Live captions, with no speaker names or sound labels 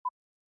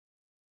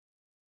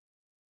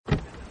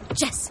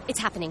Jess, it's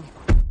happening.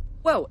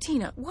 Whoa,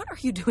 Tina, what are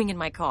you doing in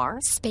my car?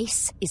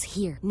 Space is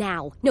here,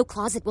 now. No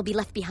closet will be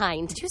left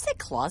behind. Did you say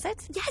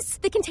closet? Yes,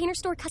 the Container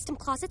Store custom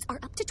closets are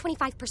up to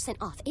 25%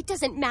 off. It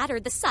doesn't matter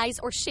the size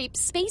or shape.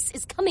 Space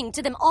is coming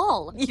to them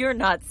all. You're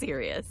not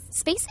serious.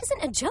 Space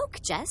isn't a joke,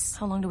 Jess.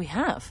 How long do we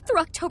have? Through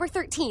October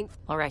 13th.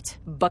 All right,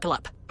 buckle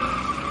up.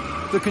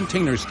 The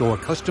Container Store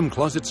custom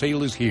closet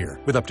sale is here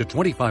with up to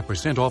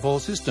 25% off all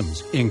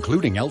systems,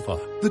 including Alpha.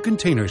 The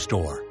Container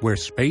Store, where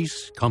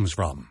space comes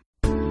from.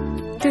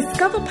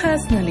 Discover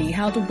personally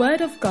how the Word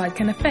of God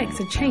can affect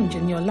a change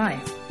in your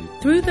life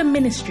through the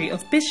ministry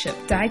of Bishop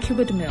Dag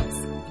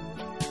Heward-Mills.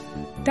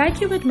 Dag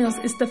Heward-Mills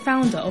is the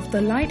founder of the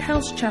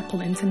Lighthouse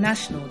Chapel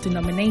International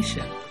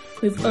denomination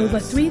with over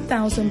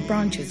 3,000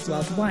 branches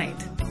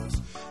worldwide.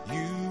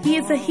 He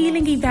is a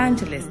healing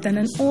evangelist and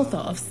an author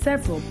of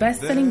several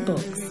best-selling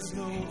books.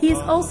 He is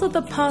also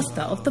the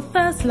pastor of the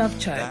First Love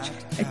Church,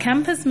 a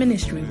campus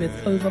ministry with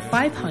over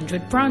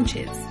 500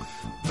 branches.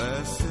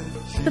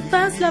 The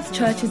First Love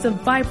Church is a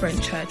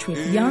vibrant church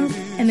with young,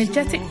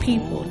 energetic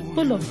people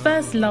full of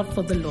first love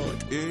for the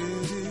Lord.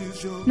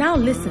 Now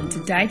listen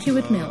to Dag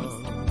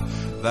Heward-Mills.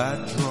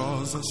 That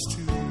draws us to.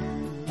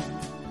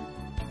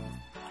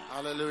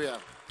 Hallelujah.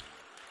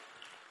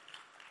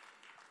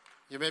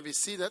 You may be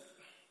seated.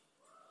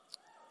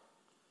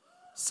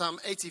 Psalm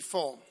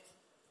 84,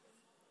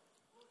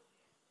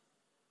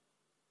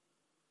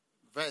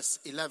 verse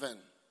 11.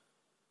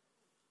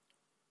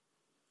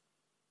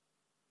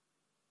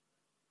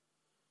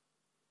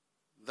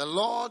 The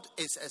Lord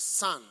is a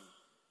sun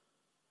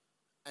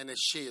and a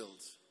shield.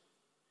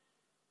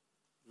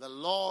 The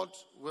Lord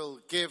will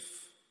give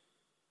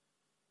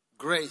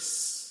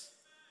grace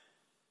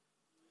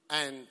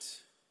and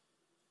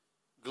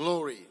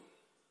glory.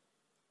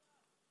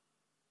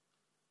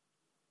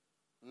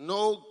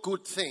 No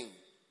good thing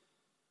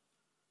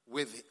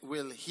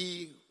will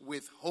he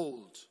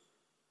withhold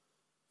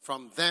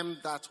from them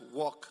that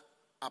walk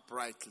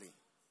uprightly.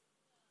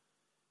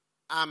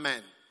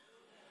 Amen.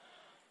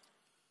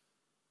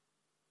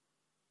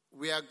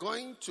 We are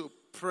going to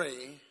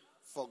pray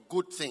for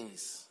good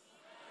things.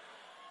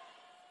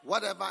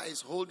 Whatever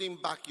is holding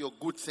back your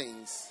good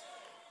things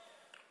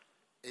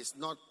is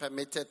not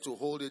permitted to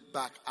hold it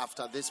back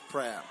after this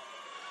prayer.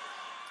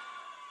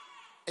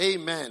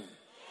 Amen.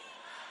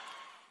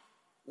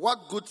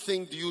 What good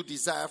thing do you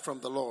desire from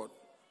the Lord?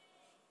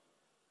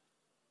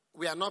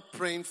 We are not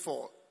praying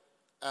for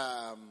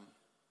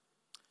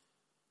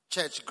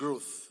church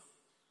growth.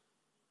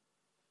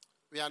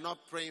 We are not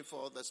praying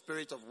for the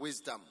spirit of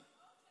wisdom.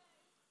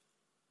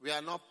 We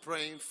are not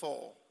praying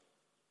for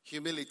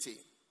humility.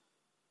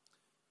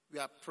 We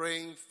are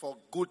praying for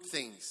good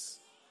things.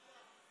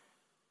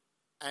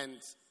 And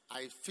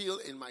I feel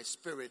in my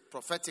spirit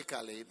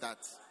prophetically that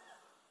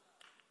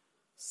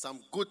some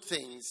good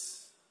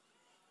things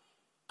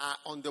are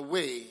on the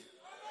way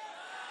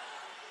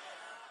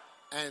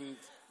and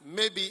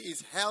maybe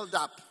is held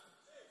up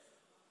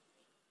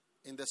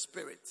in the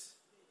spirit.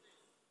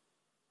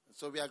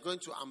 So we are going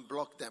to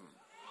unblock them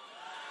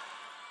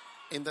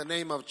in the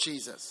name of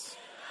Jesus.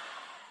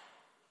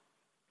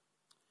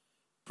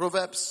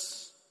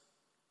 Proverbs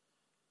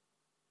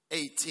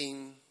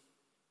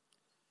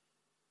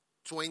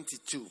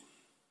 18:22.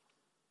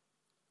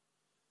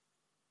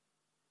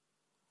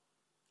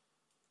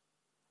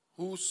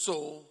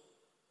 Whoso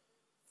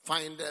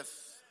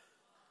findeth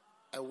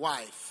a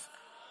wife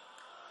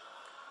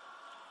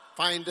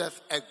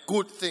findeth a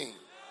good thing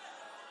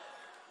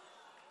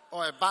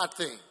or a bad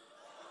thing.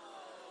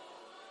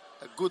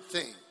 A good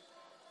thing.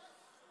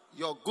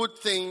 Your good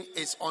thing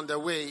is on the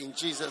way in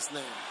Jesus'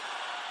 name.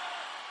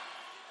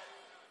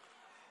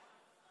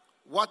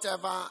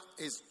 Whatever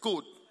is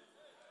good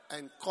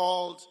and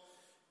called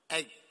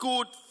a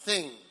good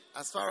thing,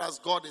 as far as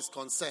God is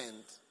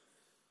concerned,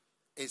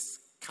 is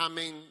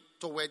coming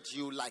towards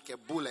you like a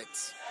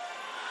bullet.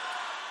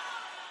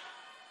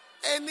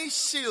 Any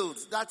shield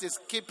that is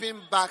keeping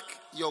back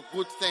your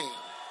good thing,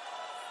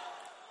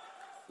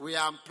 we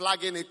are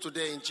unplugging it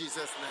today in Jesus'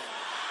 name.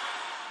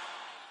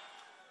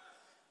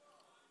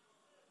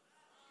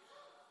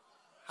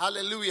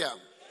 Hallelujah.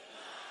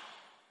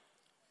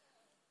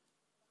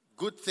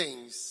 Good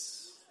things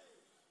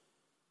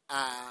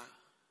are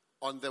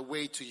on the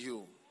way to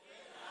you.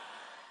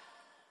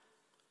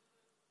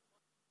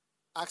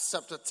 Acts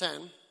chapter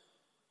 10,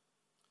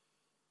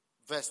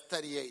 verse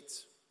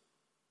 38.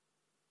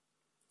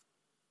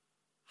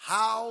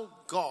 How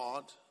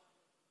God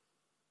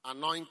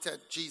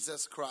anointed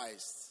Jesus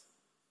Christ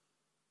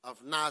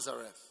of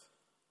Nazareth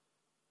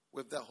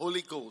with the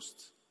Holy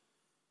Ghost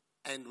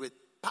and with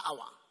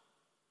power.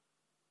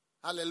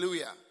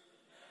 Hallelujah.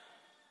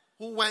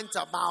 Who went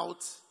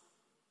about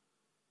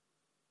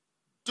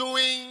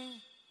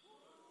doing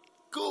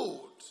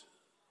good.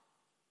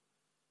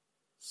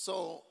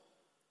 So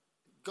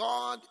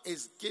God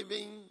is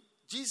giving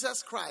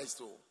Jesus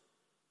Christ,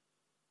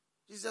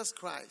 Jesus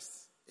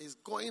Christ is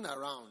going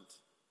around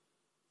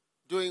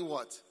doing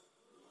what?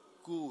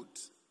 Good.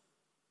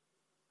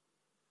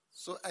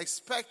 So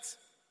expect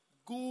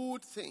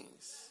good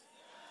things.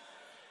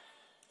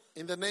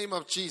 In the name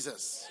of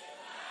Jesus.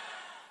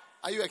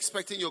 Are you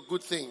expecting your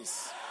good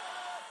things?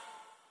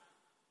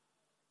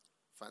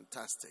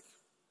 Fantastic.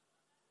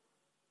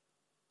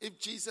 If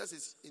Jesus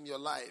is in your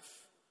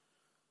life,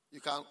 you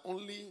can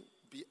only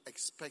be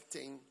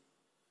expecting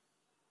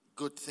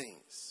good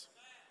things.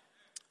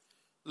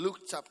 Luke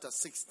chapter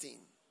 16.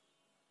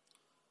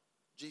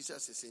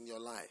 Jesus is in your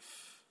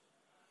life.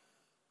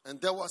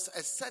 And there was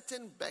a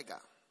certain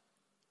beggar,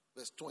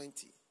 verse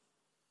 20,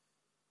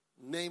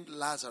 named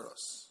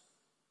Lazarus.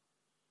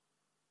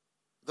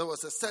 There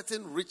was a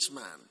certain rich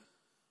man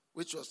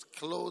which was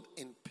clothed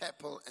in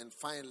purple and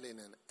fine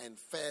linen and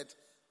fed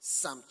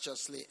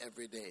sumptuously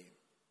every day.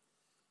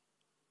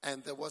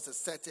 And there was a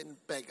certain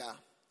beggar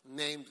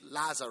named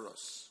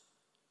Lazarus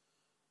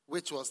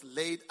which was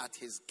laid at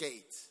his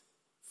gate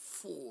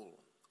full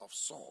of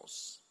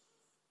sores.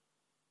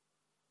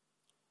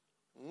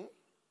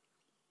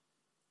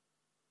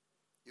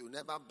 You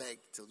never beg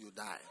till you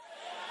die.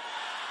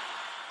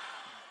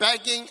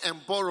 Begging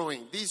and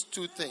borrowing, these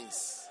two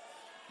things,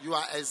 you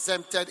are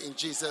exempted in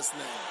Jesus'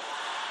 name.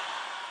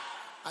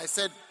 I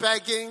said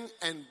begging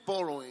and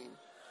borrowing,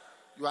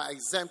 you are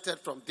exempted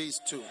from these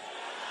two.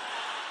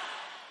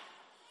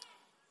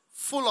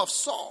 Full of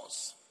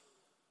sores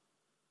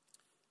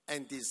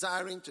and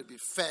desiring to be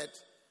fed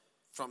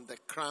from the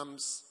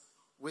crumbs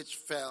which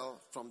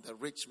fell from the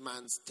rich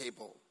man's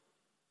table.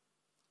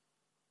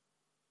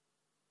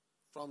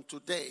 From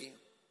today,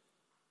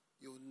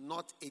 you will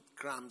not eat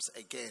crumbs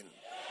again.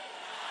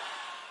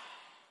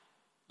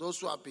 Those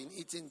who have been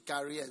eating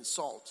curry and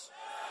salt,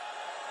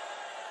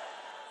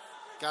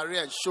 curry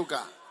and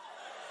sugar,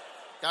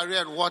 curry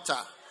and water.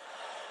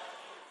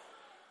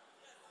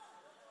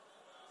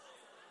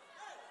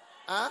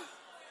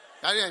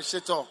 Curry and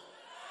shito.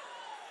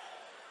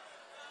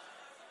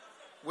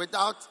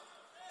 Without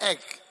egg,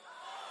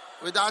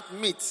 without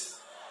meat,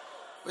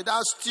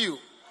 without stew.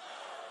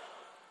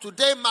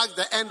 Today marks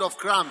the end of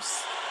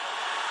crumbs.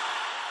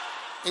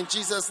 In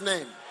Jesus'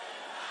 name.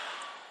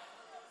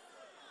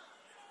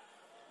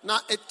 Now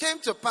it came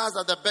to pass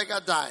that the beggar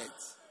died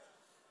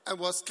and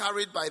was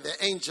carried by the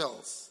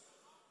angels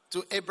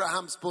to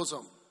Abraham's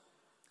bosom.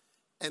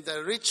 And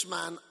the rich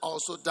man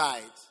also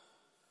died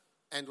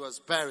and was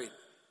buried.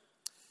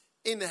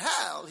 In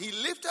hell, he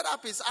lifted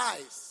up his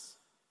eyes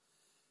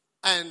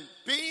and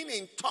being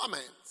in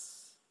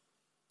torments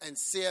and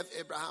seeth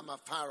Abraham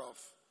afar off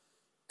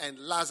and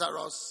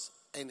Lazarus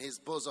in his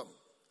bosom.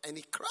 And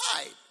he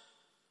cried,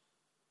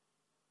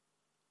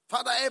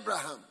 Father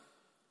Abraham,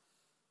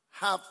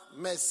 have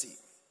mercy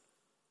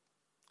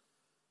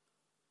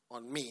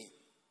on me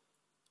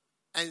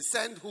and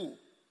send who?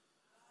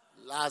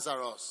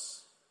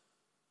 Lazarus,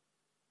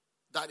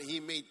 that he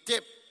may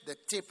dip the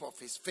tip of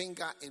his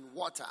finger in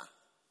water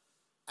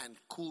and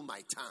cool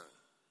my tongue.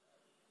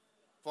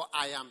 For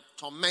I am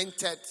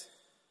tormented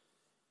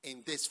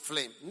in this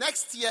flame.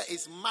 Next year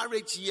is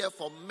marriage year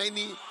for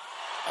many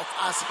of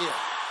us here.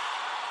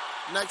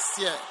 Next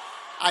year,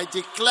 I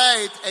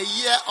declare it a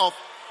year of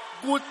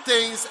good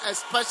things,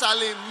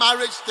 especially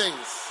marriage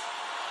things.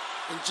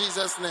 In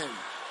Jesus' name.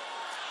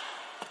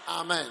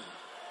 Amen.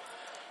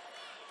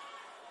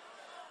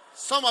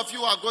 Some of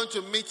you are going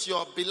to meet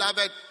your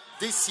beloved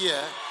this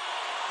year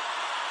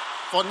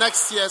for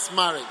next year's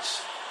marriage.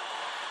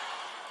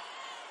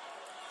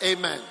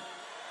 Amen.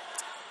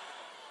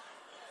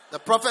 The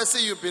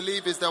prophecy you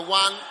believe is the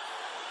one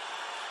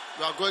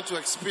you are going to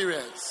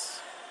experience.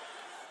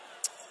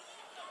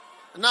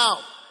 Now,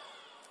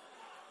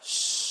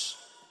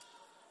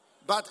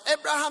 but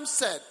Abraham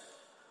said,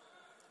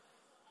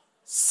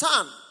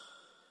 Son,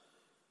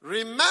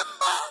 remember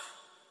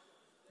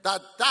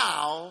that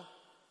thou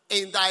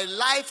in thy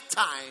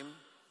lifetime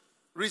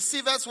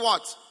receivest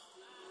what?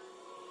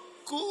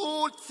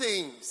 Good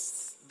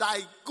things. Thy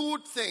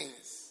good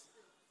things.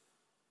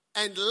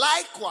 And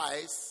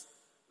likewise,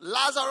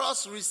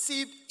 Lazarus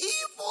received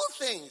evil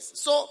things.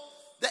 So,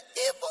 the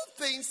evil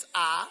things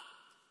are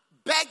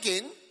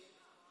begging.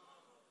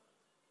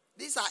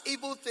 These are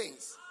evil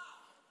things.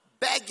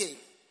 Begging.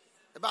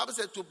 The Bible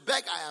says to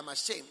beg I am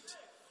ashamed.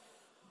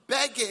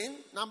 Begging.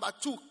 Number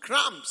 2,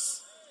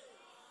 crumbs.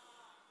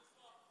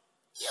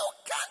 You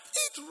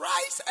can't eat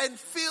rice and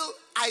feel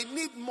I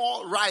need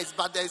more rice,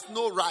 but there's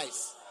no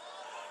rice.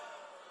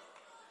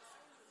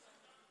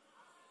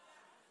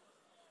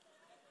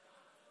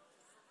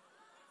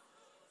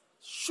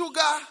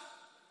 Sugar.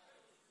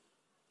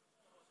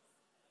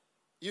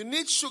 You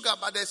need sugar,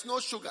 but there's no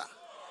sugar.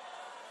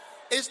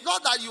 It's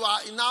not that you are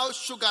now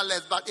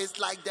sugarless, but it's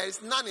like there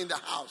is none in the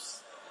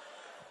house.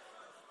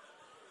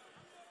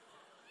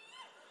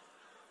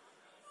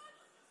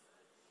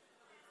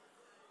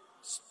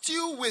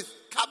 Stew with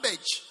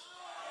cabbage.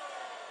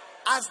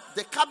 As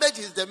the cabbage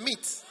is the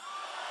meat.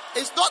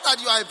 It's not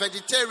that you are a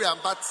vegetarian,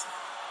 but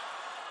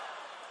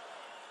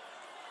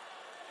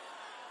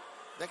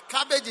the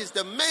cabbage is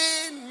the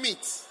main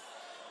meat.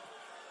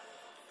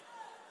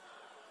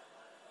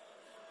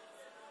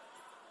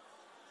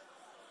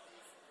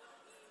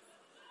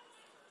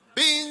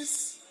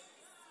 Beans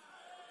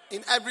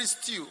in every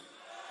stew.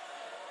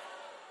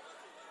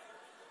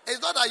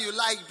 It's not that you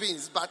like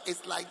beans, but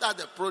it's like that,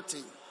 the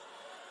protein.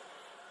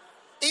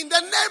 In the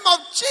name of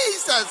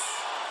Jesus,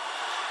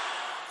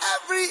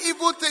 every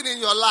evil thing in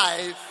your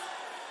life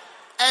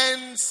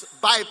ends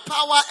by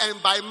power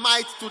and by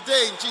might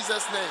today in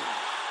Jesus' name.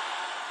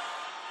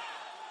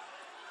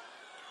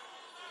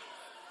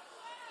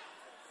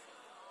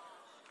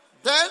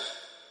 Then,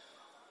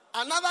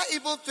 another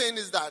evil thing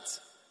is that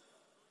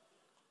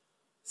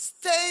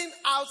staying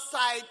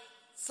outside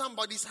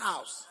somebody's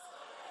house.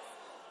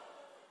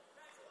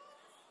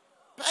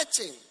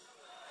 Perching.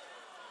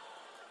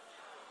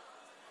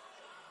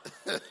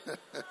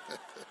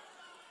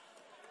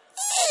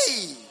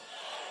 Hey!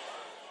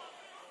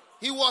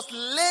 He was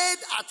laid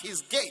at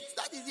his gate.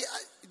 That is,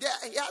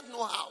 he had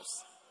no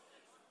house.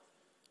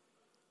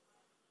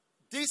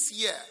 This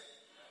year,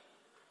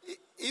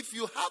 if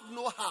you have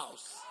no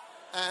house,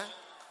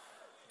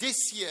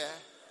 this year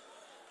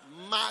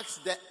marks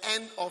the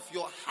end of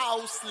your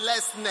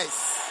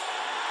houselessness.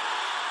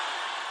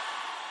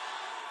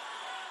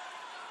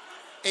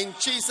 In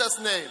Jesus'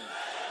 name.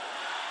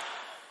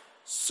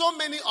 So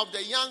many of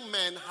the young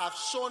men have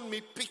shown me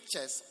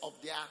pictures of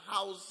their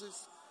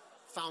houses,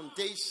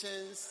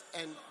 foundations,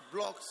 and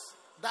blocks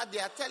that they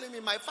are telling me,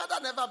 my father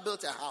never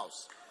built a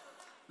house.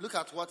 Look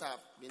at what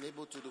I've been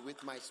able to do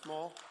with my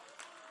small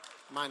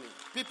money.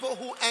 People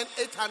who earn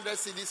 800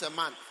 cedis a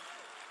month,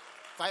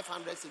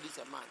 500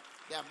 cedis a month,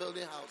 they are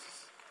building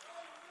houses.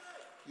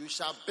 You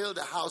shall build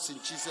a house in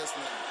Jesus'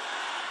 name.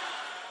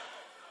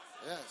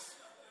 Yes.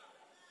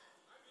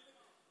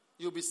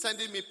 You'll be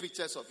sending me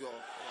pictures of your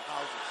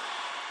houses.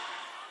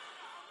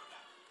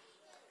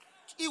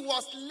 He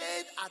was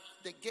laid at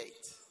the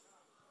gate.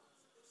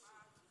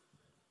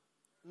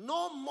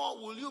 No more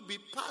will you be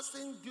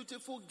passing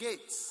beautiful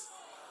gates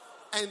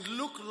and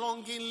look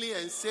longingly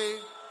and say,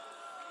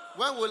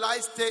 when will I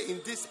stay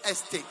in this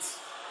estate?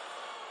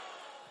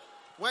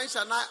 When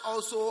shall I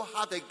also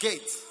have a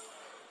gate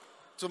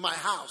to my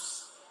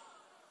house?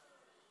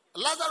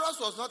 Lazarus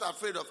was not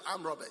afraid of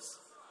armed robbers.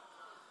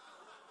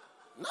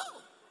 No.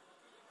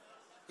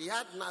 He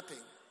had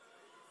nothing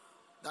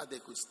that they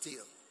could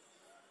steal.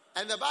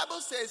 And the Bible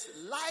says,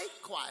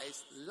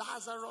 likewise,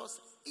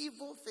 Lazarus,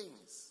 evil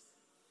things.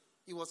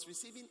 He was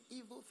receiving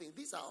evil things.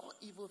 These are all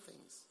evil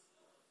things.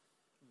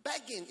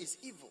 Begging is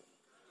evil.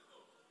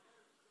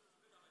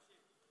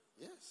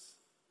 Yes.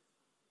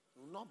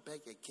 You will not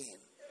beg again.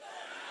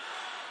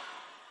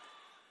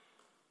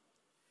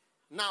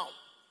 Now,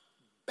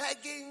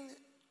 begging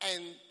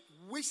and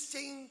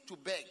wishing to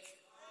beg,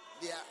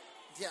 they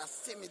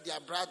are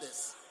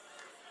brothers,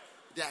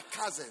 they are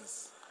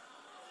cousins.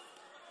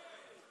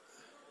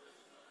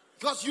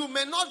 Because you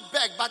may not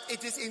beg, but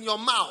it is in your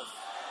mouth.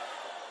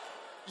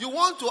 You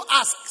want to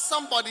ask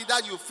somebody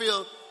that you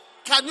feel,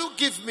 can you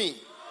give me?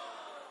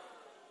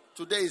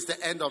 Today is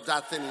the end of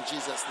that thing in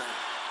Jesus' name.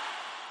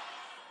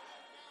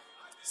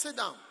 Sit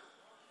down.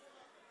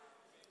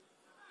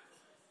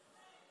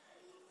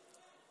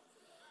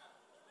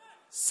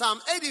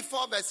 Psalm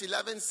 84 verse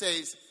 11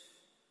 says,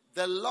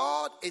 the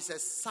Lord is a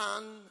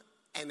sun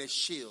and a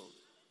shield.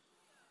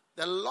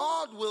 The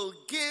Lord will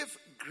give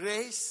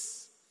grace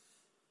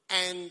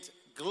and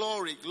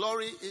glory.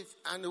 Glory,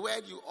 and the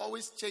word, you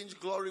always change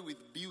glory with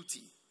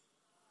beauty.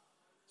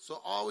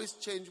 So always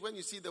change. When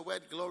you see the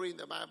word glory in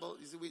the Bible,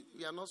 you see,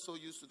 we are not so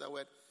used to that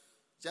word.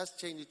 Just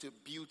change it to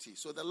beauty.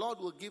 So the Lord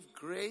will give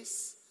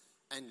grace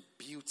and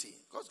beauty.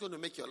 God's going to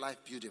make your life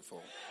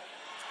beautiful.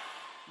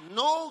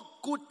 No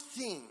good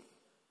thing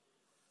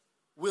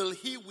will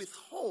he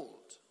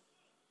withhold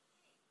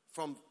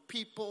from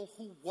people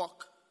who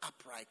walk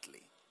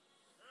uprightly.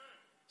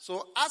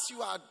 So as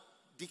you are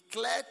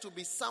declared to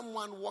be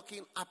someone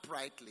walking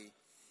uprightly,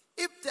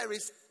 if there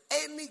is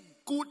any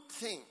good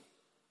thing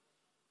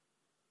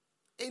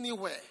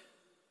anywhere,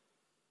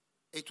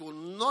 it will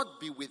not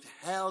be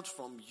withheld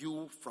from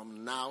you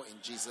from now in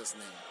Jesus'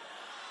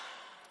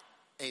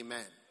 name.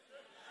 Amen.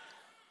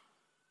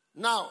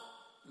 Now,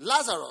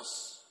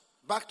 Lazarus,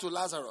 back to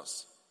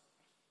Lazarus.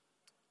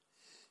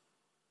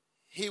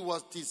 He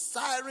was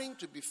desiring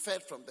to be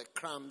fed from the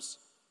crumbs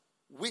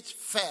which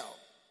fell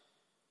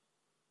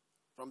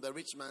from the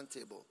rich man's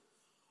table.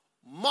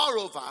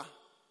 Moreover,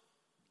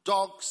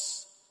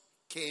 dogs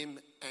came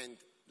and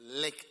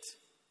licked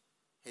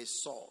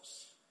his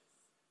sores.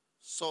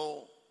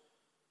 So,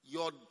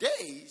 your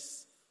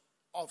days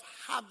of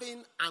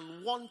having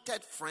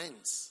unwanted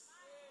friends,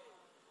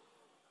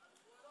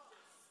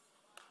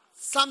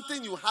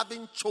 something you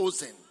haven't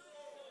chosen,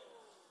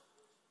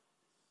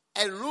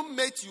 a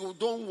roommate you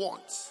don't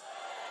want,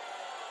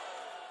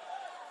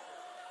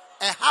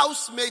 a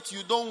housemate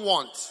you don't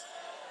want,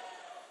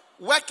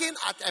 working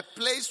at a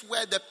place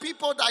where the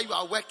people that you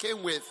are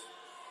working with,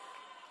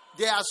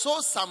 they are so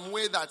some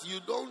way that you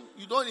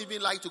don't even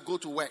like to go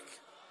to work.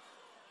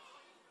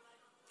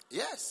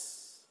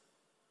 Yes.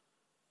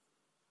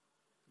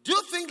 Do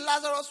you think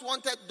Lazarus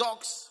wanted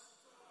dogs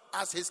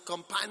as his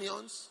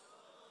companions?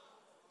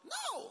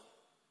 No.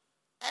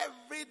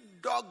 Every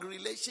dog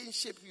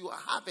relationship you are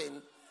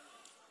having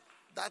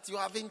that you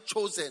haven't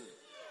chosen,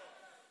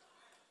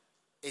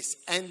 is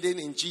ending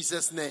in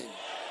Jesus' name.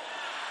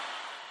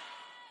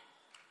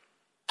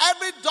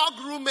 Every dog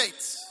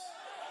roommate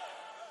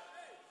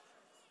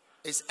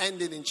is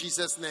ending in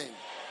Jesus' name.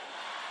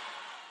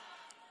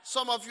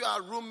 Some of you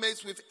are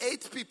roommates with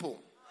 8 people,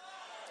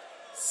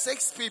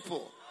 6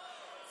 people,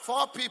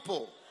 4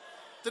 people,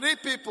 3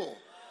 people,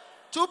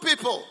 2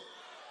 people.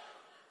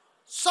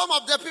 Some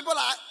of the people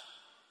are,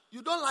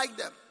 you don't like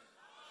them.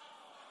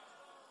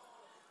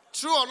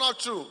 True or not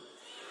true?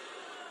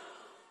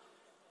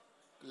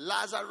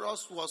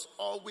 Lazarus was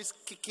always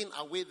kicking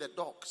away the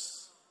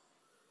dogs.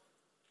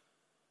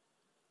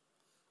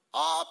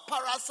 All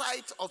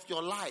parasites of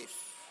your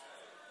life.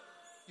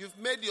 You've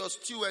made your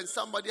stew and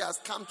somebody has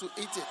come to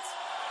eat it.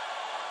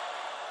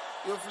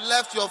 You've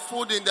left your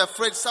food in the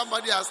fridge,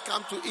 somebody has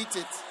come to eat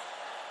it.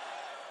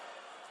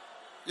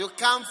 You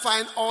can't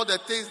find all the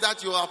things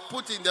that you have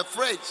put in the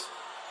fridge.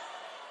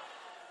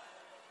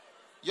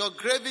 Your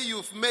gravy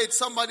you've made,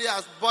 somebody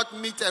has bought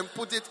meat and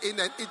put it in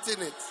and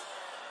eaten it.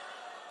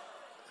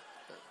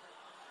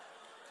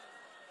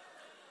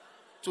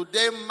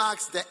 Today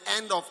marks the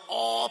end of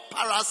all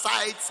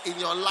parasites in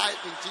your life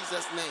in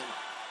Jesus' name.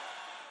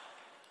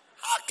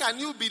 How can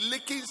you be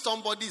licking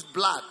somebody's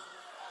blood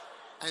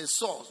and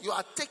sauce? You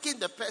are taking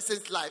the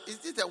person's life.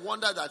 Is it a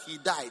wonder that he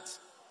died?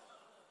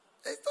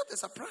 It's not a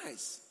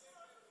surprise.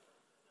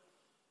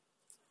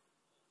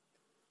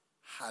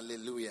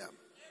 Hallelujah.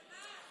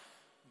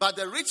 But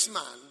the rich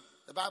man,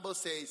 the Bible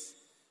says,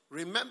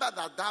 remember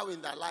that thou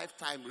in thy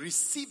lifetime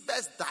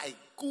receivest thy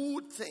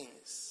good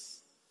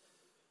things.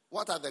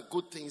 What are the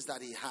good things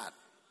that he had?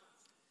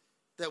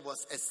 There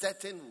was a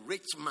certain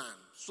rich man.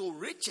 So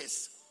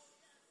riches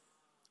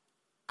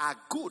are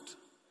good.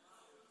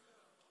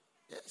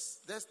 Yes,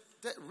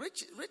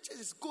 riches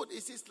is good.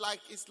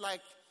 It's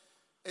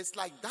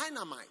like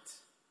dynamite.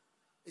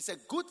 It's a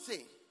good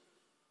thing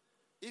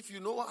if you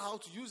know how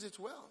to use it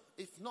well.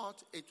 If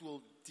not, it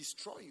will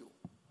destroy you.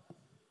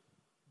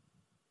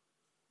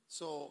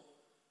 So,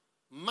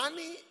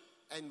 money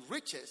and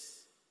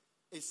riches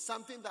is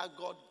something that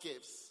God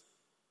gives.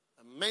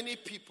 And many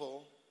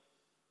people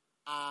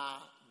are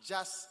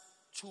just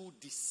too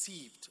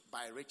deceived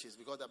by riches,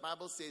 because the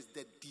Bible says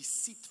the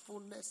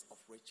deceitfulness of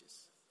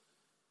riches.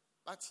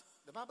 But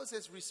the Bible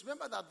says,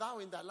 remember that thou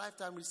in thy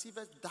lifetime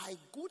receivest thy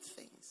good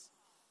things.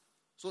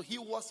 So he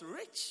was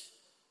rich.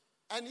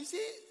 And you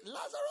see,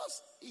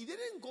 Lazarus, he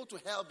didn't go to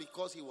hell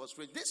because he was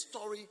rich. This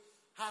story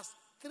has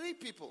 3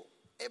 people: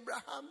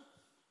 Abraham,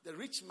 the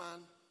rich man,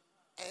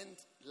 and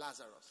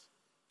Lazarus.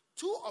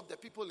 2 of the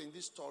people in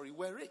this story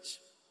were rich.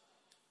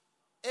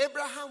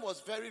 Abraham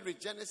was very rich.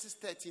 Genesis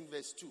 13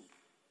 verse 2.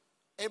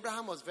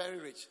 Abraham was very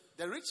rich.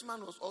 The rich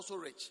man was also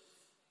rich.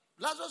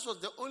 Lazarus was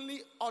the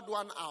only odd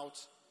one out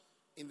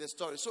in the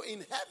story. So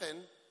in heaven,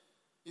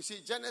 you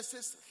see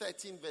Genesis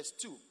 13 verse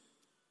 2.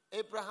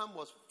 Abraham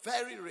was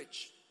very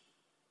rich.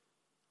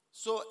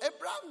 So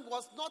Abraham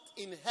was not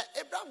in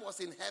Abraham was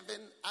in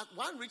heaven,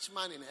 one rich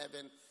man in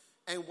heaven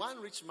and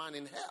one rich man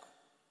in hell.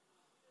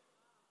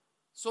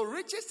 So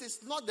riches is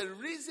not the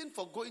reason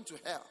for going to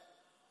hell.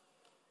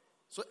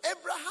 So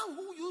Abraham,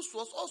 who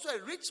was also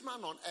a rich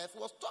man on earth,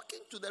 was talking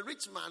to the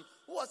rich man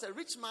who was a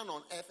rich man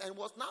on earth and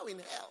was now in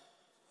hell.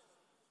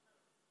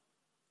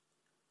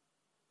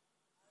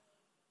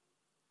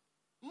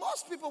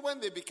 Most people, when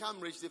they become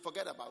rich, they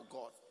forget about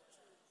God.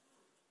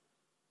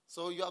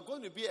 So you are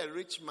going to be a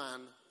rich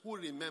man who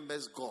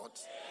remembers God.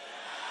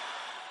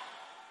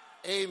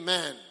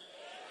 Amen.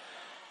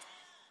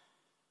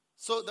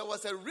 So there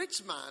was a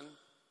rich man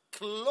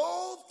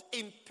clothed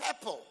in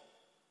purple.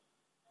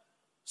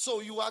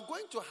 So you are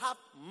going to have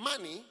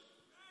money.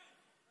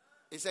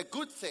 It's a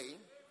good thing.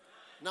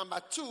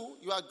 Number 2,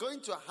 you are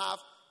going to have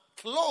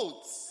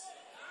clothes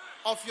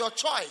of your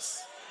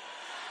choice.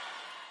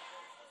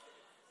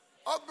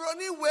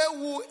 Obroni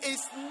wewu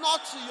is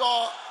not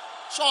your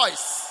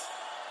choice.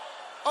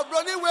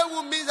 Obroni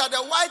wewu means that the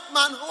white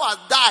man who has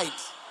died.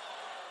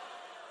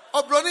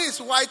 Obroni is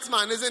white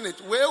man, isn't it?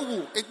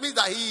 Wewu, it means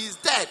that he is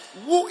dead.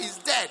 Wu is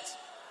dead.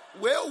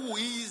 Wewu,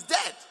 he is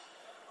dead.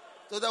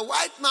 So the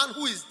white man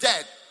who is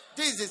dead,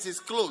 this is his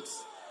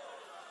clothes.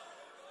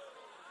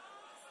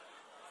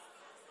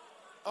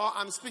 Oh,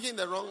 I'm speaking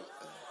the wrong.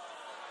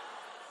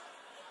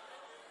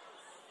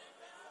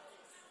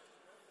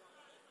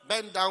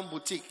 Bend down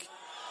boutique.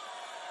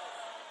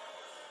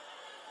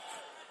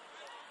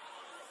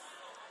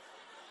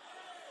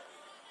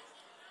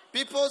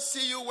 People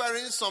see you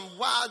wearing some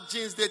wild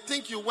jeans, they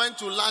think you went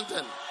to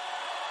London.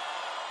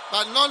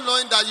 But not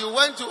knowing that you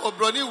went to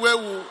Obroni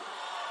Wewu,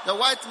 the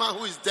white man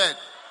who is dead.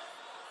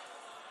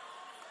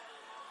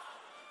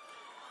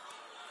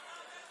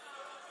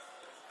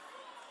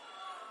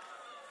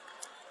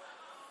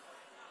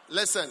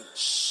 Listen.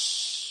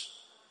 Shh.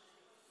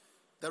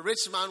 The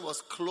rich man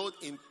was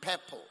clothed in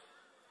purple.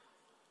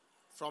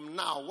 From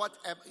now,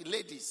 whatever,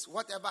 ladies,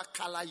 whatever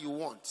color you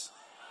want,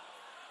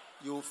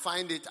 you will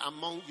find it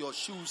among your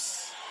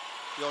shoes,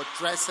 your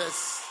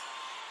dresses.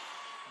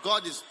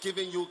 God is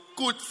giving you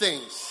good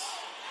things.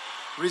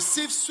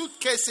 Receive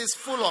suitcases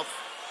full of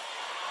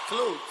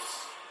clothes.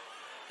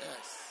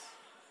 Yes.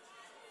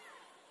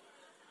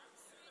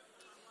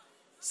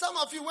 Some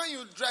of you, when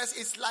you dress,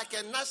 it's like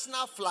a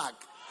national flag.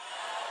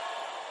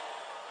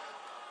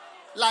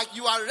 Like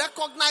you are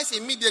recognized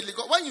immediately.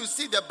 When you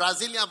see the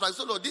Brazilian flag,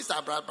 so no, this is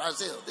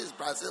Brazil. This is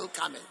Brazil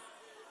coming.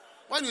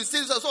 When you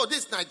see, so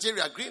this is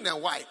Nigeria, green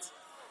and white.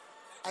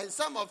 And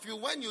some of you,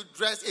 when you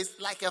dress,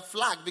 it's like a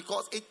flag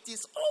because it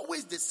is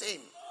always the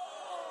same.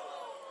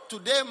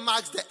 Today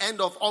marks the end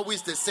of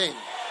always the same.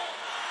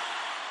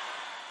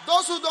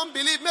 Those who don't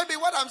believe, maybe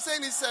what I'm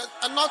saying is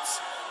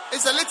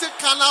it's a little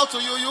carnal to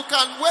you. You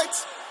can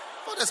wait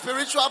for the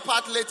spiritual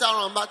part later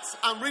on, but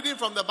I'm reading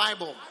from the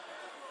Bible.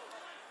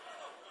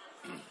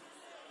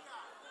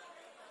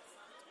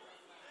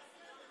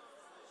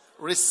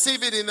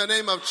 Receive it in the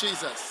name of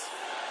Jesus.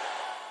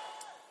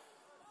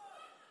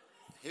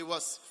 He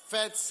was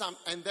fed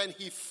and then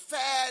he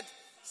fed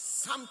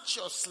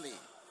sumptuously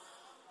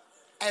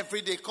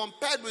every day,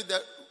 compared with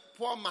the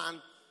poor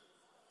man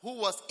who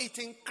was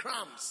eating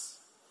crumbs.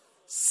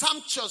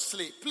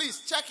 Sumptuously.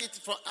 Please check it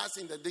for us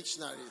in the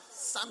dictionary.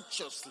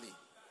 Sumptuously.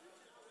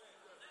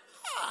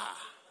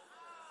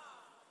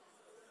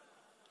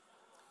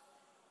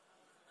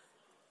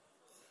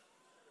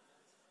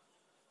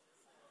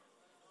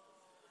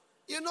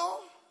 You know,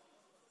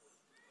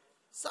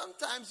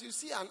 sometimes you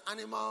see an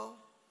animal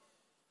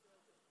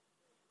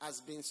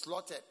has been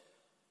slaughtered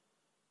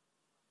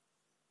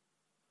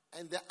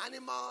and the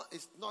animal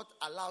is not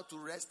allowed to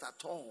rest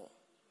at all.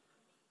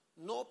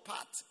 No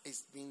part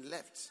is being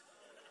left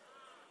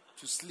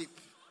to sleep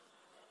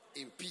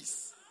in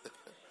peace.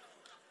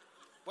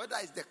 Whether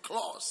it's the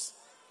claws,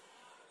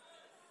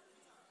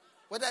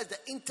 whether it's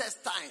the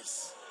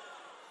intestines.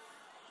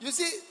 You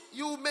see,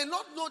 you may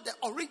not know the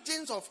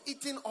origins of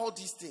eating all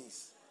these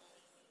things.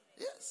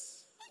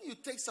 Yes. When you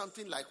take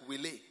something like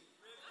wele,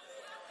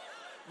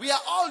 we are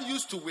all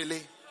used to wele.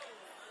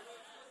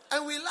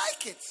 And we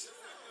like it.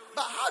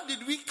 But how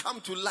did we come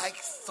to like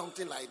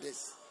something like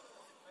this?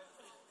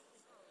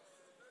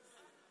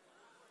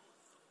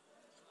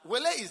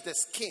 Wele is the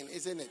skin,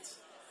 isn't it?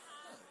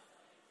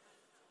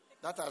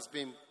 That has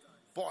been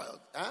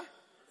boiled. Huh?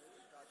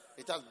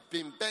 It has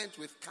been bent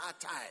with car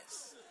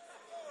tires.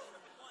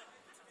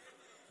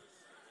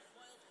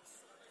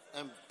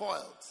 And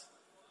boiled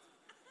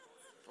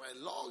for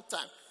a long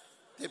time.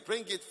 They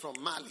bring it from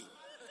Mali.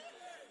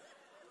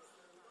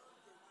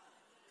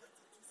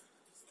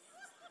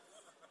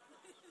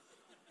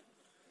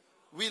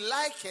 We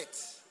like it.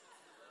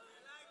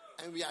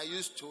 And we are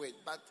used to it.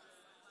 But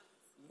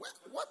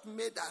what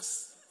made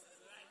us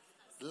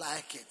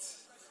like it?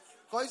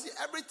 Because you see,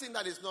 everything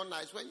that is not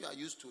nice, when you are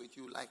used to it,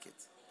 you like it.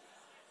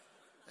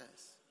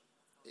 Yes.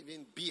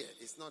 Even beer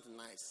is not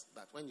nice,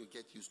 but when you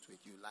get used to it,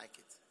 you like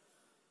it.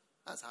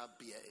 That's how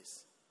beer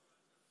is.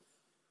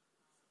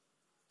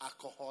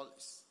 Alcohol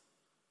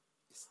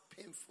is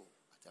painful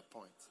at a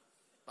point.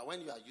 But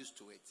when you are used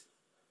to it,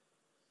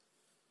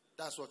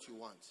 that's what you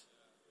want.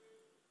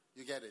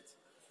 You get it?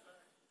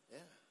 Yeah.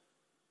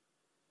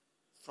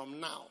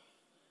 From now,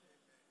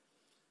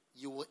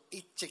 you will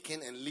eat chicken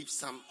and leave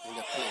some in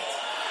the plate.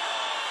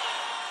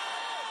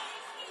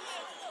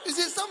 You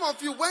see, some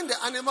of you, when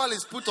the animal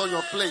is put on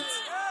your plate,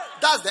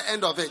 that's the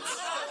end of it.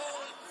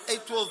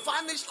 It will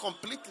vanish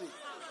completely.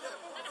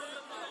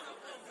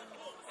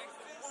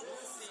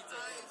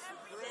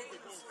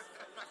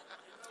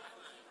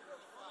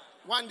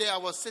 One day I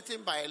was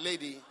sitting by a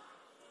lady,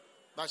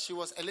 but she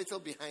was a little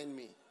behind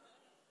me.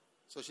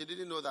 So she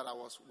didn't know that I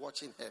was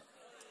watching her.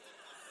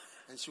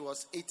 And she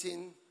was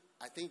eating,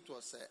 I think it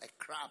was a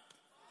crab.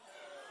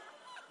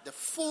 The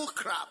full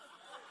crab.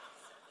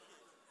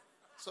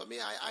 So me,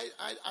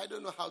 I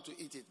don't know how to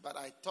eat it, but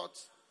I thought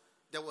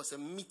there was a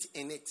meat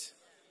in it.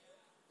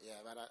 Yeah,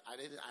 but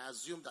I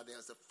assumed that there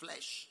was a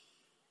flesh.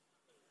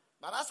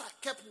 But as I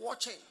kept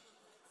watching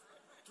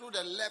through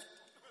the left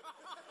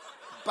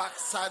back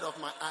side of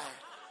my eye,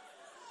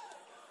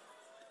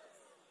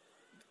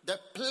 the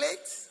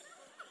plate,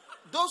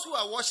 those who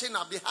are washing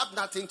up, they have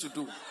nothing to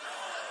do.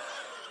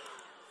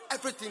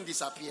 Everything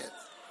disappeared.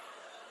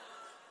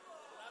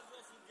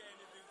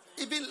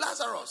 Even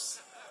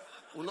Lazarus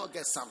will not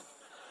get some.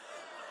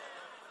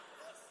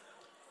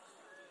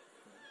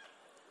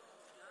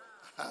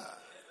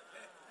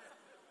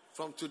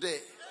 From today,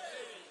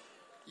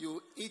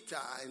 you eat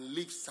and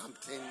leave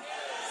something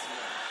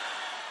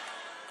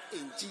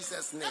small. In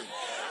Jesus' name.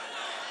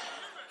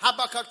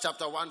 Habakkuk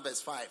chapter 1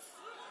 verse 5.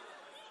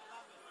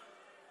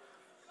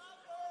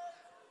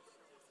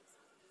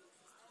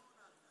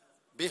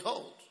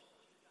 Behold,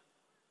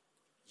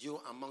 you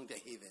among the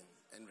heathen,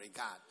 and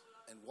regard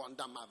and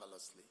wonder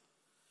marvelously.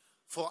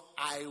 For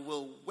I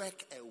will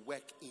work a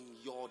work in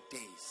your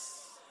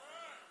days,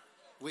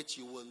 which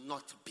you will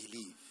not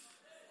believe,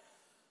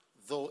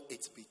 though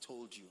it be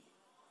told you.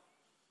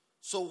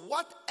 So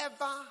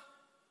whatever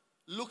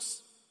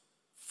looks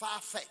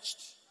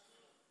far-fetched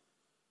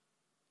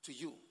to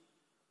you,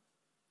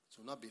 it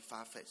will not be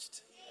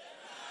far-fetched.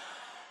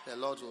 The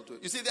Lord will do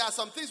it. You see, there are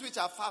some things which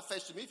are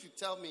far-fetched to me. If you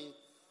tell me,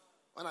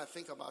 when I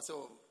think about it,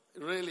 so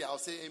really, I'll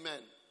say amen.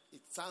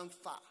 It sounds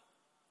far.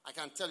 I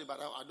can tell you, but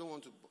I don't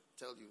want to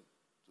tell you.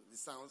 It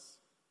sounds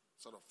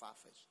sort of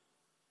far-fetched.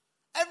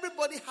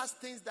 Everybody has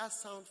things that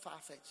sound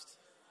far-fetched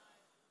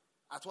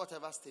at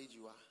whatever stage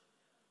you are.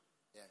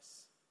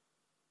 Yes.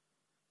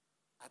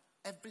 At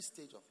every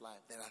stage of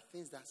life, there are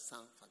things that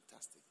sound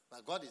fantastic.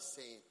 But God is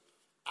saying,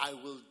 I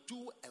will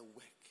do a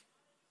work,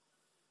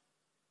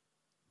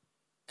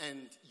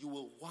 and you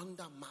will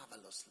wonder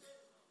marvelously.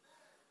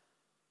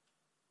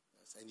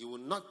 Yes, and you will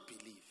not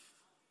believe,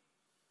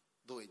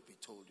 though it be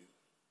told you.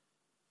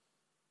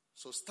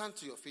 So stand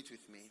to your feet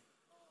with me.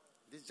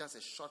 This is just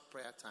a short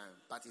prayer time,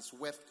 but it's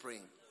worth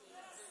praying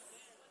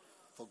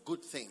for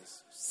good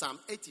things. Psalm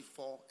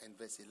 84 and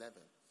verse 11.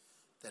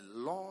 The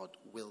Lord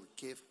will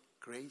give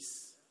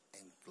grace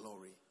and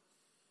glory.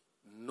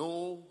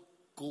 No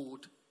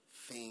good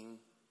thing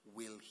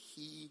will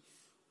he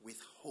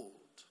withhold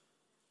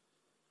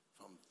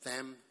from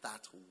them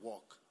that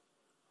walk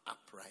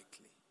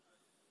uprightly.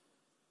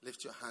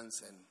 Lift your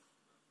hands and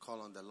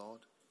call on the Lord.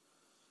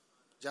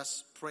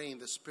 Just pray in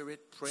the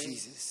Spirit. Pray.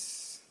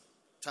 Jesus.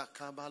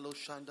 Takabalo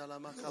shandala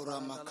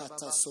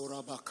Uramakata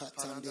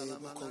sorabakatande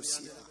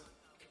bokosia.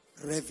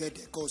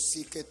 Revede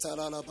kosike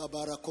talala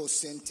babara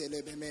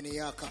kosentele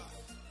bemeniaka.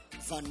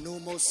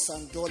 Vanumo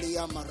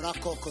sandolia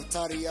marako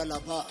kotaria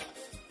laba.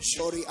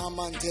 Shori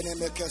amantene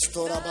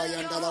mekestora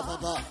bayandala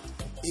baba.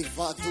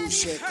 Ivadu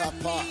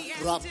shekapa.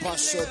 Rapa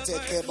shote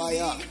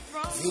kebaya.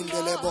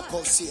 Vindele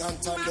bokosi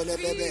antandele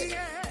bebe.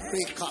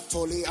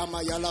 Rikatoli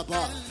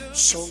amayalaba.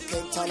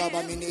 Shonken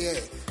talaba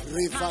minie.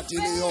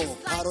 Rivadilio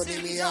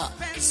paronimia.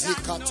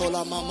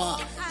 Zikatola mama.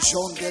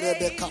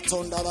 Jonderebe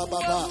katondala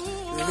baba.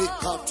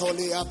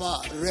 Rikatoli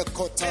aba.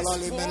 Rekotala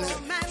limene.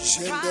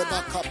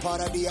 Jendeba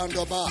kaparadi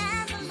andoba.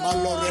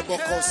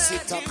 Maloreboko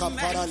sita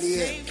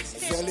kaparalie.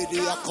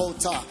 Velidia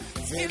kota.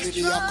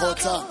 Velidia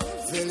kota.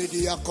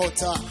 Velidia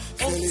kota.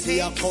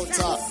 Velidia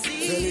kota.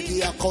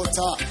 Velidia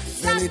kota.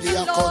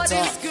 Velidia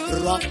kota.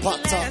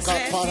 Rapata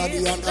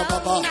kaparadi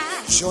andaba.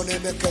 Jone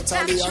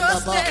meketali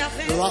andaba.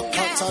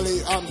 Rakatali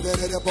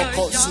ambere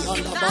bokosi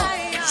andaba.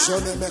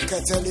 Jone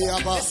meketali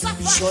aba.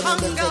 Jone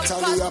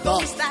meketali aba.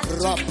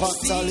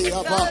 Rapatali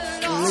aba.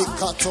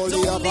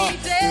 Likatoli aba.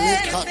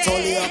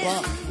 Likatoli aba.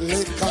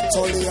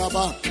 Likatoli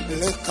aba.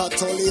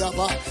 Likatoli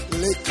aba.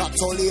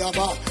 Likatoli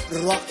aba.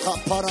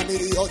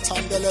 Rakaparamiri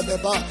otandele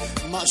beba.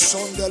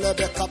 Mashondele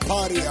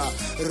bekaparia.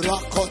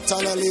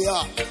 Rakotalalia.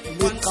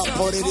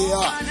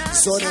 Mikaporidia.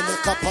 Zone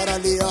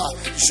mekaparalia.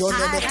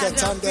 Jone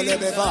meketandele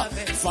beba.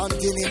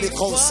 Vandini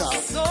mikosa.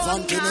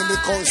 Vandini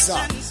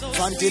mikosa.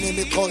 Vandini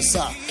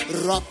mikosa.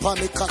 Rapa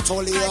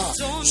mikatolia.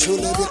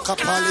 Jule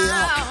mikapalia.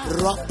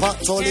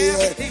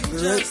 Rapatolie.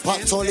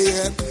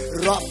 Repatolie.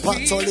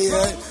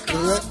 Rapatolie.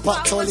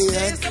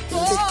 Repatolie.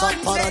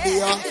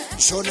 Likaparadia.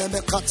 Jone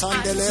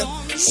mekatandele.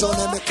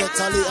 Jone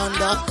meketali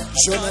anda.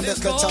 Jone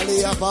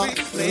meketali aba.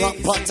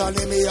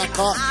 Rapatali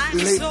miyaka.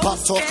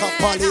 Lipatoka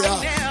palia.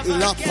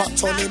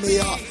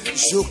 Lapatonimia.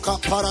 Juka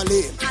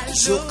parali.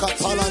 Juka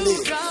palali.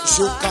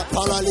 Juka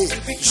palali.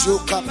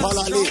 Juka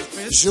palali.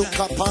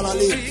 Juka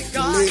palali.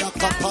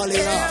 Liaka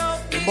palia.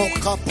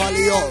 Moka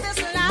palio.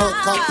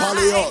 Moka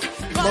palio.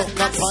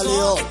 Moka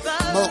palio.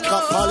 Moka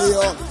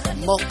palio.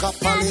 Moka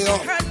palio.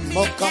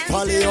 Moka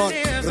palio.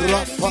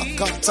 Rapa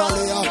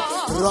katalia.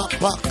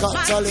 Rapa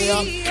katalia.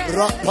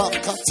 Rapa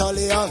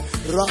katalia.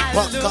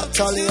 Rapa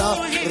katalia.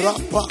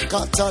 Rapa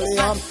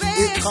katalia.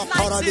 Ika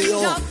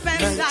paradio.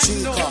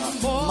 Menchika.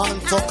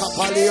 Manto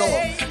kapalio.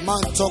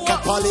 Manto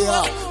kapalia.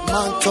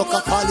 Manto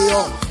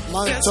kapalio.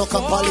 Manto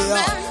kapalia.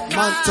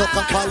 Manto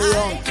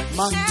kapalio.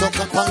 Manto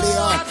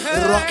kapalia.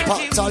 Rapa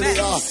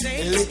talia.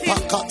 Lipa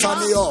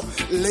katanio.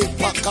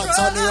 Lipa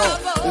katanio.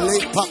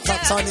 Lipa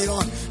katanio.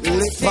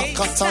 Lipa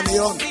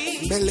katanio.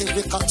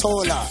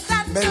 Melivikatola.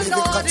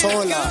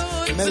 Melivikatola.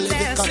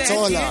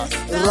 Melivikatola.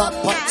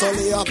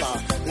 Rapatoliaba.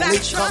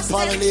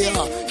 Likapalia.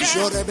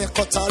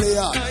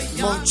 Jorebekotalia.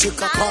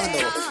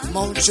 Monchikapano.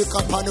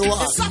 Monchikapanua.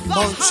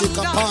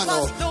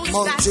 Monchikapano.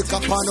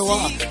 Monchikapanua.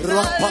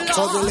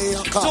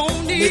 Rapatoliaka.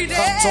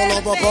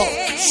 Mikatolobabo.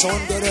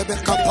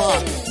 Sonderebekapa.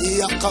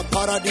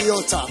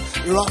 Iakaparadiota.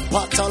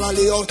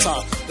 Rapatalaliota.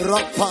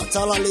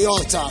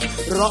 Rapatalaliota.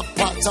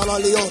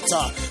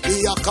 Rapatalaliota.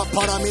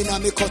 Iakaparamina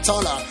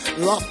mikotala.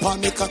 Rapa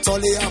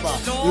mikatoliaba.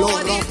 Lo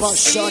rapa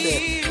shade.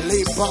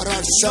 Le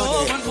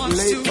parashade.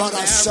 Le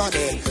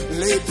parashade.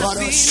 Le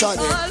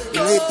parashade.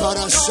 Le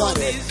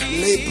parashade.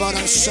 Le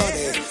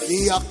parashade.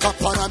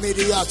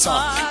 Iakaparamiriata.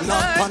 La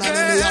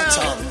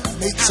pananimiata.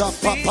 Mita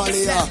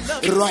papalia.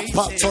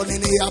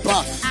 Rapatoniniaba.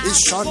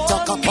 Ishanta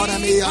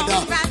kapanamiada.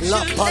 La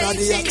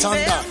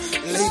paradiatanda.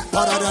 Le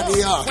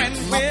paradadia.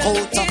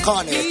 Makota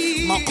kane.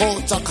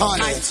 Makota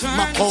kane.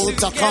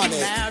 Makota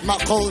kane.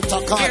 Makota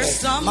kane.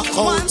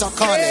 Makota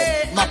kane.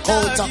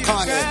 Makota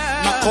kane.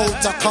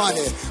 Makota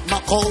kane.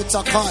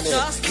 Makota kane.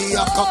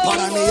 Iaka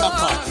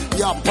paraniaka.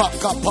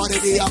 Yapaka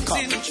paradiaka.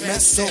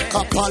 Meso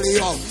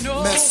kapalio.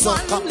 Meso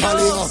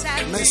kapalio.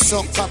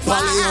 Meso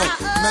kapalio.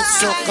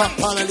 Meso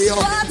kapalio.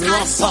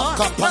 Rapa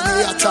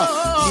kapaniata.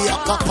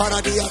 Iaka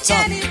paradiata.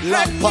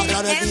 La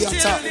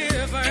paradiata.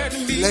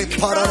 Le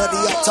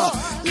paradiata,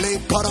 le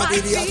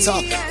paradiata,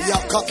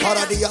 yaka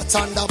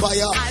paradiata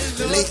ndabaya,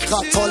 le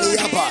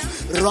katoliaba,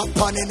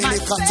 rapanini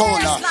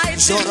mikatola,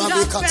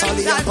 jorabi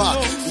kataliaba,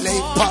 le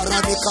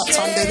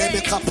paradikatandele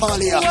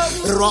mikapalia,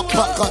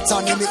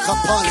 rapakatani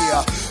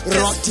mikapalia,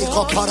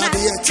 rotiko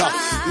paradieta,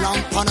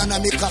 lampana na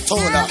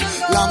mikatola,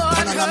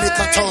 lampana na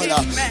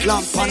mikatola,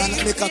 lampana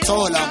na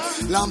mikatola,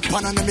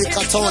 lampana na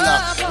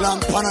mikatola,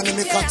 lampana na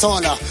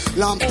mikatola,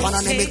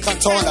 lampana na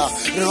mikatola,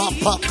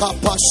 rapaka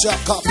pasha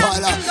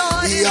kapala,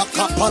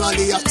 yakapala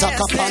liata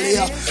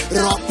kapalia,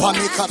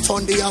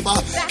 rapamikatondiaba,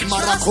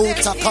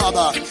 marakuta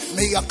kaba,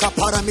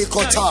 miyakapara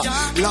mikota,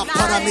 la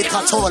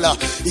paramikatola,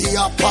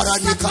 ya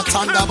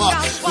paranikatandaba,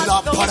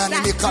 la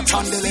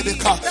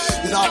paranimikatandelebeka,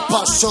 la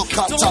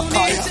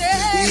pashokatakaya,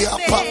 ya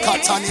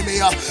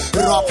pakatanimia,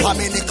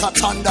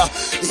 rapaminikatanda,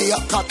 ya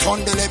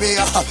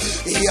katondelebea,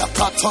 ya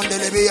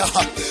katondelebea,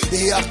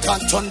 ya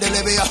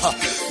katondelebea,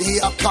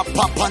 ya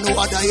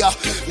kapapanuadaya,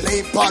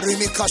 le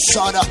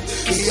parimikashada,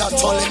 ya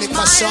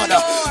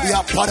tolemikashada,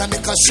 ya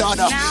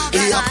paramikashada,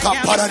 ya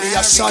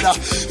kaparadiashada,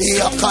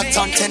 ya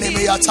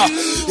katantenemiata,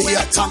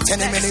 ya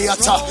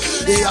tanteneminiata,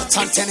 ya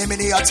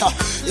tanteneminiata,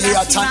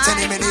 ya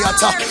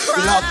tanteneminiata,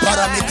 la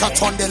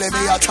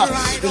paramikatondelemiata,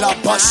 la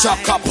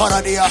bashaka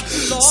paradia.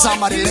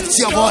 Somebody lift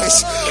your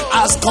voice,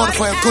 ask God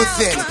for a good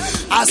thing,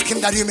 ask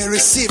Him that you may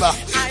receive a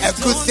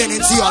good thing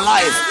into your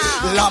life.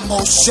 La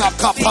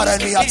moshaka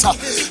paraniata,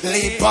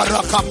 li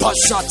baraka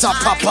pashata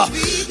kapa,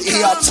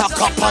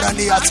 iataka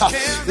paraniata,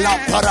 la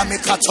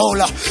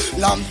paramikatola,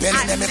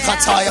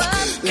 lambenemikataya,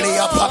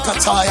 lia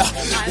bakataya,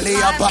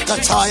 lia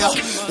bakataya,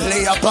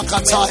 lia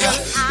bakataya,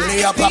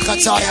 lia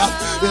bakataya,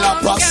 la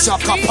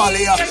bashaka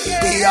palia,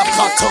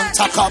 iakaton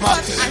takaba,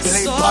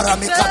 li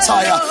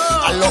paramikataya,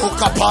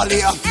 aloka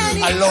palia,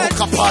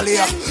 aloka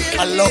palia,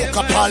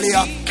 aloka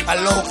palia,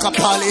 aloka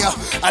palia,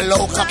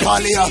 aloka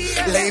palia,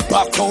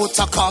 leba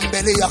kota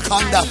kambelia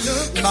kanda,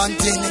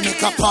 mandini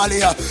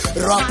mikapalia,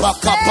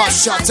 rabaka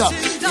pashata,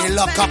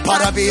 ilaka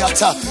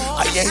parabiata,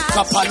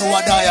 ayeka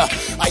panuadaya,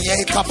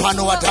 ayeka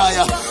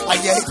panuadaya,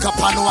 ayeka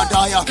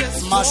panuadaya,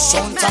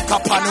 masonta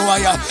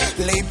kapanuaya,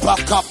 leba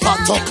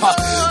kapatoka,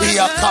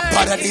 iyaka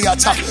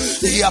paradiata,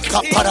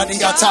 iyaka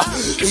paradiata,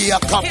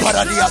 iyaka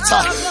paradiata,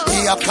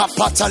 iyaka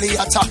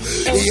pataliata,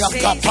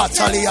 iyaka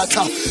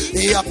pataliata,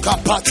 iyaka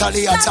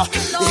pataliata,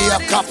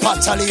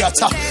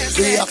 Iakapataliata,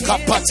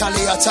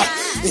 Iakapataliata,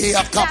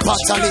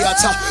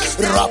 Iakapataliata,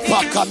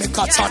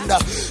 Rapakamikatanda,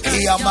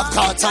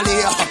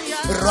 Iamakatalia,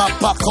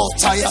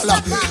 Rapakotayala,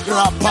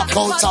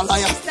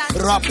 Rapakotalaya,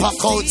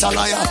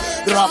 Rapakotalaya,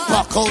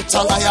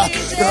 Rapakotalaya,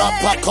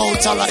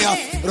 Rapakotalaya,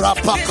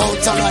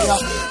 Rapakotalaya,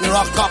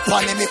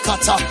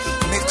 Rakapanimikata,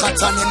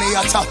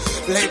 Mikatanimiata,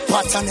 Le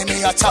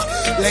Patanimiata,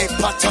 Le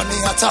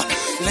Patoniata,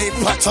 Le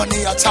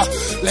Patoniata,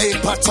 Le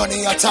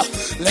Patoniata,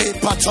 Le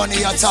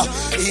Patoniata,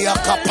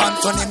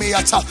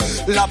 Iakapantonimiata,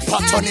 La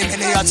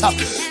Patonimiata,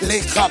 Le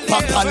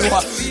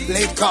Capapalua,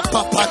 Le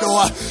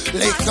Capapalua,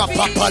 Le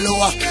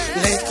Capapalua,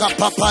 Le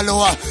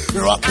Capapalua,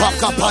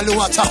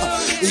 Rapakapaluata,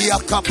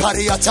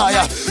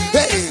 Iakapariataya,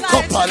 Hey,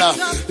 Kopala,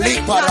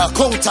 Lipara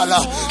Kotala,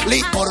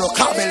 Liporo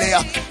Kabelia,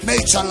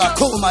 Mechala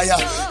Kumaya,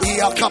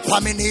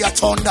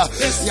 Iakapaminiatonda,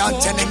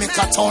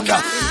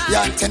 Yantenimikatonda,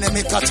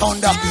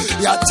 Yantenimikatonda,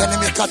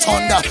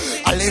 Yantenimikatonda,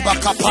 Aliba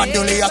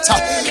Kapanduliata,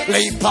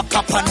 Leipa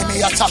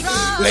Kapanimiata,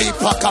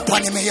 Leipa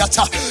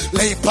Kapanimiata,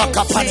 Leipa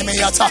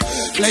Kapanimiata,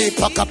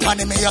 Leipa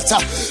Kapanimiata,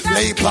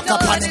 Leipa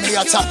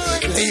Kapanimiata,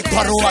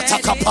 Leiparuata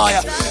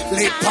Kapaya,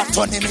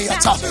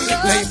 Leipatonimiata,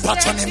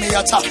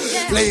 Leipatonimiata,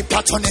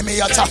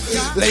 Leipatonimiata,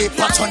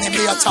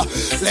 Leipatonimiata,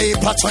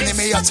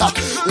 Leipatonimiata,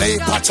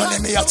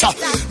 Leipatonimiata,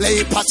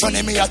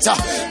 Leipatonimiata,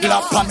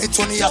 La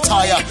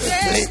Pamituniataya,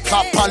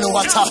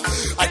 Leikapaluata,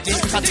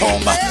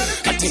 Adikatomba,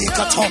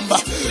 Adikatomba,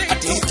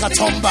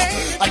 Adikatomba,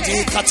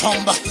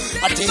 Adikatomba,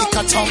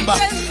 Adikatomba,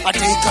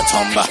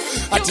 Adikatomba,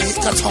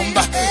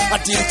 Adikatomba,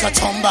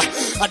 Adikatomba,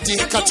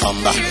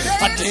 Adikatomba,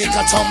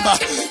 Adikatomba,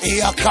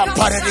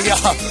 Iakaparadia,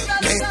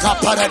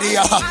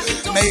 Meikaparadia,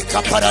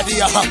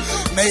 Meikaparadia,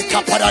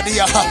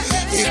 Meikaparadia,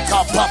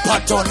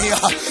 Ikapapatonia,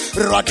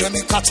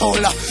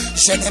 Rademikatola,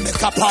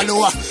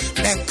 Shenemikapalua,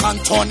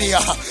 Nenkantonia,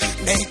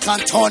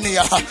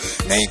 Nenkantonia,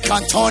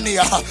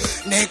 Nenkantonia,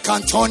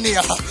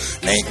 Nenkantonia,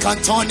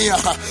 Nenkantonia,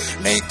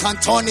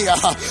 Nenkantonia,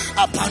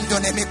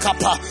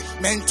 Abandonemikapa,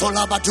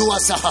 Mentola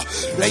Baduasa,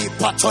 Le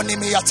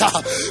Patonimiata,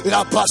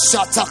 La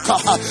Bashataka,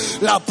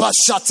 La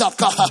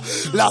Bashataka,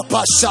 La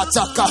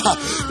Bashataka,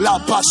 La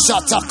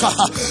Bashataka,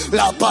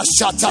 La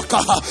Bashataka,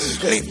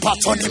 Le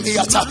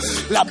Patonimiata,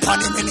 La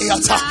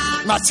Paniminiata,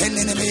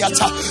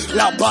 Matinimiata,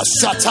 La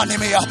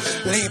Bashatanimia,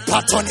 Le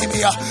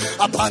Patonimia,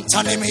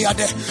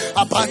 Abantanimiade,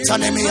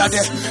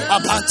 Abantanimiade,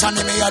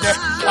 Abantanimiade,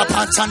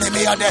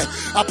 Abantanimiade,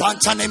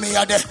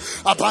 Abantanimiade,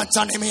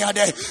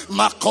 Abantanimiade,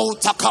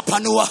 Makota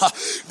Kapanua,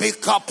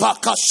 Bikapa.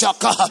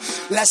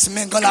 Let's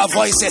mingle our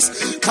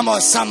voices. Come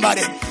on,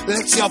 somebody,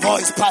 lift your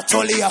voice.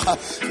 Patolia,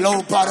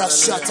 low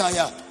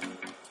barashataya.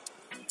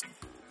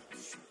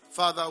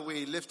 Father,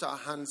 we lift our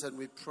hands and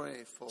we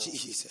pray for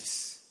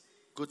Jesus.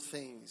 good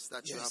things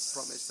that you have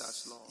promised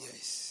us, Lord.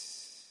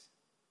 Yes.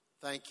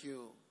 Thank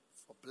you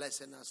for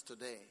blessing us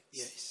today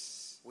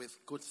Yes.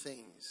 with good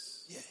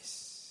things.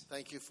 Yes.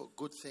 Thank you for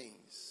good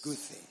things. Good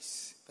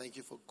things. Thank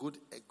you for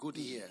a good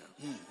year.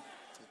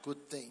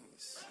 Good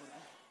things.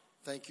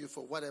 Thank you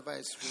for whatever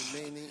is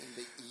remaining in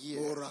the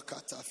year.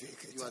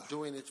 You are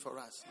doing it for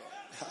us,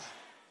 Lord.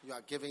 You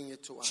are giving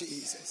it to us.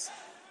 Jesus.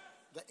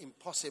 The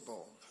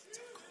impossible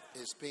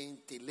is being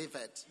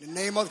delivered. In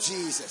the name of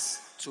Jesus.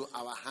 To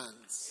our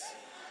hands.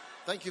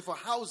 Thank you for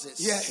houses.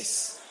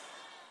 Yes.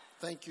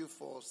 Thank you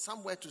for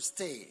somewhere to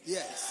stay.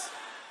 Yes.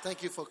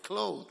 Thank you for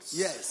clothes.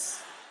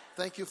 Yes.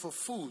 Thank you for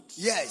food.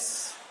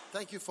 Yes.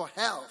 Thank you for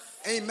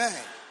health.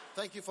 Amen.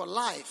 Thank you for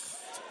life.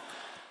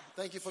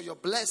 Thank you for your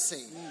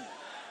blessing.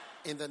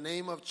 In the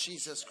name of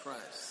Jesus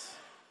Christ.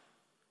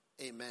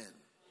 Amen.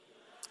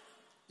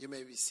 You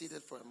may be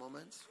seated for a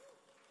moment.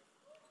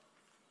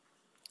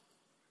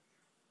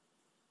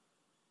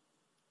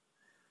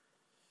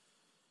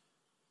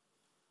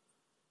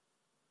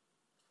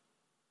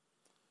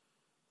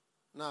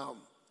 Now,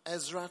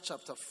 Ezra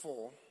chapter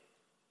 4,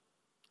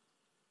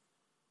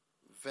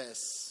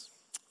 verse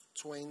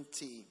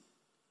 21.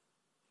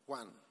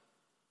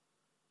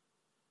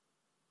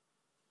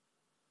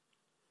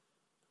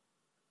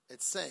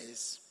 It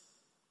says,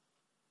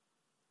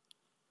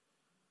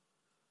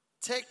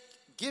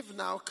 give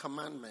now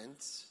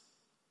commandments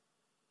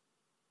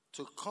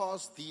to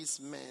cause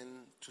these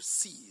men to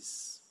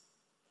cease,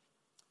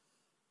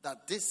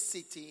 that this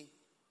city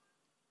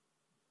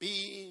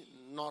be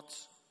not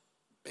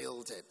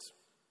builded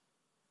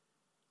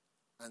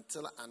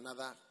until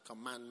another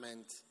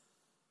commandment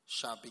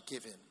shall be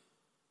given.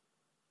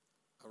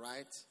 All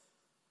right?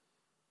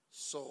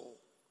 So,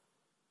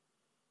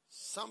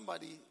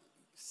 somebody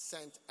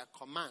sent a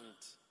command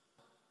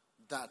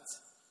that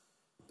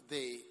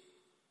the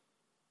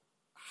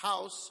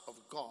house of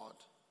God,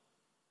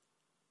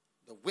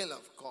 the will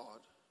of God,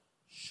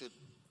 should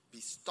be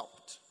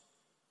stopped.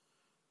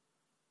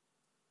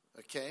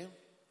 Okay?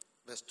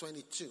 Verse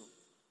 22.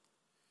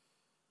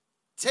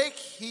 Take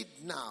heed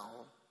now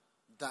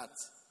that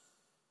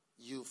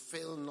you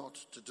fail not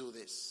to do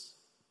this.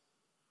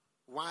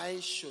 Why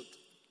should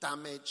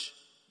damage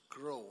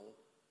grow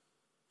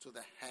to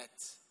the head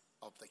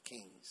of the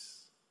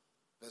kings?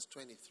 Verse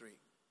 23.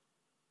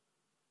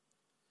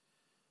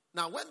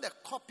 Now when the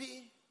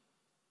copy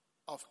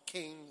of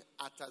King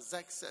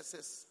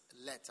Artaxerxes'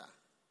 letter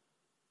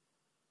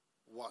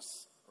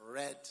was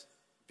read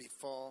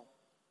before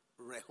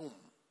Rehum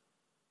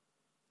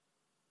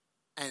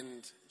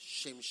and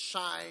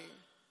Shimshai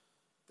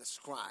the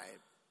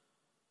scribe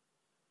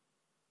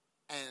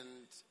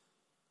and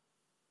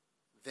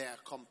their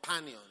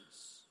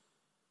companions,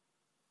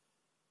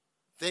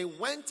 they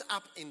went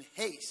up in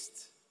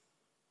haste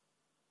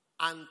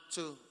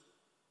unto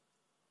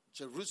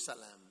Jerusalem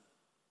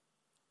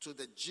to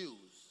the Jews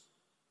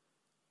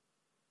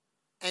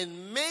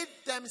and made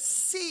them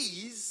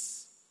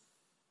seize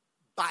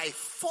by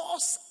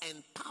force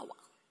and power.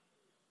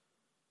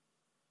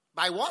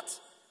 By what?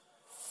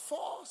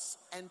 Force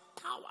and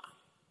power.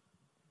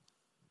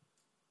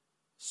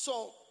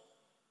 So,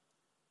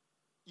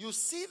 you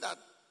see that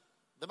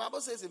the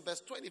Bible says in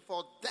verse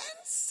 24, then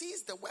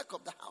ceased the work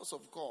of the house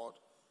of God,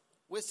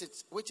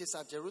 which is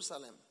at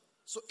Jerusalem.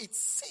 So it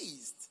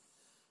ceased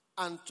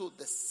until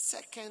the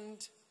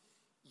second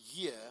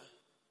year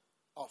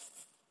of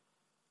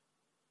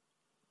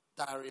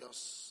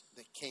Darius,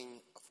 the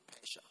king of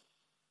Persia.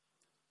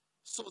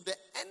 So the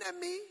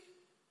enemy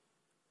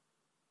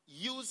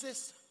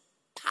uses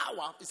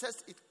power. It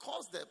says it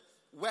caused the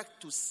work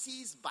to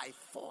cease by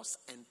force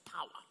and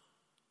power.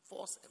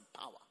 Force and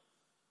power.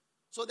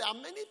 So there are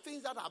many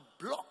things that are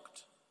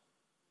blocked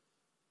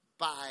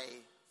by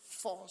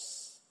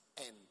force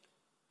and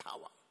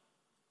power.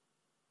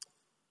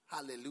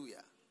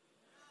 Hallelujah.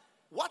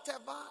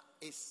 Whatever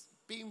is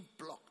being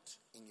blocked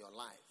in your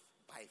life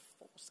by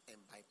force and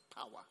by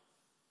power,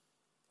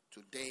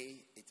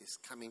 today it is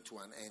coming to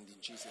an end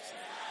in Jesus'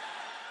 name.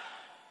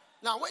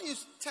 Now, when you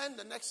turn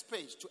the next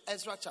page to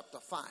Ezra chapter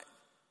 5,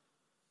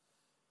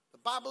 the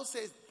Bible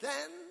says,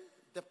 then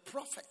the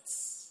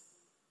prophets,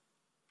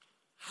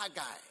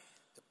 Haggai,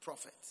 the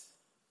prophet,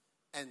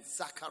 and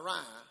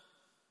Zechariah,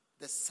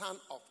 the son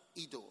of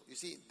Iddo. You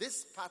see,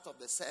 this part of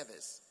the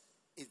service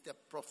is the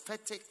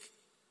prophetic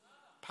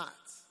part.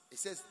 It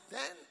says, then,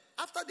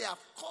 after they have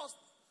caused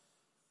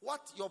what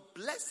your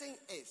blessing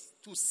is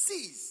to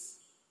cease,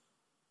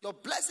 your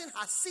blessing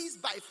has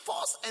ceased by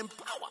force and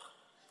power.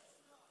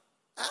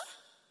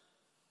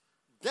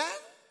 Then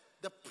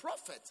the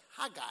prophet,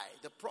 Haggai,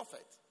 the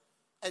prophet,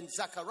 and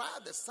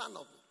Zechariah, the son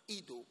of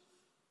Iddo,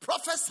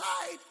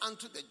 prophesied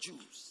unto the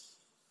Jews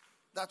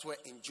that were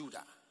in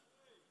Judah.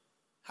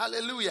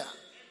 Hallelujah.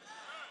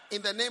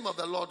 In the name of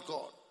the Lord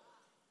God.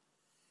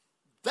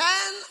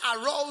 Then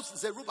arose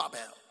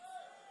Zerubbabel,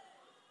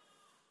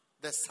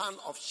 the son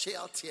of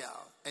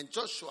Shealtiel, and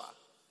Joshua,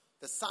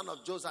 the son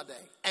of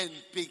Josedek, and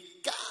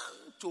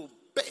began to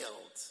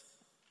build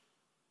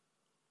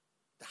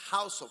the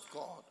house of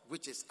God,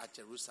 which is at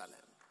Jerusalem.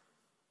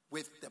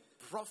 with the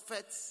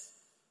prophets,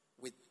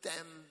 with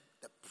them,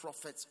 the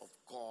prophets of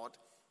God,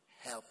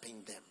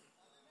 helping them.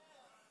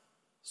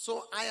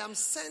 So I am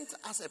sent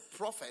as a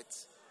prophet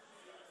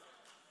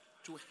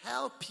to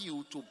help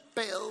you to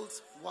build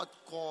what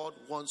God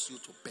wants you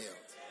to build.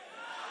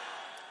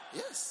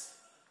 Yes.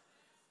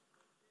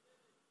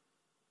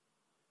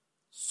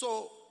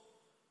 So,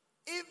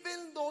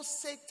 even though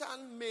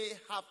Satan may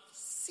have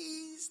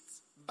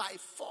seized by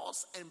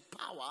force and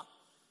power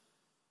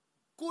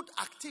good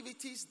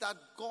activities that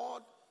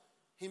God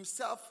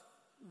himself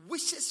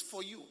wishes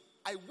for you,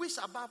 I wish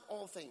above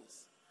all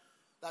things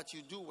that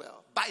you do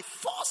well. By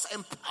force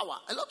and power,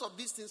 a lot of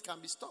these things can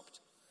be stopped.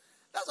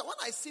 That's why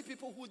when I see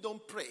people who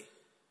don't pray,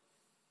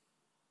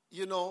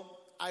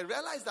 I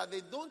realize that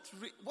they don't.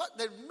 What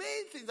the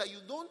main thing that you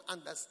don't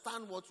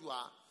understand what you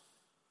are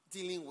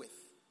dealing with.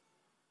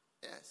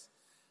 Yes,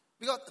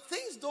 because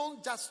things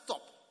don't just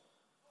stop;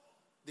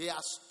 they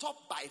are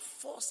stopped by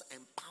force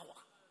and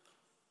power.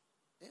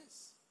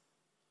 Yes,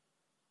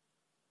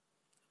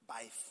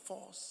 by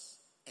force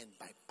and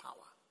by power.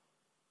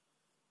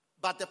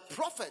 But the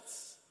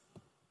prophets.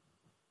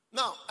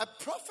 Now, a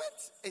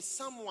prophet is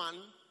someone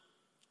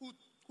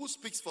who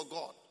speaks for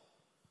God.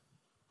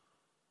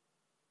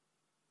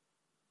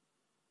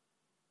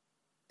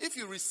 If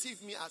you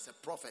receive me as a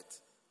prophet,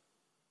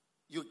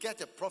 you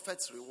get a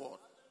prophet's reward.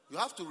 You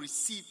have to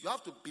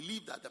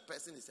believe that the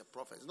person is a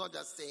prophet. It's not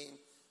just saying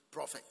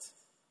prophet.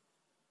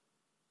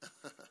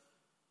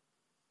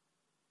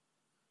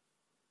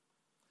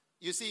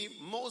 You see,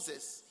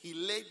 Moses, he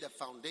laid the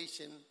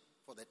foundation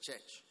for the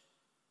church.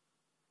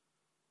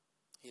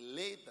 He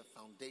laid the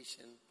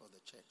foundation for the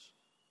church.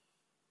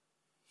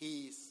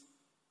 He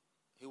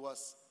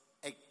was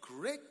a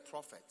great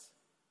prophet.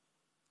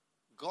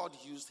 God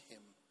used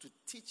him to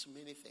teach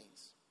many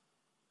things.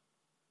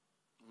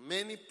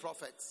 Many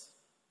prophets,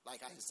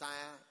 like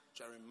Isaiah,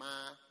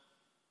 Jeremiah,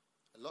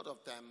 a lot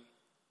of them,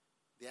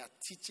 their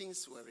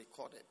teachings were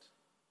recorded.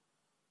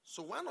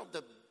 So one of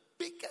the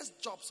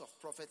biggest jobs of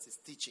prophets is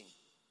teaching.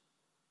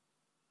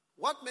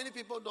 What many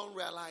people don't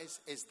realize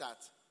is that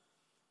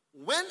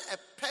when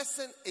a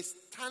person is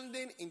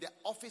standing in the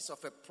office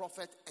of a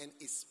prophet and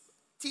is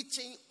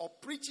teaching or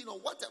preaching or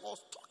whatever, or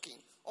talking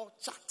or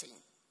chatting,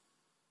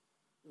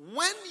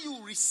 when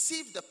you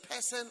receive the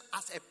person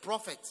as a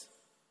prophet,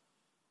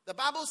 the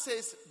Bible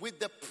says, with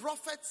the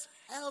prophets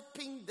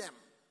helping them.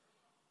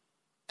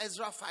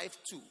 Ezra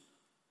 5:2.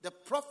 The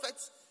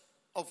prophets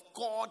of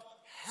God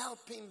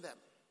helping them.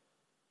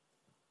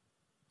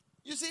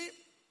 You see,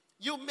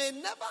 it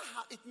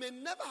may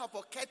never have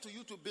occurred to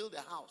you to build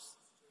a house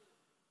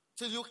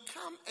till you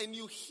come and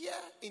you hear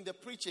in the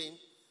preaching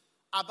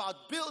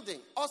about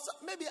building. Or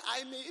maybe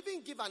I may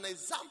even give an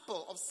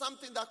example of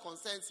something that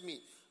concerns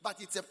me,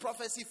 but it's a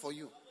prophecy for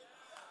you.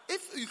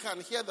 If you can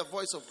hear the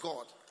voice of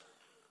God.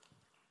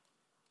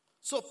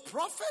 So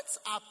prophets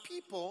are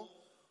people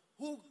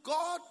who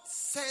God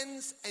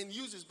sends and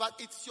uses, but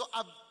it's your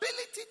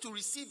ability to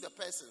receive the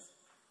person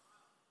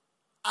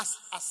as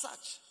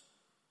such.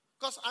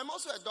 Because I'm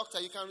also a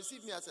doctor. You can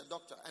receive me as a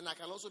doctor, and I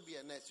can also be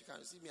a nurse. You can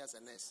receive me as a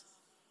nurse.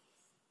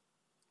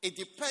 It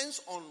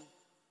depends on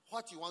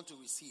what you want to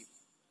receive.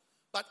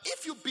 But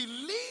if you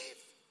believe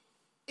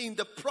in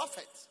the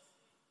prophet,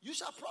 you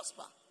shall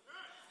prosper.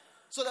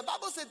 So the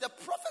Bible said the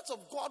prophets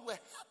of God were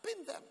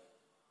helping them.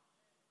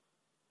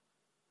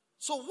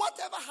 So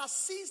whatever has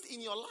ceased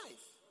in your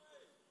life,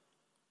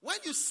 when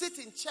you sit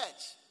in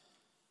church,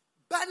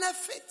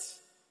 benefit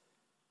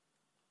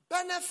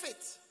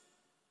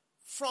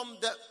from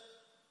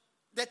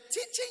the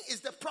teaching is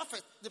the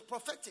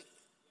prophetic.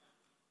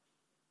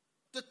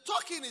 The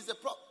talking is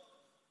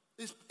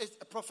is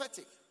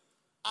prophetic.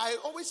 I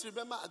always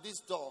remember at this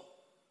door,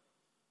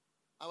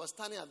 I was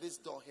standing at this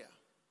door here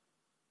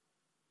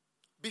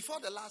before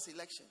the last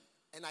election,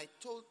 and I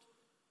told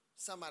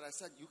somebody, I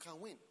said, you can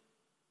win.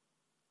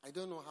 I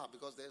don't know how,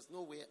 because there's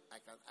no way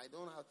I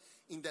don't have.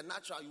 In the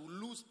natural, you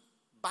lose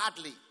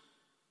badly.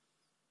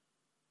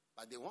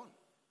 But they won.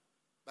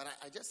 But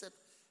I just said,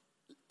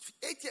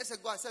 8 years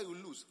ago, I said you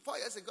lose. 4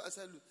 years ago, I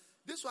said lose.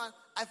 This one,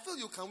 I feel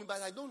you can win,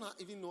 but I don't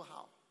even know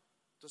how.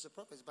 It was a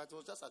prophecy, but it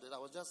was just, I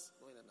was just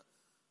going in.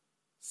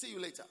 See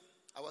you later.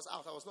 I was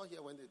out. I was not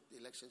here when the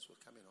elections were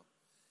coming on.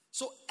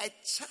 So a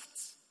chat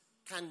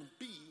can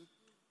be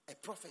a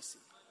prophecy.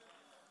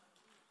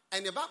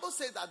 And the Bible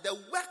says that the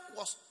work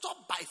was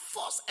stopped by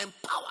force and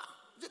power.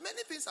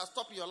 Many things are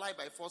stopping your life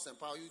by force and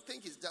power. You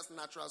think it's just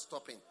natural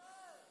stopping.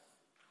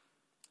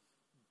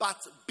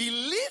 But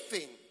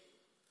believing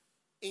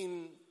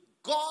in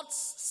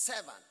God's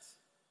servant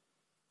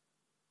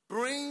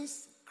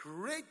brings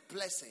great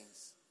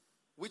blessings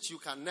which you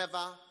can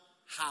never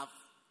have.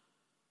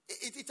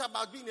 It's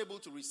about being able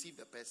to receive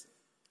the person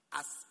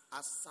as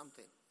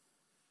something.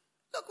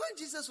 Look, when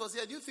Jesus was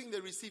here, do you think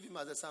they received him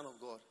as the Son of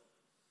God?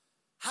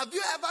 Have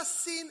you ever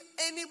seen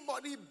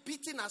anybody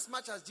beaten as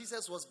much as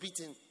Jesus was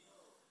beaten?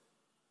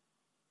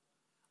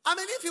 I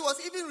mean, if he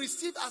was even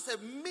received as a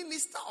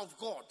minister of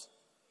God,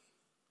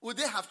 would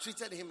they have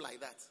treated him like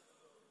that?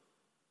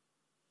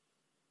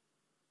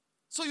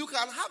 So you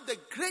can have the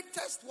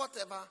greatest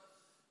whatever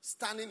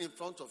standing in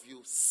front of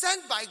you,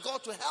 sent by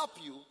God to help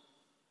you,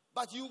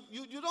 but you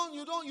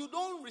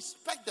don't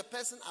respect the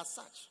person as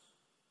such.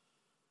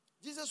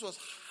 Jesus was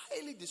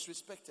highly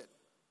disrespected.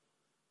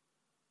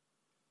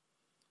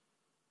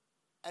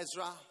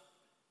 Ezra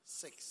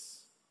 6.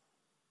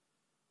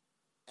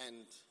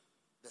 And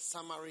the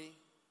summary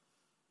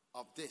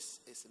of this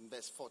is in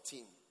verse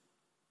 14.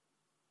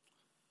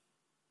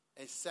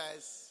 It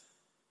says,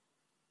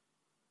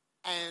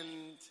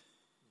 and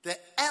the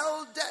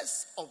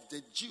elders of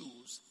the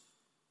Jews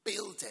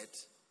builded,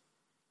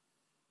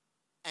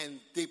 and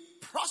they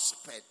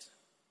prospered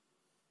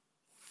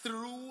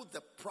through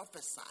the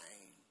prophesying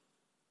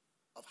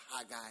of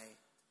Haggai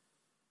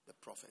the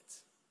prophet.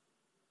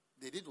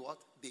 They did what?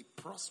 They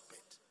prospered.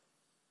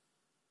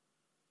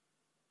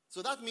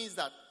 So that means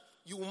that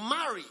you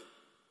marry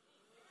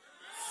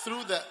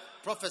through the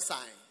prophesying.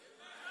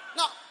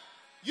 Now,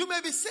 you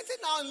may be sitting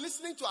now and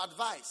listening to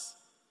advice.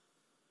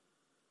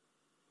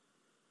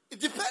 It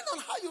depends on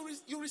how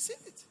you receive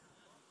it.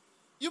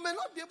 You may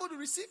not be able to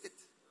receive it.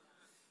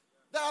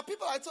 There are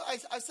people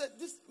I said,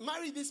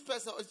 marry this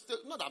person. It's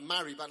not a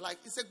marry, but like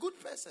it's a good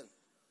person.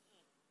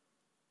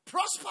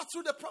 Prosper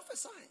through the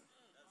prophesying.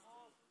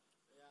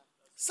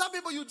 Some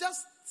people, you just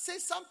say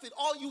something,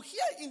 or you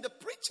hear in the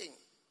preaching.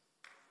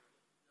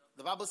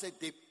 The Bible said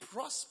they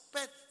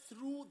prospered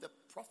through the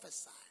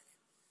prophesying.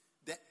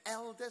 The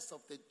elders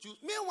of the Jews.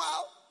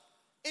 Meanwhile,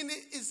 in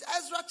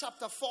Ezra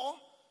chapter 4,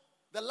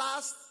 the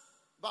last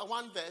but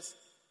one verse,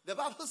 the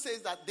Bible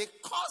says that they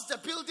caused the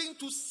building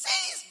to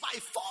cease by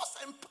force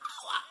and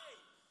power.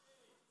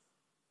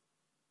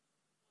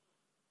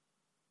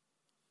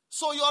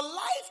 So your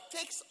life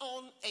takes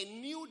on a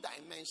new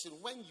dimension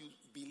when you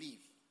believe.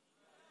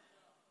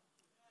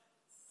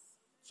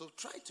 So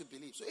try to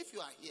believe. So if you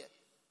are here,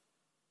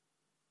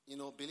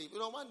 believe.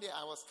 One day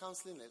I was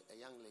counseling a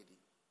young lady.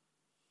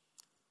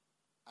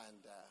 And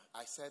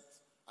I said,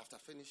 after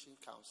finishing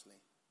counseling,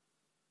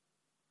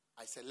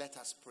 I said, let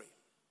us pray.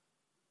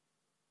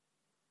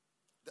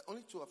 The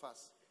only two of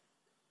us.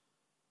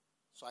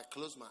 So I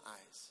closed my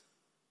eyes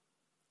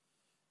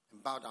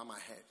and bowed down my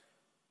head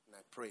and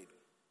I prayed.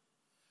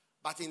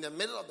 But in the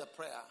middle of the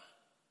prayer,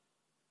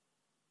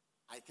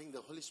 I think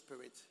the Holy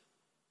Spirit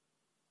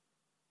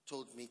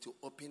told me to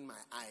open my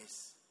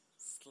eyes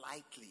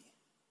slightly,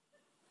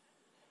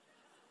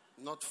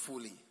 not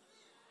fully.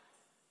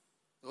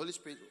 The Holy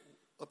Spirit,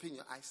 open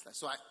your eyes slightly.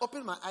 So I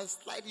opened my eyes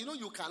slightly.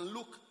 You can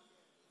look,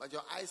 but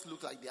your eyes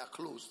look like they are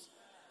closed.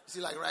 You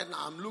see, like right now,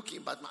 I'm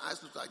looking, but my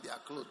eyes look like they are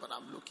closed, but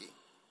I'm looking.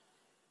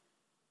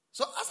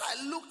 So as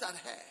I looked at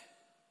her,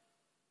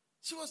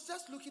 she was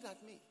just looking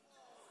at me.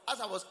 As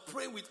I was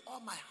praying with all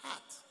my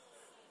heart.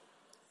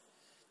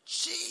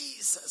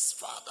 Jesus,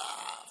 Father,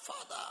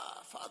 Father,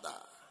 Father.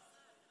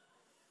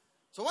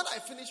 So when I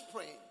finished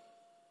praying,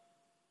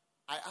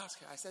 I asked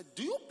her, I said,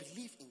 do you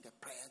believe in the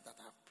prayer that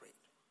I've prayed?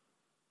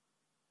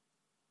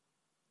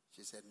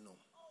 She said, no.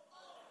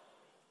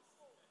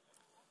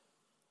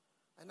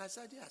 And I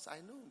said, yes, I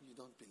know you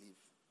don't believe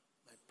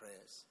my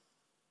prayers.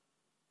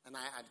 And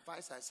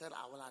I said,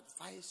 I will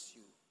advise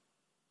you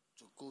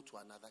to go to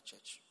another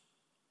church.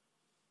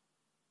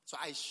 So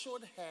I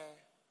showed her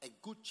a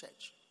good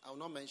church. I will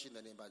not mention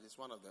the name, but it's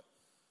one of the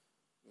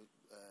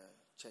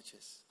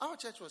churches. Our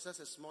church was just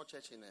a small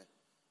church in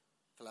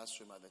a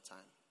classroom at the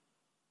time.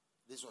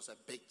 This was a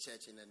big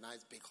church in a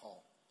nice big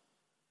hall.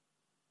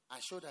 I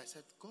showed her, I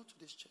said, go to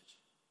this church.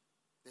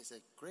 There's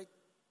a great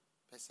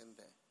person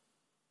there.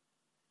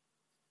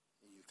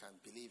 You can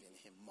believe in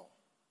him more.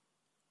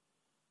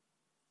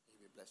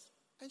 You'll be blessed.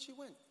 And she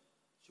went.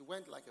 She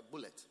went like a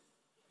bullet.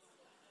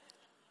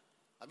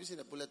 Have you seen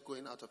a bullet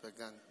going out of a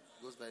gun?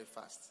 It goes very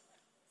fast.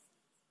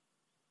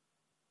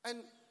 And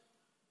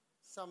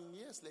some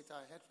years later,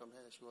 I heard from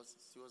her that she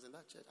was in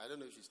that church. I don't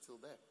know if she's still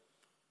there.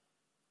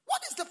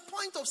 What is the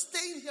point of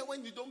staying here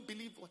when you don't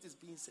believe what is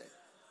being said?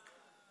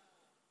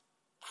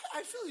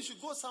 I feel you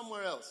should go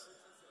somewhere else.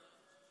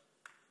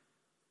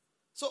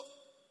 So,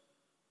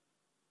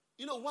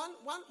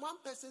 one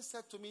person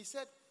said to me, he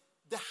said,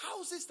 the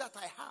houses that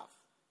I have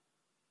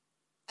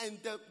and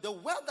the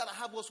wealth that I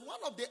have was one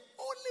of the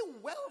only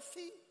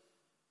wealthy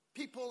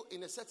people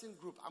in a certain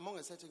group, among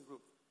a certain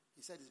group.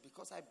 He said, it's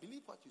because I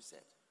believe what you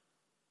said.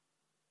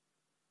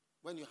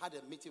 When you had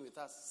a meeting with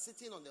us,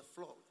 sitting on the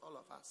floor with all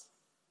of us.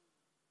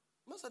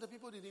 Most of the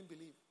people didn't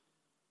believe.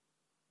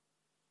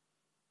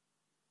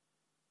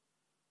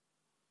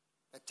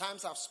 At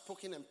times I've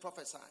spoken and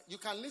prophesied. You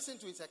can listen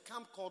to it. It's a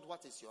camp called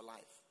What is Your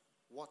Life?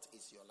 What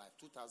is Your Life?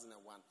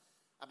 2001.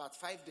 About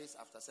 5 days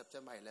after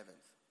September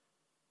 11th.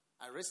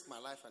 I risked my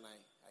life and I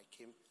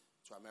came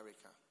to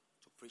America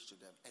to preach to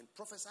them. And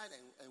prophesied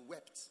and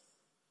wept.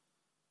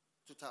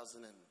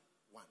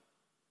 2001.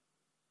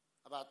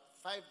 About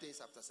 5 days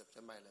after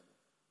September 11th.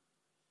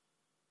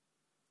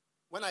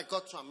 When I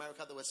got to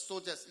America, there were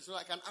soldiers. It's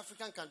like an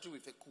African country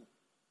with a coup.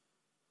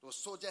 There were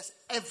soldiers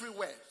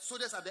everywhere.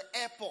 Soldiers at the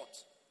airport.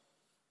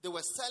 They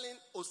were selling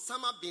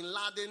Osama bin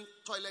Laden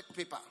toilet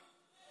paper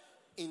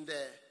in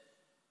the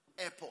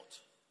airport.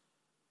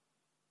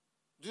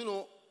 Do you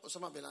know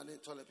Osama bin Laden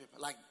toilet paper?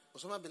 Like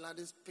Osama bin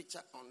Laden's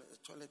picture on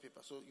toilet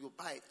paper. So you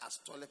buy it as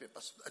toilet paper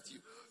so that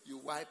you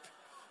wipe,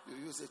 you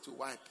use it to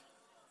wipe.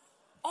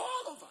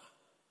 All over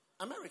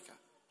America.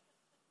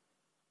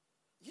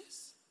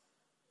 Yes.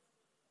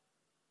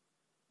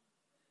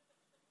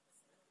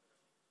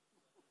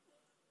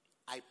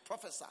 I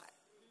prophesied.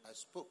 I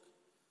spoke.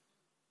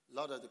 A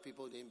lot of the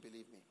people didn't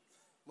believe me.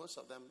 Most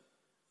of them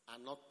are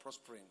not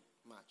prospering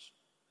much.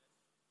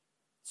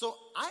 So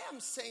I am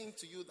saying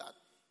to you that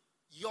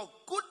your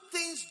good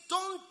things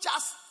don't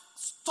just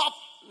stop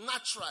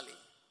naturally.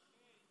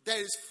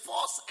 There is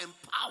force and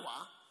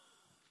power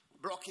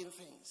blocking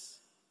things.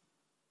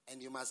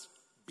 And you must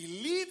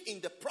believe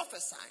in the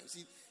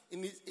prophesying.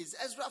 In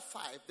Ezra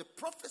 5, the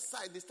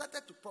prophesied, they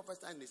started to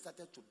prophesy and they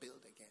started to build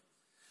again.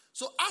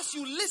 So as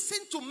you listen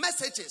to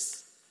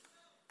messages,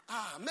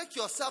 make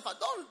yourself,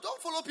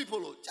 don't follow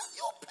people. Just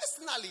you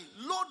personally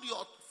load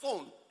your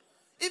phone.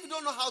 If you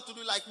don't know how to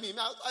do like me,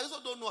 I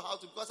also don't know how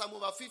to because I'm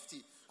over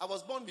 50. I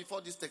was born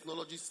before this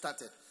technology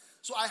started.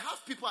 So I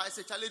have people, I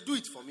say, Charlie, do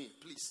it for me,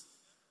 please.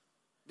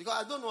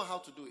 Because I don't know how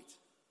to do it.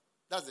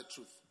 That's the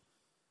truth.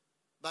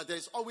 But there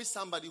is always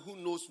somebody who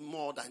knows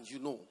more than you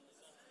know.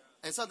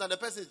 And so that the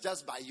person is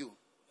just by you.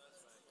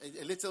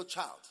 A little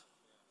child.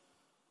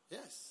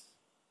 Yes.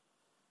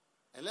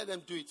 And let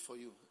them do it for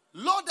you.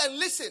 Lord, and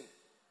listen.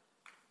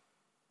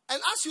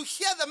 And as you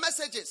hear the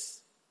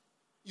messages,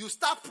 you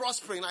start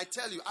prospering. I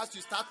tell you, as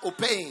you start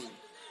obeying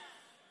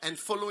and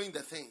following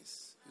the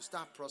things, you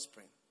start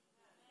prospering.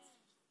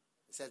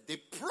 He said, they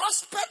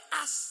prospered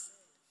us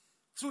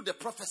through the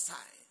prophesying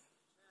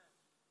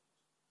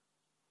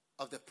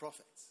of the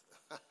prophets.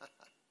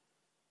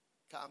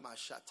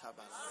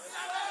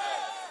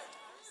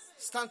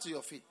 Stand to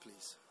your feet,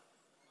 please.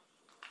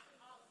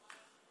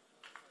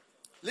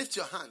 Lift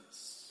your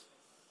hands.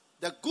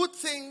 The good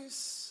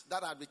things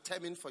that are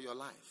determined for your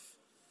life.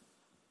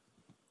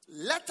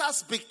 Let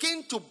us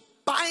begin to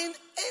bind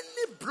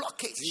any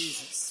blockage.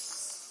 Jesus.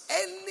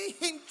 Any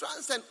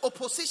hindrance and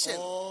opposition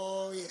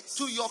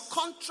to your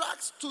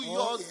contracts, to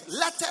your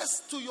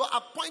letters, to your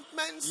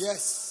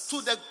appointments,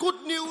 to the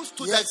good news,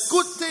 to the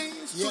good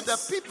things, to the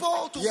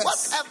people, to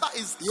whatever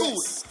is good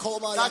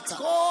that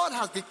God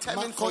has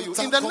determined for you.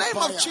 In the name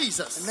of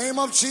Jesus. In the name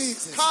of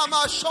Jesus.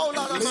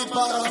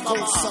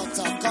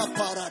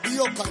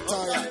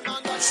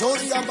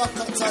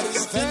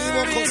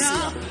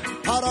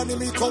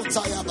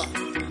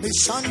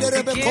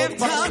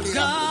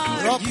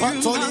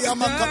 Rapatolia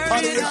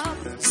Macaparia,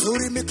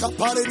 Zuri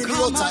Micapari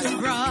Niotaya,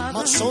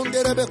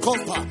 Machondere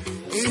Becopa,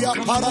 Ia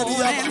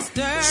Paradia,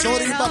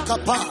 Shori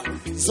Bacapa,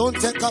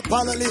 Zonte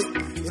Capalali,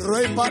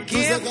 Repa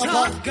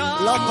Tuzegaba,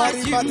 La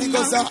Pariba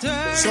Digoza,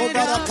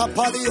 Shobara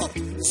Capalio,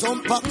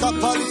 Zompa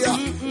Capalia,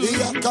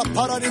 Ia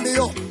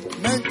Caparanio,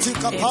 Menti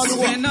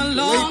Capalua,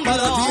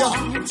 Reparadia,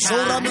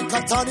 Shora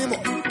Micatanimo.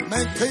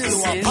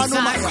 Menkelua,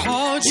 Panumaya,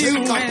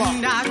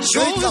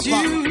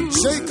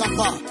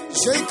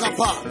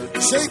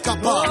 Shake up,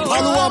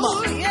 Paluama,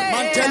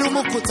 Mantelu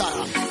Mukuta,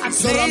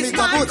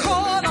 Zoramikabuda,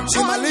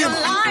 Chimalima,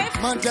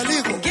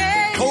 Manteligo,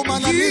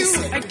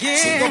 Komanalise,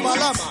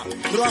 Chigobalama,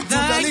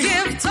 Ratudali,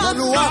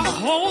 Paluama,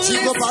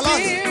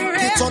 Chigobalani,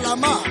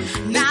 Kitolama,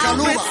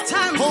 Nikaluma,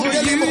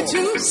 Kongelimo,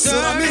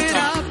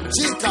 Zoramika,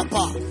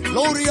 Chikapa,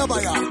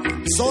 Loriabaya,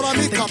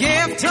 Zoramika,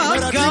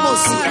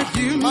 Meradimosia,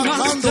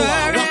 Makandoa,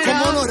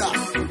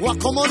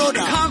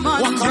 Wakamonoda,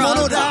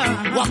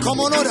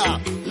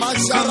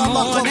 Mashara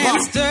Makopa,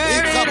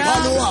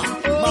 Ikapalua,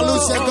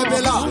 Maluse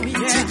Bebela,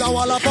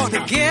 Tigawalabona,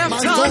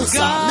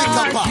 Mandosa,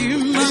 Mikapa,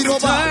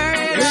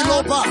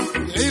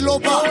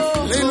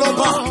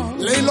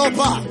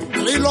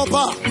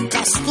 Liloba,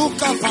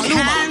 Kastuka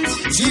Paluma,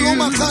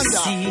 Jiuma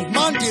Kanda,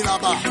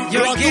 Mandilaba,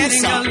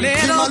 Ragusa,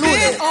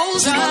 Kimalune,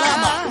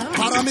 Jimalama,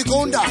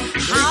 Paramigonda,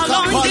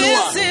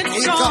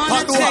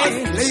 Ikapadua,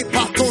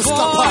 Lepatos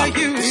Kapa,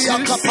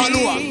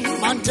 Iakapalua,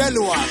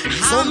 Mantelua,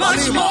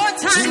 Somalima,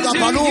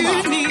 Jingabaluma,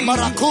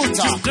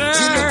 Marakuta,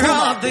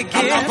 Jinekuma,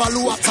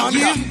 Alabalua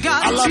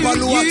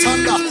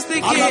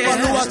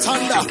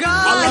Tanda,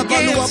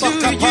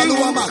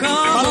 Bakapaluama,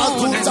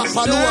 Malakuta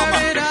Paluama,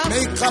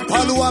 Meka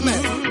Paluame,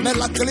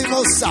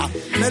 Melaclimosa,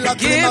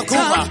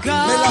 Melaclimakuma,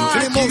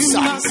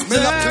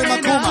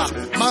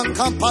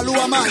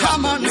 Mancampaluama,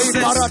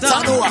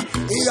 Libaratanua,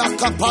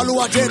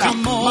 Iakapalua Jena,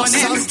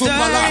 Masantu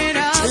Pala,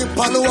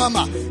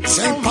 Chimpaluama,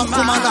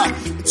 Chimpacumana,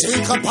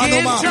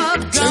 Chekapanuma,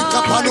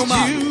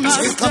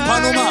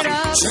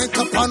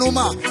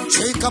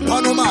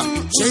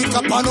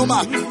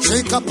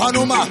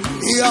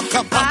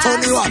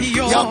 Iakapatoniwa,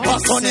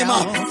 Iapatonima,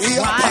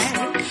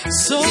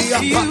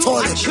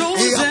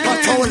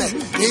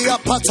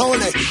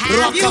 Iapatole,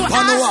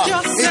 Rakapanua,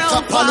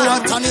 Ikapalua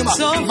Tanima,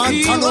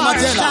 Mantanuma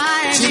Dela,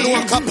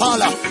 Chinua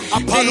Kapala,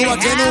 Apalua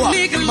Denua,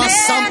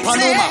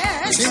 Masampanuma,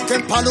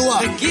 Chicken palua,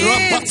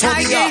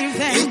 rapatonia,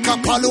 Inca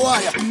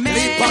paluaya,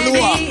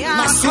 Lipalua,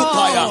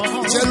 Masupaya,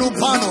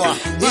 Jelupanua,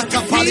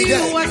 Inca palide,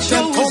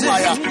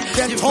 Dentomaya,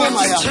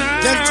 Dentomaya,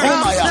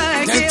 Dentomaya,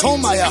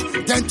 Dentomaya,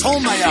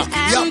 Dentomaya,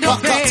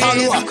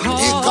 Yapakatalua,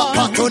 Inca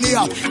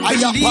patonia,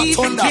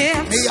 Ayapatonda,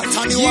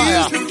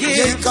 Miataniwaya,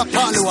 Yeka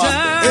palua,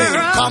 hey,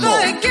 come on,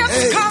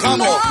 hey,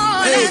 come on,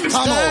 hey,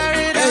 come on,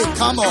 hey,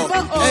 come on,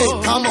 hey,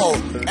 come on,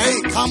 hey,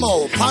 come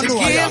on,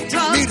 Panuaya,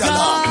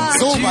 Midala,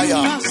 Zomaya,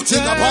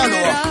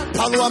 Chigapalua,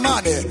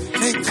 Paluamane,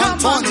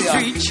 Ninkantonia,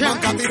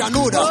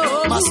 Mankabiranuda,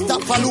 Masta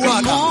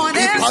Paluana,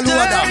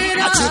 Paluada,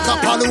 Achika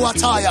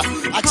Paluataya,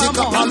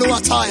 Achika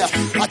Paluataya,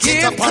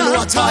 Achika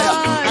Paluataya,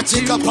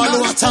 Achika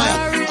Paluataya,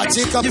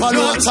 Achika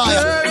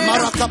Paluataya,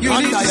 Maraka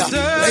Pandaya,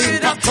 Lay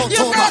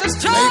Patotoba,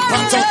 Lay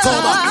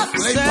Patotoba,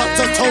 Lay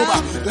Patotoba,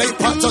 Lay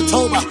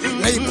Patotoba,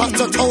 Lay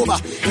Patotoba,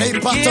 Lay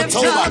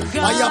Patotoba,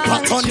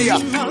 Ayapatonia,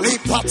 Lay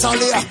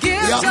Patalia,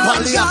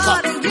 Yapaliaka,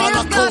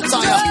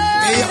 Malakotaya,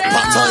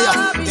 Eyapataya,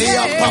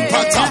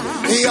 Eyapapata,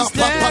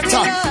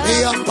 Eyapapata,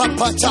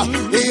 Eyapapata,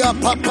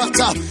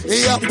 Eyapapata,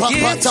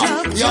 Eyapapata,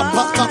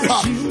 Yapakapa,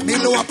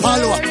 Milua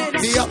Palua,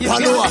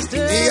 Eyapalua,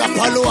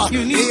 Eyapalua,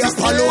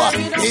 Eyapalua,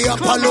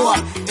 Eyapalua,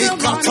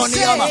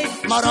 Ekatoniama,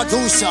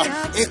 Maradusha,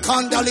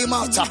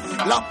 Ekandalimata,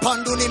 La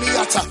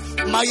Pandunimiata,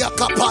 Maya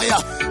Kapaya.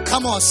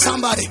 Come on,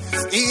 somebody.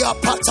 Ia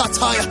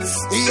patataya,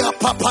 ia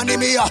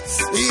papanimia,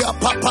 ia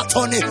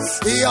papatoni,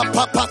 ia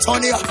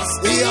papatonia,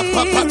 ia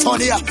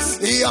papatonia,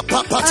 ia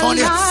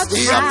papatonia,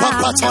 ia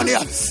papatonia,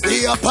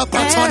 ia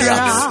papatonia,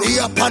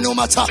 ia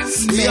panumata,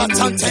 ia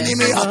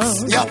tantenimia,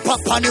 ia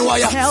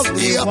papaniwaya,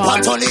 ia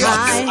patonia,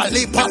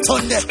 ali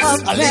patonde,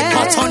 ali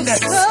patonde,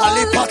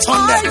 ali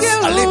patonde,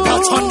 ali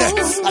patonde,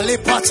 ali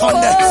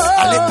patonde,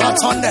 ali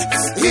patonde,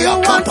 ia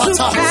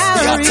kapata,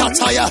 ia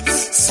tataya.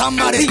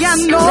 Somebody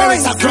pray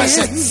with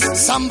aggression.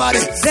 Somebody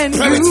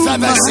pray with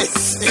fervency.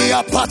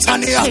 Ia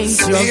patania,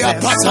 ia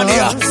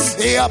patania,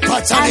 ia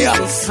patania,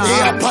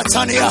 ia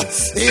patania,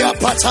 ia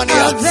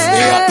patania,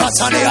 ia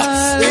patania,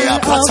 ia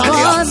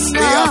patania,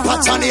 ia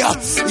patania,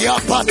 ia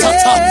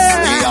patata,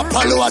 ia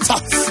paluata,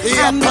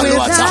 ia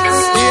paluata,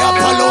 ia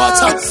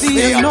paluata,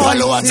 ia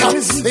paluata,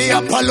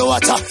 ia paluata, ia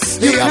paluata,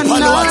 ia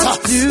paluata,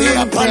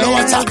 ia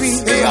paluata,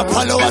 ia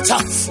paluata,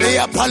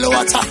 ia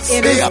paluata,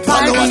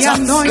 ia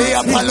paluata,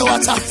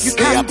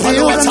 ia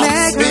paluata,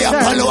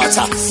 ia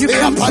paluata,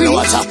 ia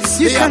paluata,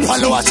 ia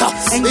paluata,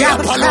 ia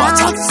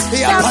paluata,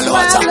 ia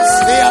paluata,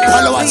 ia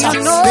paluata,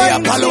 ia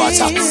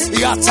paluata,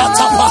 ia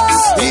tatapa,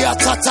 ia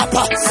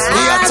tatapa,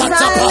 ia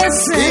tatapa,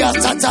 ia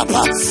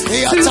tatapa,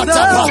 ia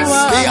tatapa,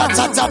 ia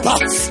tatapa,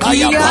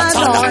 ia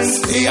patana,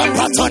 ia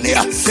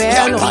patonia,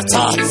 ia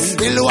pata,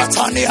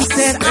 iluatania,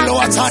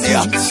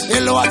 iluatania,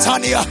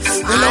 iluatania,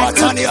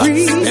 iluatania,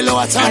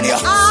 iluatania, iluatania,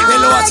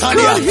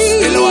 iluatania,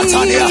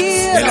 iluatania,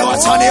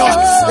 iluatania,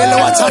 iluatania,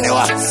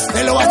 Eloatanoa,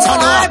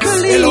 Eloatanoa,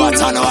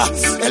 Eloatanoa,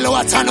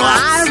 Eloatanoa,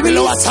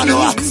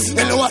 Eloatanoa,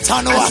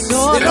 Eloatanoa,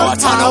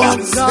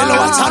 Eloatanoa,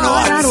 Eloatanoa,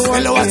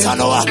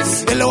 Eloatanoa,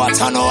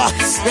 Eloatanoa,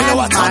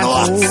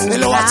 Eloatanoa,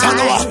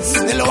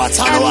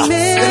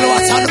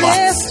 Eloatanoa,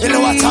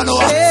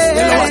 Eloatanoa,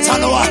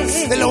 Eloatanoa,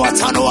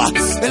 Eloatanoa,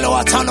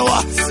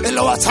 Eloatanoa,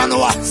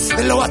 Eloatanoa,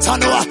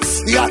 Eloatanoa,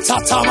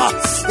 Yatatama,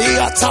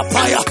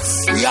 Yatapaya,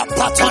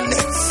 Yapatone,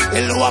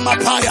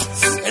 Eloamapaya,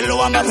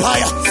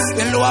 Eloamapaya,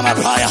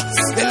 Eloamapaya,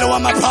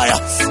 Eloamapaya,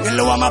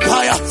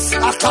 Eloamapaya,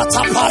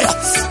 Akatapaya,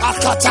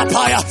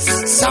 Akatapaya.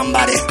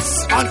 Somebody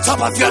on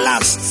top of your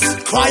lungs,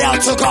 cry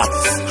out to God,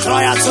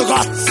 cry out to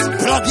God.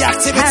 Block the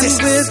activities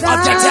of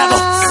the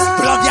devil,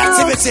 block the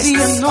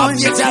activities of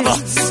the devil.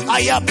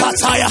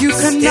 Ayapataya,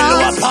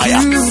 Eloapaya,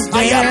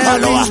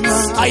 Ayapaloa,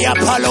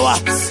 Ayapaloa,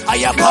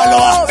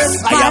 Ayapaloa,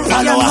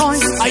 Ayapaloa,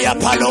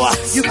 Ayapaloa,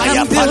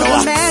 Ayapaloa,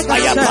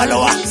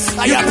 Ayapaloa,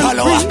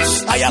 Ayapaloa,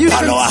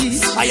 Ayapaloa,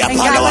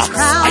 Ayapaloa,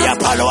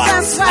 Ayapaloa,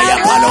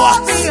 Ayapaloa,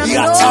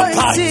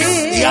 Yatapa,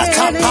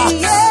 Yatapa,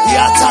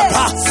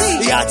 Yatapa,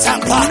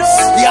 Yatapa,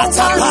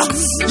 Yatapa.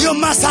 You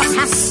must have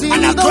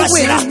an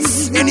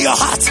aggression in your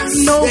heart.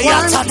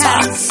 Yatata,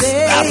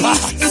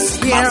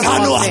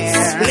 Mapanua,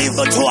 leave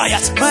it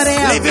quiet,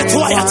 leave it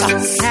quiet,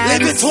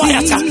 leave it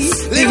quiet,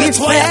 leave it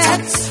quiet,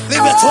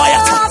 leave it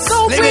quiet,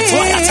 leave it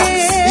quiet.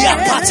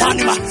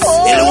 Yapatanima,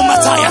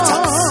 Illumatayata,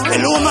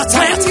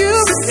 Illumatayat,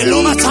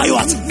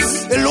 Illumatayat,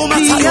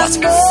 Illumatayat,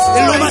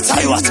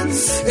 Illumatayat,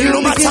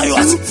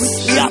 Illumatayat,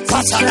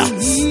 Yapatana,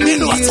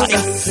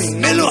 Miluataya,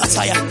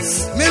 Miluataya,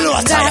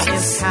 Miluataya,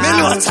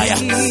 Miluataya,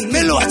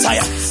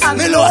 Miluataya,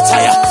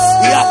 Miluataya,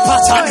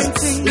 Yapatani,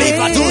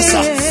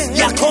 Libadusa,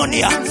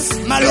 Yakonia,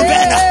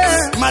 Malubena,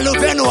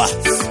 Malubenua,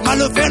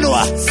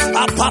 Malubenua,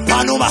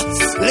 Apapanuma,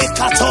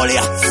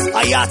 Likatolia,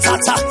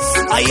 Ayatata,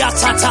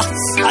 Ayatata,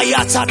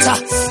 Ayatata,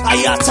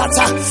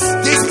 Ayatata.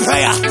 This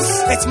prayer,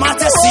 it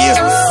matters to you.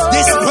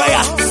 This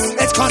prayer,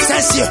 it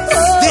concerns you.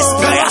 This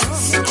prayer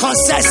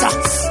concerns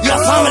your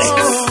family,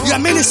 your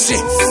ministry,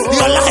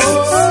 your life,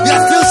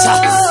 your future,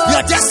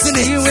 your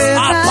destiny.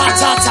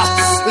 Apatata,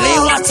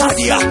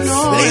 Liwatadia,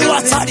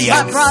 Liwatadia,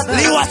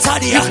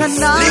 Liwatadia,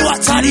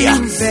 Liwatadia,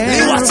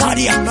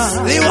 Liwatadia,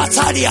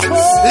 Liwatadia,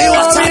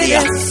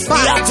 Liwatadia,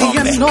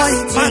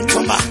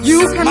 Mantuma, You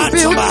can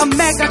build a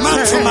mega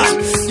church.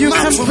 You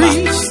can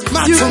preach.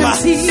 You can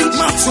teach.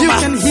 You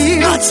can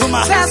heal.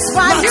 That's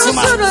why you should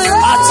love the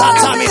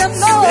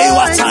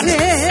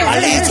anointing.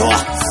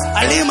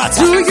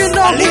 Do you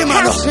know who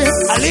catches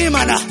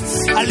Alimana,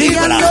 the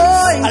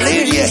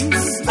anointing?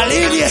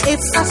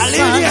 It's a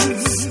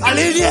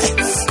Alidia,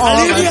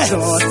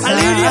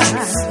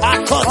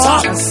 Akota,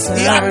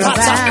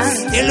 Yapata,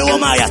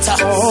 Ilumayata,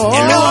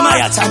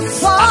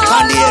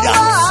 Akanida,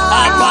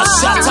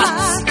 Abashata,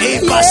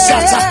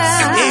 Ibashata,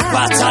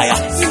 Ibataya,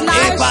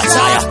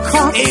 Ibataya,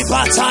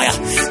 Ibataya,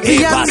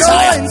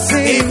 Ibataya,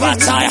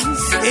 Ibataya,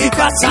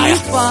 Ibataya,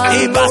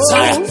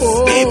 Ibataya,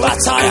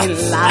 Ibataya,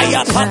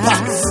 Ayapapa,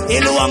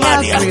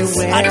 Iluamadia,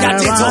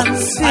 Adatito,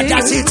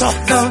 Adatito,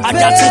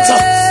 Adatito,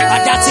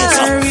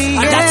 Adatito,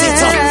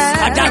 Adatito,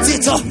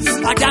 Adatito,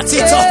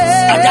 Adatito,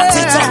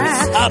 Adatito,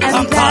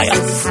 Apampaya,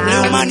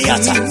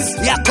 Lumaniata,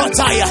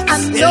 Yakotaya,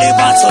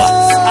 Ilibatua,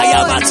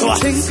 Ayabatua,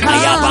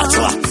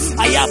 Ayabatua,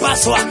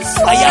 Ayabatua,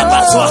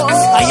 Ayabatua,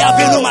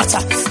 Ayabinumata,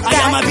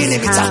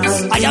 Ayamabilimita,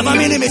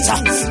 Ayamaminimita,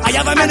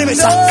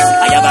 Ayamaminimita,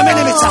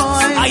 Ayamaminimita,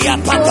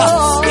 Ayapapa,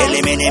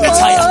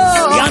 Eliminimita,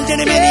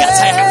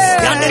 Yandiminitaya,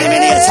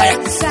 Yandiminitaya,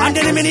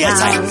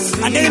 Yandiminitaya,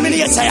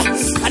 Yandiminitaya,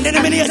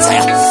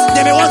 Yandiminitaya.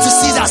 They may want to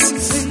seize us,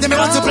 they may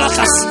want to block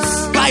us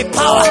by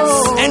power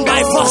and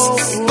by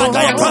force, but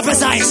by the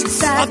prophecies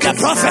of the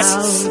prophets.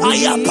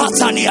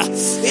 Ayapatania,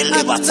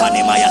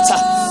 Ilibatani Mayata,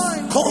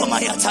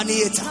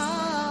 Komayatanieta,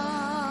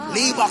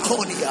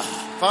 Libakonia.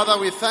 Father,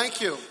 we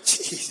thank you.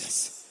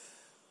 Jesus.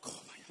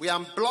 We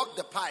unblock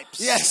the pipes.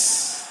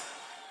 Yes.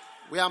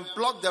 We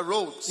unblock the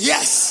roads.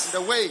 Yes.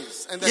 The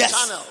ways and the Yes.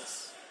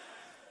 channels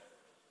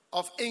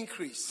of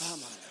increase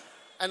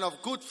and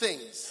of good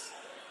things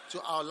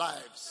to our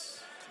lives.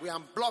 We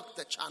unblock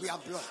the channel. We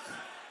unblock.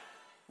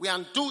 We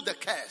undo the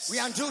curse. We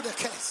undo the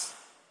curse.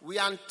 We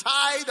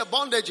untie the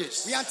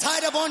bondages. We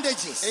untie the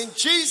bondages. In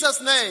Jesus'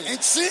 name. In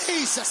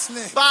Jesus'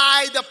 name.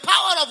 By the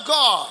power of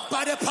God.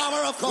 By the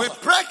power of God. We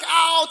break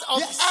out of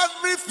Yes.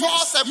 every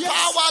force and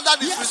power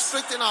that is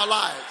restricting our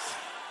lives.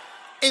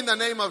 In the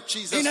name of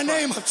Jesus In the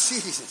Christ. name of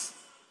Jesus.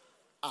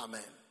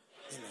 Amen.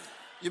 Amen.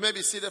 You may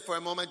be seated for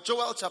a moment.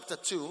 Joel chapter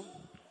 2.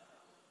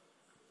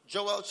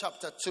 Joel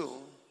chapter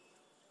 2.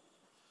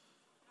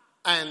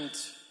 And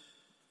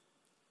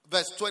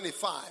verse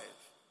 25.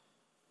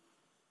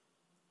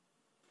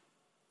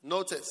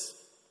 Notice.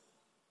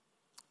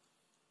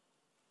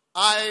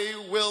 I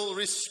will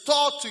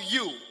restore to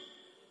you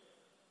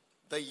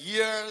the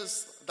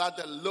years that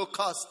the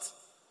locust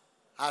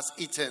has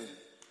eaten.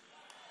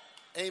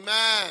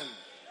 Amen.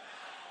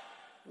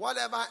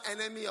 Whatever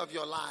enemy of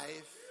your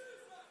life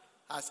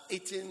has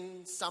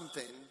eaten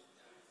something,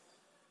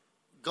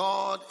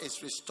 God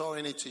is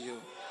restoring it to you.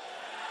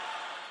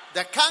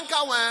 The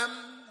cankerworm,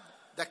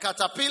 the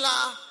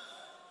caterpillar,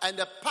 and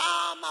the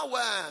palmer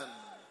worm,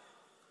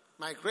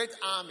 my great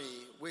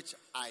army which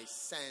I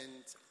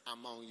sent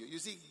among you. You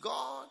see,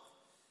 God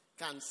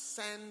can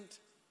send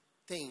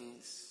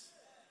things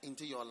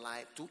into your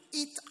life to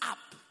eat up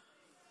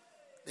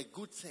the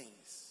good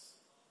things.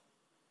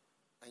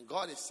 And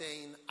God is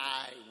saying,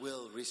 I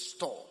will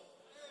restore.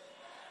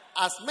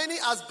 As many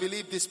as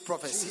believe this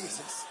prophecy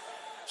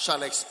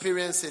shall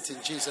experience it in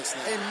Jesus'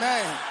 name.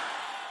 Amen.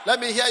 Let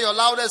me hear your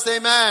loudest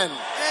amen.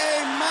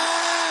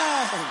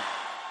 Amen.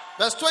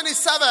 Verse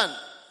 27.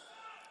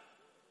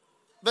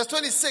 Verse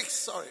 26,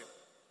 sorry.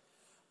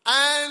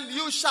 And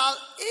you shall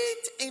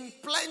eat in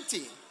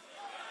plenty.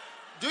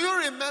 Do you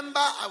remember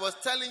I was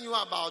telling you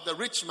about the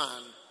rich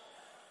man?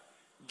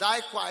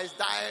 Likewise,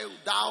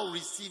 thou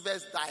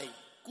receivest thy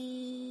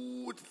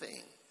good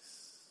things.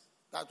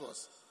 That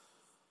was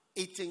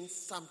eating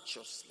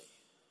sumptuously.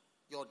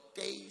 Your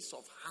days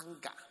of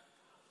hunger.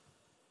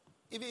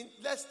 Even,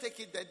 let's take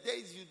it, the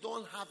days you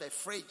don't have a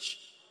fridge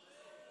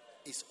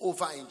is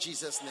over in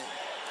Jesus' name.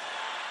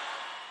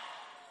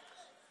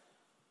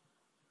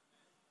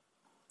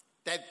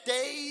 The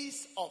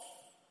days of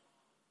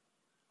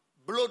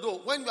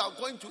blodo, when you are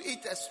going to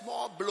eat a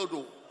small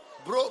blodo,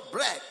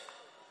 bread,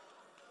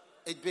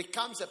 it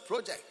becomes a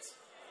project.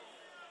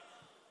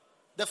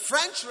 The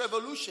French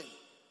Revolution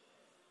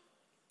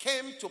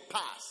came to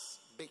pass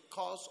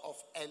because of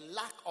a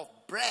lack of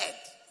bread.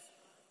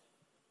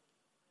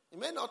 You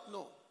may not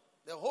know.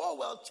 The whole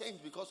world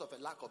changed because of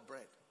a lack of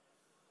bread.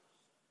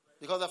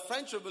 Because the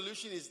French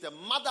Revolution is the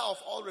mother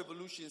of all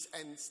revolutions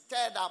and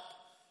stirred up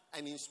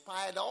and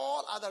inspired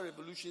all other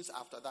revolutions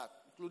after that,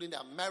 including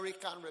the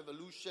American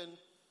Revolution,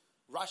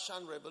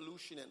 Russian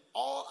Revolution, and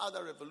all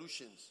other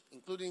revolutions,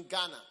 including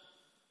Ghana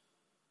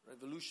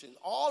Revolution.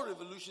 All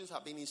revolutions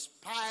have been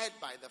inspired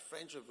by the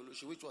French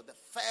Revolution, which was the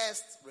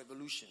first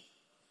revolution.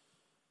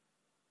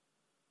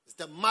 It's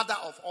the mother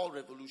of all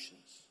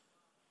revolutions.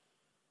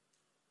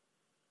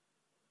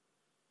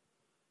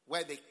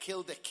 Where they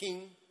killed the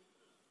king,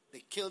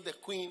 they killed the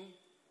queen,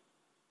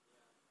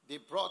 they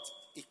brought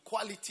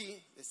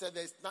equality. They said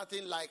there's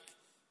nothing like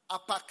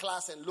upper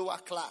class and lower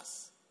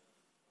class.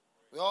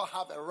 We all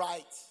have a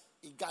right,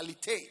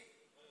 egalite.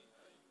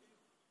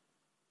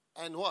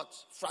 And what?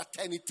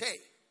 Fraternité.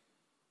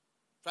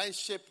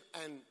 Friendship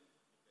and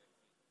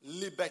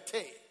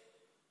liberté.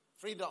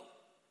 Freedom.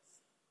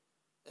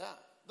 Yeah.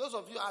 Those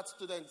of you art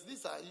students,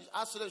 these are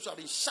art students who have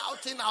been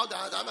shouting out.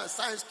 I'm a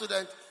science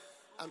student.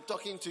 I'm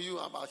talking to you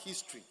about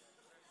history.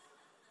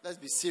 Let's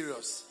be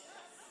serious.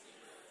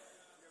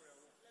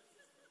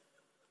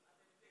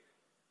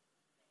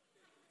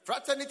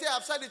 Fraternity,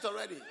 I've said it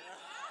already.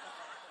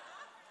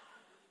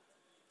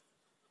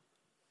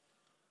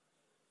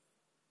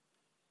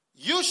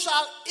 You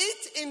shall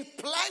eat in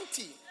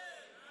plenty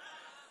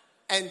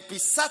and be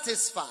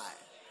satisfied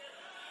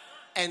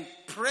and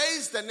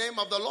praise the name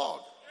of the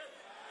Lord.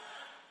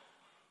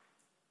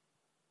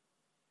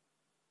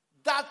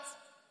 That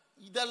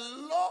the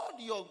Lord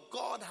your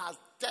God has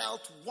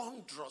dealt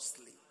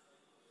wondrously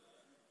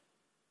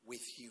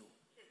with you.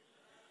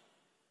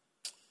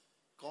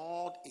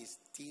 God is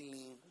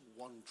dealing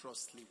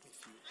wondrously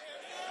with you.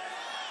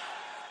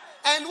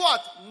 And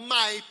what?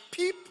 My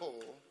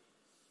people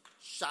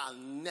shall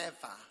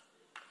never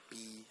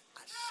be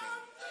ashamed.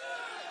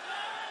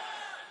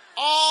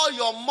 All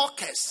your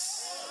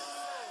mockers,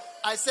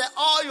 I say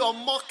all your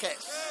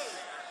mockers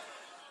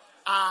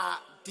are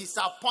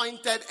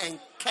disappointed and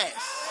cursed.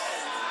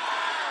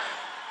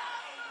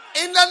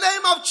 In the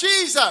name of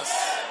Jesus.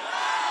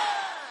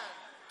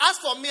 As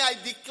for me, I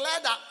declare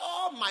that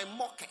all my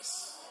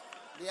mockers,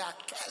 they are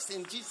cursed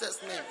in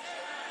Jesus' name.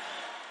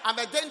 I'm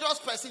a dangerous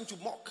person to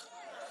mock.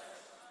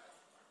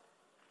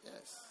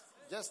 Yes.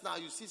 Just now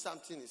you see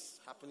something is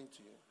happening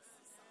to you.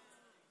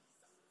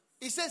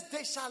 He says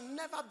they shall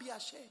never be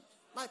ashamed.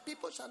 My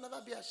people shall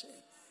never be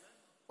ashamed.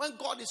 When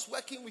God is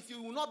working with you,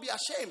 you will not be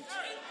ashamed.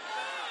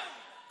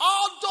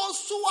 All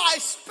those who are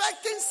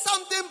expecting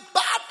something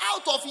bad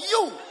out of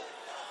you,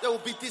 they will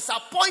be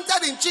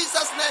disappointed in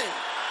Jesus' name.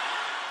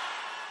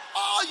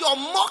 All your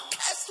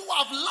mockers who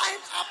have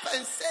lined up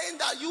and saying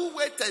that you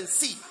wait and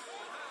see,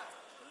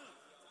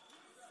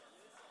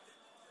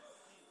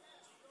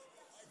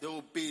 they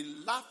will be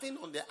laughing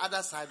on the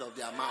other side of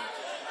their mouth.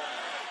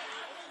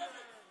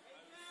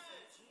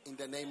 In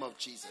the name of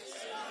Jesus.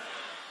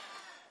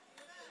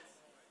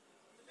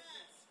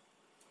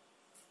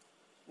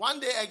 One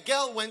day a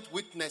girl went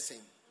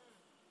witnessing.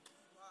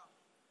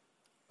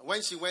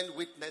 When she went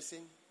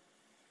witnessing,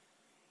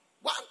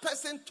 one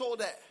person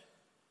told her,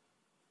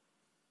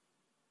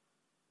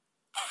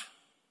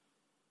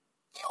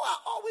 you are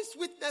always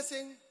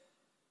witnessing. You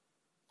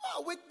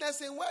are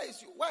witnessing.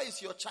 Where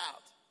is your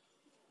child?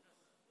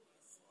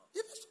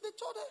 They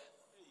told her,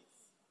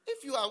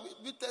 if you are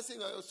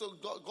witnessing, so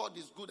God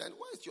is good, and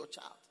where is your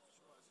child?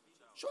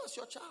 Show us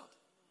your child.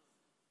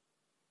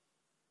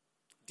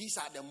 These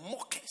are the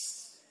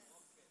mockers.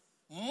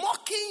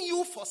 Mocking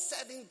you for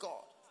serving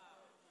God.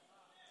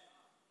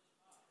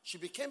 She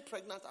became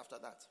pregnant after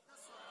that.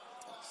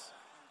 Yes.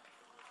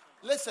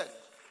 Listen,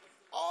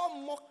 all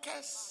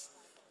mockers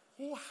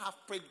who have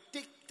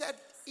predicted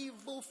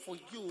evil for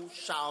you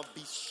shall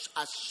be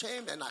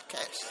ashamed and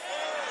accursed.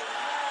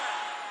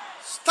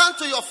 Stand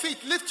to your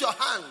feet, lift your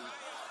hand.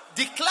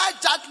 Declare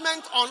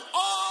judgment on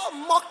all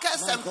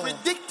mockers and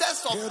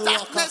predictors of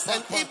darkness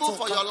and evil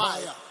for your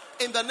life.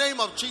 In the name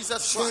of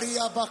Jesus Christ.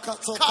 My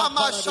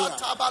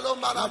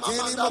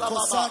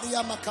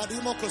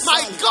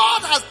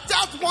God has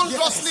dealt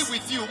wondrously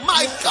with you.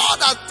 My God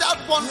has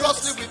dealt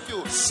wondrously with you.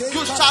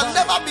 You shall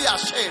never be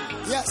ashamed.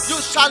 You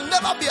shall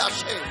never be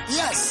ashamed.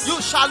 You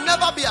shall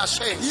never be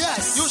ashamed.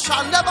 You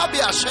shall never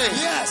be ashamed.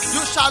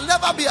 You shall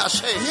never be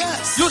ashamed.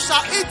 You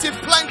shall eat in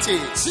plenty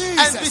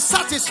and be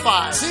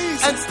satisfied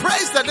and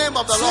praise the name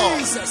of the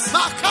Lord.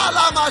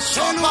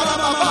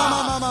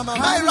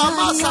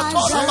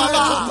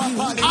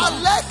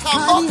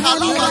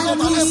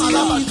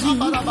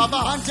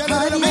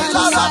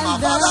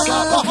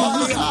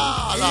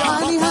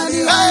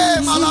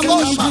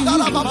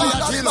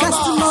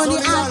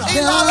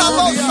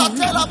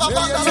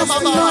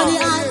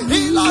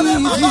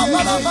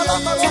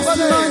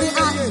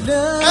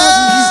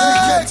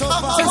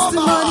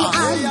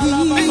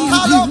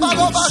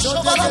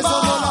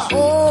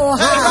 Oh,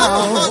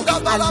 how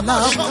I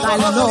love thy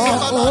Lord,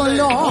 oh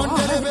Lord.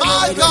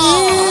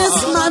 It's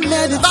my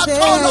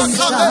meditation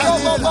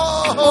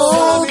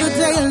all the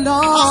day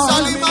long.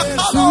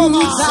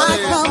 Thy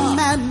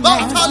commandments,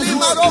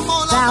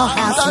 thou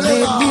hast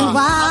made me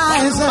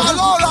wiser,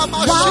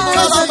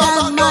 wiser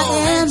than my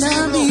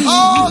enemies.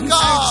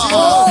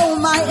 Oh,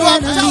 my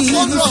enemies.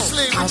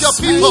 Your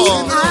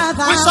people,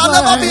 we shall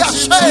never be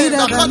ashamed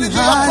according to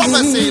your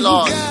prophecy,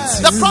 Lord.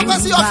 The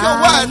prophecy of your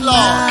word,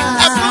 Lord.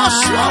 A more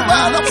sure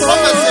word of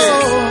prophecy.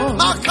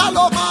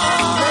 Makaloma.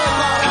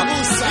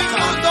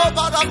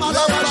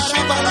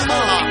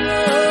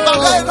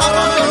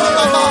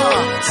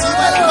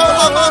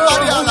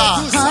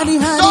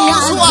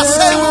 Those who are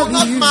saying will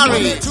not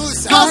marry,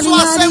 those who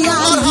are saying will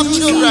not have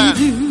children.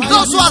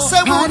 Those who are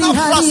saying we will not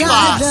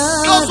prosper.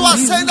 Those who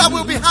are saying that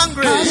we'll be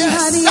hungry.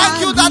 Thank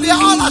you that they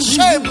are all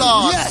ashamed,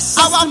 Lord.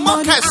 Our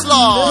mockers,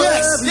 Lord.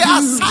 They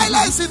are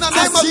silenced in the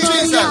name of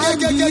Jesus.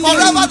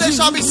 Forever they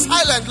shall be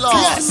silent, Lord.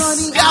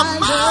 Their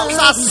mouths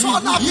are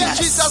sewn up in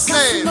Jesus'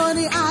 name.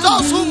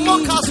 Those who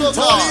mock us, oh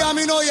God.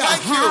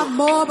 Thank you.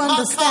 More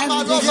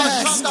understanding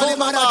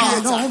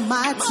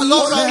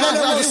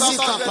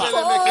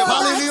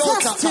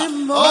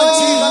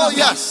Oh,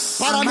 yes.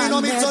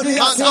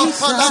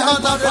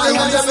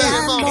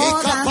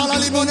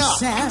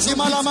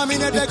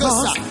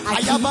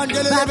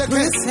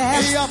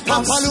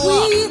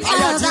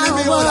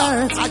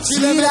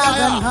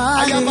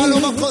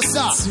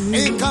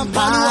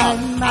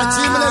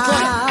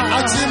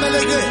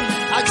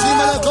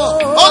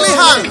 Holy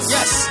hands.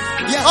 Yes.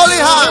 Yes. Holy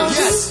hands.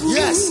 Yes.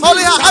 Yes.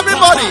 Holy hands.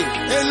 Everybody.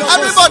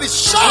 Everybody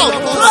shout.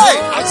 Pray.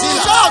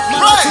 Shout.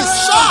 Pray.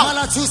 Shout.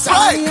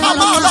 Pray.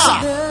 Kamala.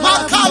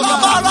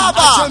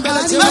 Makalabaraba.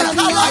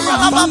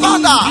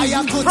 Mekalabarabada.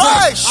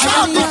 Pray.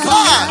 Shout.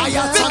 Declare.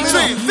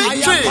 Victory.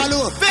 Victory.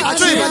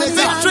 Victory.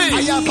 Victory.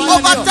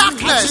 Over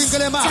darkness.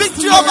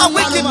 Victory over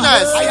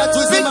wickedness.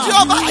 Victory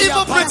over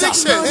evil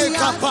predictions.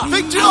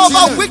 Victory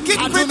over wicked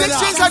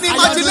predictions and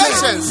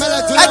imaginations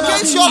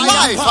against your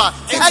life,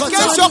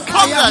 against your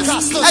progress,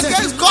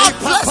 against God's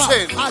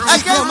blessing,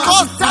 against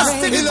God's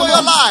destiny for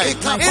your life.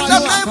 In the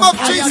name of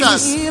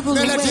Jesus.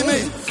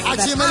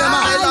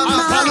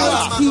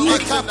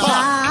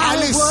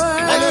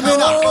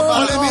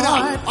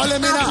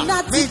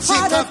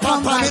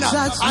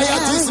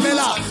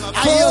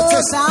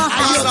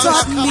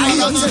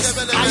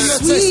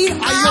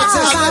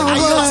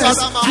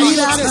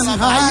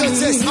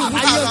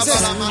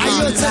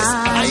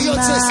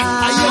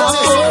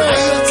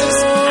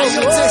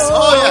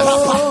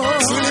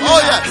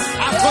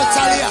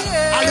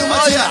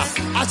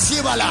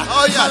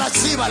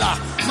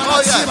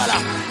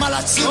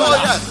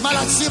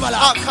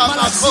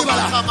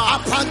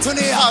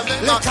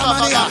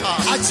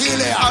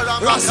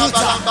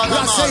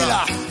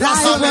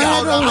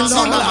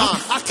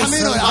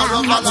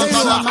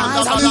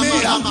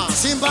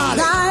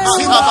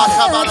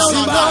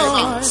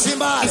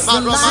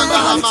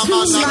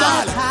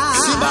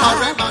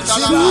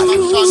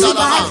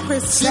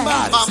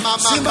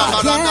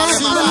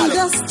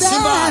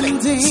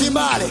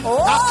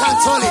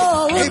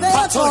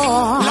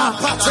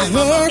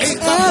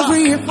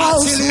 Every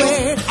false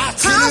word,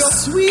 how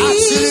sweet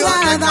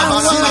are thy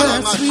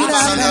words, sweeter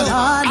than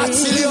honey.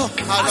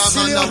 Honey,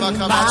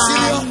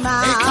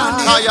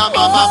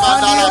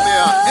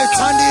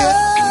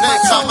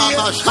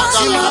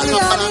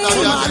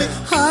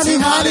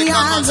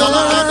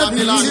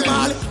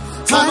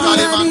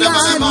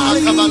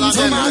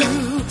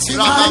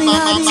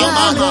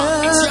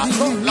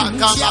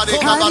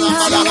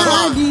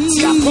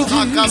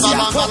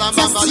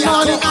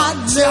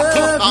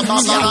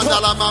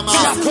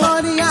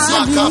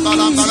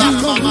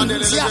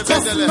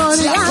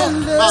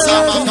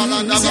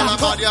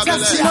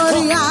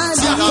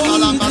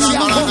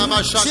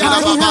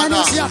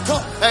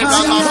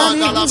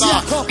 honey, I love you.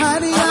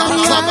 Honey,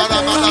 honey,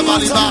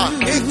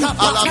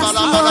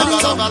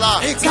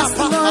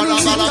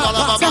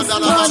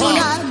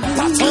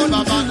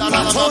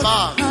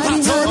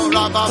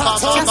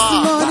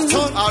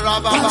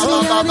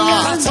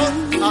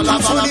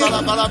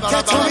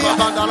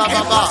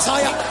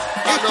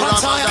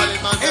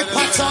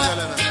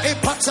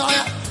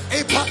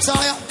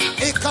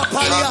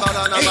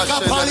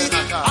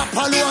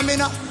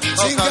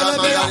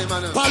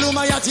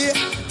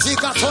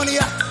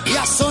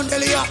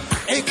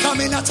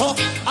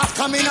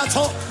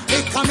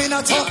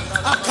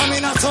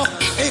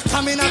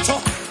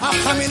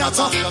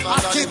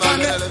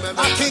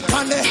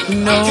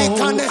 No,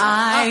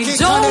 I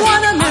don't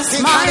want to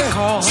miss my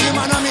call to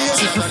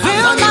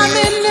fulfill my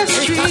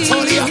ministry.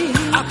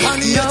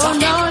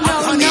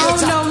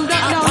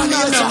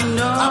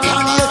 No.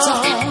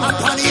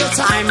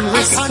 I'm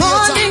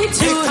responding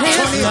to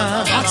His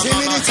love.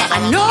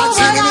 I know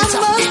what I must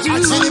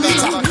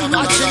do.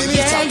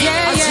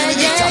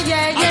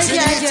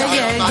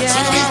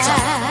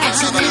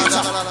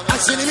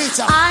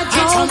 I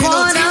don't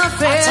want to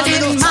fail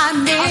in my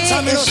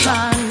nation.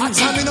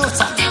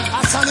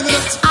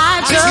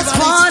 I just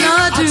want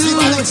to do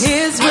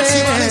His will.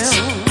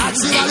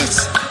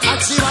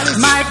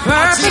 My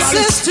purpose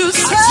is to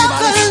serve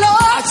the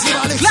Lord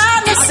with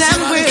gladness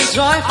and with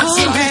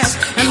joyfulness.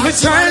 In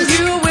return,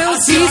 you will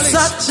see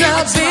such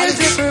a big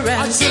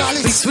difference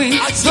between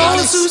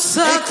those who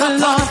serve the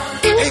Lord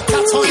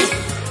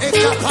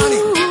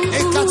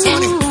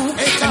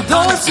and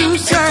those who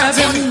serve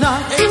Him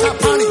not.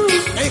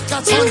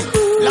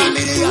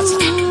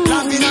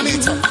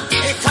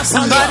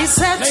 Somebody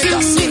said to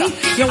me,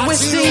 you're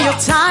wasting your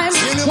time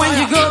when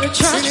you go to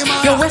church.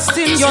 You're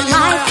wasting your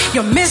life.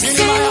 You're missing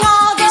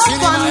all the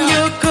fun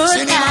you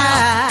could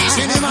have.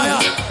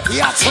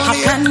 How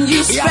can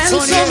you spend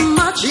so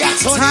much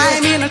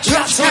time in a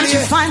church? Can't you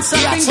find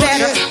something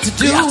better to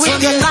do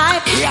with your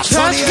life?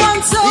 Church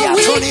once a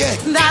week,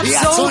 that's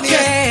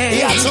okay.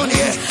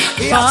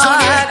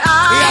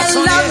 I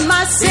love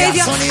my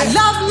Savior, I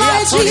love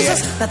my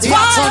Jesus. That's why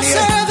I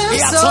serve Him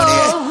so.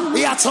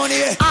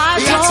 I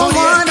don't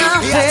wanna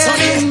fail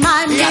in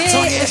my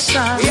mission.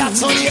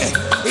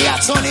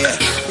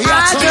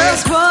 I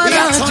just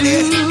wanna do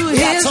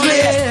His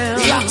will.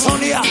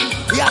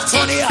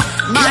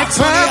 My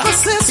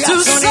purpose is to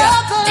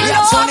serve the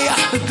Lord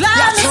with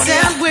gladness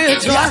and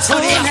with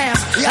joyful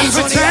hands. In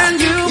return,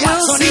 you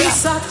will see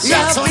such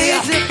a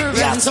big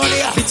difference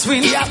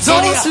between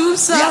those who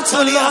serve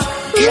the Lord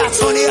and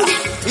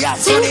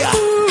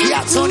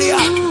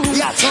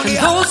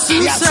those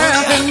who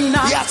serve Him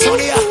not.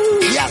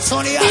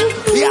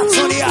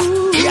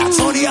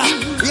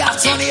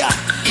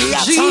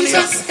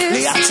 Jesus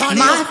is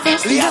my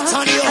first love.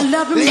 I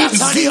love Him with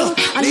zeal.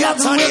 I love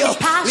Him with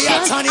passion.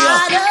 I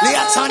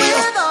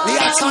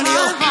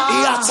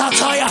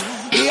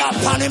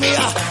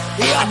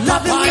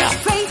love Him with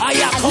faith. I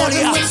love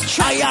Him with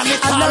strength.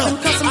 I love Him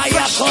because I'm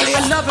fresh.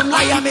 I love Him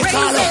like I'm crazy.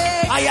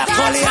 That's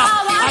how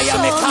I show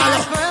my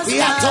first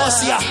love.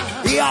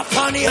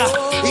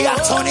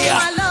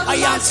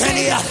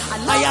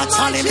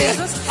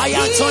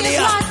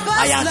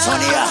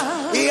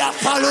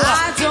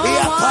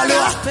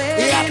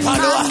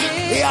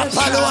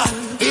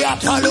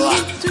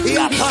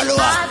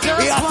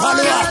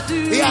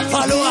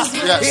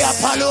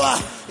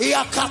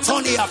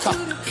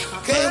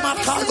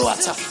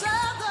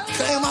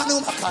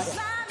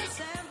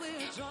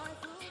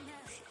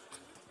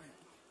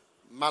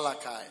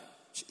 Malachi,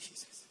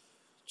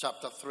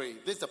 chapter 3.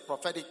 This is the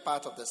prophetic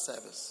part of the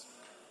service.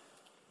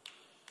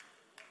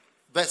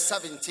 Verse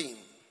 17.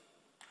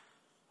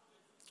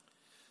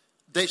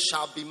 They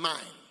shall be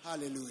mine.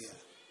 Hallelujah.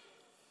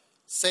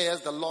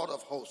 Says the Lord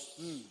of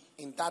hosts.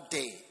 In that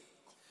day,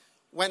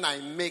 when I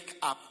make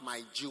up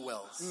my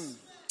jewels.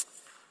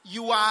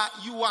 You are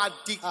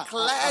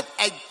declared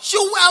a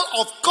jewel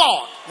of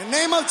God. In the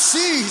name of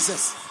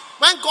Jesus.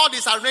 When God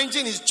is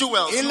arranging His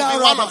jewels, you will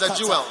be one of the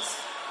jewels.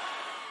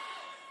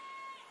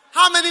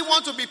 How many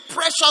want to be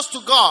precious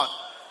to God?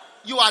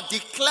 You are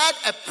declared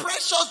a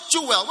precious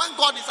jewel when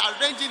God is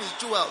arranging His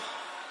jewels.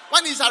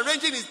 When He's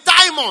arranging His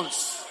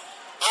diamonds.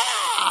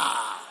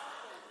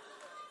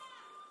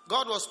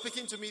 God was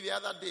speaking to me the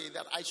other day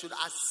that I should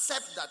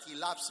accept that He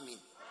loves me.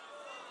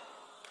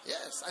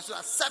 Yes, I should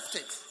accept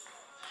it.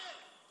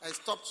 And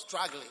stop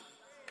struggling.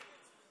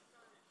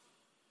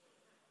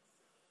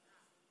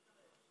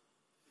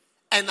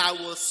 And I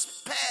will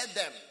spare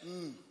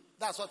them.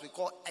 That's what we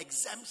call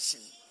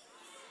exemption.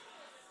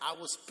 I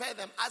will spare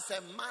them as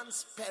a man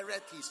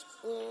spareth his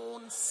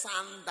own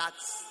son that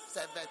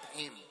serveth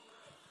him.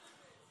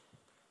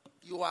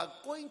 You are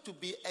going to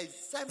be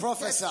exempted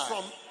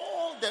from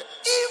all the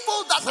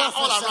evil that are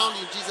all around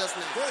you in Jesus'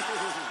 name.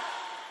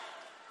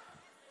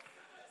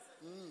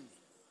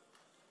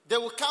 They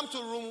will come to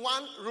room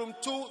 1, room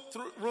 2,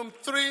 room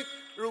 3,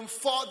 room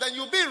 4. Then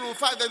you'll be in room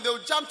 5. Then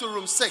they'll jump to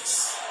room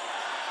 6.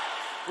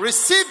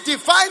 Receive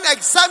divine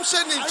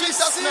exemption in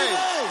Jesus' name.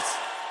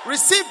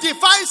 Receive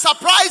divine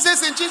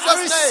surprises in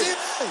Jesus' name.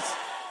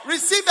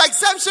 Receive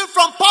exemption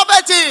from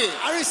poverty.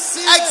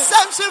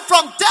 Exemption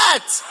from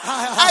debt.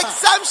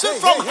 Exemption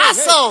from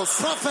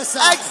hassles.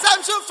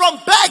 Exemption from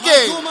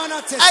begging.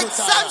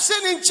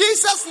 Exemption in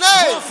Jesus'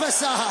 name.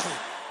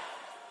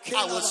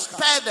 I will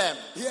spare them.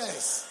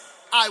 Yes.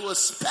 I will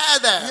spare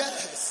them.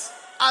 Yes.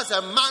 As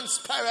a man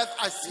spareth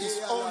as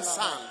his own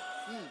son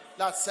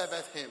that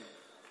serveth him.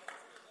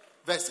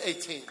 Verse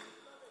 18.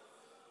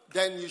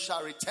 Then you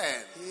shall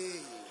return.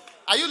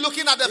 Are you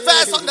looking at the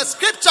verse on the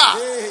scripture?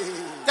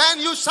 Then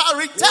you shall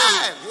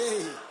return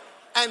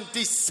and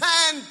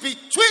discern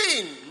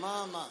between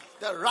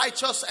the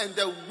righteous and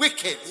the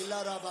wicked,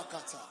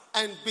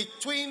 and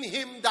between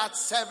him that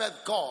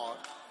serveth God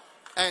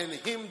and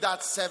him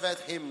that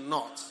serveth him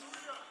not.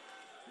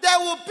 There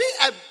will be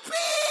a big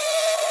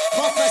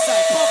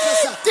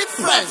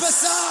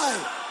difference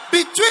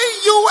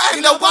between you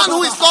and the one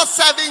who is not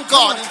serving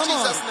God in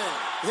Jesus' name.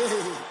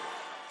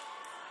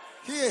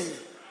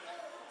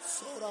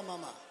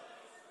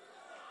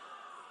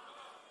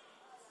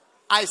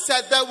 I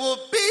said there will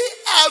be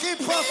a big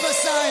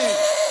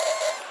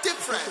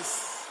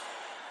difference.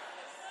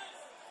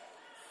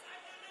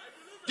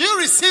 Do you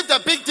receive the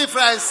big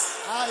difference?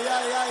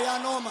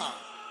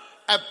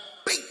 A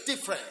big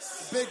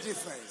difference. Big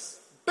difference.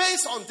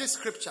 Based on this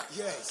scripture.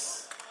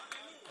 Yes.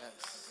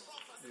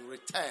 You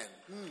return.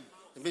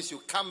 It means you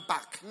come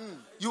back.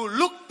 You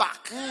look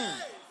back.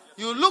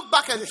 You look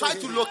back and try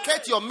to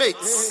locate your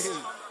mates.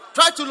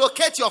 Try to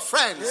locate your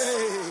friends.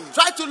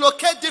 Try to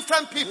locate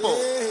different people.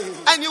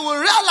 And you will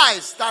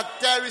realize that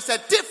there is a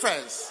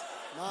difference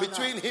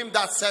between him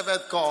that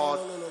serveth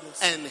God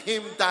and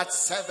him that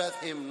serveth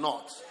him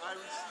not.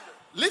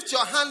 Lift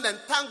your hand and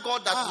thank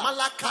God that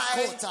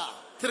Malachi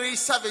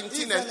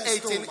 3:17 and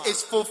 18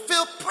 is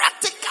fulfilled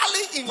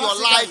practically in your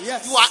life.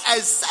 You are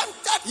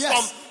exempted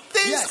from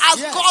means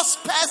as God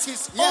spares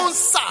his own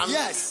son,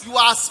 you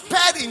are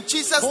spared in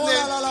Jesus'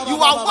 name.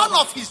 You are one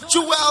of his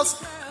jewels,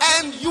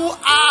 and you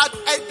are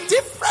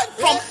different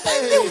from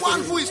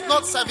anyone who is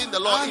not serving the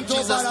Lord in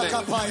Jesus' name.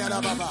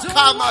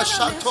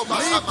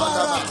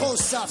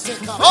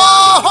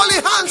 Oh, holy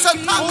hands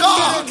and thank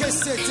God.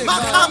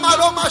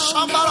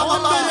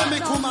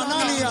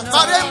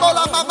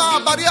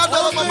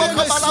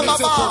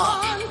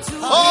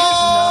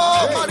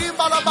 Oh,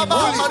 Maribala Baba,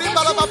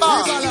 Maribala Baba,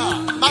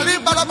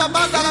 Maribala Baba,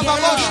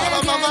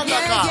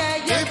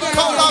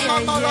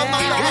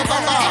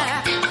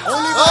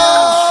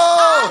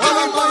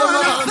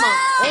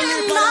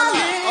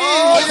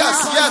 oh, yes.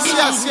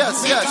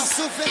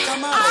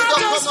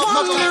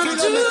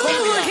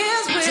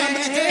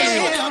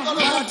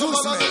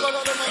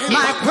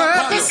 My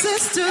purpose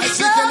is to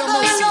serve the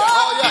Lord,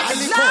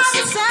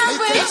 loudest and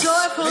with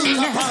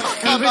joyfulness.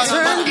 In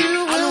return,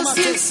 you will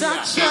see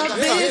such a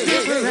big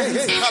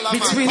difference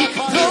between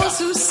those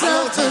who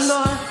serve the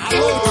Lord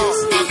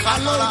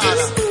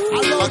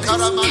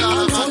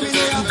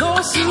and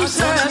those who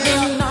serve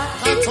Him not.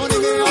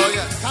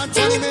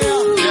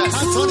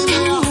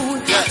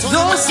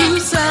 Those who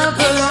serve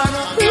the Lord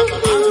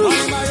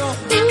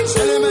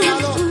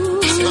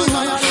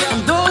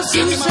and those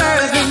who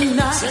serve Him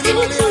not.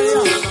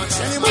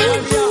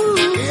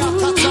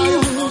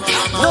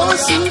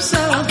 Those who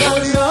serve the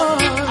Lord.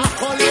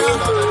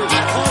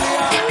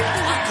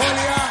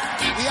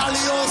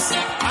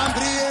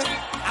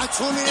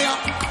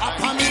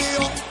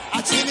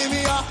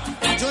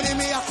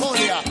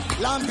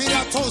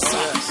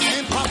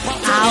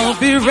 I'll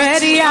be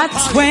ready at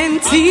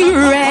 20,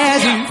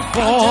 ready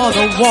for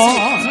the war.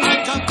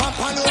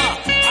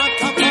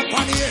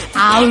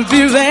 I'll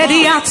be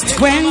ready at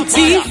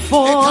 20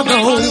 for the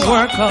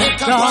work of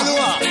God.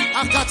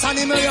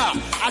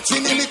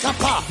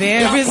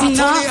 There is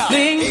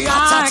nothing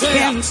I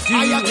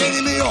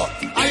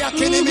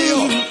can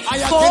do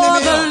for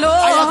the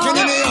Lord.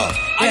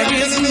 There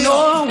is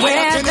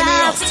nowhere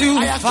that's too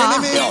far.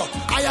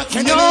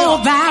 No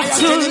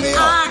battle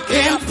I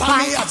can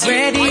fight.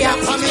 Ready at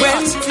 20.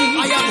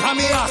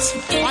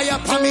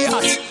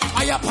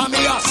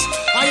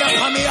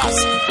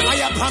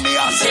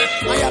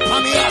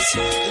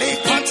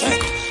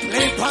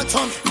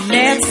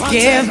 Let's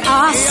give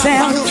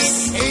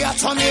ourselves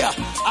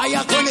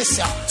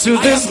to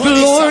this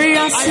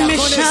glorious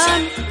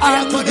mission,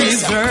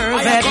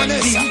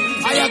 undeservedly.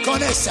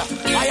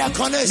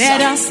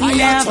 Let us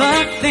never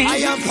think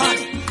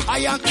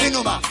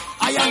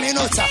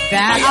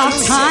that our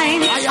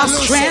time, our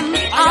strength,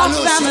 our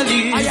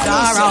families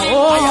are our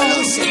own.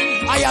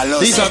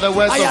 These are the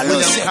words of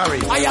William Carey.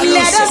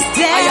 Let us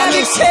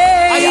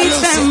dedicate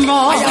them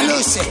all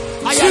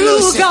to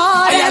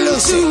God and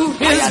to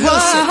His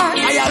word.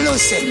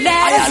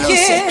 Let us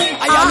give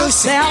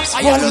ourselves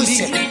wholly,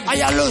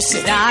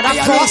 that our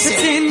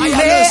profiting may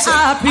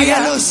appear.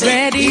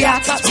 Ready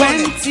at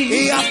 20.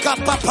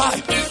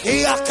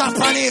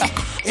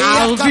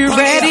 I'll be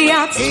ready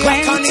at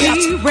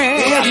 20,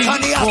 ready for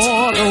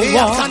the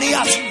war.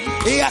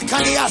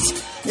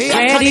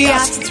 Ready at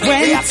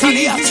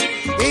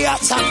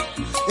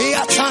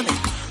 20.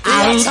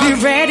 I'll be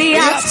ready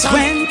at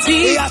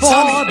 20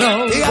 for the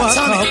work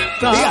of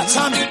God.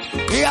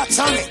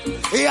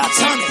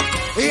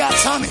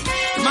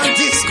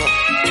 Mandismo,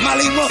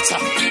 Malimota,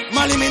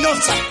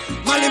 Maliminota,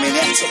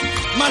 Maliminete,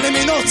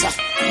 Maliminota,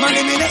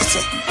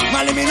 Maliminete,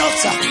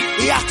 Maliminota,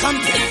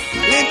 Iacampe,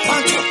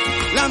 Lempanto,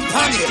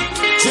 Lampania,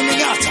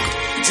 Jiminata,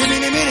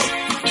 Jiminimini.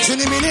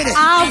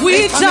 Are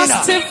we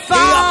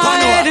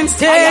justified in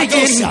staying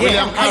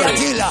here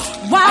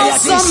while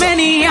so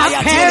many are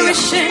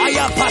perishing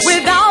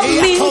without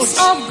means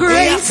of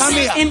grace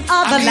in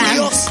other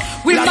lands?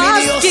 We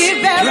must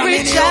give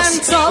every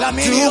chance of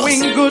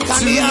doing good to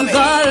the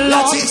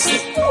Lord.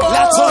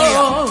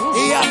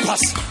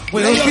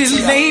 We'll be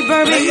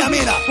laboring,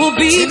 we'll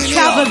be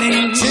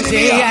traveling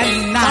day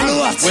and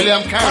night.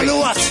 William Carey.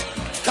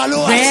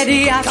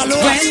 Ready at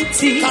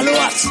 20.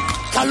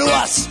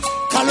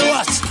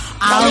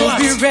 I'll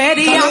be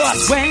ready at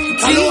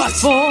 20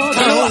 for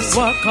the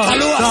work of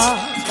God.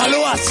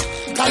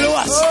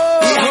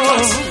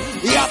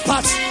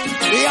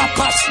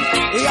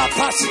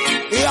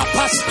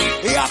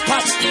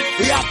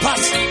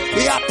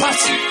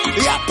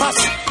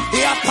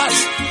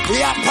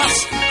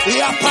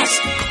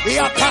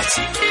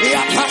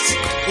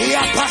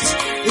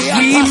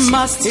 We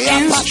must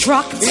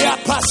instruct.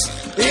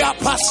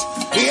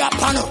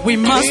 We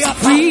must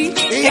preach,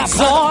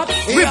 exhort,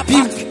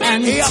 rebuke,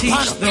 and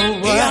teach the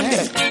word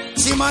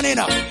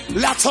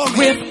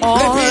with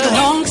all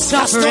long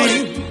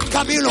suffering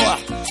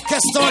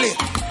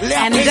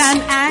and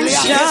an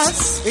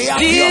anxious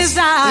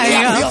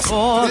desire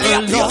for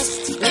the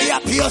lost.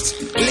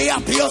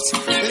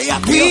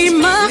 We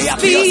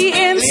must be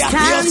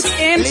instant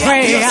in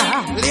prayer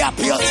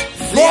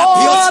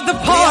for the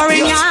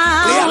pouring out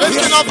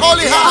Lifting up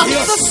holy hands.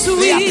 of the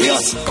sweet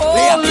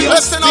Holy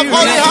Lifting up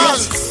holy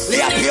hands.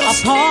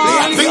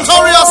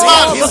 Victorious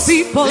hands. Your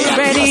people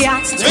ready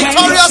at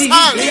Victorious 20.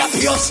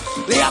 hands.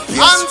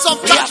 Hands of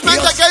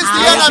judgment against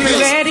the enemy.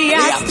 Ready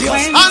at 20.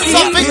 Hands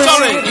of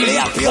victory.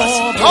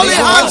 Holy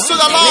hands to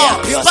the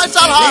Lord.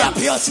 Special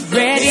hands.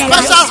 Ready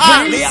Special at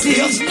hands.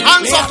 20.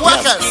 Hands of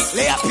workers.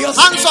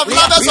 Hands of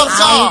lovers of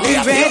God.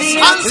 Ready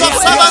at Hands of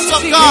servants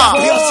of God.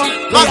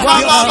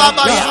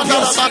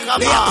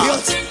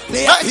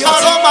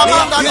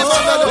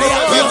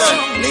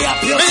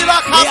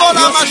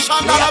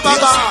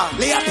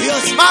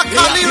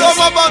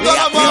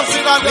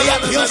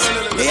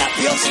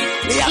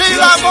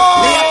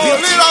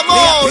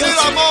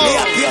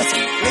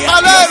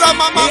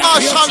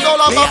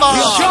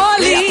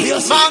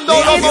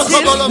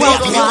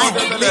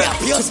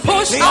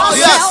 Push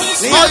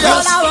ourselves with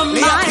all our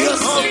might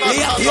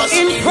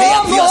in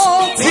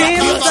promoting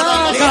the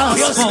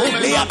gospel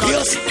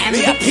and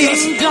the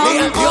kingdom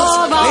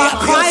of our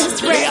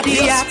Christ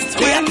ready at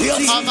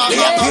 20.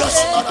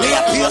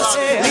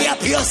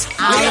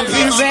 I'll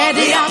be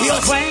ready at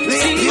 20.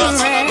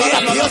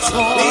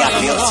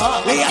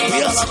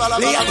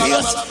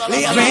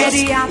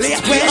 Ready at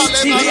 20.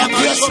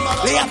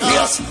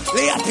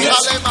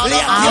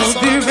 I'll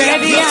be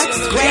ready at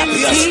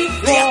 20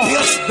 for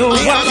the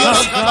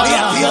work of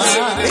God.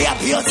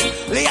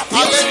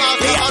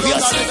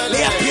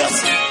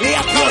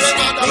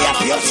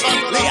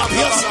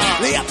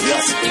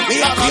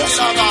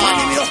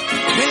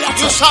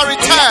 You shall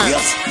return.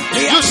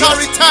 You shall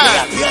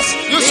return.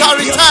 You shall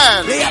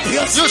return.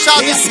 You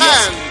shall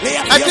descend.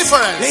 A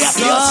difference.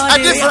 A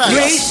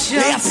difference.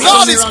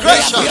 God is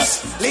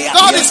gracious.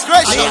 God is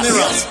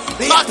gracious.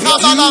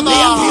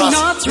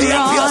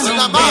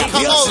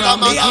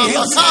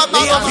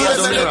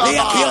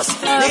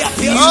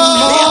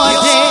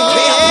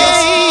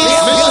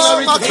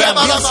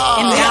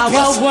 And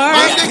our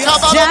work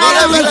down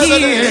here will be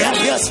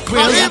done.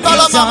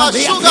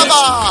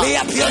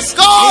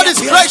 God is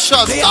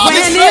gracious. God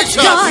is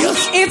gracious.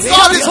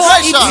 God is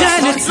gracious.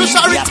 You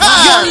shall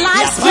return.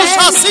 You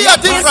shall see a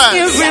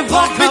difference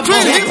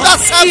between him that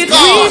serves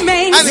God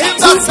and him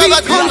that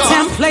serveth God.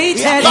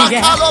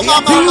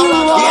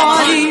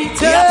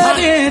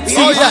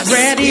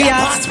 Ready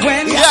at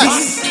 20.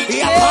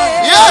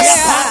 Yes.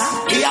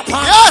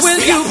 Will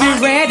you be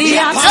ready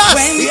at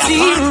 20?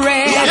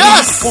 Ready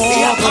for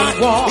the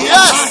war.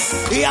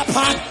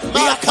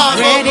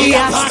 Ready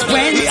at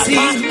 20.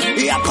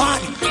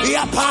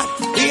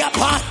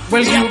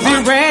 Will you be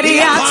ready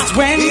at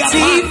 20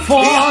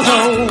 for the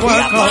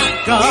work of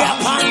God?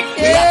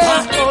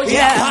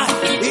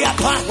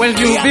 Will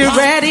you be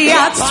ready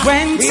at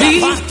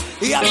 20?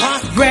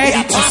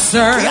 Ready to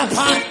serve?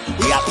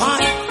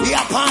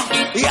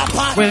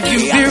 Will you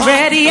be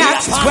ready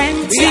at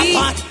 20?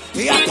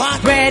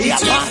 Ready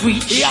to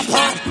preach?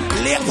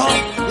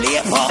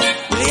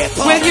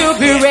 Will you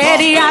be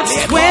ready at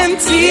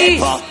 20?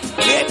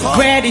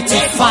 Ready to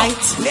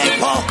fight?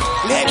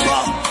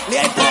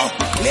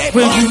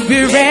 Will you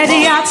be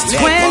ready at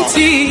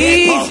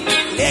 20?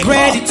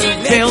 Ready to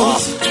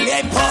build?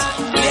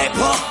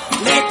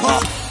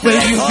 Will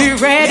you be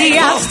ready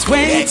at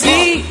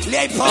 20?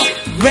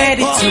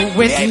 Ready to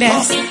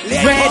witness?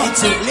 Ready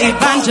to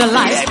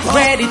evangelize?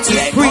 Ready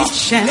to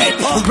preach and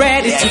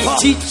ready to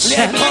teach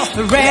and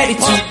ready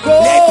to go?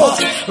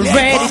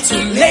 Ready to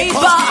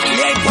labor?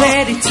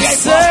 Ready to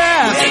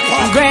serve?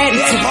 Ready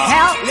to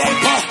help?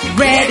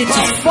 Ready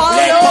to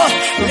follow?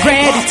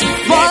 Ready to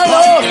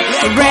follow?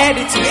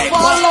 Ready to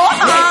follow?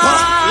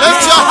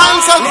 Lift your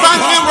hands and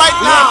thank him right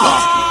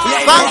now.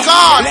 Thank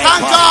God,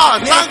 thank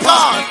God, thank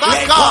God,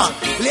 thank God.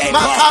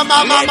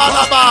 Makama mama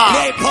laba.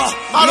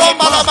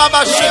 Malomba laba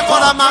ba shebo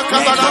la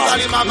makaba la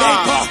kali mama.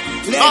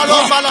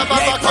 Malomba laba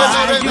ba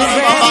kebere la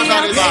baba la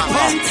riba.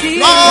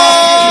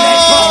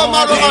 Oh,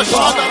 malomba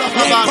shada la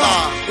baba.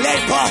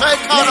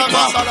 Mekara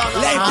baba la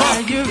riba.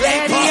 Are you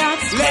ready at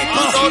 20?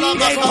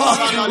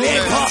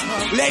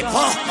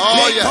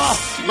 Oh yes.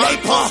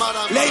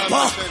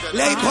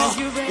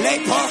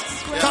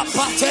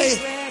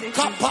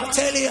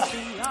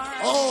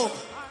 Oh,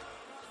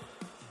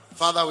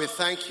 Father, we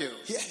thank you.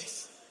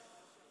 yes.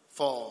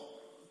 For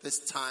this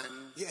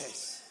time,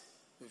 Yes.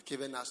 you've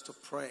given us to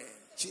pray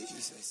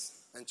Jesus.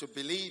 and to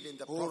believe in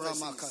the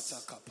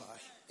prophecies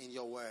in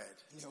your word.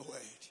 In your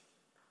word.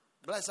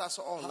 Bless us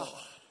all, Lord,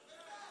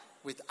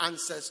 with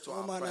answers to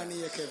our prayer.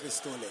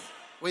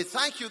 We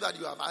thank you that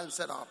you have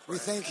answered our prayer. We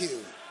thank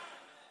you.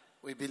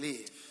 We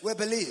believe. We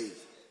believe.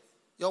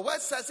 Your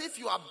word says, if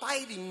you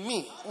abide in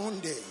me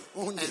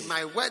and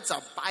my words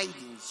abide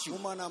in you,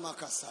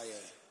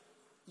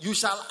 you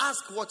shall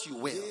ask what you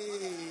will,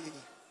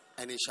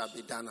 and it shall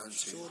be done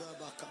unto you.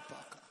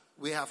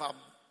 We have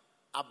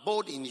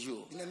abode in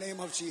you. In the name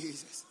of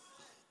Jesus.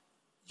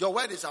 Your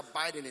word is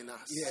abiding in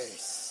us.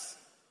 Yes.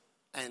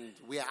 And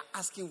we are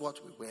asking what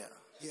we will.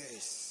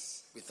 Yes.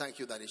 We thank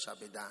you that it shall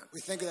be done.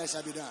 We thank you that it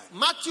shall be done.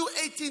 Matthew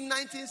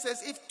 18:19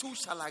 says, if two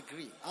shall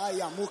agree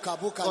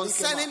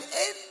concerning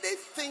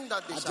anything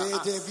that they shall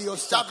ask, it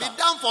shall be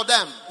done for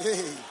them.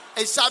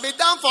 It shall be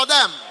done for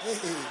them.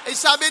 It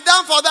shall be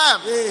done for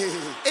them.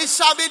 It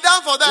shall be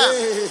done for them.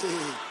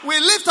 We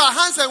lift our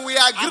hands and we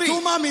agree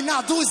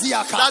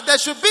that there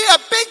should be a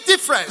big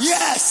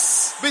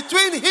difference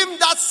between him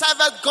that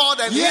serveth God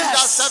and him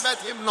that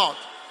serveth him not.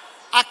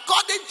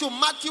 According to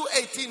Matthew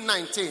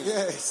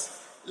 18:19.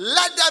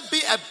 Let there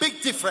be a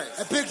big difference.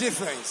 A big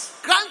difference.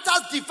 Grant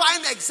us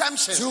divine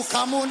exemption.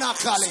 Spare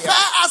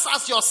us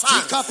as your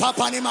sons. Count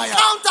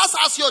us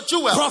as your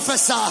jewels.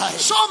 Prophesy.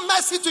 Show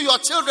mercy to your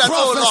children,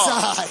 Prophesy. O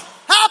Lord.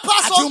 Help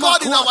us, O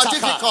God, in our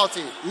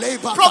difficulty.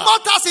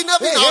 Promote us in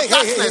every our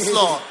darkness,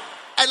 Lord,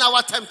 and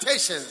our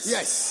temptations.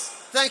 Yes.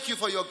 Thank you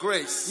for your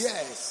grace.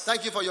 Yes.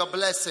 Thank you for your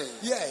blessing.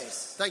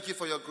 Yes. Thank you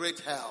for your great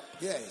help.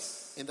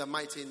 Yes. In the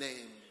mighty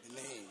name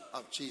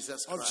of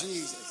Jesus Christ. Of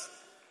Jesus.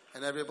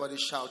 And everybody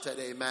shouted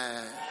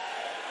amen.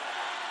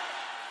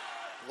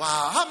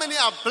 Wow. How many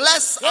are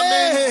blessed?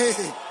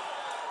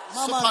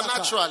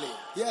 Supernaturally.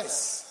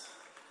 Yes.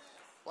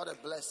 What a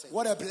blessing.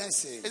 What a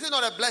blessing. Is it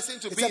not a blessing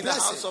to be in the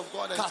house of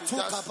God and to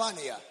just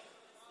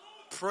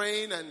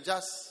praying and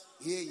just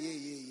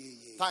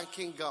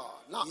thanking God?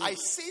 Now I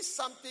see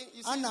something.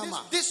 You see,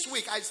 this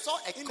week I saw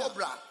a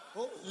cobra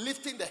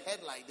lifting the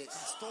head like this.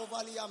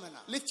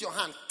 Lift your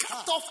hand.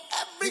 Cut off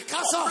every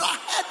cobra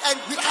head and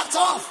cut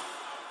off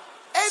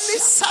any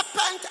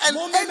serpent and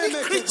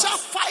any creature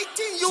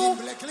fighting you,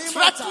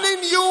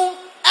 threatening you.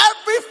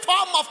 Every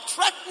form of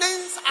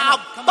threatenings are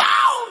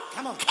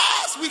bound.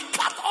 Curse, we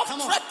cut off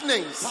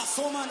threatenings.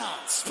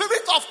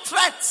 Spirit of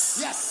threats.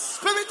 Yes.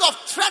 Spirit of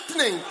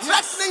threatening.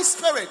 Threatening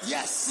spirit.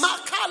 Yes.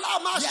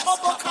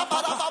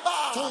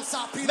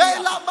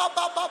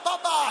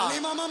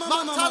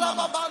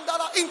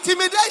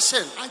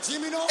 Intimidation.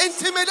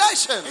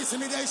 Intimidation.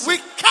 We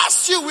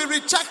curse you. We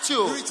reject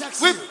you.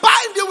 We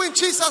bind you in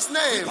Jesus'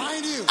 name.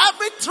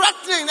 Every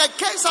threatening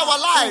against our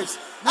lives.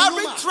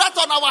 Every threat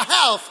on our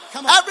health,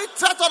 every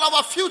threat on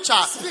our future,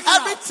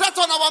 every threat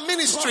on our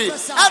ministry,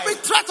 every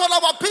threat on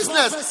our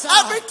business,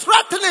 every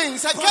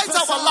threatenings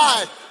against our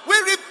life, we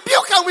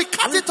rebuke and we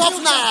cut it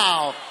off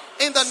now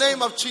in the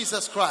name of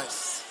Jesus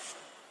Christ.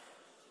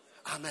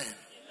 Amen.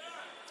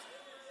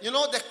 You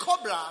know, the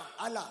cobra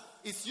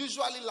is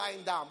usually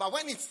lying down, but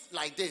when it's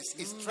like this,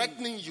 it's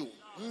threatening you.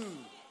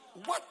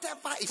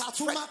 Whatever is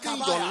threatening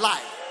your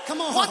life,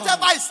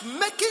 whatever is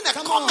making a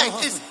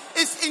comment,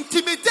 is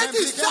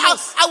intimidating.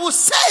 I will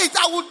say it.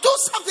 I will do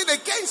something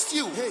against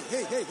you.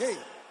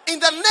 In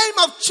the name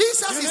of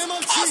Jesus,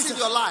 it's cursing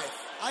your life.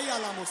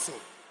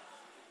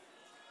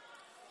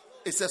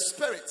 It's a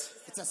spirit.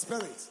 It's a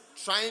spirit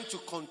trying to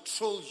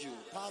control you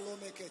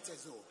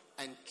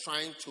and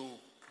trying to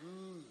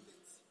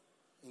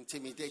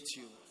intimidate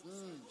you.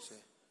 Say,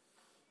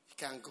 you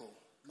can't go.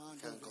 You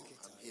can't go.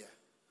 I'm here.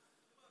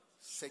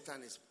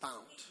 Satan is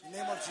bound. In the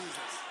name of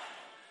Jesus.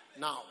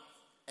 Now,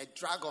 a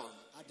dragon.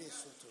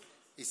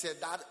 He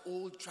said that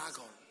old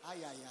dragon.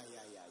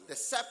 The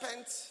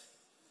serpent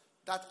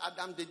that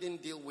Adam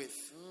didn't deal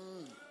with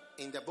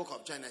in the book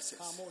of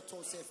Genesis.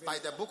 By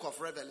the book of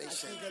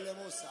Revelation,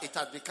 it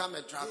had become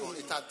a dragon.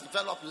 It had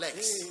developed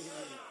legs.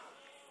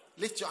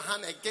 Lift your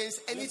hand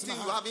against anything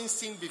you haven't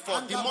seen before.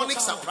 Demonic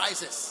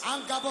surprises.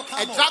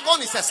 A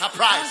dragon is a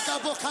surprise.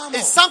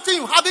 It's something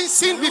you haven't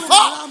seen before.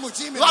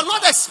 You are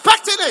not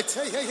expecting it.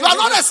 You are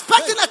not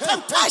expecting a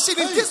temptation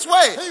in this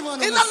way.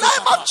 In the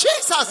name of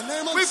Jesus,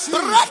 we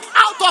break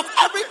out of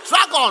every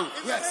dragon,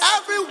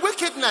 every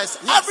wickedness,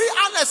 every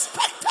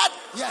unexpected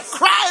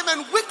crime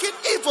and wicked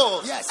evil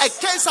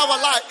against our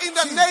life. In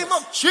the name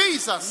of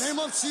Jesus.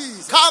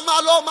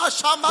 Kamaloma,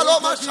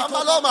 shamaloma,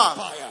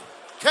 shamaloma.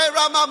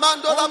 Kerama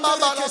mandola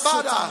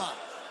balabala.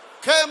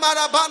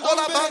 Kemara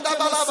bandola banda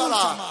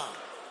balabala.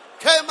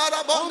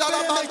 Kemara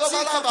bondola banda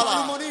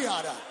balabala.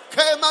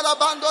 Kemara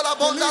bandola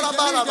bondola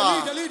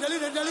balabala.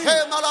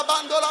 Kemara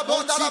bandola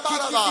bondola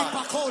balabala.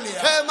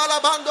 Kemara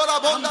bandola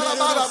bondola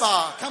balabala.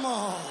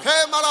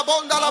 Kemara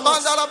bondola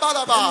bandala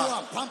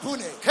balabala.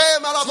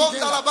 Kemara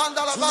bondola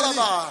bandala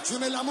balabala.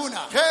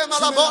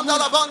 Kemara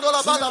bondola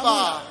bandola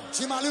balabala.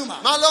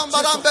 Malom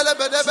barambele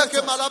bedebe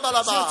kemala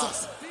balabala.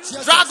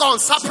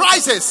 Dragons,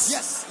 surprises,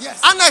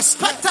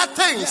 unexpected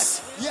things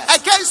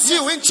against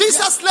you in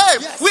Jesus' name.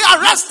 We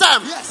arrest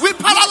them, we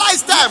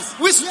paralyze them,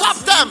 we stop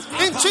them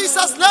in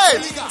Jesus'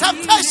 name.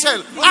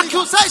 Temptation,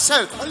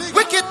 accusation,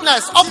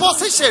 wickedness,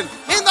 opposition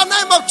in the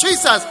name of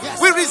Jesus.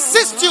 We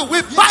resist you,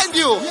 we bind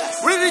you,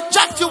 we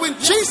reject you in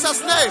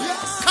Jesus' name.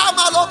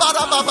 Kamalo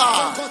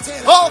barababa,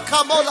 oh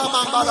kamola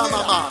mambala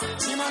mama,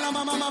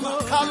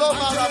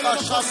 kaloma raba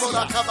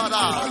shamola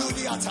kabara.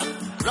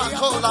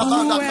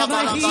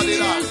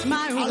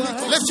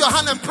 Lift your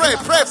hand and pray,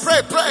 pray,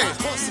 pray, pray.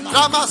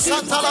 Rama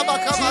Santa Laba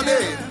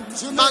Kamale.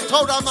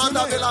 Mantora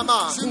Manda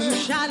Bilama.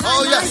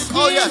 Oh yes,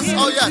 oh yes,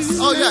 oh yes,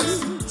 oh yes.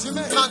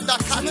 Manda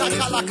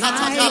Katakala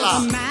Katakala.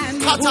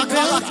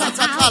 Katakala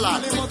Katakala.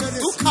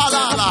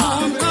 Ukalala.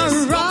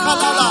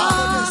 Ukalala.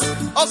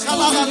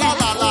 Okalala la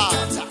la.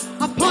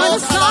 Upon a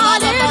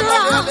solid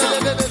rock,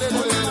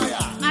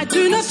 I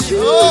do not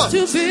choose to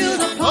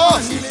build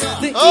upon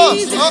the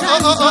easy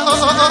times of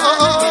life.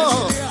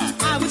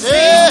 I would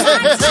say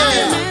my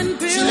time and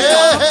Build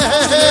your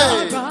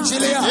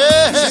house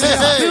on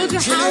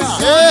the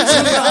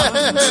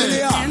rock,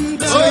 and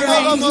the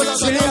rain will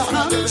come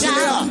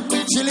down. Build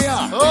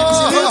your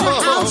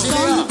house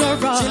on the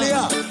rock, and the floods will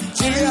come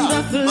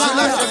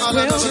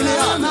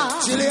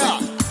out.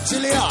 Build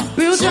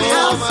your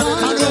house on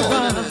the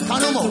rock,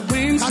 the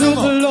winds will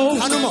blow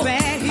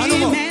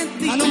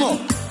vehemently.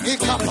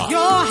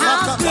 Your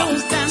house will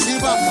stand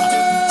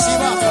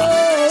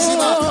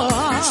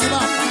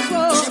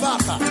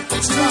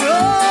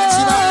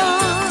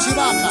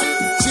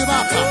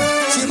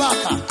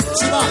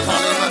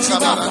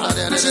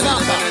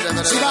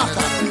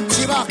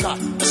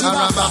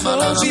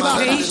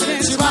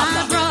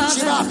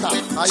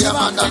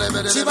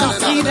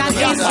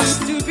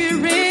to be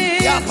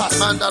rich.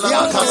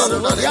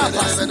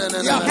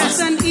 Has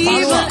an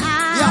evil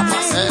eye.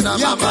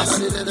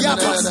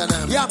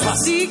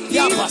 Seek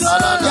ye first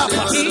the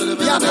kingdom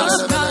of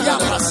God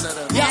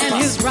and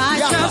his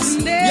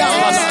righteousness.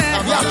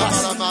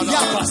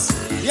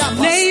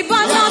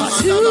 Labor not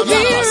to be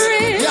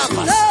rich,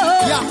 no.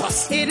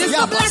 It is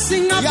the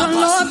blessing of the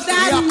Lord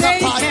that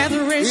maketh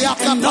rich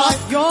and not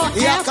your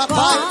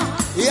effort.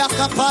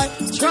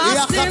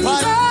 Trust in the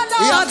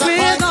Lord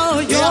with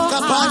all your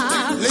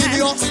heart.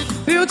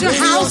 Build your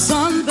house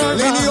on the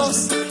rock,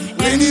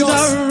 and the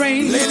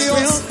rain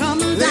will come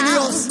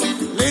down.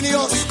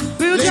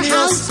 Build your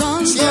house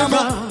on the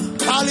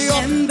rock,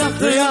 and the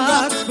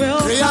floods will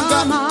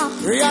come out.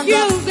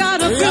 You've got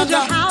to build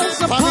your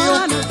house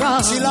upon the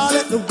rock.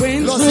 The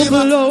winds will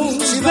blow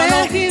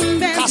vehemently,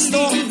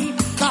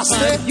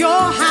 but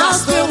your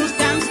house will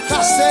stand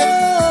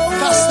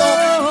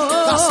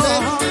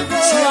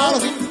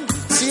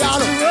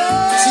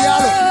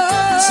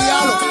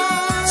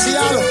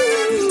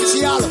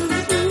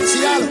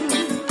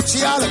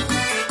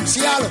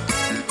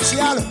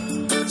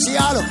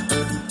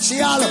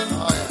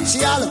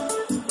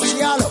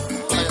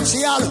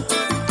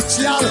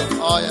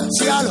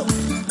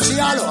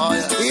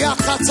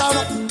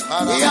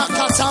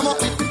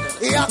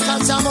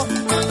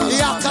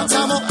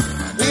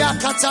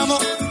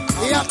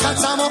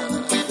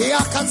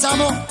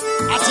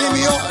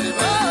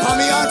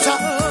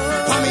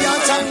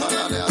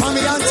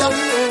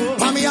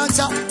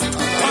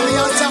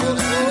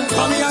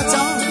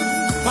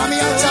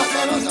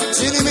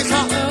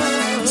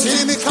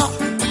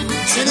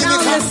Now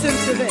listen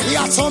to this.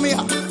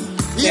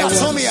 There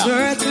was a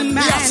certain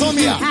man who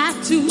had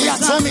two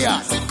sons.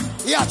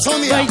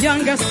 The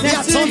younger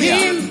said to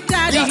him,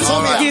 Daddy,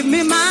 give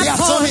me my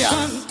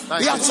portion.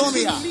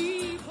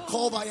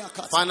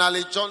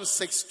 Finally, John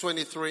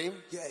 6:23.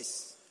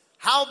 Yes.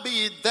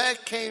 Howbeit there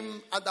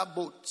came other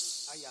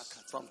boats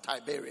from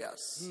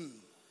Tiberias,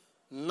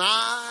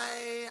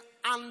 nigh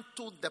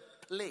unto the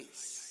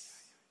place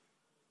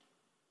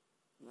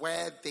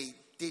where they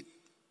did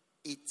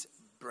eat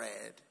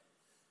bread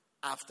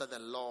after the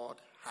Lord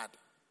had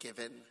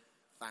given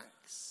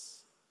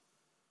thanks.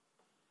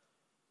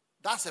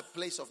 That's a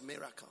place of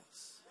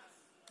miracles.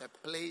 A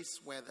place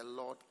where the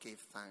Lord gave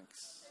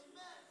thanks.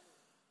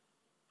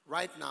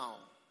 Right now,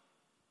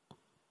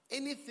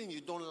 anything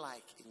you don't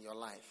like in your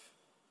life,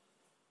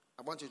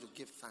 I want you to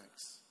give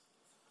thanks.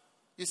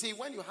 You see,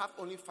 when you have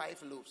only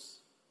 5 loaves,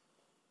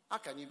 how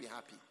can you be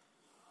happy?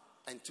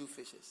 And 2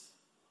 fishes.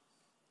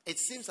 It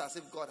seems as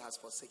if God has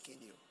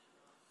forsaken you.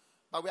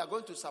 But we are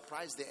going to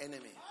surprise the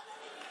enemy.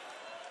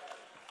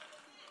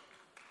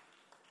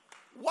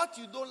 What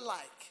you don't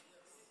like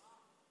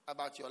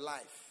about your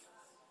life,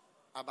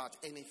 about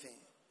anything,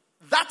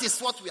 that is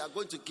what we are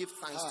going to give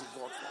thanks to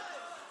God for.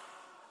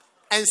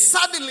 And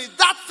suddenly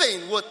that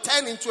thing will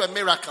turn into a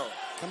miracle.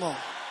 Come on.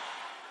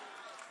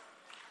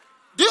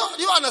 Do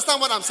you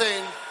understand what I'm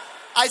saying?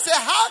 I say,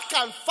 how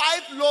can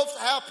 5 loaves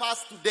help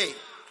us today?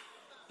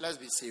 Let's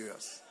be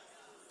serious.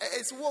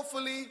 It's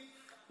woefully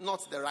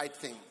not the right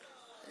thing.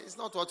 It's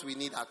not what we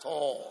need at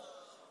all.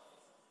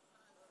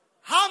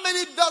 How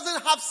many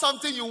doesn't have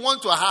something you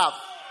want to have?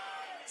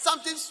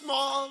 Something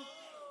small,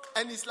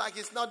 and it's like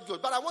it's not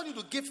good. But I want you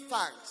to give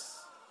thanks.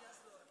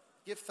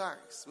 Give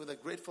thanks with a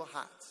grateful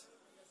heart.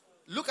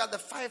 Look at the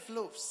 5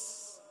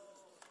 loaves.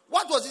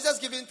 What was Jesus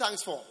giving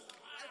thanks for?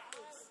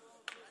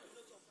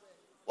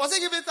 Was he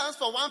giving thanks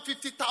for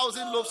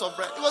 150,000 loaves of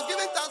bread? He was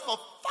giving thanks for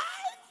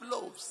 5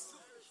 loaves.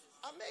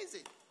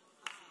 Amazing.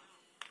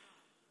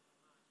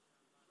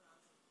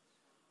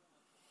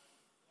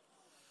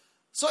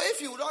 So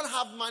if you don't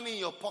have money in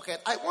your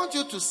pocket, I want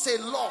you to say,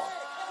 Lord,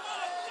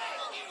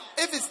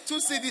 if it's 2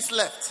 cedis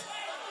left,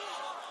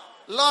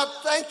 Lord,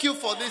 thank you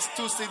for this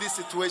 2 cedi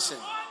situation.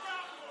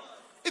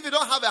 If you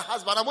don't have a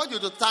husband, I want you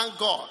to thank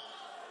God.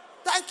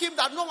 Thank him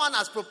that no one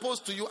has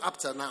proposed to you up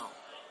to now.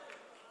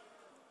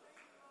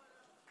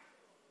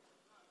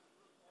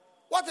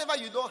 Whatever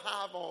you don't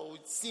have or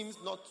it seems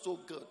not so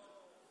good,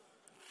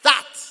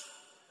 that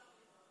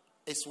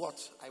is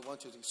what I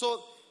want you to do.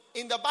 So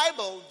in the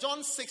Bible, John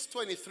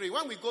 6:23,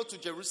 when we go to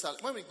Jerusalem,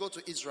 when we go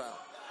to Israel,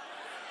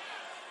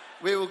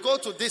 we will go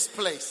to this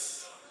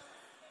place.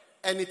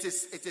 And it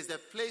is the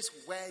place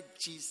where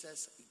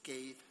Jesus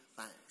gave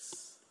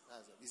thanks.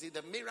 That's it. You see,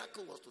 the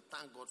miracle was to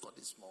thank God for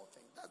this small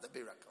thing. That's the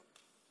miracle.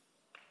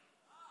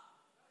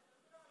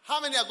 How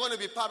many are going to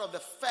be part of the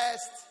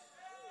first?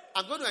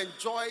 I'm going to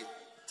enjoy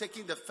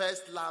taking the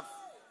First Love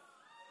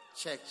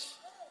Church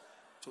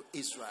to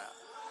Israel.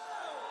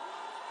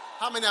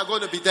 How many are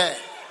going to be there?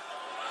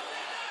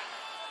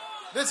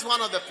 This is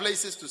one of the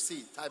places to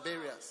see,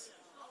 Tiberias,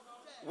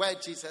 where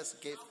Jesus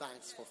gave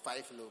thanks for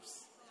 5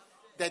 loaves.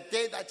 The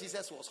day that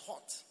Jesus was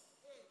hot,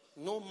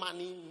 no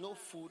money, no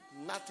food,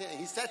 nothing.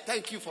 He said,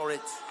 thank you for it.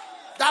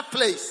 That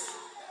place.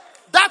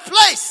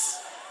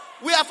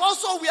 We are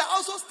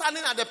also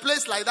standing at a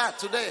place like that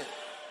today.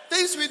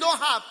 Things we don't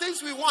have,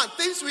 things we want,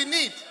 things we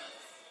need.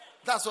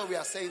 That's what we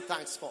are saying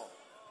thanks for.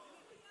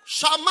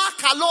 Shama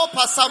Kalo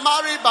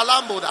Pasamari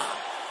Balamboda.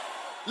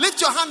 Lift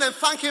your hand and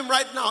thank him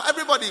right now.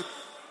 Everybody,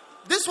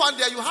 this one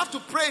there, you have to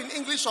pray in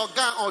English or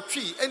Gan or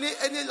Tree.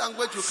 Any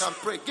language you can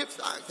pray. Give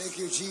thanks. Thank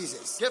you,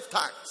 Jesus. Give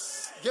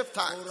thanks. Give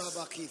thanks.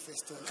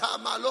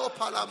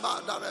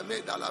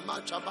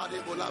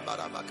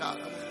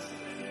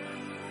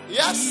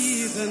 Yes.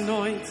 He's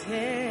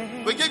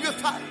anointed. We give you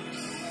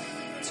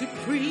thanks. To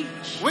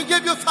preach. We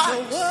give you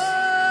thanks. The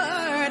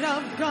word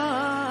of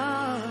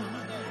God.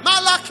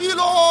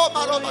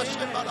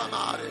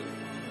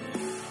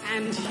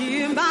 And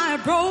hear my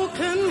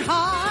broken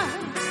heart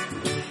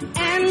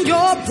and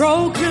your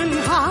broken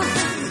heart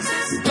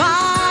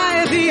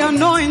by the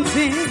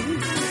anointing.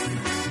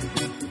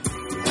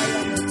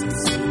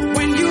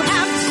 When you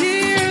have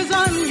tears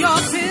on your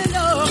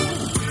pillow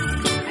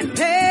and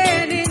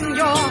pain in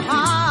your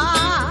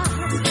heart,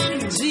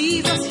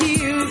 Jesus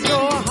heals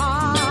your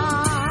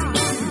heart.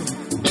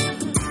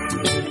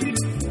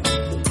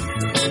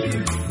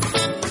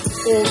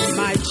 Oh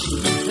my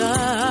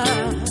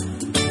Jesus,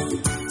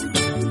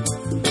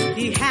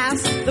 he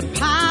has the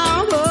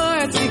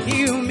power to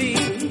heal me.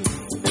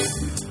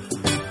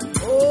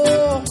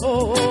 Oh,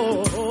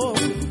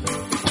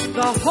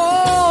 the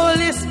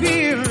Holy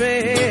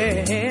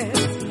Spirit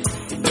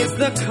is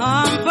the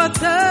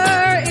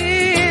comforter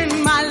in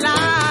my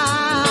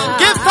life.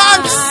 Give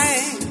thanks.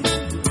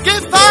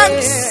 Give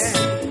thanks. Yeah.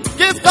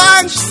 Give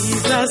thanks.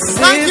 Jesus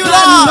Thank is you,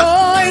 Lord.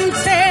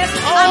 anointed.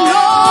 Oh,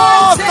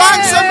 Anointed.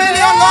 thanks a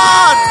million,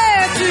 Lord.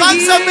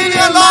 Thanks a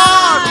million,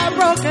 Lord.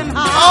 Broken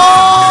heart.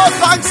 Oh,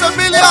 thanks a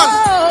million.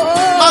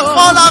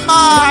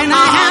 When I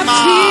have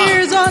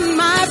tears on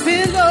my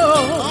pillow,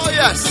 oh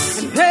yes,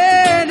 and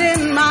pain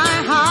in my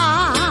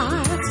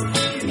heart,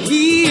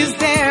 he is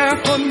there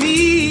for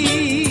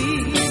me.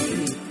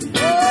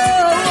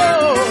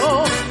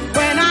 Oh,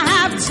 when I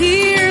have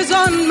tears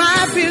on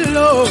my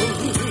pillow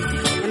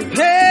and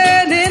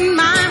pain in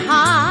my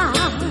heart,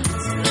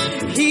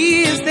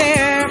 he is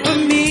there for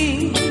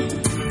me.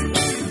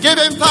 Give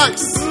him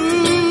thanks.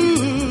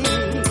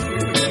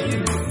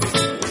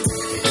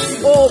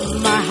 Oh,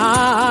 my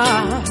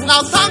heart.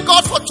 Now thank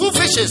God for 2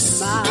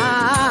 fishes. Thank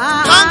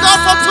God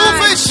for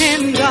 2 fish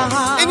in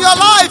your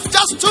life.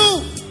 Just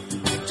 2.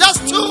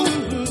 Just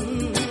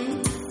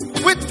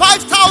 2. With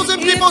 5,000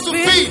 people to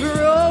feed.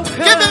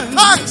 Give him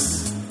thanks.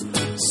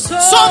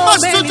 So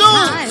much to do.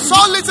 So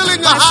little in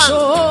your hand. So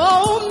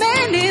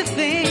many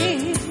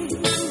things.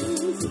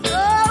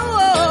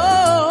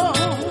 Oh,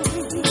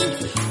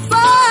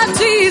 but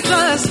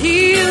Jesus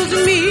healed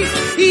me.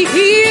 He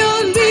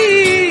healed me.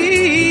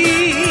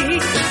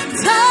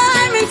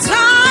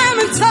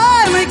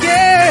 Time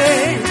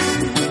again.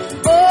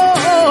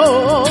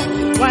 Oh,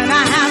 when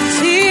I have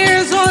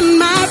tears on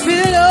my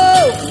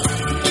pillow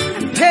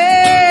and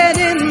pain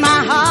in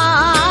my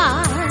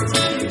heart,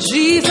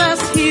 Jesus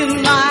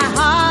healed my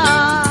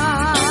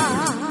heart.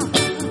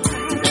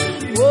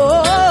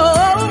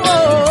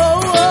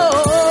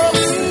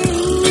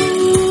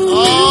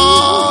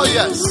 Oh,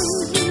 yes.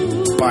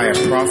 By a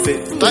prophet,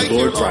 the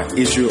Lord brought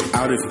Israel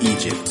out of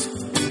Egypt.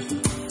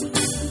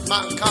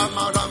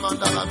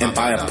 And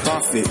by a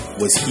prophet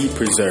was he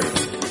preserved.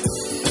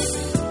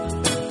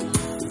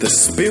 The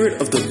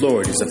Spirit of the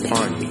Lord is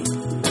upon me,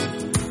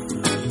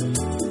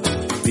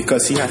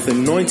 because he hath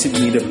anointed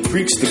me to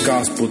preach the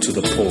gospel to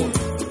the poor.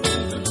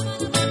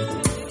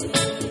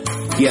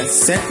 He hath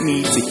sent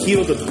me to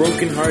heal the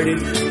brokenhearted,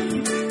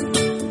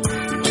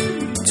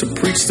 to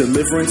preach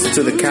deliverance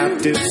to the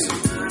captives,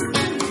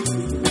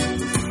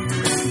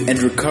 and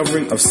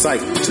recovering of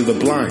sight to the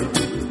blind,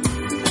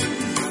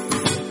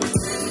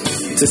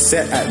 to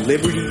set at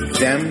liberty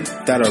them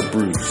that are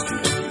bruised,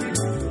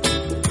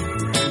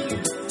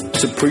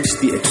 to preach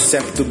the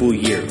acceptable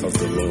year of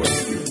the Lord.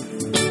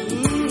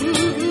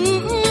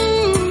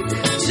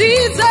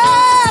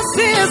 Jesus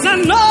is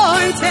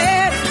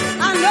anointed,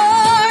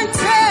 anointed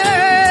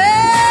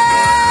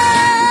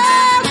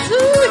to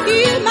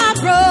heal my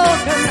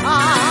broken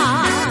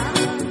heart.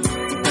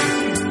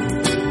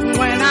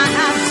 When I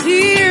have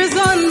tears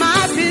on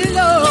my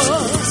pillow,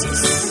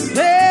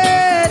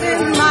 pain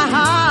in my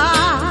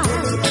heart,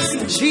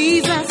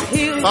 Jesus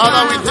heals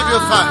Father, we my give you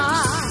thanks.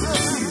 heart.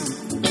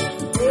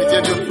 We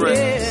give you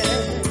praise.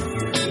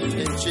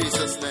 In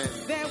Jesus' name.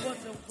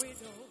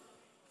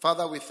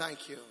 Father, we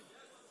thank you.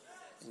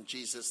 In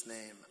Jesus'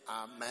 name.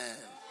 Amen.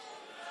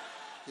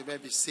 You may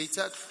be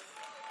seated.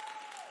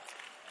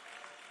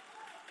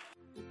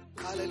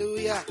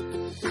 Hallelujah.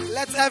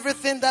 Let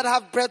everything that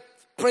have breath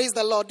praise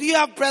the Lord. Do you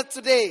have breath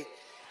today?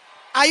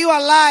 Are you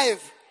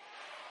alive?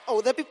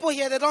 Oh, the people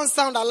here, they don't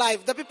sound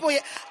alive. The people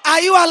here,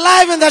 are you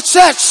alive in the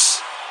church?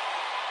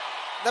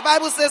 The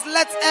Bible says,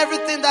 let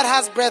everything that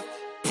has breath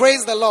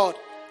praise the Lord.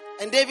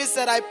 And David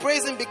said, I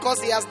praise him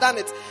because he has done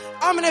it.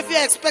 How many of you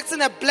are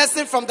expecting a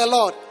blessing from the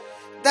Lord?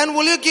 Then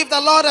will you give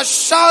the Lord a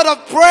shout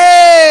of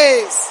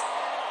praise?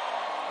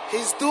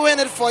 He's doing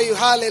it for you.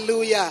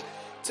 Hallelujah.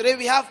 Today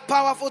we have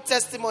powerful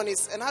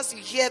testimonies. And as you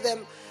hear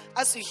them,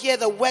 as you hear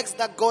the works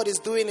that God is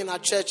doing in our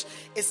church,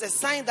 it's a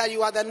sign that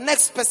you are the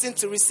next person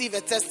to receive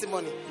a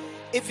testimony.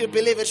 If you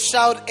believe it,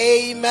 shout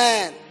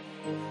amen.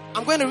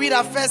 I'm going to read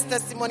our first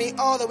testimony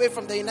all the way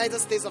from the United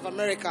States of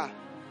America.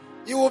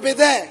 You will be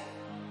there.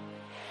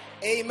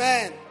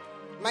 Amen.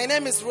 My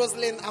name is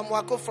Rosalind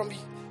Amwako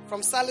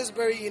from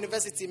Salisbury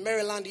University,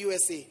 Maryland,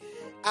 USA.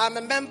 I'm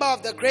a member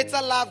of the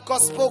Greater Love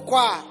Gospel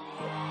Choir.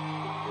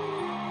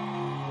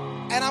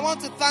 And I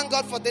want to thank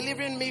God for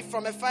delivering me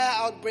from a fire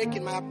outbreak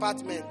in my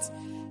apartment.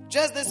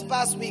 Just this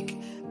past week,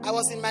 I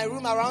was in my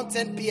room around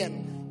 10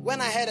 p.m.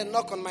 when I heard a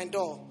knock on my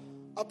door.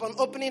 Upon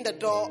opening the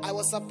door, I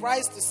was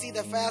surprised to see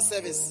the fire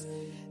service.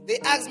 They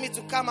asked me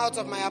to come out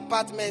of my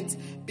apartment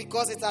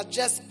because it had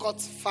just caught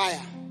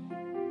fire.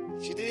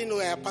 She didn't know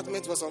her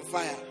apartment was on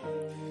fire.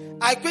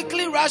 I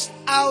quickly rushed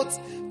out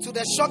to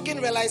the shocking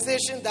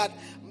realization that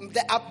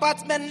the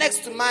apartment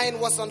next to mine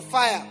was on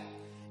fire.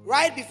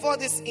 Right before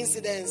this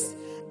incident,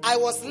 I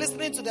was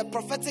listening to the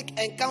Prophetic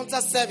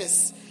Encounter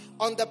service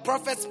on the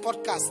Prophet's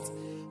podcast.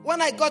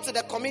 When I got to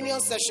the communion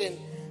session,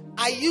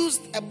 I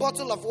used a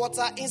bottle of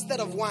water instead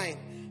of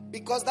wine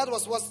because that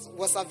was what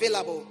was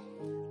available.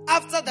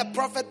 After the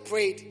prophet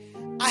prayed,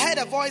 I heard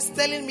a voice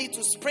telling me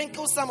to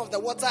sprinkle some of the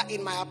water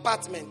in my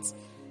apartment.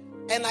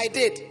 And I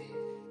did.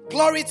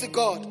 Glory to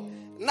God.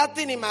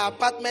 Nothing in my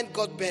apartment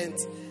got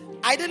burnt.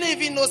 I didn't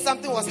even know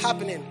something was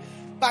happening.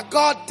 But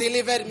God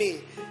delivered me.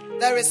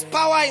 There is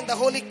power in the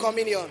Holy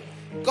Communion.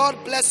 God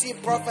bless you,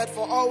 Prophet,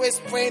 for always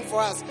praying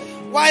for us.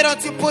 Why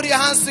don't you put your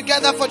hands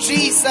together for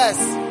Jesus?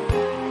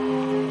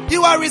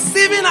 You are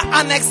receiving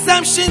an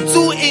exemption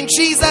too in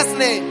Jesus'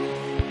 name.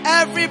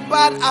 Every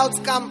bad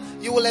outcome,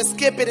 you will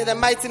escape it in the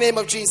mighty name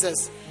of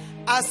Jesus.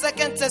 Our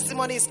second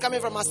testimony is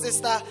coming from our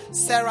sister,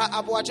 Sarah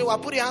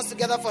Abuajewa. Put your hands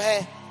together for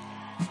her.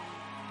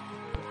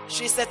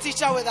 She's a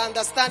teacher with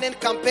understanding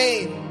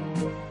campaign.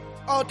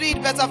 Oh, do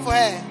it better for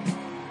her.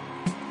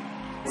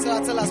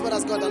 Sarah, tell us, what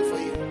has God done for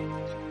you?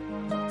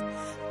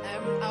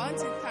 I want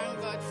to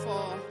thank God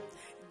for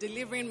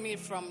delivering me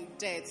from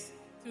death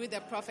through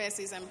the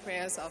prophecies and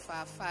prayers of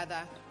our father,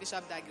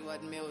 Bishop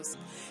Dagiwad Mills.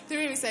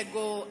 3 weeks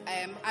ago,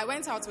 I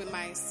went out with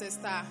my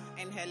sister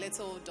and her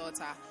little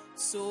daughter.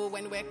 So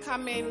when we're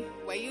coming,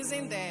 we're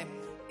using the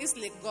East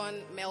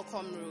Legon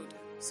Melcombe Road.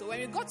 So when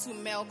we got to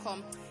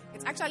Melcombe,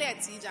 it's actually a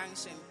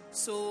T-junction.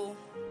 So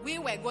we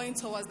were going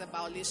towards the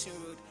Baulishin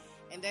Road.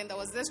 And then there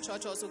was this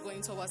church also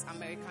going towards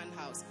American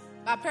House.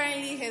 But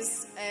apparently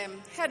his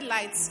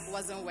headlights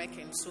wasn't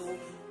working. So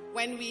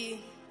when we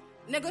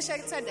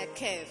negotiated the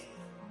curve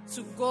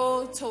to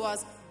go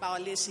towards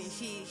Baulishin,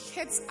 he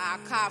hit our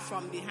car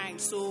from behind.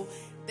 So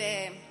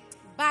the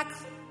back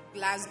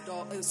glass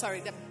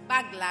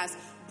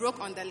broke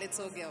on the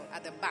little girl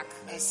at the back.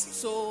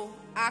 So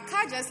our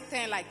car just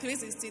turned like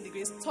 360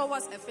 degrees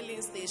towards a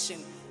filling station.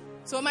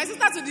 So my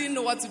sister didn't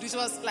know what to do. She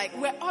was like,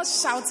 we're all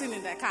shouting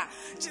in the car.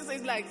 She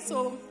said, like,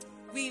 so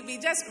we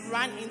just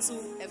ran into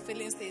a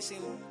filling station.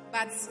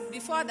 But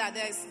before that,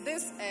 there's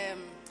this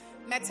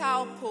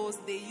metal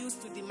post they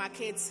used to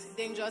demarcate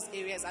dangerous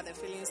areas at the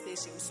filling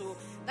station. So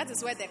that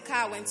is where the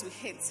car went to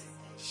hit.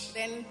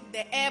 Then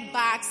the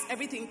airbags,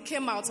 everything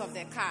came out of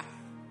the car.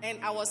 And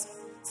I was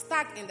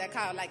stuck in the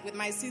car, like with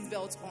my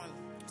seatbelt on.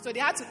 So they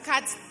had to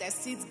cut the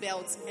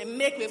seatbelt and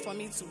make way for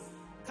me to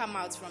come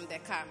out from the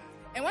car.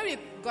 And when we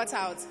got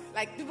out,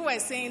 like people were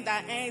saying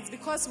that it's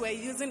because we're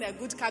using a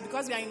good car,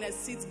 because we are in a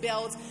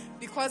seatbelt,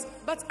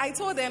 but I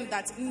told them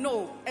that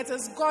no, it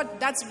is God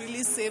that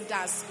really saved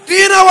us. Do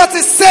you know what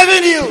is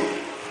saving you?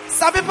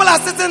 Some people are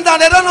sitting down,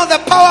 they don't know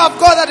the power of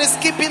God that is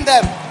keeping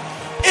them.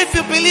 If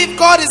you believe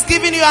God is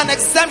giving you an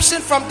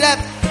exemption from death,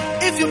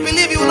 if you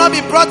believe you will not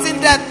be brought in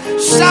death,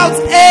 shout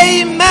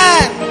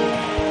amen.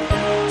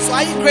 So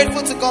are you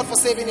grateful to God for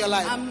saving your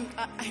life?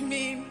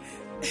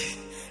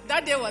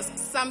 That day was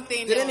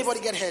something. Did anybody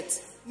get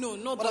hurt? No,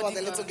 nobody. What about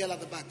the little girl at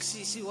the back?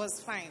 She was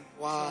fine.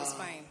 Wow. She was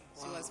fine.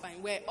 She was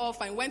fine. We're all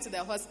fine. Went to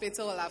the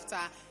hospital after.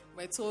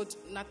 We're told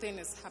nothing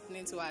is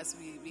happening to us.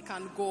 We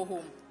can't go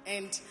home.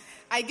 And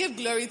I give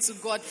glory to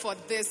God for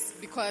this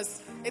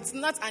because it's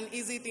not an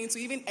easy thing to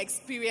even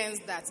experience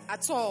that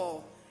at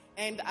all.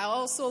 And I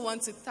also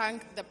want to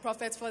thank the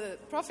prophet for the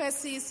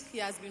prophecies he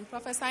has been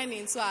prophesying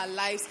into our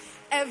lives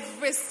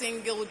every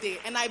single day.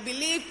 And I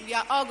believe we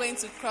are all going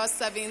to cross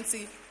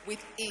 70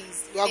 with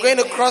ease. We are going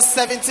to cross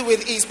 70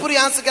 with ease. Put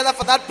your hands together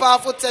for that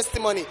powerful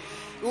testimony.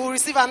 We will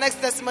receive our next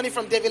testimony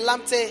from David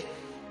Lamptey.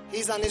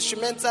 He's an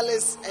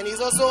instrumentalist and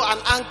he's also an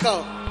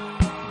uncle.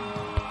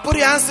 Put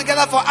your hands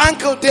together for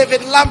Uncle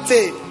David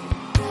Lamptey.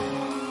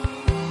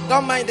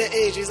 Don't mind the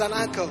age, he's an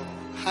uncle.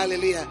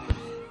 Hallelujah.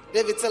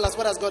 David, tell us,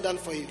 what has God done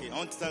for you? Okay, I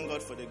want to thank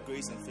God for the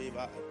grace and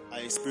favor I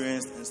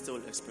experienced and still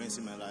experience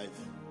in my life.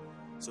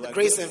 So The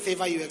grace and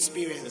favor you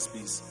experienced. Yes,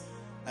 please.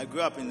 I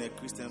grew up in a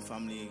Christian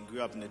family,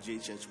 grew up in the J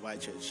Church, Y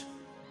Church,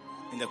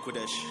 in the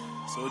Kodesh.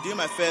 So during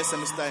my first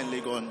semester in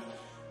Legon,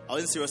 I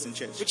wasn't serious in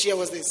church. Which year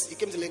was this? You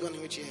came to Legon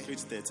in which year?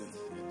 2013.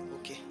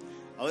 Okay.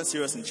 I wasn't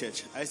serious in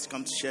church. I used to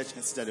come to church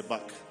and sit at the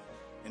back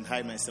and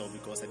hide myself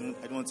because I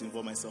didn't want to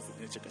involve myself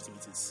in any church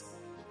activities.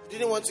 You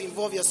didn't want to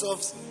involve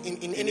yourselves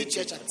in any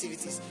church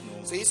activities.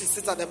 No. So you used to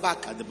sit at the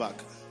back. At the back.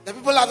 The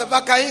people at the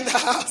back are in the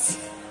house.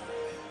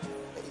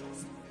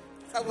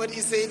 Somebody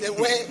say that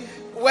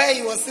where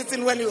he was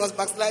sitting when he was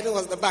backsliding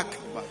was the back.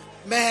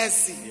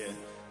 Mercy. Yeah.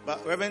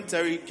 But Reverend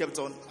Terry kept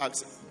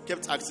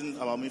asking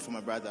about me for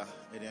my brother.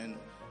 And then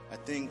I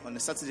think on a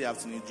Saturday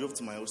afternoon, he drove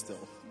to my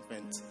hostel,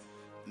 went,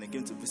 and they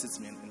came to visit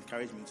me and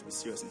encouraged me to be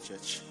serious in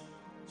church.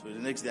 So the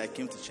next day I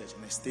came to church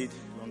and I stayed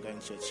longer in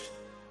church.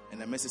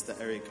 And I met Sister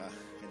Erica.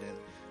 And then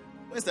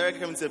when Sister Erica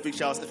came into the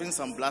picture, I was having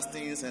some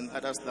blastings and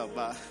other stuff.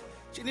 But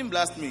she didn't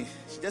blast me.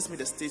 She just made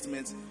a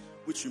statement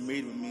which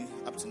remained with me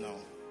up to now.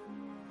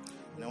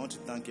 And I want to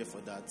thank her for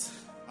that.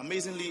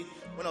 Amazingly,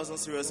 when I was not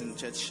serious in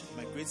church,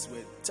 my grades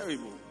were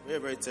terrible, very,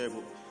 very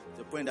terrible, to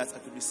the point that I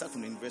could be sacked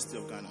from the University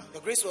of Ghana.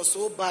 Your grades were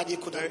so bad you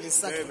could have been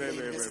sacked from the very,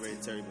 university.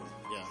 very terrible.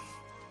 Yeah.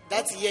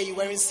 That year you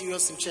weren't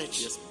serious in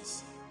church. Yes,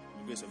 please.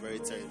 My grades were very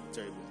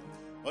terrible.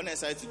 When I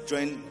decided to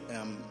join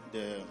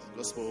the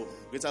gospel,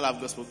 Greater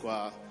Love Gospel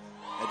Choir,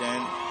 and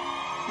then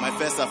my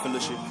first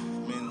fellowship,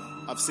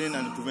 I've seen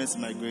an improvement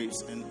in my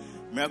grades, and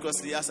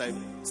miraculously, as I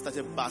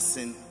started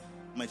passing,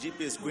 my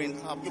GPA is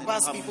going up. You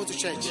pass people to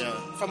church? Yeah.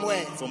 From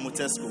where? From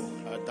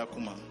Motesco at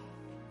Dakuma.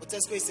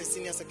 Motesco is a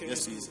senior secondary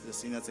school? Yes, please. The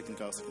senior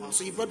technical school. Wow,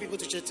 so you brought people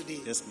to church today?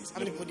 Yes, please. How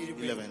many people did you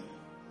bring? 11.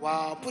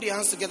 Wow. Put your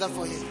hands together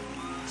for him.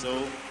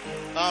 So,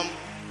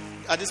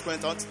 at this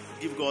point, I want to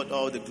give God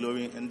all the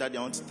glory, and Daddy,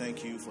 I want to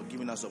thank you for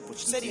giving us the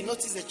opportunity. You said you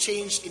noticed a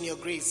change in your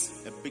grades.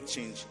 A big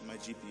change in my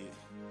GPA.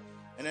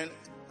 And then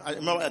I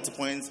remember at the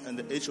point, and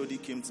the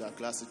HOD came to our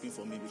class looking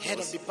for me. Because Head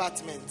of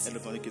department. Head of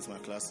department came to my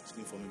class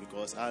looking for me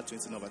because I had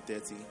 20 over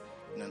 30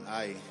 and an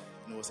I.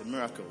 And it was a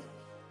miracle.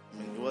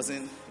 It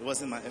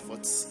wasn't my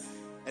efforts.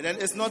 And then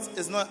it's not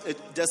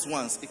just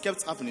once. It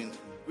kept happening.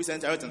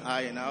 Recently I had an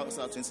I, and I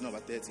also had 20 over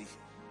 30.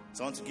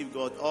 So I want to give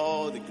God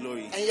all the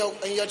glory. And your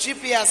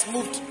GPA has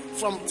moved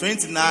from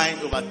 29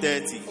 over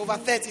 30. Over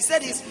 30. He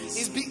said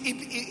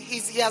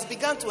he has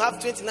begun to have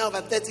 29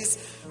 over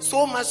 30s,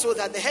 so much so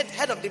that the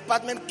head of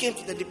department came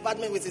to the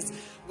department with his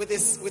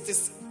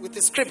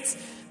script.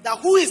 That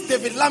who is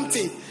David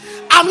Lamptey?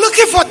 I'm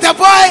looking for the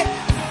boy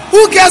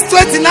who gets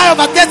 29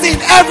 over 30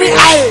 in every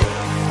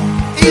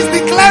eye. He is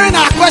declaring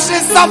our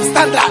question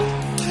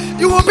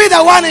substandard. You will be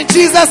the one in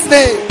Jesus'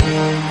 name.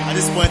 At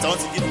this point, I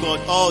want to give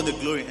God all the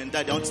glory, and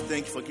Daddy, I want to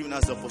thank you for giving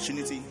us the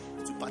opportunity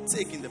to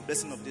partake in the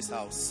blessing of this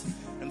house.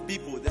 And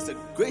people, there's a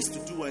grace to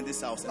do in this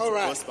house and to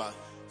prosper.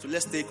 So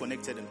let's stay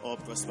connected and all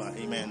prosper.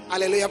 Amen.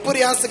 Hallelujah. Put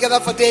your hands together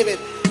for David.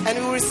 And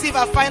we will receive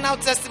a final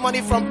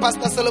testimony from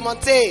Pastor Solomon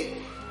Tay.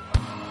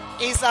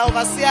 He's our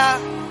overseer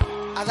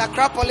at the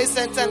Accra Police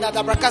Center and at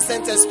the Abraka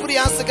Centers. Put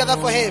your hands together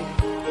for him.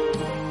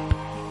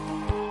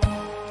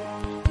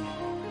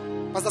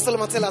 Pastor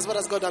Solomon, tell us, what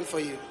has God done for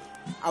you?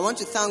 I want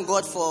to thank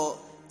God for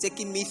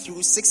taking me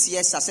through 6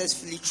 years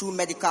successfully through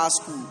medical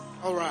school.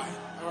 All right.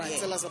 Yeah.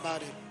 Tell us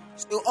about it.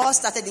 So it all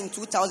started in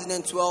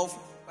 2012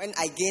 when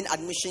I gained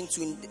admission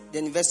to the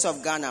University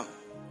of Ghana.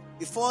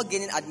 Before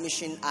gaining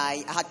admission,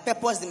 I had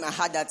purposed in my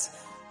heart that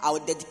I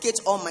would dedicate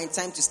all my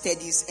time to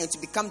studies and to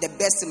become the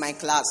best in my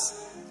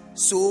class.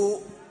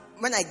 So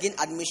when I gained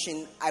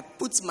admission, I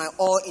put my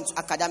all into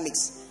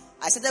academics.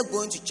 I started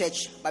going to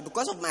church, but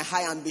because of my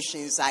high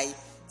ambitions, I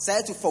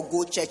decided to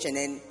forgo church and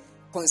then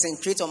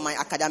concentrate on my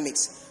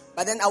academics.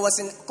 But then I was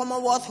in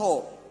Commonwealth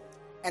Hall,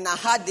 and I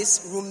had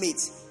this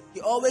roommate. He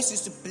always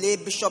used to play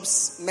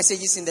Bishop's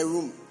messages in the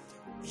room.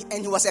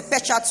 And he was a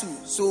preacher too,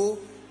 so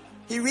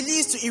he really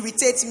used to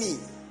irritate me.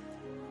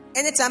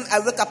 Anytime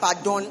I wake up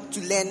at dawn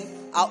to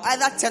learn, I'll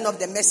either turn off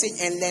the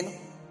message and learn,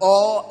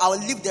 or I'll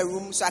leave the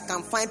room so I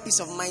can find peace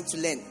of mind to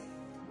learn.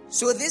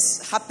 So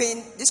this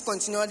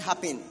continued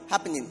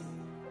happening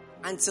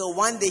until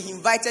one day he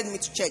invited me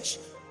to church.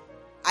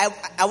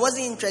 I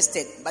wasn't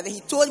interested, but then he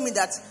told me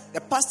that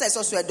the pastor is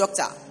also a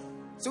doctor.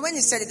 So when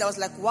he said it, I was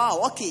like, wow,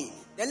 okay,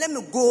 then let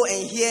me go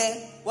and hear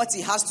what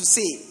he has to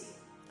say.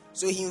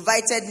 So he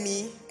invited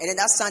me, and then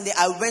that Sunday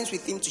I went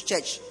with him to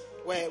church.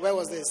 Where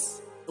was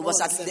this? It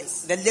was at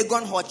the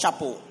Legon Hall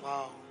Chapel.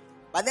 Wow.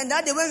 But then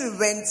that day when we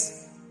went,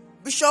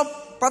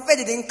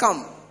 Prophet didn't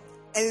come.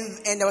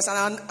 And there was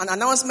an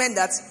announcement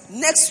that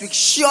next week,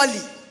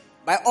 surely,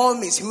 by all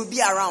means, he will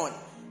be around.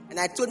 And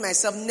I told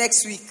myself,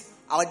 next week,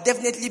 I will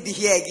definitely be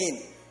here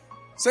again.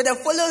 So the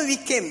following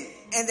week came,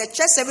 and the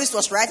church service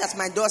was right at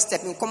my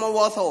doorstep in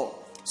Commonwealth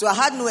Hall. So I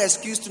had no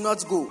excuse to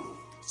not go.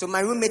 So my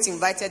roommate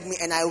invited me,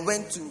 and I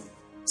went to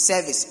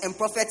service. And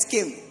Prophet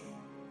came.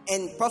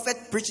 and Prophet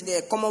preached in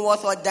the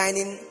Commonwealth Hall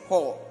Dining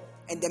Hall.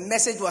 And the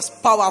message was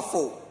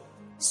powerful.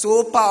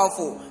 So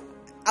powerful.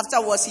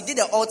 Afterwards, he did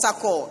the altar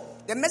call.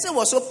 The message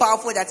was so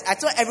powerful that I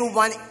thought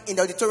everyone in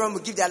the auditorium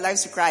would give their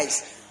lives to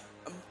Christ.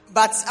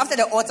 But after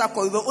the altar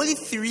call, we were only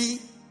three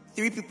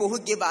people who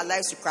gave our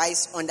lives to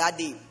Christ on that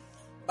day.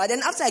 But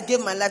then after I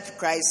gave my life to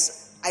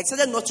Christ, I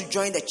decided not to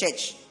join the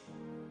church.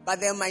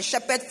 But then my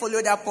shepherd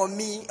followed up on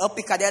me,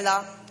 LP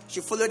Cadella. She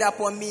followed up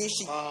on me.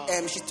 She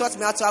taught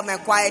me how to have my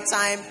quiet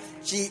time.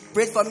 She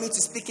prayed for me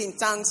to speak in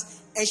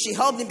tongues. And she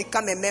helped me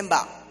become a member.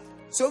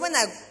 So when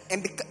I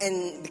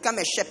became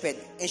a shepherd,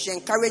 and she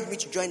encouraged me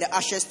to join the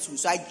ushers too.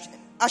 So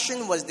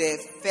ushering was the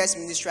first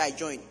ministry I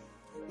joined.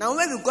 Now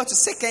when we got to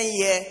second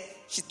year,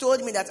 she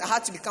told me that I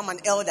had to become an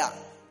elder.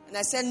 And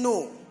I said,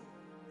 no,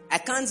 I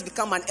can't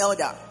become an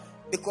elder.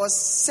 Because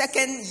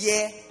second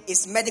year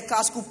is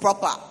medical school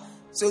proper.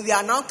 So we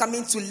are now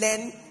coming to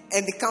learn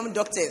and become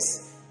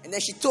doctors. And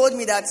then she told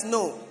me that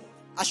no,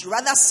 I should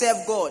rather serve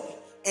God.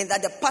 And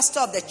that the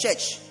pastor of the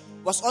church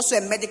was also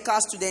a medical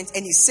student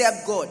and he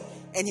served God.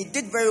 And he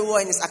did very well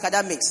in his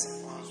academics.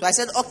 So I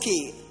said,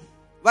 okay,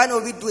 why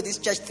don't we do this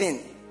church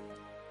thing?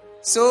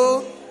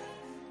 So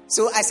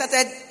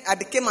I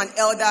became an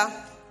elder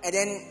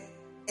and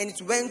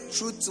it went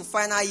through to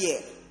final year.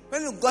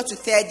 When we got to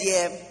third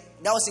year,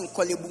 that was in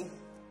Kolebu.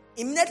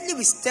 Immediately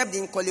we stepped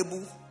in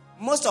Kolebu.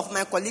 Most of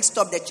my colleagues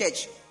stopped the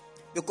church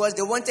because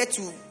they wanted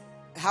to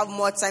have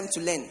more time to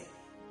learn.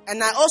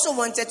 And I also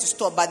wanted to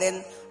stop, but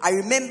then I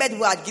remembered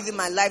who I had given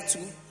my life to.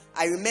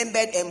 I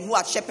remembered who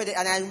had shepherded,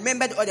 and I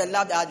remembered all the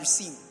love that I had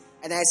received.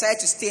 And I decided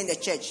to stay in the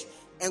church.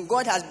 And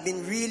God has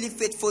been really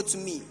faithful to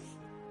me.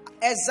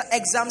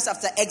 Exams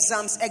after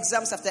exams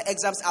after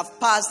exams,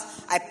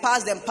 I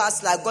passed them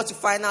till I got to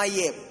final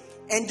year.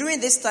 And during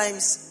these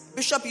times,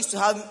 Bishop used to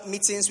have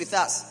meetings with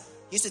us.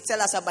 He used to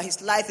tell us about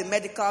his life in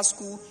medical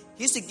school.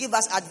 He used to give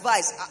us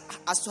advice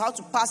as to how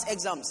to pass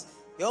exams.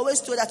 He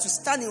always told us to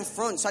stand in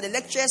front so our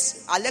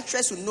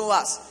lecturers would know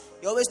us.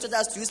 He always told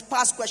us to use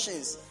past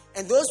questions.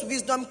 And those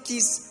wisdom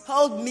keys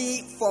held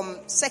me from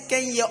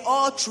second year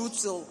all through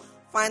till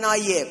final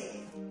year.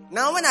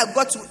 Now when I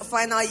got to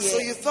final year... So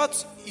you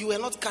thought you were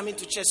not coming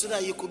to church so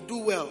that you could do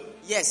well?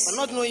 Yes. But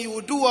not knowing you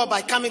would do well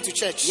by coming to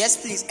church?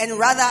 Yes, please. And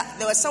rather,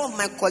 there were some of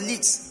my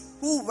colleagues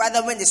who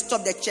rather when they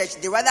stopped the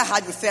church, they rather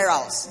had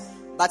referrals.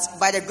 But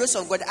by the grace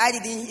of God, I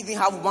didn't even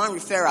have one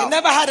referral. You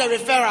never had a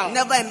referral?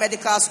 Never in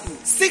medical school.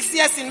 6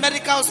 years in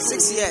medical school?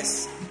 6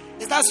 years.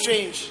 Is that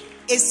strange?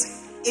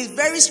 It's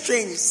very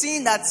strange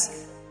seeing that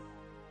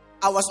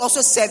I was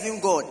also serving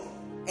God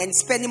and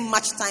spending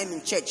much time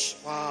in church.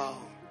 Wow.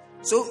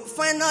 So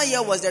final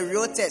year was the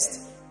real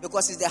test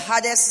because it's the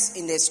hardest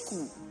in the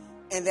school.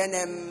 And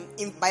then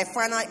by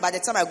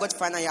the time I got to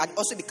final year, I'd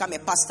also become a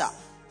pastor.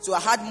 So I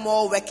had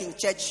more work in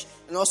church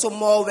and also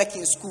more work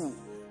in school.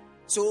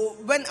 So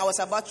when I was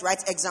about to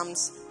write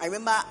exams, I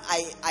remember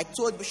I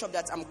told Bishop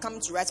that I'm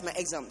coming to write my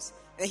exams.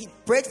 And he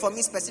prayed for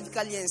me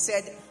specifically and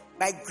said,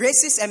 by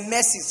graces and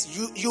mercies,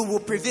 you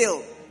will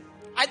prevail.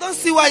 I don't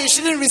see why you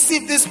shouldn't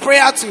receive this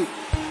prayer too.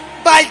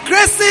 By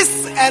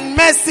graces and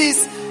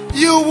mercies,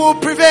 you will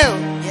prevail.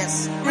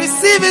 Yes.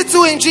 Receive it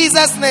too in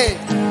Jesus' name.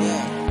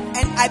 Yeah.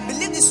 And I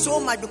believe this so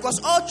much because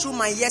all through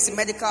my years in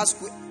medical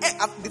school,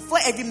 before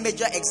every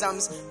major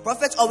exams,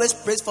 Prophet always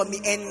prays for me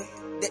and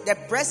the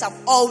prayers have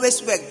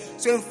always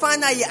worked. So in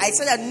final year, I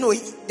said that no,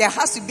 there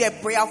has to be a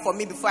prayer for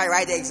me before I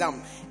write the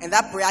exam. And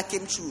that prayer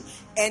came true.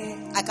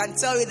 And I can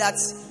tell you that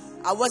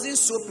I wasn't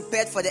so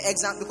prepared for the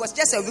exam because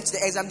just a week to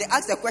the exam, they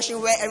asked a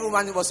question where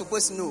everyone was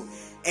supposed to know.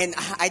 And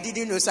I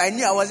didn't know, so I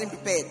knew I wasn't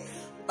prepared.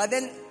 But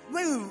then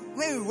when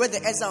we wrote the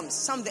exams,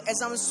 some of the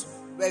exams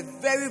were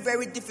very,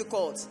 very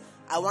difficult.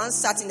 I once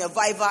sat in a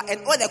viva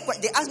and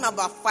they asked me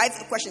about 5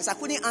 questions. I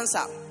couldn't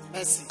answer.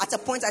 Mercy. At a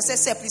point, I said,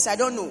 sir, please, I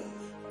don't know.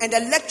 And the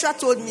lecturer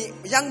told me,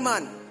 young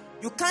man,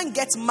 you can't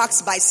get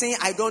marks by saying,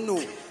 I don't know.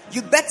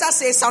 You better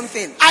say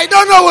something. I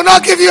don't know will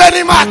not give you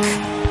any mark.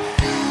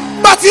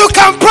 But you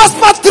can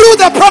prosper through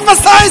the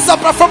prophecies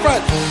of the prophet.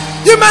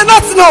 You may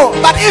not know,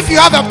 but if you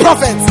have a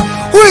prophet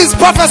who is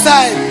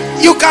prophesying,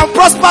 you can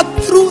prosper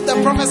through the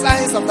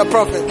prophecies of the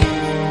prophet.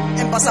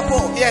 And Pastor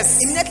Paul,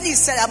 yes. Immediately he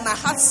said that my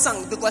heart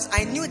sank because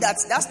I knew that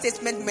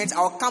statement meant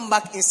I'll come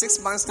back in 6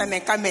 months' time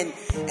and come in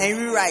and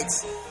rewrite.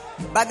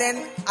 But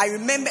then I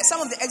remember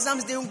some of the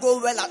exams didn't go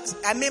well.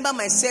 I remember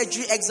my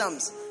surgery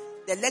exams.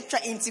 The lecturer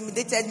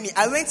intimidated me.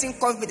 I went in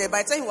confident.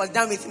 By the time he was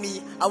done with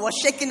me, I was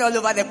shaking all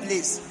over the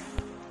place.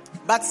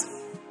 But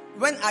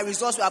when our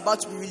results were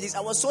about to be released,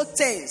 I was so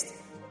tensed.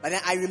 But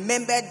then I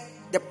remembered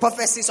the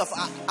prophecies of...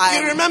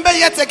 you remember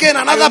yet again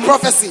another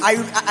prophecy?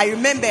 I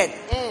remembered.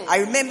 I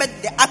remembered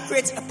the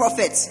accurate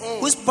prophets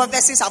whose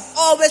prophecies have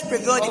always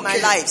prevailed in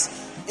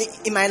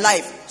my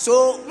life.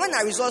 So when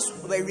our results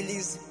were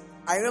released,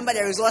 I remember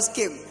the results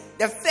came.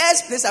 The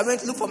first place I went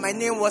to look for my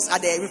name was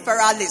at the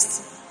referral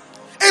list.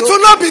 It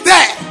will not be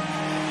there.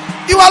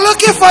 You are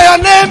looking for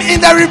your name in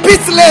the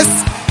repeat list,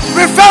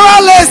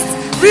 referral list,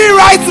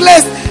 rewrite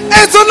list.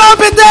 It will not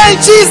be there in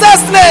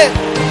Jesus' name.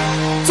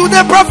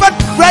 Today, prophet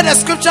read a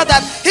scripture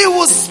that he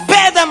will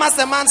Spare them as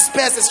a man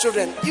spares his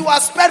children. You are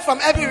spared from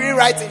every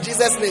rewrite in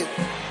Jesus' name.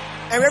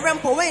 And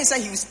Reverend Paul, when he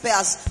said he will spare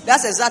us,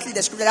 that's exactly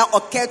the scripture that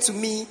occurred to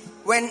me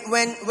when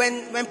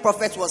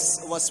Prophet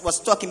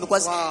was talking,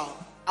 because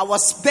I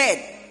was spared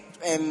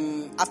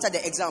after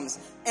the exams.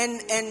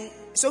 And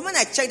so when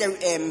I checked the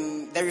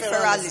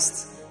referral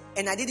list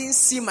and I didn't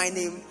see my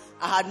name,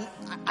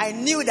 I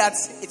knew that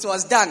it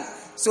was done.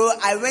 So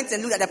I went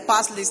and looked at the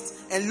pass list,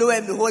 and lo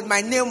and behold,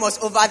 my name was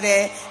over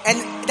there.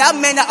 And that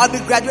meant that I'll be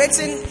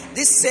graduating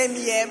this same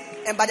year.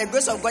 And by the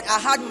grace of God, I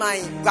had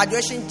my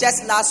graduation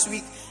just last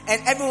week,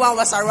 and everyone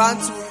was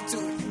around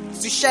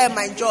to share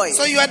my joy.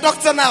 So you're a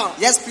doctor now?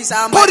 Yes, please.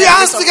 I am. Put your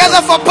hands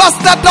together for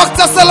Pastor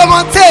Dr.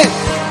 Solomon Tate.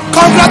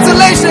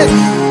 Congratulations.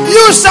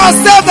 You shall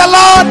serve the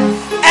Lord,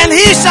 and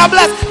he shall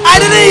bless. I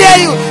didn't hear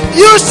you.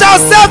 You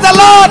shall serve the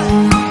Lord.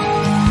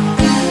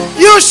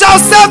 You shall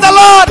serve the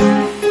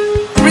Lord.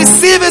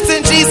 Receive it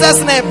in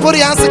Jesus' name. Put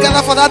your hands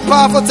together for that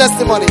powerful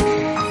testimony.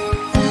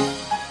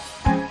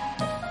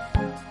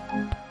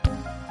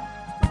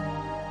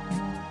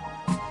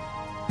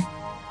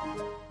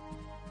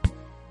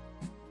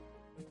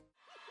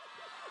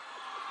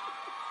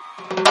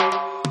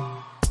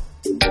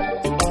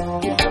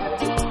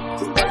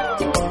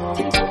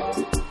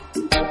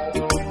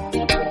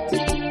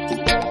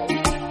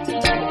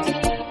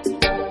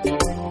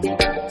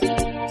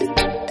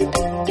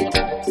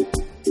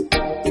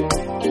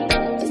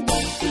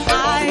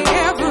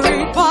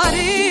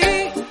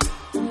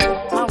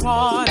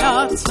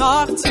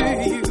 Talk to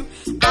you.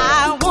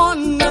 I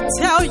wanna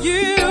tell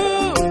you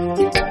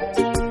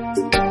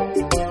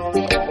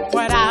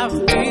what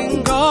I've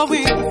been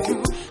going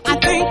through. I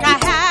think I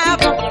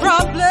have a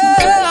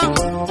problem,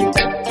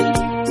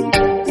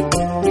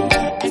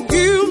 and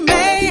you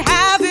may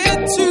have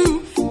it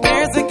too.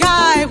 There's a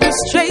guy who's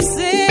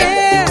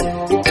chasing.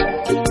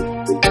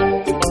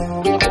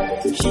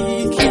 He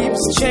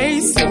keeps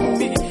chasing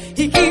me.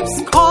 He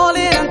keeps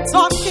calling and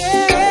talking.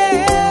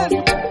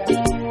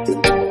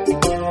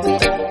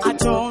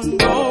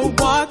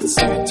 To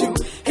do.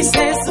 He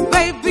says,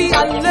 baby,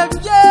 I love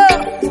you.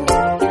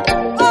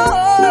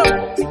 Oh,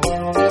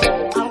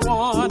 I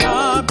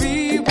wanna be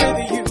with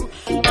you.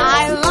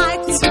 I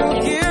like to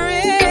hear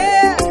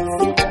it.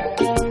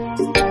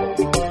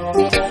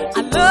 I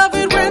love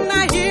it when I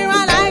hear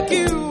I like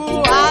you.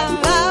 I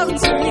love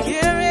to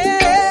hear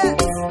it.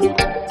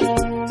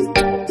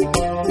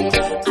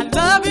 I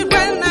love it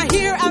when I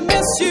hear I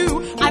miss you.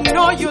 I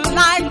know you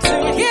like to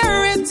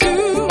hear it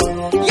too.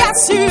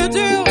 Yes, you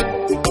do.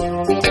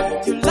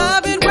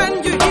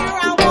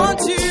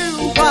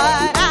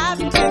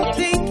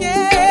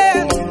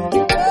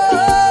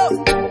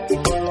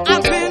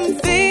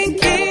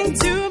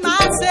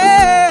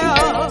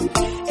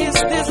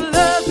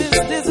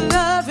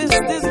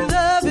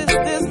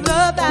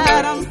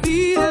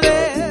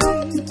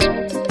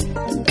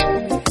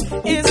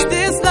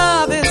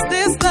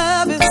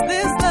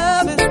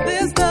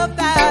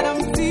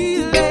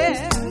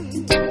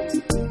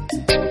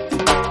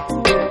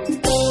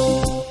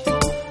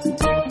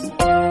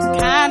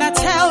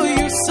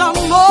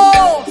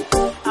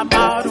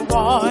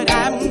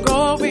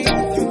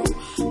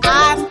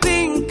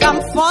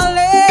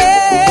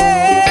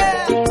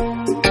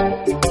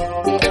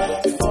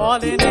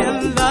 Falling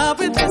in love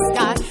with this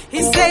guy.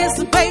 He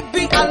says,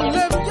 baby, I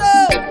love you.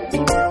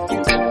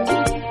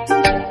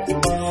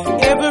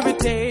 Every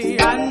day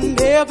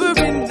and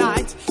every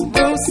night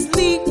we'll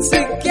sleep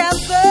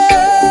together.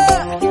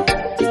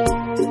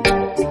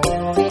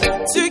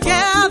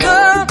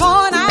 Together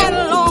all night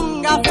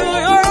long. I feel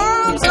your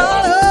arms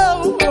all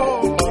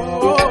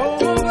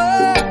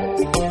over,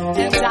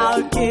 and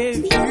I'll give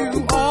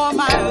you all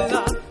my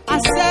love. I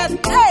said,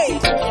 hey,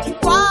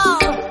 wow.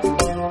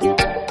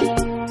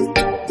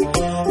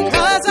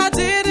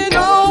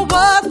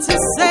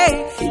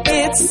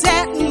 It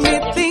set me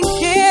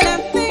thinking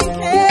and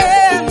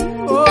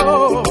thinking,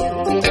 oh,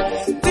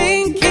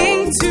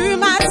 thinking to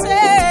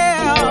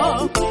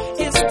myself,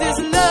 is this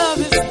love,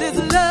 is this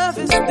love,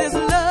 is this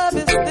love,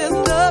 is this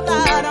love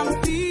that I'm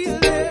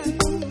feeling?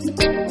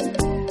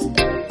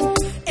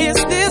 Is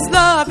this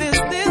love, is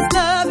this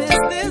love, is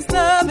this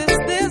love, is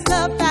this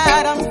love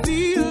that I'm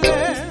feeling?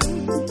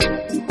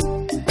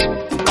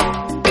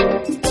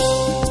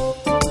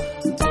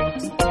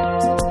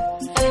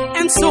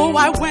 And so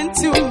I went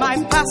to my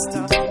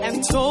pastor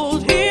and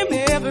told him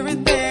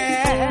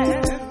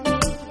everything,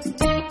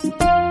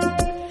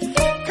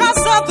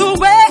 'cause of the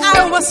way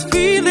I was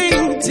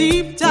feeling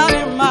deep down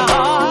in my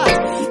heart.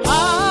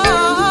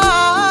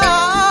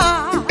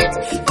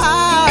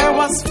 I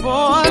was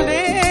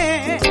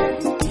falling,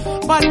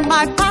 but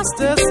my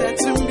pastor said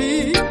to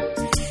me,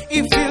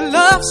 if he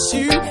loves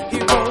you, he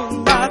will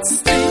not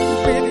sleep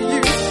with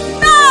you.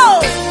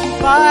 No,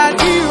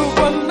 but he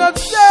will love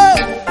you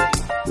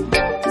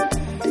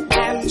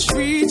and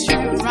treat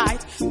you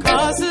right,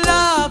 'cause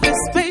love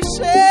is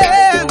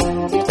patient,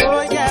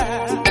 oh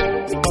yeah,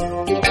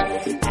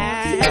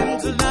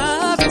 and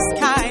love is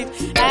kind,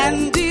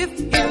 and if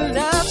he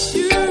loves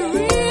you,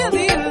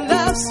 really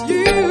loves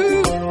you,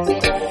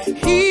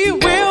 he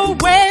will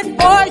wait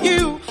for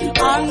you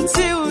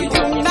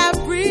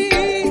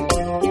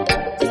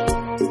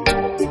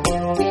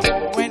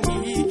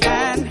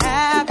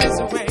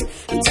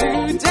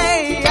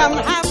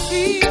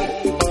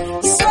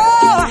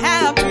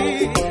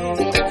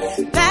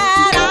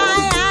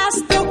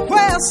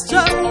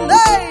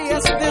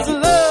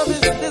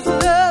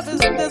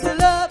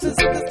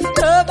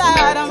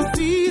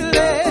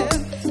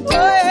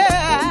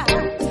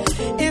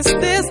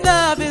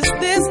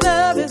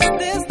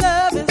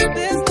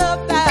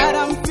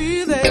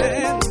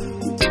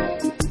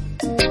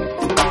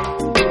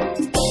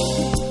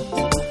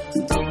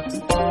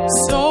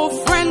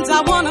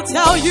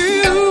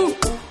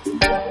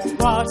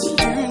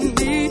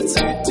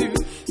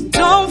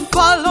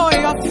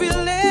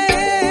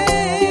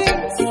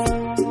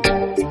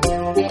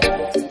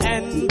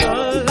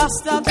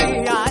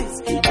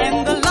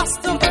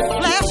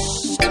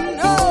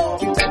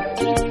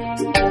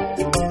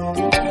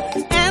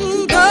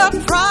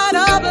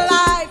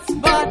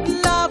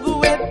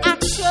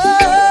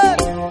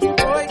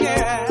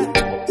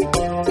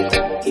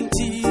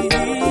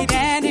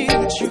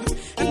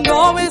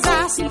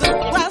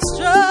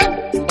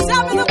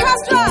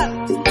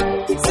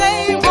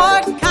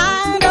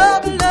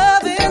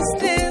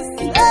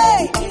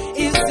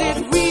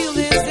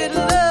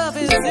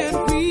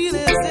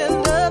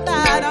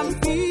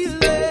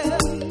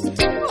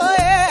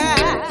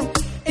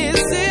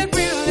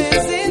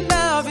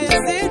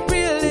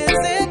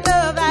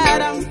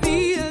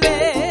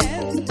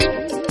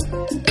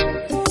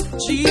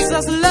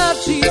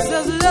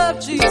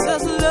love,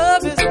 Jesus'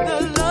 love is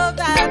the love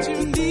that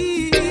you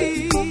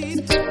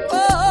need.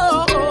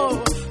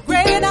 Oh,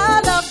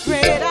 greater love,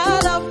 greater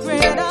love,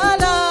 greater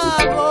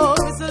love. Oh,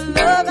 it's the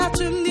love that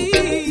you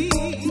need.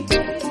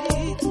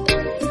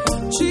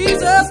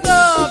 Jesus'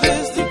 love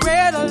is the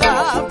greater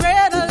love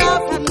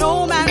and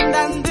no man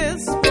than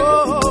this.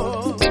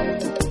 Oh,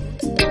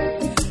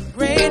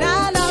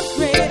 greater love,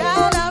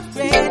 greater love,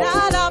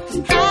 greater love,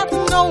 hath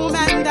no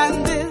man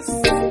than this.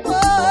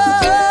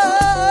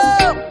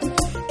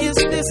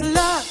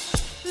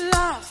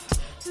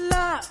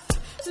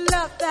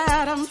 Love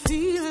that I'm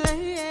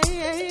feeling.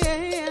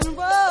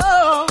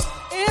 Whoa,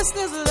 it's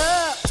this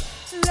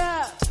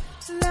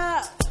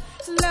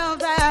love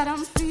that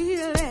I'm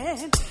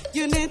feeling.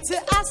 You need to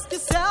ask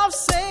yourself,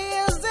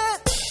 say, is it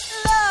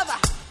love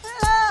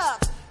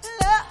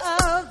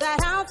that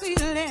I'm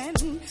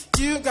feeling?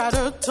 You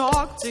gotta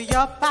talk to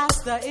your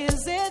pastor.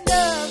 Is it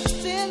love,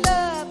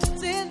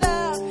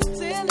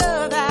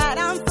 that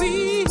I'm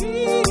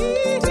feeling?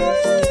 Is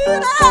it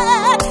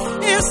love?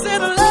 Is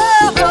it love?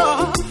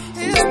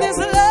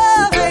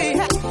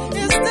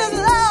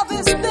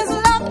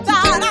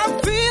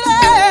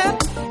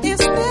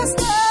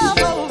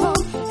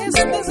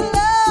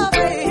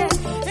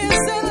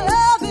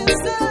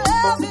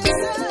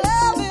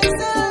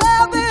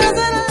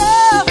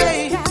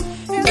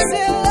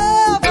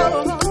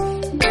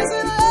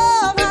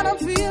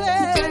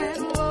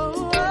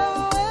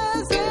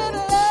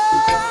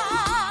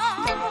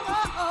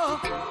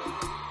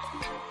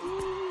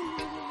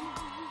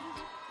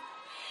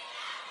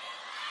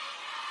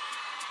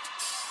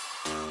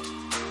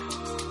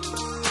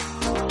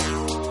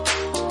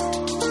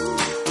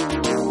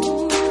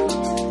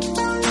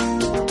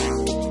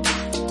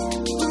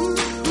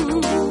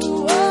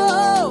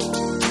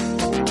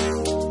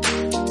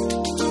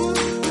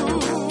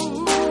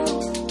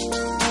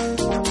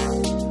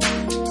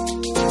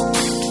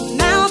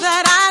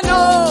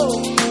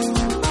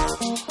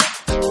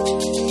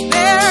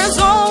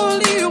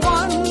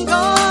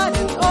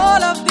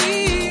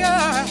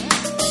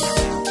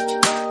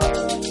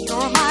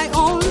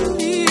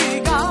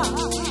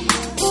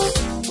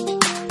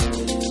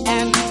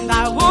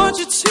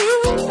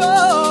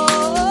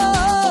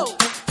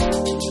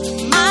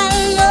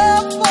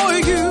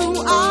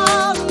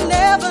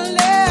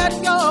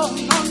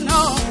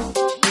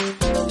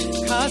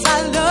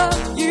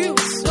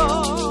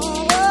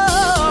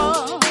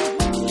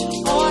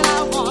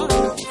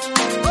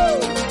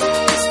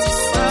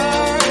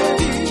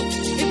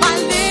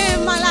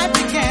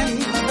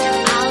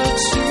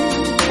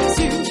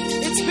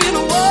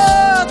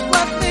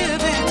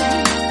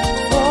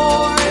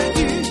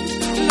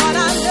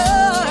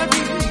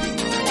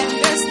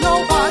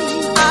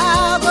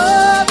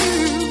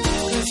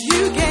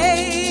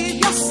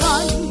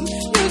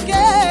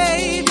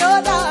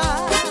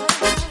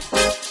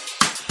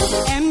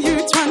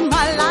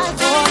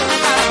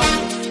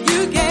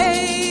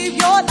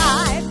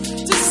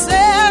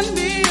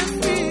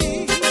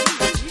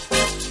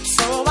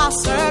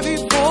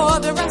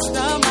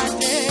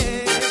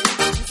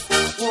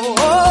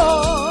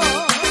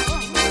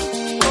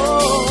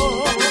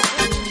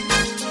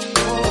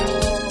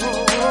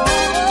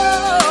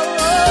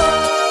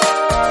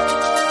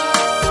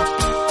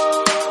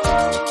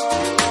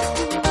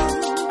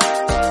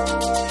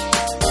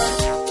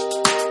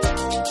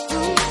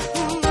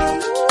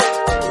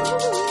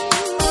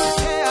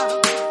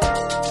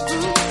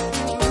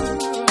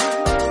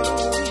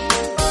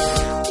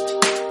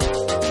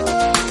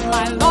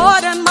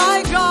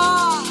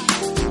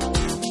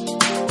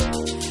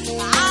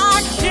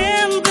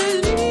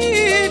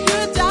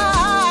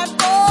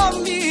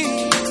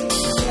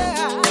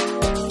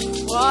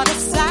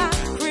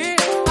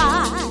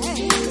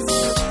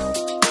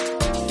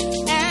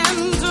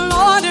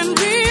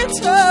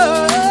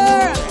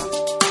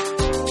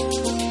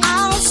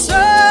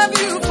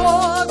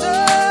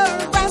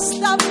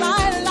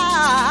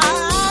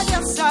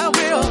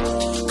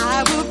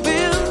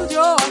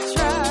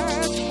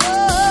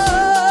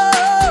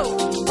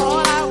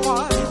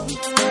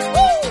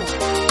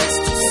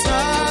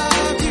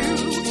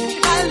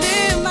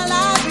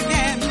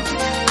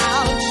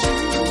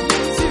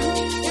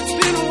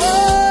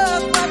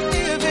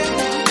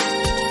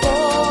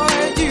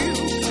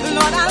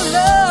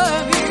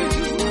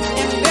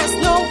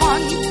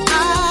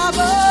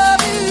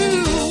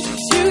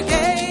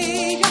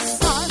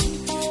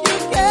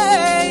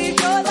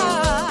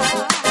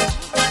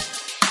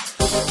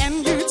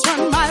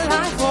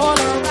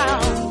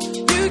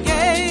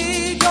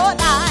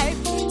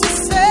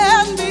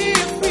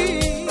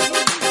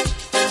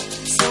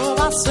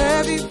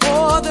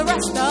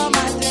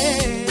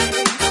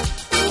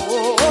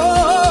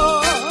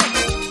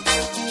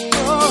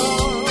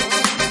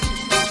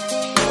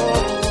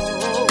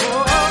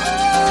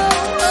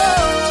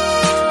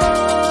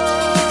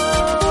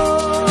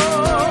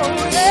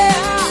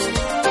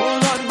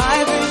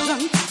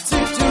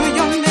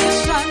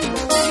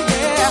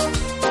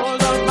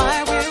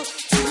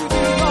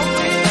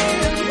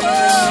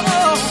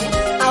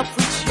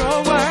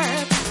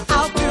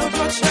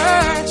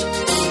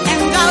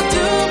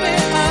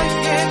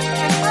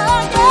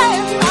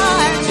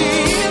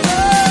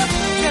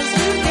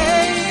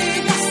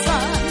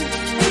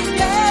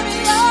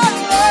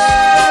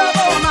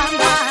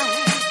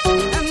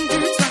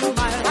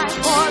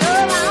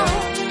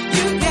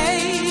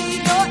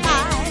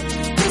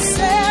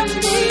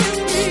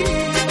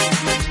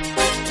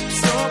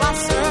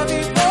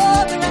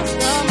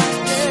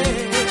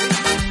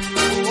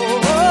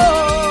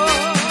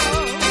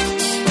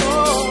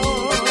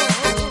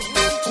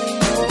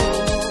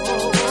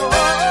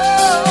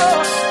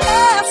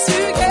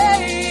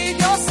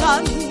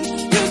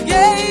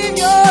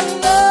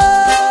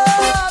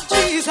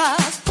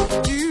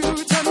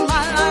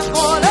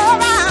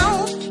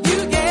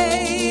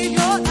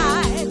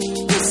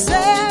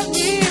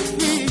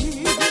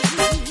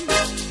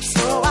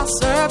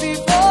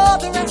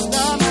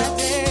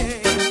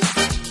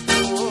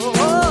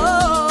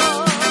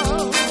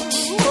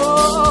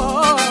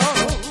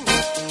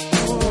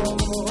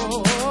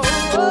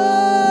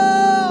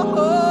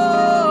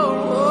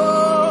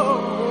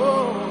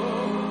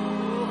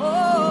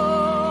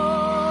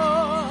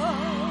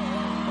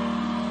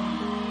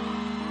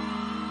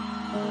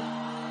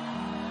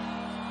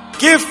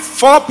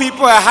 4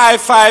 people a high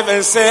five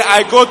and say,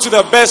 I go to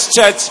the best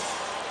church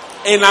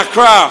in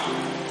Accra.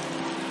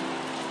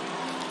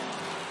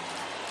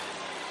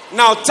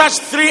 Now touch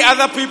 3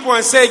 other people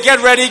and say,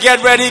 get ready,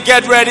 get ready,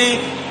 get ready.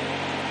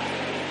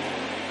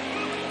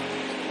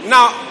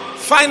 Now,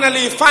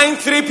 finally, find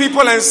 3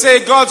 people and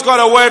say, God's got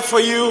a word for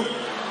you.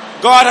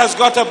 God has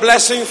got a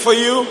blessing for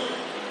you.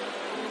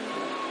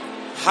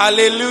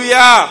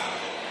 Hallelujah.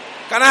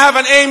 Can I have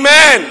an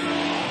amen?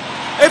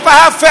 If I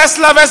have first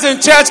lovers in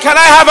church, can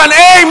I have an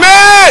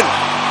amen?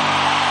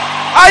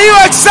 Are you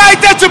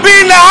excited to be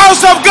in the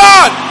house of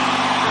God?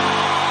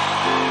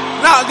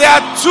 Now, there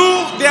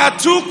are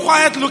two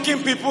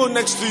quiet-looking people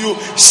next to you.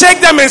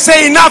 Shake them and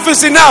say, enough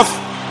is enough.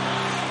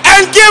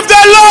 And give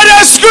the Lord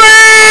a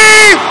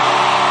scream.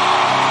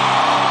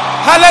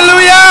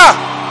 Hallelujah.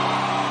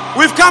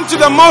 We've come to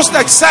the most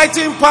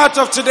exciting part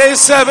of today's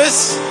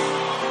service.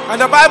 And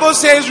the Bible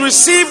says,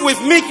 receive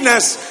with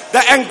meekness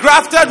the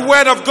engrafted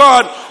word of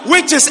God,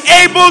 which is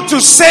able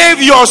to save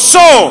your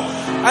soul.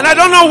 And I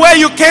don't know where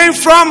you came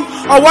from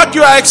or what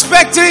you are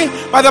expecting,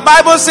 but the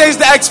Bible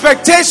says the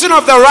expectation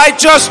of the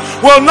righteous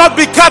will not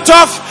be cut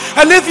off.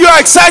 And if you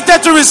are excited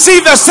to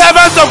receive the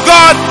servant of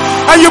God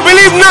and you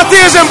believe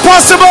nothing is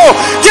impossible,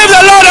 give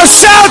the Lord a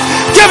shout,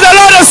 give the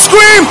Lord a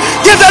scream,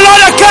 give the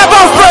Lord a clap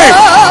of praise.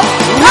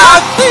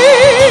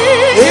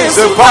 Nothing is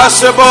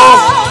impossible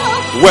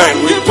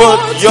when we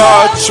put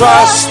your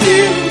trust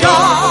in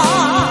God.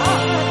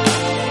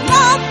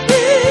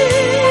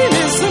 Nothing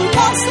is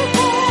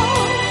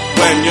impossible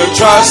when you're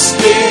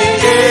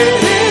trusting in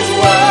His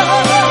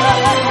word.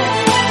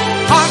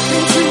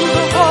 Hearken to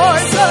the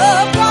voice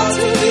of God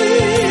to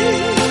thee.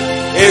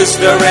 Is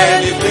there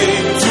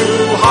anything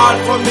too hard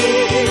for me?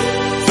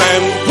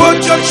 Then put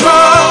your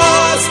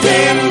trust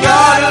in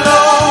God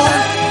alone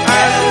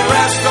and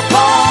rest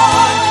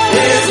upon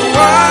His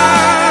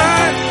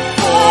word.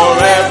 For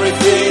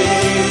everything,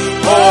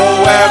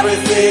 oh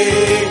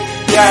everything,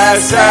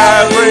 yes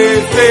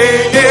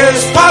everything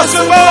is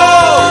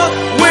possible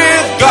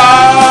with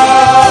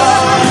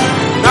God.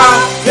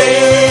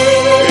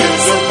 Nothing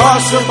is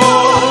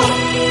impossible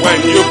when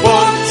you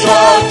put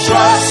your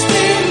trust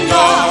in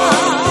God.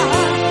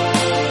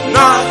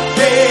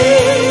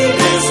 Nothing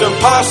is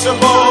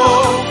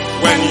impossible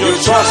when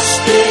you're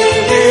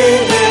trusting in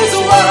His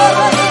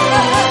word.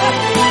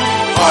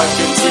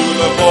 Hearken to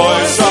the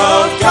voice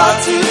of God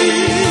to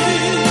thee.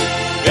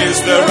 Is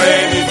there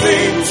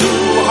anything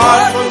too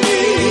hard for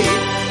me?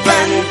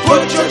 Then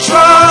put your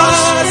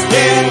trust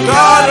in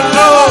God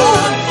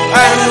alone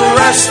and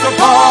rest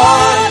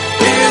upon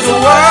His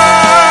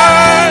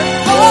word.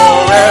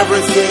 For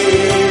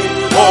everything,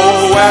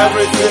 oh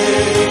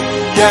everything,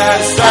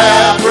 yes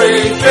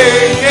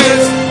everything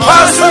is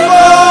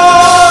possible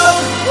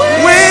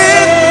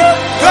with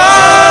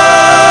God.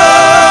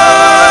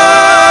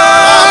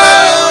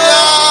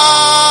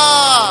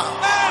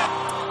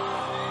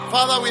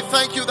 Father, we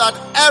thank you that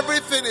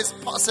everything is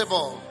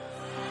possible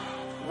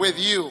with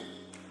you.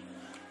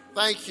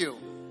 Thank you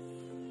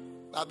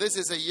that this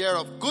is a year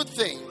of good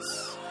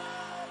things.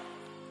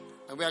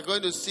 And we are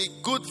going to see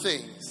good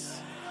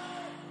things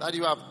that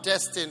you have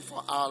destined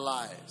for our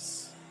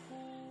lives.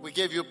 We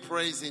give you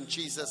praise in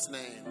Jesus'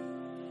 name.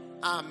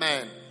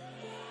 Amen.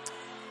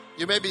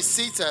 You may be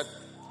seated.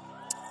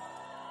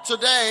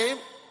 Today,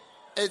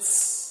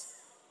 it's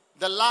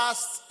the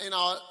last in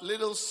our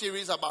little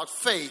series about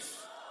faith.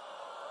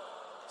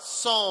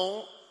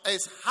 So,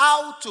 it's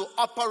how to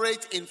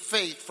operate in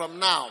faith from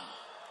now.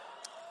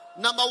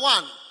 Number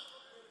one.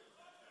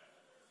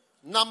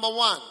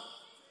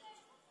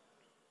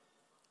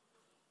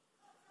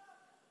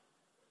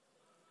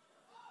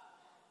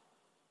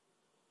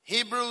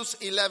 Hebrews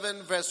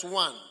 11 verse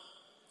 1.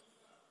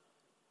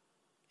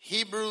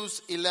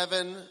 Hebrews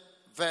 11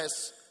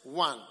 verse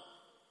 1.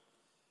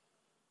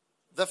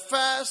 The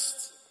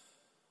first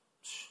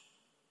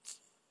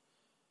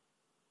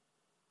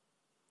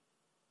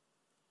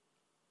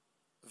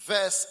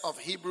verse of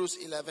Hebrews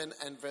 11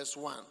 and verse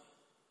 1.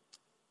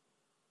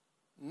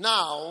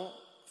 Now,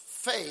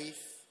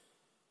 faith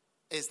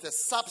is the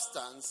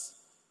substance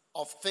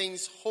of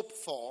things hoped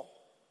for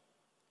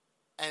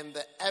and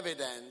the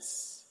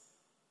evidence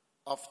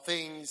of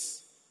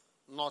things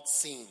not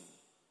seen.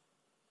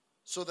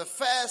 So the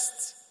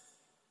first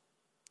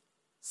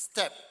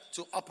step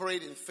to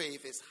operate in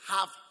faith is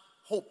have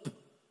hope.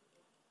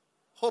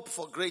 Hope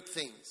for great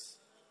things,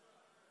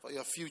 for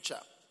your future.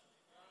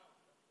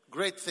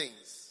 Great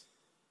things.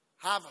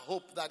 Have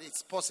hope that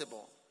it's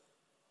possible.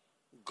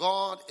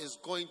 God is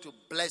going to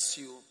bless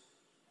you.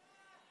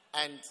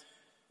 And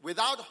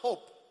without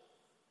hope,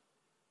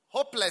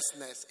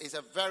 hopelessness is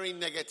a very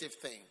negative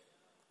thing.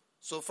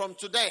 So from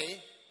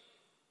today,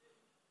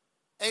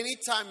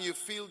 anytime you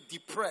feel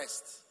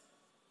depressed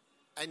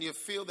and you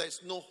feel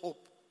there's no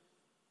hope,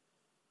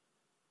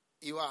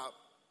 you are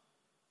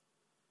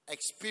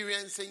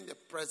experiencing the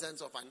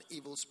presence of an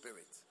evil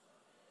spirit.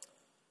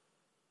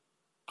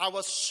 I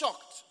was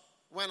shocked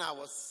when I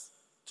was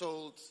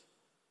told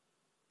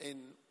in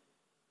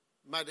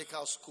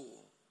medical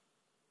school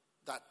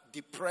that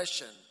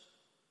depression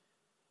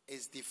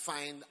is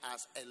defined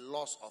as a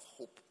loss of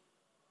hope.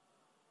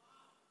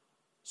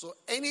 So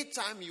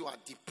anytime you are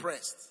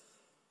depressed,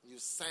 you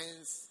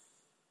sense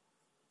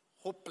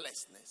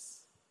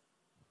hopelessness,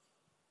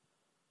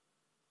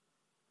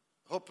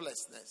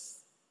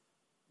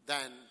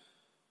 then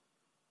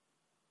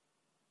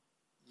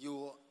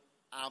you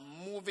are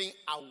moving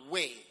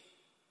away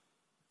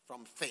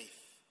from faith.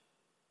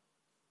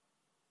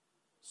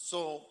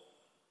 So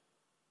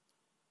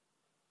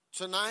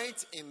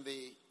tonight in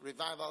the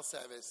revival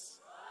service,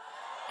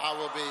 I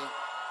will be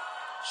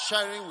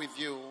sharing with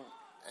you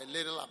a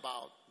little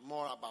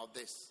more about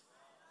this.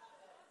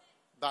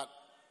 But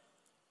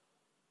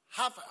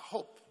have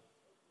hope.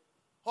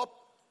 Hope.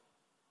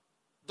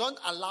 Don't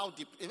allow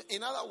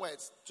in other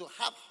words, to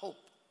have hope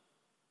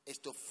is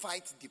to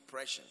fight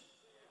depression.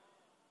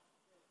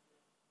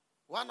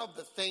 One of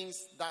the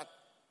things that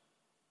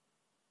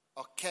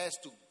occurs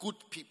to good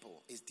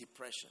people is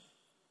depression.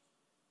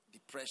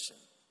 Depression.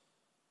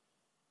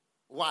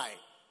 Why?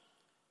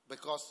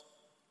 Because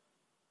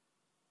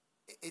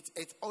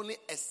it's only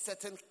a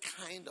certain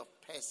kind of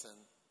person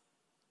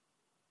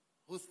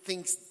who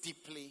thinks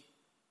deeply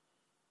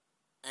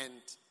and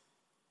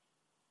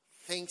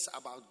thinks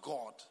about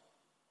God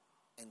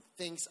and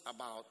thinks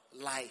about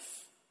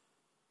life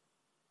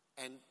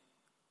and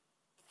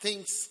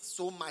thinks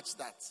so much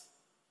that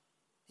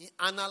he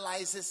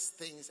analyzes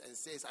things and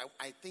says,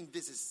 I think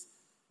this is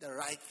the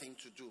right thing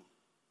to do.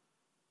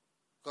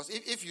 Because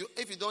if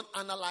you don't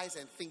analyze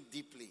and think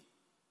deeply,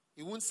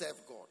 you won't serve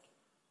God.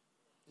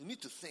 You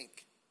need to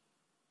think.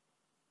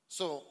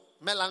 So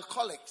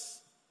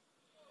melancholics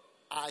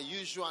are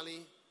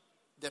usually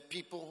the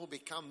people who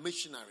become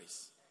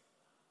missionaries.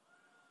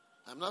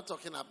 I'm not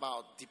talking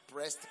about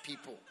depressed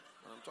people.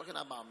 I'm talking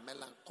about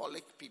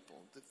melancholic people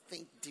to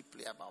think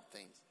deeply about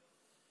things.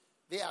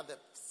 They are the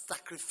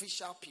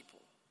sacrificial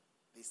people.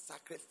 They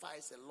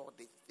sacrifice a lot.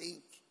 They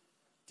think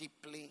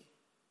deeply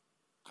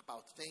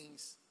about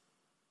things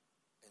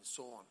and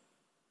so on.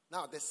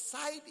 Now, the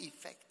side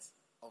effect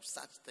of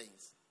such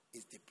things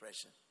is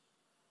depression.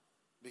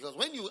 Because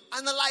when you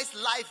analyze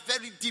life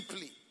very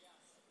deeply,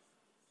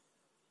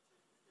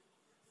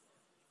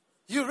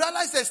 you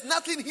realize there's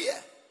nothing here.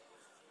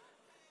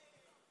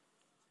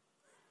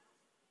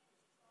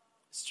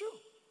 It's true.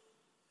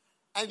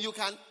 And you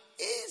can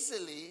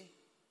easily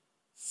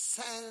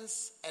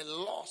sense a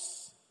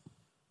loss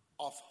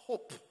of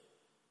hope.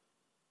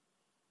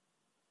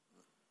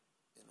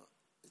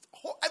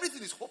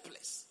 Everything is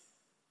hopeless.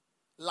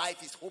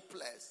 Life is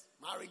hopeless.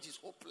 Marriage is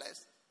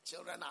hopeless.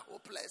 Children are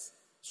hopeless.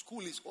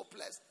 School is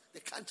hopeless. The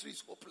country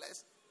is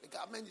hopeless. The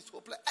government is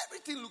hopeless.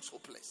 Everything looks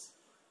hopeless.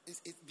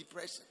 It's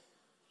depression.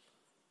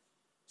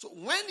 So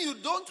when you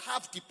don't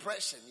have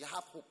depression, you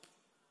have hope.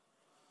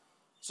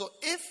 So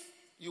if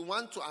you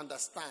want to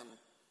understand,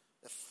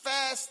 the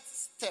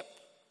first step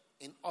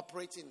in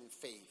operating in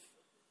faith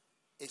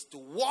is to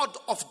ward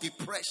off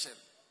depression.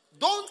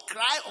 Don't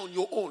cry on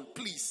your own,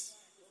 please.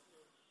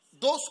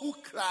 Those who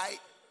cry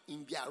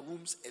in their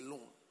rooms alone,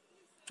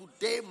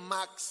 today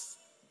marks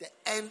the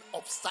end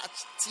of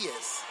such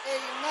tears.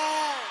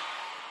 Amen.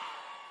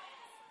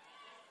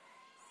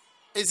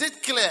 Is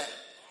it clear?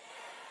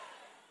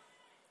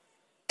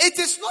 It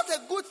is not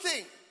a good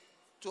thing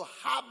to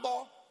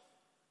harbor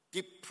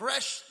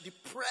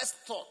depressed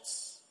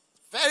thoughts.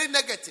 Very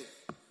negative.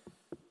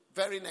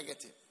 Very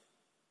negative.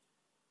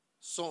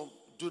 So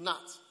do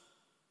not.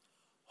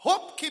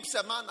 Hope keeps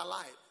a man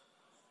alive.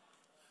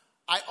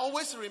 I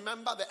always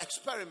remember the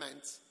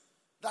experiment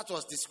that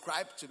was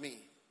described to me.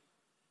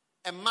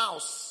 A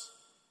mouse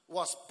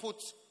was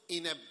put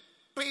in a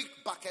big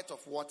bucket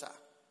of water.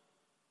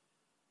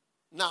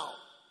 Now,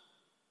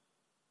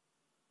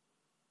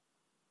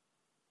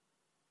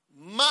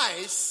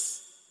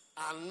 mice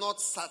are not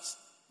such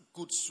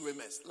good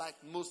swimmers like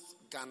most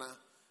Ghana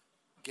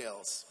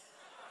girls.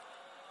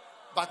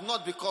 But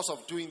not because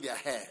of doing their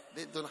hair.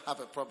 They don't have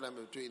a problem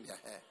with doing their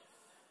hair.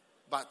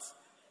 But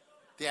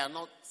they are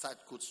not such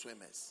good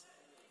swimmers.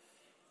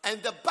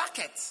 And the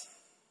bucket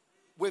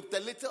with the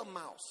little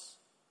mouse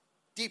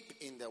deep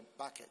in the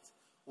bucket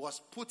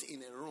was put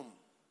in a room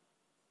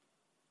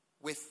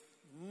with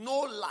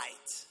no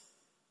light,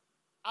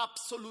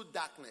 absolute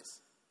darkness.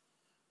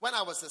 When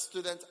I was a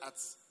student at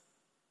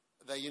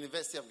the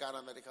University of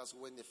Ghana Medical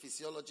School in the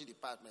physiology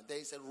department, there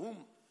is a room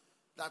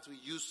that we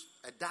use,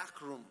 a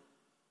dark room,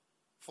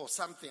 for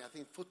something, I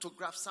think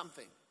photograph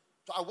something.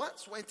 So I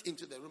once went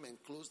into the room and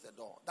closed the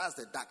door. That's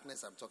the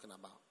darkness I'm talking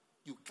about.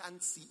 You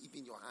can't see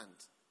even your hand.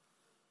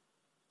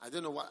 I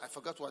don't know I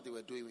forgot what they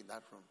were doing in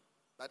that room.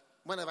 But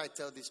whenever I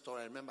tell this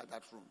story, I remember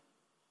that room.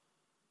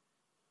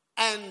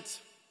 And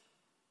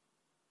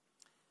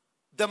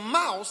the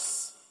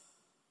mouse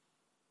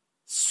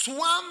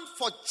swam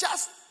for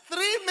just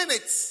 3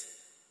 minutes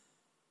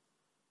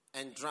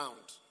and drowned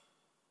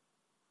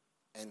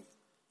and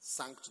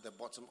sank to the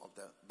bottom of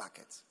the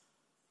bucket.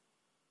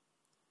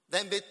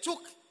 Then they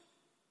took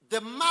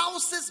the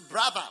mouse's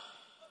brother.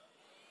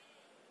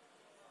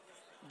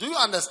 Do you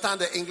understand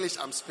the English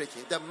I'm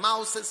speaking? The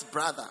mouse's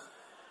brother.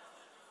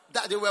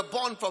 That they were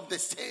born from the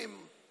same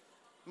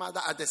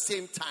mother at the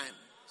same time.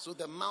 So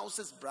the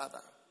mouse's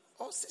brother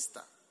or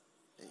sister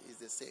is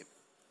the same.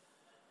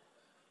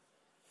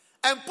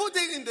 And put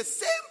it in the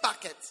same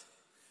bucket,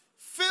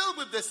 filled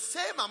with the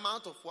same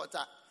amount of water,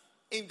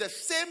 in the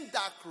same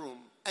dark room.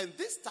 And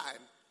this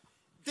time,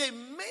 they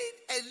made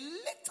a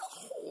little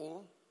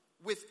hole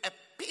with a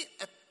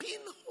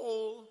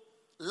pinhole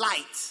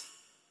light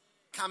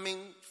coming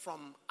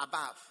from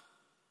above.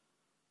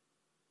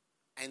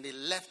 And they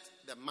left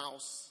the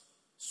mouse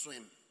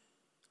swim.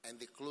 And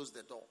they closed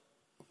the door.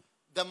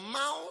 The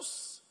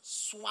mouse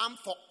swam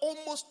for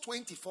almost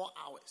 24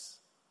 hours.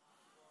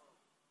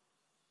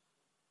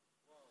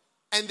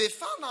 And they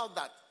found out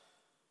that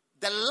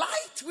the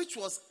light which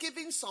was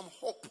giving some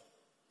hope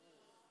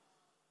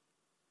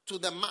to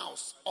the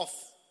mouse of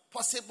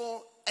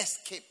possible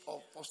escape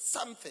or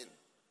something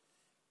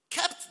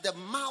kept the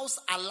mouse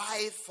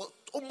alive for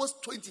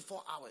almost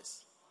 24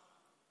 hours.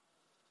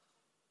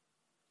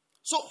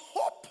 So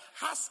hope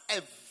has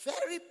a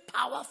very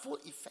powerful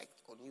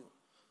effect on you.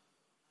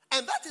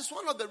 And that is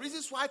one of the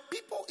reasons why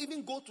people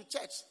even go to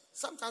church.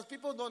 Sometimes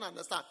people don't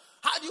understand.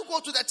 How do you go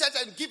to the church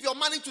and give your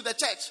money to the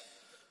church?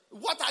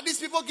 What are these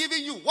people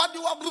giving you? What do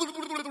you want?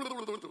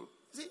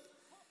 See?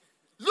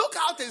 Look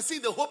out and see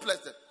the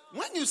hopelessness.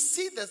 When you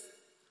see the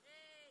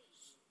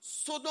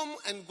Sodom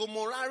and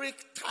Gomorrah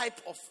type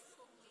of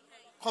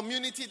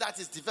community that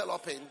is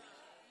developing,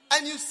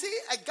 and you see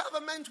a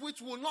government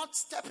which will not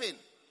step in,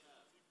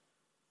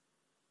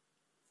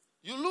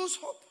 you lose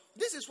hope.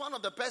 This is one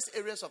of the best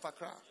areas of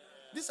Accra.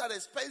 These are the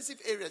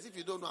expensive areas. If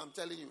you don't know, I'm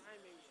telling you.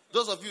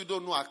 Those of you who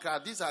don't know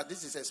Accra, this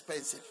is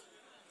expensive.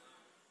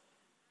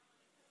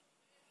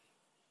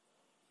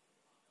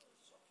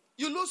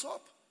 You lose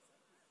hope.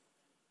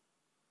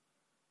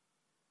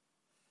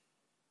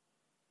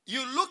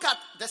 You look at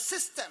the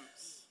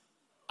systems.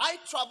 I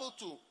traveled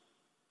to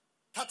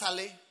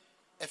Tatale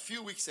a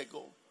few weeks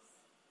ago.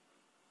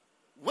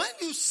 When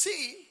you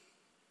see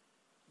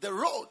the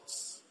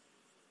roads,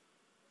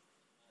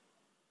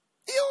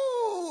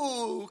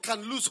 you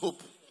can lose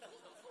hope.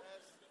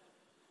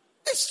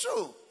 It's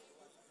true.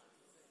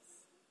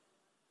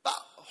 But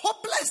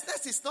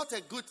hopelessness is not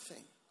a good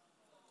thing.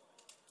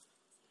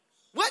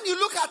 When you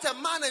look at a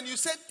man and you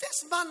say,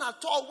 this man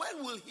at all,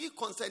 when will he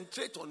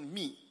concentrate on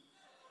me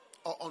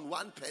or on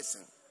one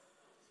person?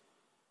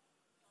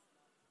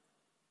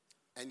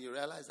 And you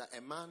realize that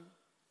a man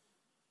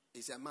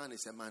is a man,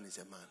 is a man, is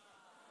a man.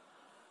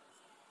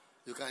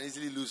 You can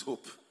easily lose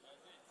hope.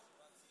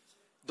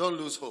 Don't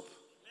lose hope.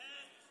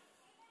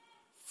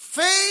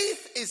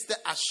 Faith is the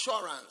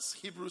assurance,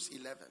 Hebrews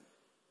 11.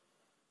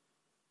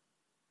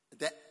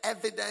 The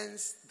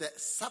evidence, the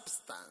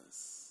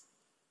substance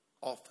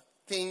of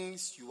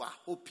things you are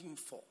hoping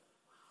for.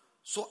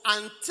 So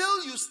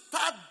until you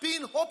start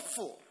being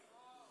hopeful,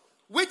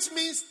 which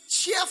means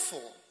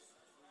cheerful,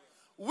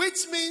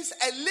 which means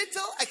a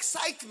little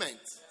excitement,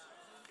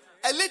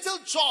 a little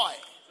joy,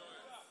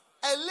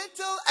 a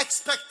little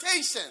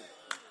expectation,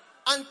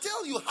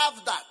 until you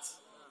have that,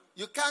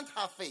 you can't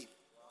have faith.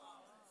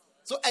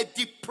 So a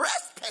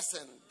depressed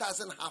person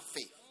doesn't have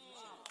faith.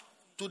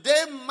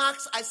 Today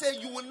marks, I say,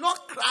 you will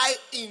not cry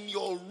in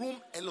your room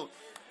alone.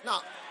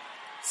 Now,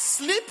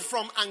 sleep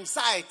from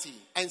anxiety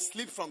and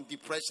sleep from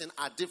depression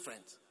are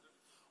different.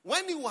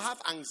 When you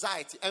have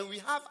anxiety, and we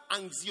have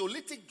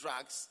anxiolytic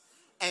drugs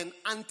and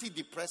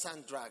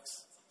antidepressant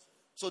drugs.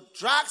 So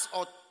drugs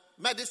or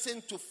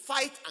medicine to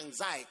fight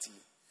anxiety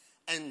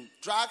and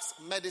drugs,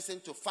 medicine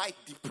to fight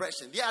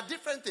depression. They are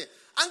different things.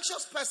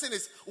 Anxious person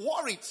is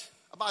worried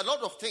about a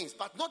lot of things,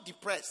 but not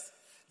depressed.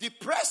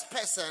 Depressed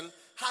person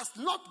has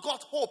not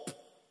got hope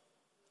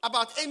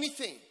about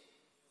anything.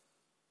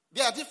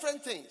 They are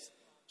different things.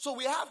 So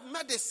we have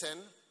medicine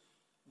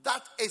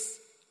that is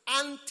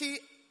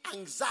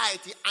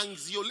anti-anxiety,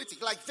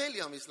 anxiolytic, like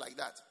Valium is like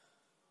that.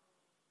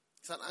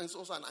 It's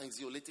also an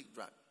anxiolytic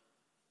drug.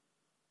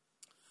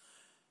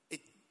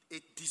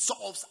 It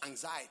dissolves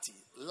anxiety.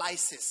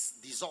 Lysis,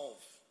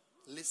 dissolve.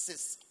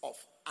 Lysis of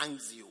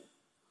anxio.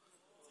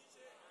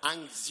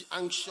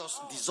 Anxious,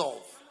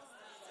 dissolve.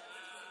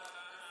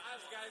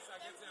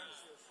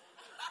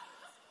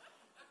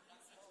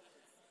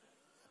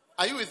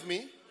 Are you with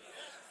me?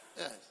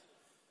 Yes.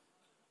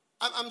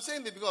 I'm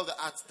saying this because of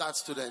the art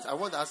students. I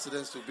want the art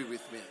students to be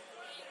with me.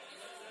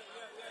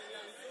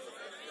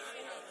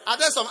 Are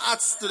there some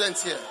art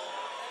students here?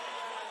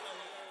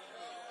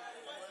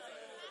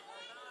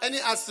 Any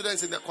art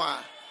students in the choir?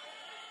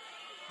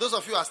 Those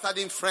of you who are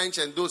studying French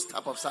and those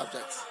type of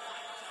subjects.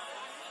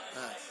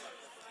 Yes.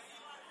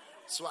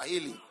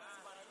 Swahili.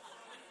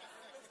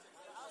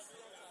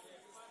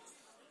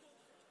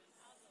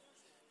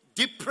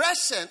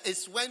 Depression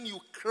is when you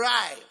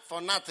cry for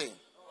nothing.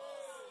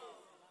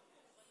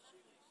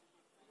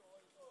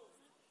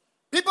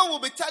 People will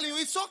be telling you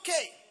it's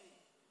okay.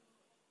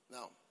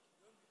 Now,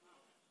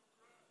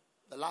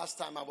 the last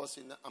time I was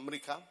in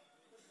America,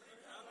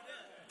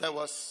 there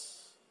was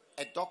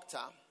a doctor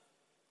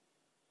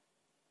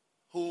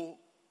who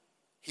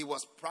he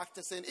was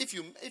practicing. If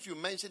you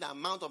mention the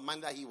amount of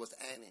money that he was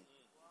earning,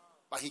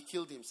 but he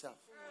killed himself.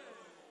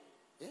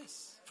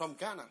 Yes, from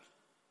Ghana.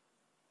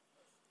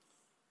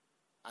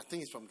 I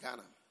think he's from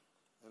Ghana.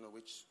 I don't know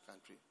which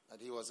country.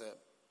 But he was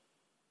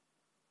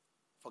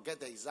forget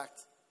the exact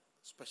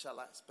special.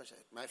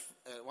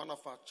 One of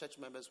our church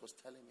members was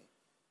telling me.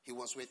 He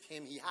was with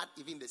him. He had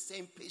even the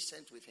same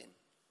patient with him.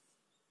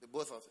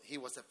 He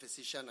was a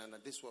physician and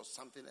this was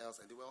something else.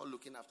 And they were all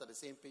looking after the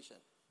same patient.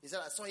 He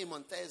said, I saw him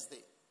on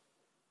Thursday.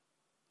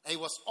 And he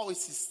was always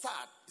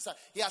sad. He said,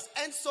 he has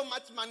earned so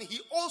much money. He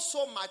owes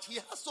so much. He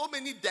has so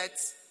many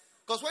debts.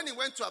 Because when he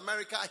went to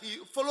America, he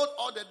followed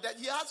all the debt.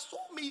 He had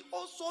he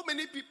owed so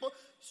many people,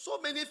 so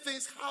many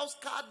things, house,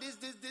 car, this.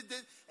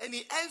 And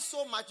he earned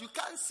so much. You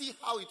can't see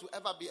how it will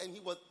ever be. And he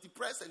was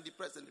depressed. And he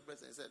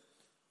said,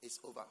 it's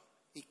over.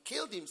 He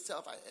killed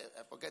himself. I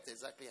forget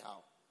exactly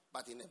how.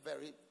 But in a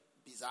very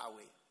bizarre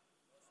way.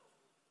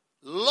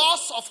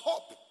 Loss of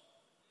hope.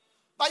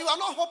 But you are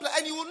not hopeless.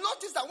 And you will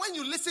notice that when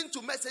you listen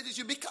to messages,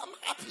 you become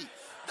happy.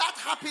 That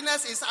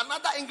happiness is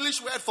another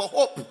English word for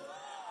hope.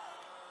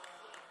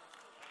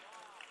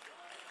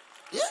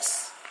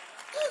 Yes.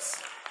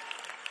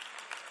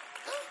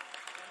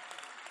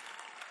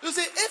 You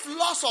see, if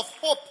loss of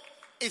hope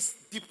is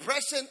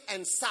depression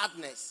and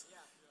sadness,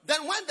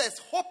 then when there's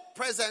hope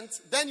present,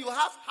 then you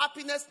have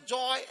happiness,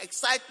 joy,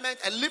 excitement,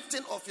 and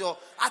lifting of your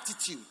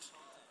attitude.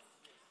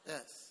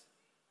 Yes.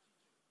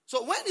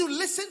 So when you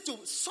listen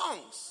to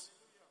songs,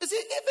 you see,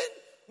 even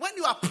when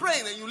you are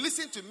praying and you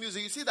listen to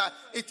music, you see that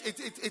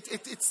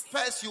it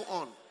spurs you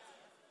on.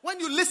 When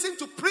you listen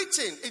to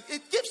preaching,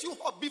 it gives you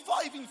hope before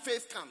even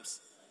faith comes.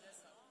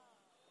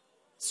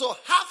 So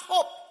have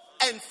hope,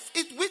 and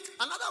with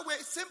another way,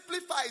 it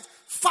simplifies,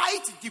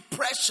 fight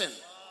depression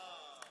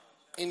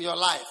in your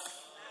life.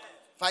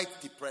 Fight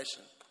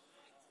depression.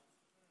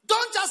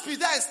 Don't just be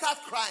there and start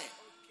crying.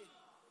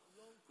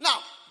 Now,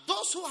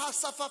 those who have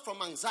suffered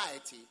from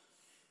anxiety,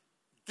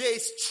 they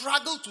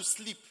struggle to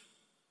sleep.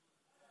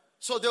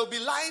 So they'll be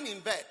lying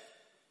in bed,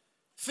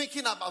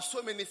 thinking about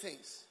so many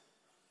things.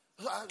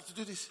 I have to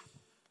do this.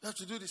 I have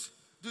to do this.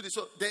 Do this.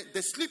 So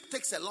the sleep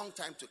takes a long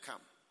time to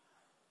come.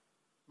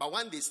 But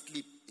when they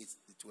sleep, it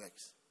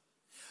works.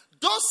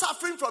 Those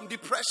suffering from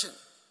depression,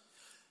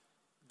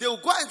 they'll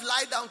go and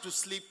lie down to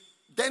sleep.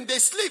 Then they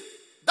sleep.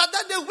 Then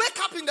they wake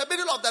up in the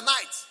middle of the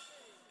night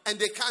and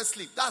they can't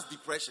sleep. That's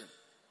depression.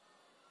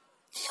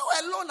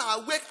 You alone are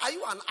awake. Are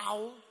you an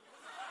owl?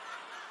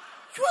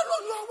 You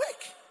alone, you are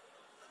awake.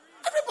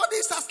 Everybody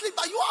is asleep,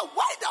 but you are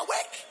wide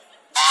awake.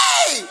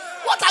 Hey,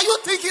 what are you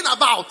thinking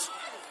about?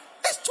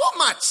 It's too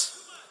much.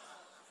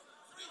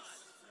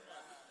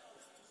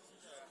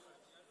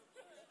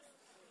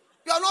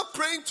 You are not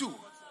praying too.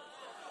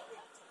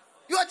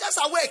 You are just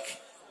awake.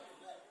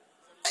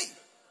 Hey.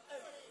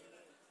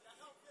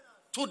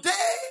 Today,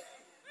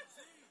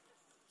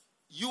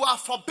 you are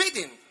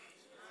forbidden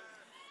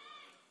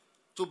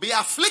to be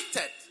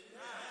afflicted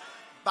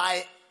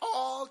by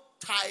all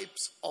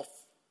types of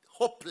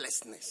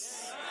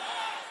hopelessness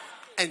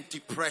and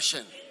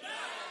depression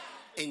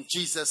in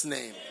Jesus'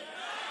 name.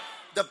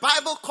 The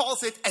Bible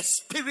calls it a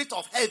spirit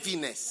of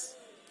heaviness.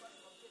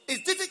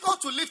 It's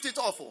difficult to lift it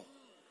off.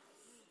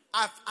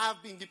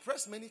 I've been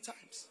depressed many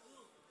times.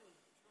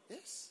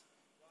 Yes.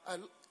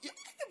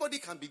 Anybody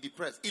can be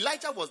depressed.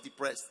 Elijah was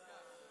depressed.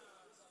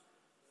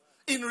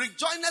 In Rick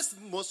Joyner's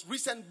most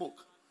recent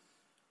book,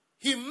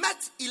 he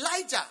met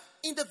Elijah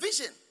in the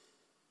vision.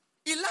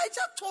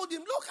 Elijah told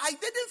him, look, I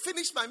didn't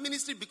finish my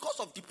ministry because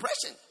of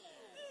depression.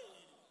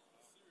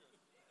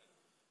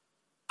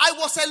 I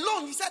was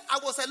alone. He said, I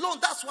was alone.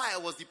 That's why I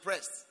was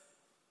depressed.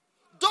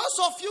 Those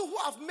of you who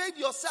have made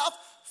yourself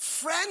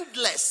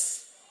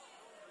friendless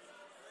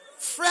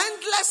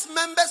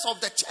members of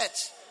the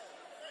church,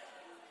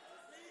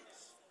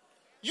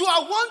 you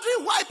are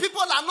wondering why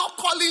people are not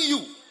calling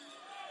you.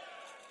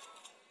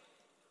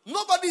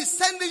 Nobody is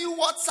sending you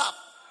WhatsApp.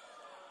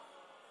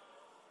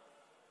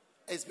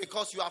 It's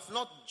because you have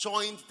not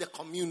joined the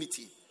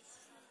community.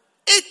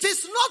 It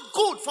is not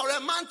good for a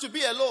man to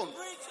be alone.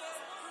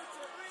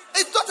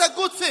 It's not a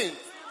good thing.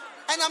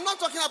 And I'm not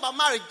talking about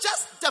marriage.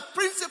 Just the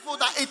principle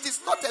that it is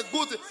not a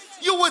good thing.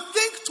 You will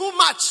think too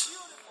much.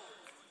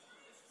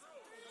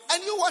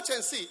 And you watch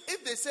and see.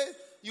 If they say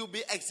you'll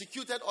be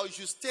executed or you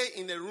should stay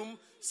in a room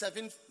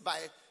 7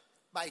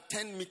 by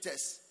 10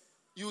 meters,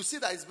 you will see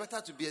that it's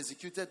better to be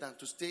executed than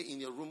to stay in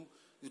your room.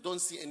 You don't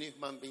see any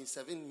human being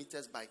 7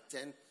 meters by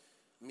 10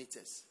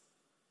 meters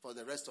for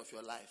the rest of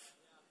your life.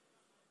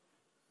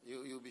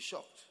 You'll be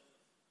shocked.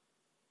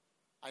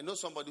 I know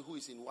somebody who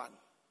is in one.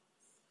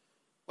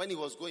 When he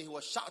was going, he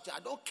was shouting, I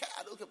don't care.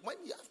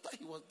 After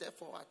he was there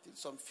for I think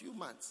some few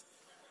months,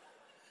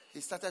 he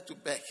started to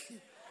beg.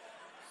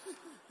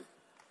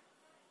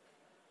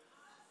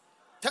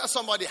 Tell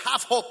somebody,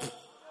 have hope.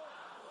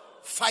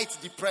 Fight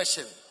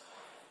depression.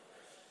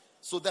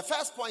 So the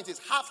first point is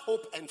have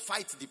hope and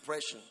fight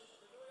depression.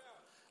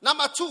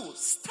 Number 2,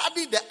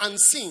 study the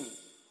unseen.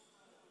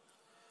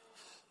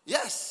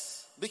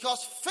 Yes,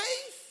 because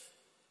faith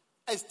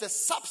is the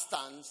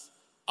substance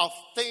of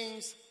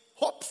things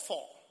hoped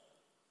for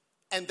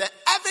and the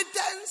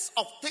evidence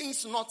of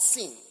things not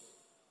seen.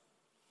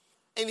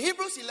 In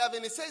Hebrews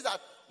 11, it says that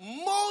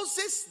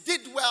Moses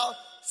did well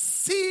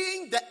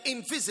seeing the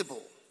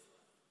invisible.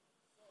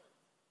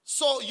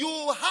 So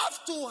you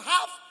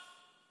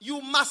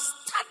must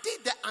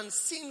study the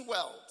unseen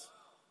world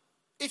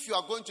if you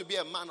are going to be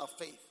a man of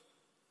faith.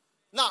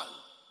 Now,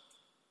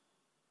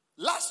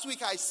 last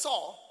week I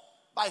saw,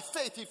 by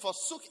faith he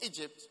forsook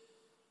Egypt,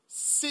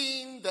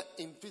 seeing the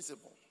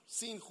invisible,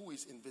 seeing who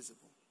is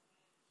invisible.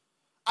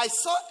 I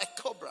saw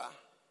a cobra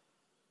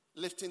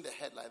lifting the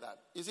head like that.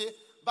 You see,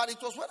 but it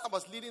was when I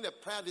was leading the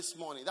prayer this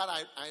morning that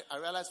I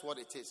realized what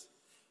it is.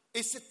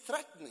 It's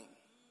threatening.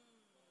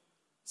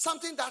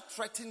 Something that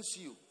threatens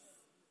you.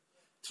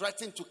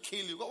 Threatening to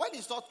kill you. But when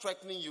he's not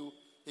threatening you,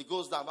 he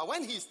goes down. But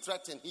when he's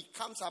threatened, he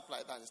comes up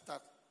like that and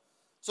starts.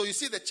 So you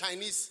see the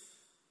Chinese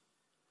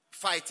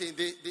fighting,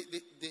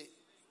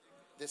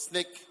 the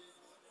snake.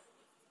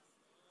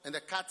 And the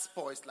cat's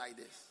paw is like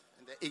this.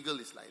 And the eagle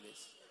is like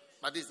this.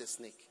 But this is the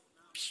snake.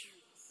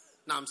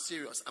 Now I'm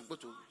serious. I'm going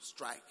to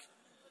strike.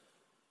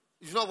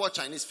 You've not watched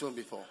Chinese film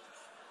before.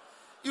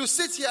 You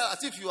sit here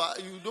as if you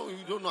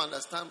don't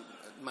understand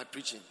my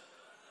preaching.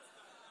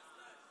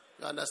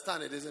 You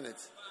understand it, isn't it?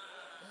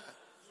 Yeah.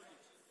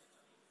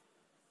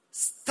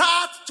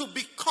 Start to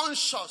be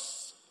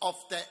conscious of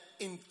the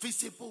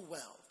invisible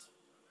world.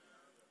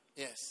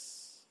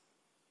 Yes.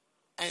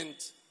 And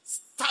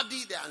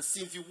study the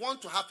unseen if you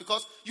want to have,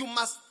 because you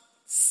must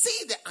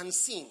see the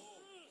unseen.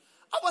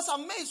 I was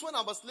amazed when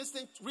I was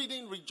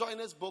reading Rick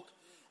Joyner's book,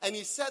 and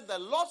he said the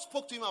Lord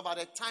spoke to him about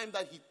a time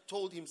that he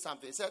told him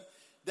something. He said,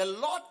 the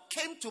Lord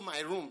came to my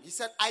room. He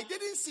said, I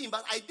didn't see him,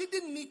 but I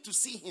didn't need to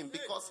see him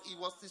because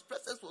his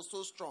presence was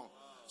so strong.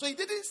 So he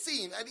didn't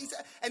see him. And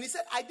he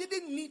said, I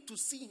didn't need to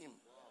see him.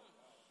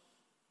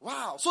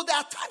 Wow. So there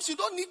are times you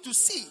don't need to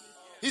see.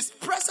 His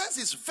presence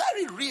is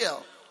very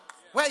real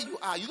where you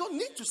are. You don't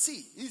need to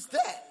see. He's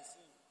there.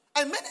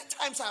 And many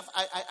times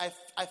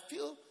I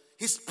feel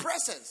his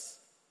presence.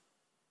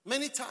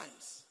 Many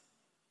times.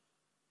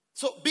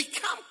 So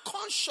become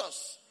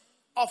conscious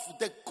of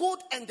the good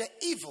and the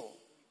evil.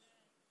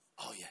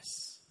 Oh,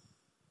 yes.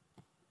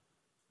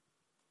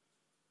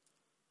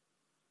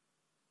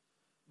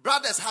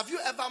 Brothers, have you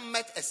ever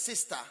met a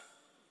sister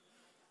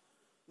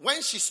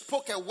when she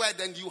spoke a word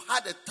and you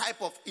had a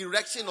type of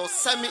erection or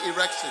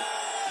semi-erection?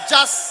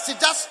 She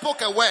just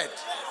spoke a word.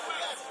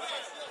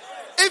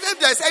 If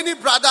there's any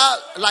brother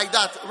like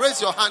that, raise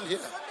your hand here.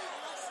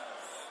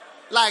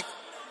 Like,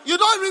 you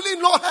don't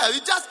really know her.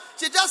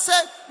 She just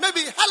said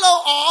maybe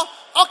hello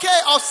or okay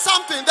or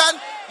something. Then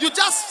you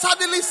just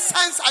suddenly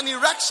sense an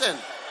erection.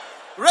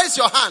 Raise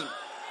your hand.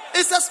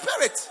 It's a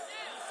spirit.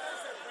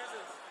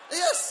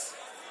 Yes.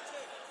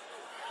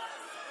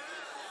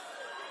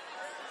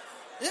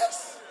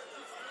 Yes.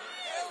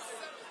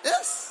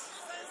 Yes.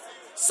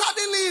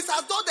 Suddenly it's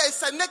as though there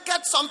is a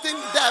naked something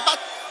there.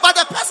 But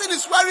the person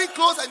is wearing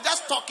clothes and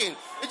just talking.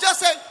 He just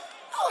said,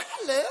 oh,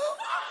 hello.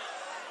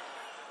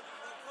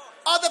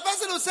 Or the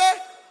person will say,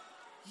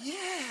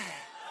 yeah.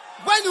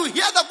 When you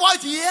hear the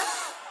voice, yeah.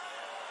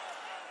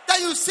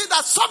 Then you see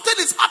that something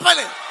is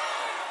happening.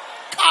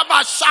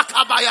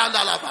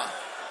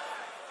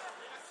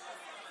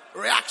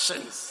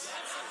 Reactions.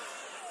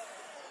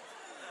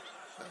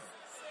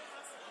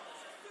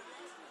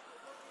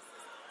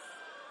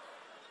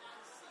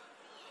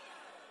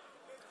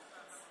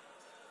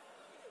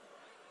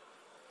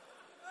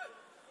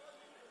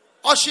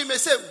 Or she may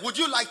say, would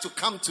you like to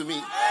come to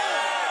me?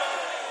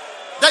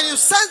 Then you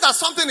sense that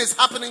something is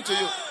happening to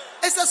you.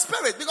 It's a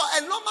spirit.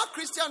 Because a normal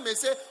Christian may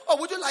say, oh,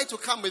 would you like to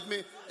come with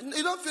me?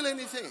 You don't feel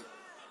anything.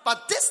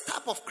 But this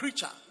type of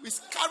creature is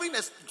carrying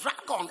a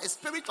dragon, a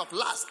spirit of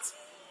lust.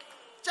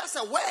 Just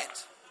a word.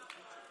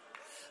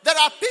 There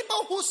are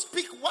people who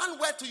speak one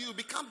word to you,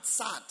 become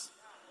sad.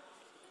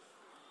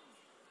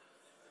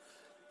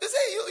 You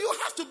see, you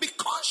have to be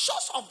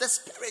conscious of the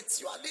spirits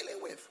you are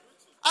dealing with.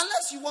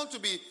 Unless you want to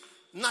be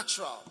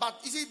natural. But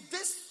you see,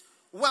 this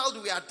world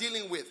we are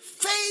dealing with,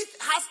 faith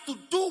has to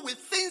do with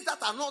things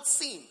that are not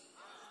seen.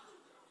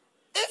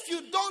 If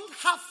you don't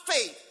have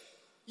faith,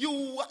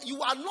 you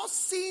are not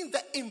seeing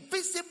the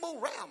invisible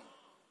realm.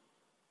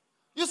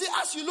 You see,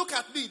 as you look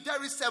at me,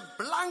 there is a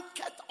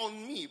blanket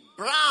on me,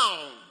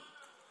 brown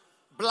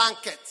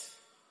blanket.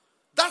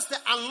 That's the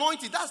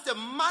anointing. That's the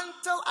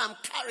mantle I'm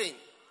carrying.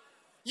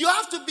 You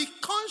have to be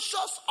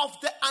conscious of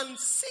the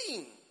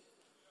unseen.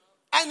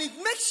 And it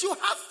makes you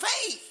have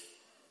faith.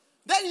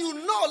 Then you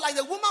know, like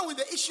the woman with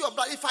the issue of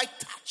blood, if I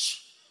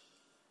touch,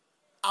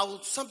 I'll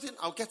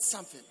get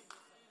something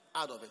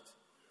out of it.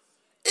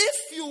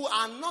 If you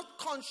are not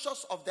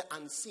conscious of the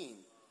unseen,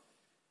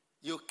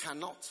 you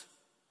cannot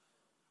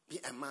be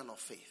a man of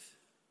faith.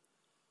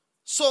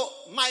 So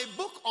my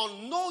book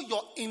on Know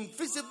Your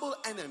Invisible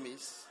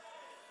Enemies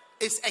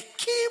is a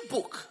key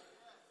book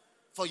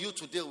for you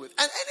to deal with.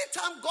 And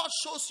anytime God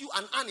shows you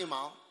an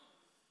animal,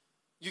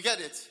 you get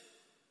it.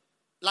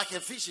 Like a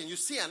vision, you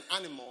see an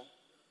animal.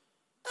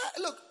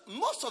 Look,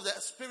 most of the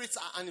spirits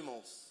are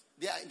animals.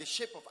 They are in the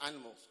shape of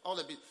animals. All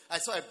the beasts. I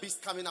saw a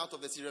beast coming out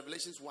of the sea,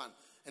 Revelations 1.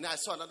 And I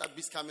saw another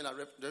beast coming out,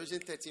 Revelation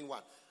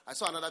 13:1. I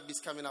saw another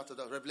beast coming out of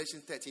the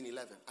Revelation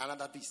 13:11.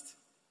 Another beast.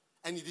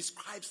 And he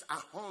describes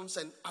our horns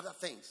and other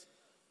things.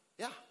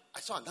 Yeah, I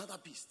saw another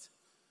beast.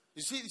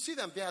 You see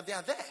them, they are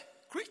there.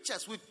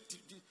 Creatures with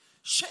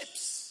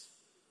shapes.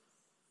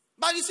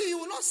 But you see, you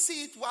will not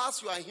see it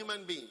whilst you are a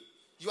human being.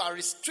 You are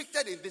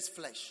restricted in this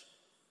flesh.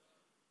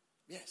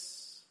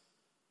 Yes.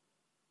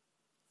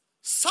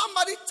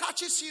 Somebody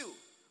touches you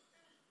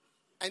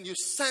and you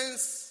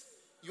sense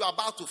you are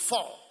about to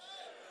fall.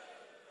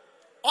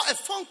 Or a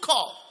phone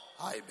call.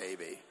 Hi,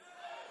 baby.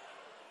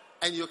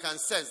 And you can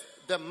sense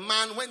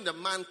when the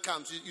man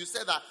comes, you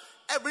say that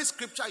every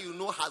scripture you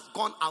know has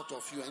gone out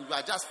of you and you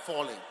are just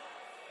falling.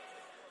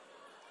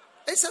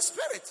 It's a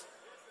spirit.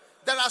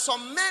 There are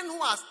some men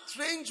who are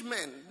strange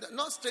men,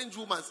 not strange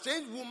woman,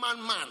 strange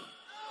woman man.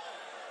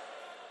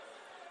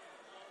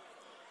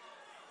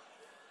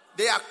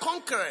 They are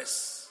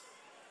conquerors.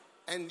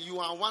 And you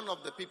are one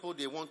of the people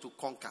they want to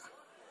conquer.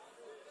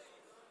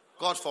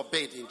 God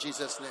forbid, in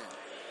Jesus' name.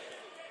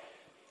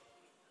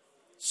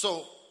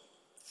 So,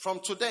 from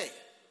today,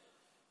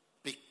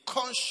 be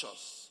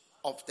conscious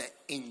of the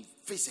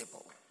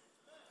invisible.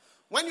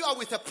 When you are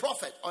with a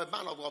prophet or a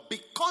man of God,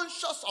 be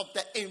conscious of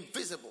the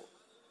invisible.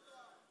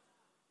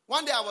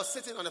 One day I was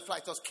sitting on a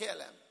flight, it was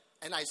KLM,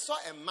 and I saw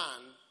a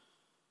man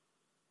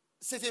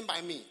sitting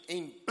by me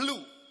in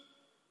blue.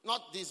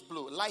 Not this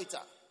blue,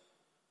 lighter.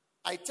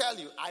 I tell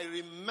you, I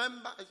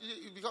remember,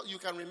 because you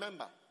can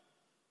remember.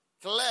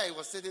 Claire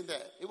was sitting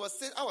there. I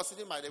was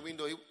sitting by the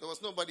window. There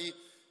was nobody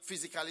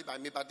physically by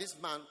me, but this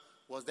man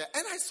was there.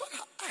 And I saw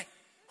her.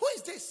 Who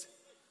is this?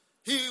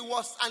 He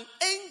was an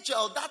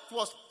angel that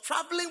was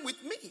traveling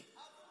with me.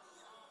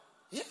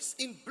 Yes,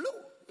 in blue.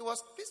 He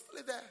was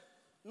peacefully there.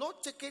 No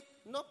ticket,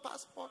 no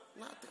passport,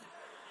 nothing.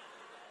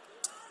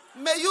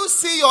 May you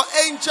see your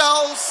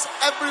angels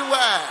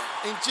everywhere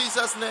in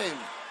Jesus' name.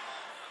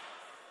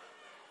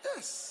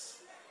 Yes.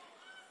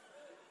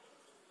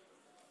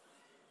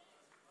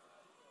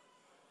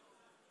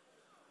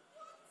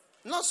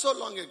 Not so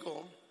long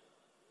ago,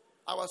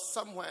 I was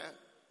somewhere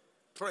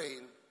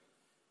praying,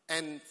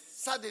 and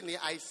suddenly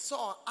I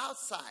saw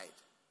outside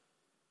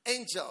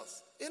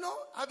angels. You know,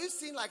 have you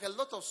seen like a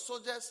lot of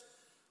soldiers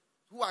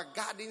who are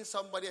guarding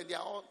somebody, and they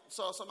are all,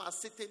 so some are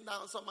sitting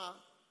down, some are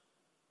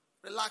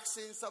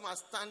relaxing, some are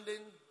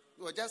standing.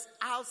 They were just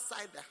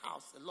outside the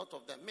house, a lot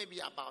of them, maybe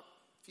about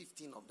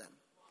 15 of them.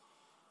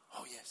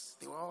 Oh yes,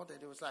 they were all there.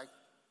 It's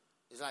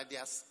like they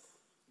are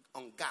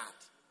on guard.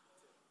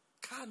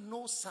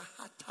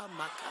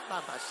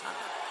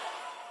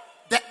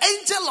 The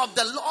angel of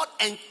the Lord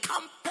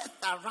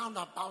encampeth around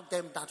about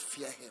them that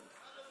fear him.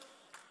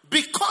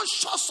 Be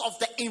conscious of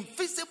the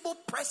invisible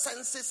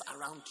presences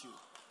around you.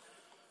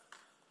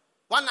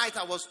 One night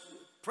I was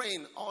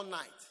praying all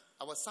night.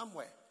 I was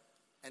somewhere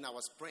and I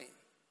was praying.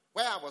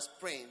 Where I was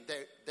praying,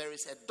 there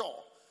is a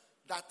door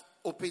that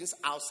opens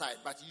outside,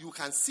 but you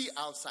can see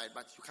outside,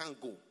 but you can't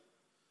go.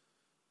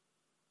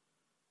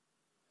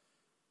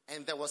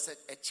 And there was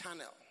a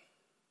channel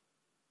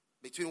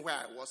between where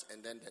I was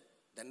and then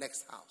the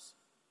next house.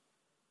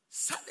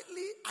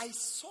 Suddenly, I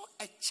saw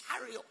a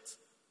chariot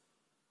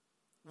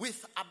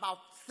with about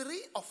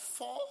 3 or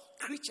 4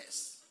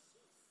 creatures.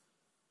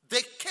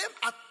 They came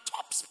at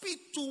top speed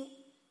to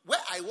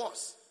where I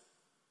was.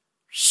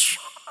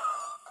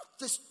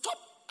 They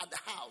stopped at the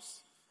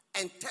house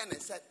and turned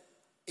and said,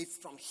 "It's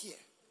from here.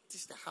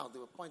 This is the house." They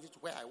were pointing to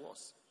where I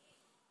was.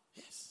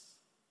 Yes.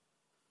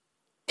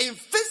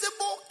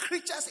 Invisible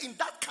creatures in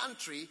that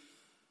country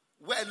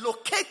were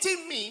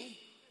locating me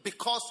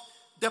because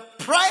the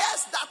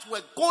prayers that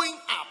were going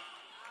up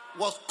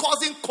was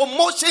causing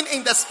commotion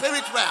in the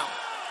spirit realm.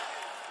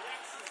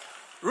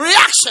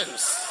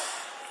 Reactions.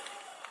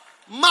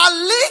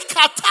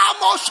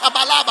 Malikatamo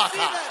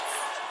shabalabaka.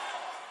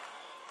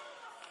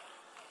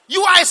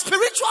 You are a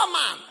spiritual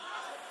man.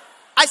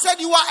 I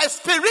said you are a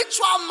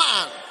spiritual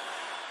man.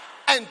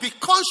 And be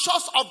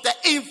conscious of the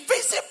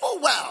invisible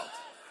world.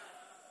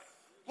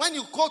 When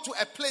you go to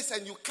a place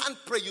and you can't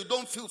pray, you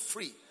don't feel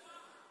free.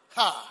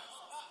 Ha.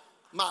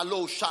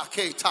 Malo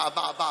shaketa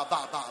ba ba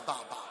ba ba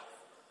ba ba.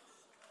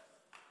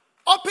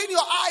 Open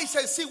your eyes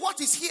and see what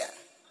is here.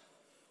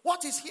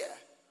 What is here?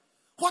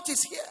 What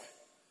is here?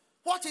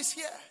 What is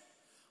here?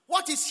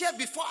 What is here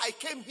before I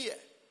came here?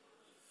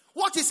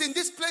 What is in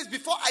this place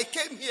before I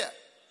came here?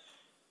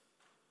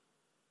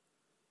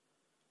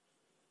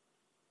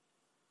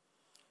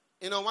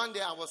 You know, one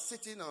day I was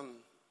sitting on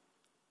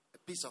a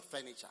piece of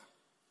furniture.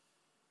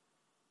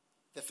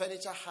 The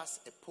furniture has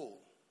a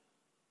pole.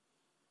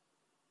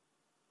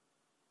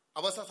 I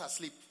was not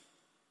asleep.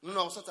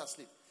 No, I was not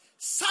asleep.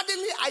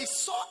 Suddenly I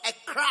saw a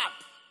crab.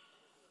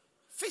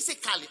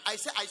 Physically, I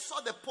saw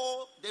the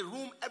pole, the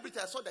room,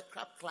 everything. I saw the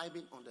crab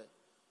climbing on the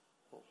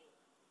pole.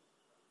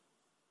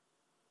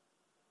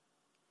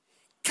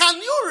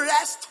 Can you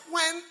rest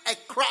when a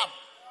crab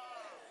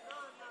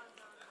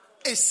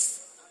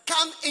is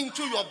come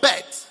into your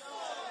bed?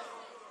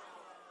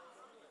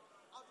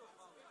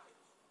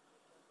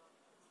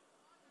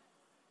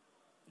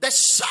 The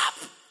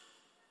sharp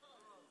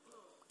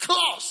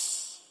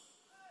claws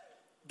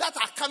that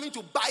are coming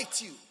to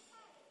bite you.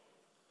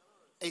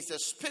 It's a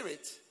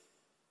spirit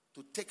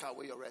to take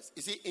away your rest.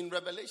 You see, in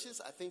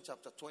Revelations, I think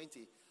chapter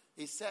 20,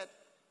 he said,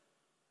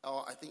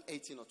 or I think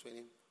 18 or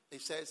 20,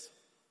 it says,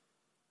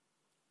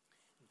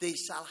 they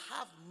shall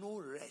have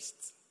no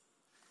rest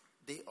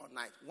day or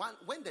night.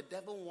 When the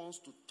devil wants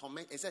to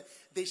torment, he said,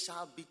 they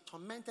shall be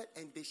tormented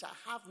and they shall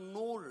have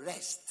no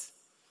rest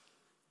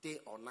day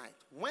or night.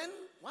 When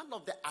one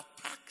of the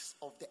attacks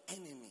of the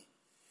enemy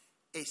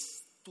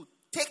is to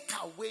take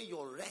away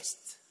your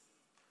rest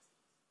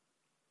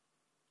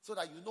so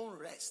that you don't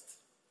rest.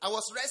 I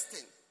was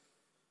resting.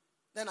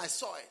 Then I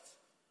saw it.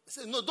 I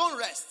said, no, don't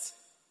rest.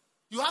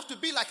 You have to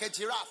be like a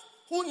giraffe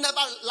who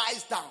never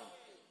lies down.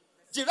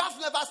 Giraffe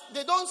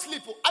they don't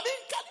sleep. I mean,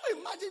 can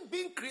you imagine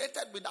being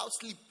created without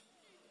sleep?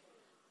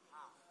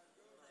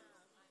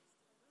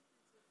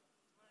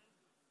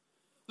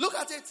 Look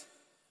at it.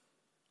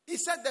 He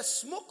said the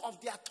smoke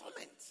of their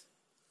torment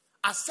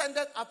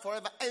ascended up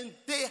forever, and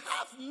they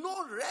have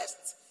no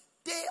rest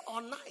day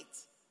or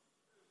night.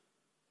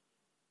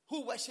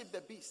 Who worship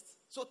the beast.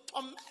 So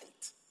torment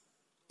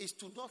is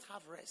to not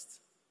have rest.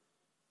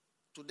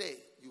 Today,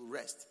 you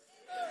rest.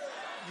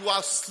 You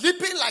are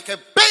sleeping like a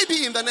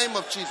baby in the name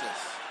of Jesus.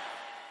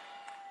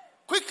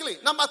 Quickly,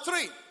 number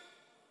 3.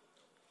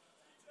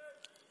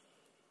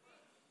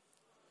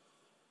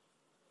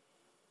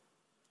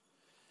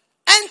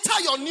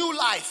 Enter your new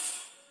life.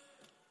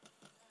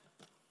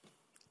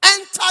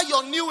 Enter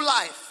your new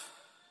life.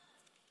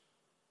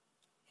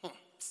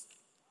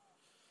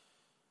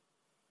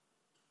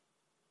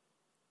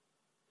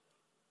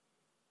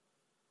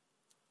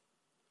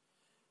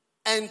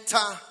 Enter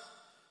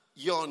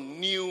your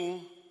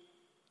new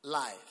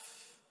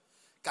life.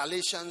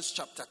 Galatians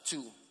chapter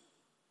 2,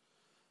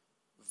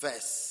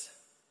 verse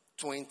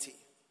 20.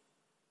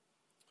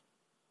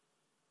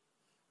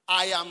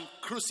 I am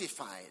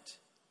crucified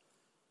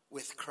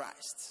with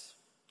Christ.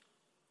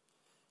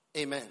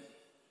 Amen.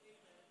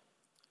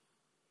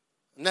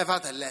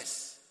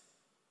 Nevertheless,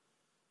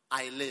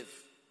 I live.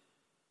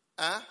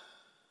 I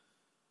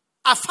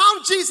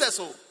found Jesus,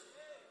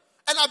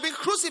 and I've been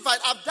crucified.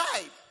 I've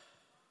died.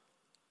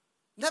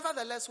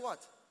 Nevertheless, what?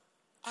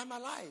 I'm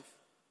alive.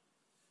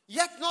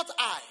 Yet not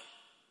I,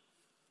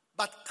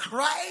 but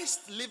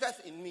Christ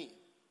liveth in me.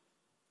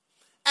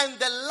 And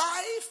the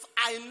life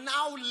I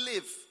now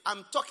live,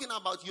 I'm talking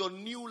about your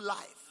new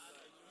life.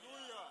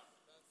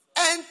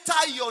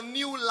 Enter your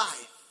new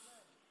life.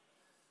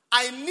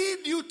 I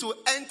need you to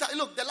enter.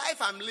 Look, the life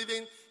I'm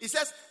living, it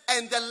says,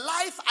 and the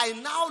life I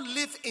now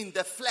live in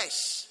the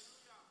flesh.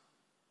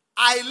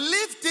 I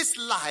live this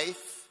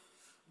life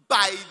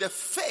by the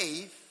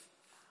faith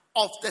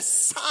of the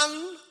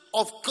Son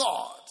of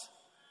God.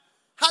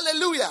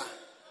 Hallelujah.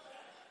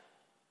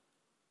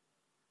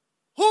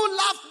 Who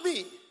loved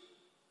me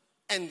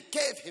and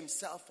gave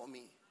himself for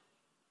me.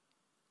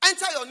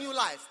 Enter your new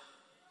life.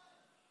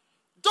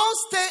 Don't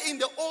stay in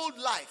the old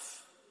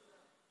life.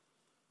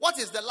 What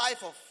is the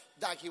life of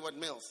Dag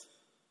Heward-Mills?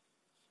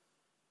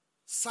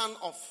 Son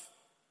of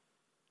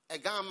a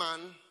Ghana man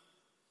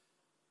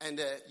and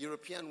a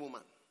European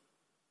woman.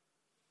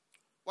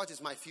 What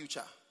is my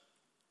future?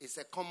 It's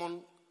a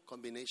common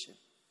combination.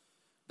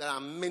 There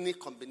are many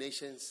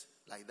combinations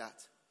like that.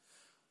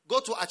 Go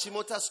to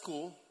Achimota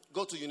School.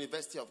 Go to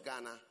University of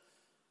Ghana.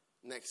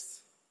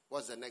 Next.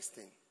 What's the next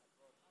thing?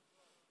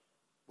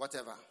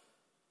 Whatever.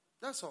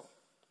 That's all.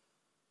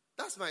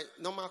 That's my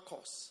normal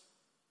course.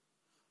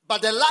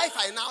 But the life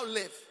I now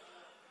live,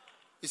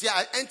 you see,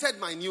 I entered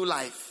my new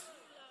life.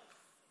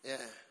 Yeah.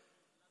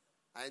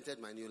 I entered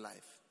my new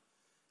life.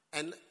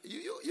 And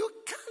you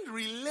can't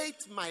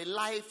relate my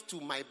life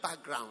to my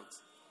background.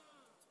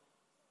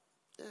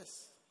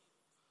 Yes.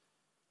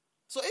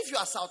 So if you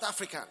are South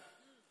African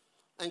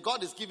and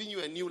God is giving you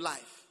a new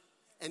life,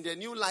 and the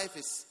new life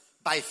is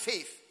by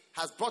faith,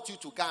 has brought you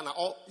to Ghana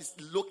or is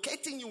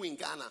locating you in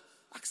Ghana,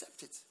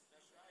 accept it.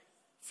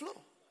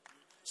 Flow.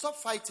 Stop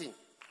fighting.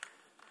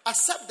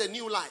 Accept the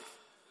new life.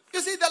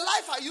 You see, the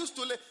life I used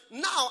to live,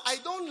 now I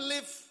don't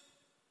live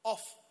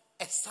off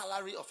a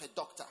salary of a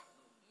doctor.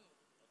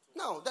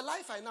 No, the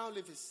life I now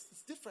live is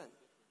different.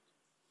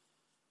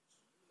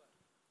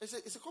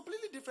 It's a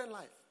completely different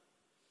life.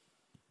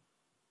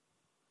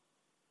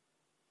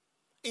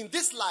 In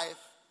this life,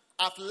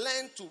 I've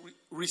learned to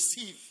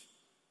receive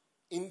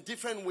in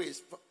different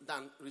ways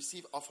than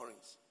receive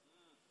offerings,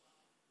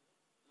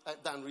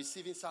 than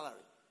receiving salary.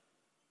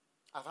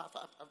 I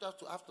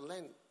have to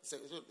learn.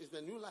 It's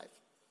the new life.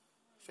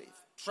 Faith.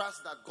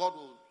 Trust that God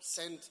will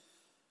send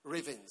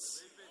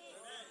ravens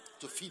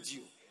to feed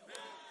you.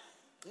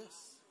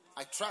 Yes.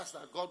 I trust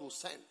that God will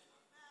send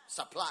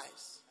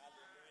supplies.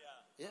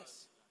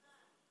 Yes.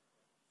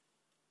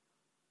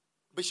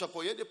 Bishop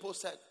Oyedepo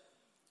said,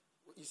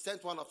 he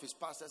sent one of his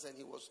pastors and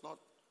he was not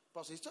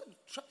prosperous. He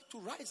tried to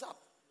rise up.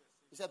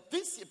 He said,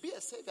 this year, be a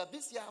savior.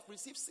 This year I have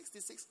received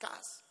 66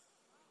 cars.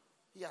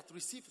 He had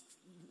received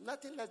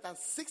nothing less than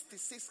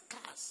 66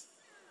 cars.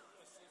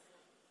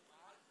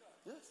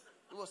 Yes.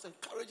 He was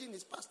encouraging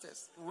his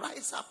pastors.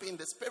 Rise up in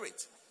the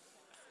spirit.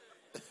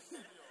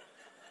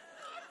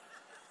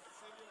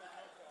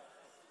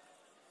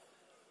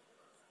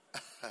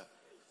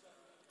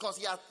 Because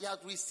he had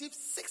received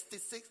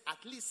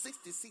at least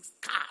 66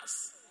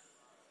 cars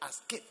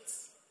as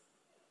gifts.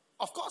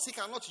 Of course, he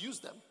cannot use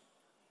them,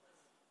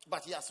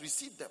 but he has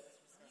received them.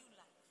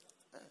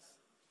 Yes.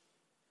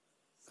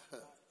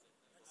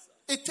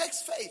 It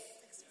takes faith.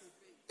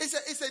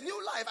 It's a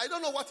new life. I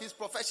don't know what his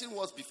profession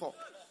was before,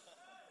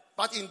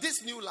 but in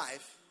this new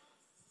life,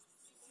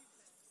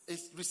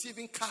 it's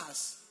receiving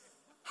cars,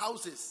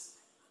 houses,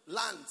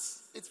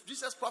 lands. It's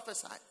Jesus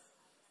prophesied.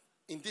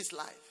 In this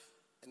life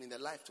and in the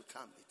life to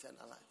come,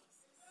 eternal life,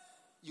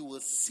 you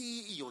will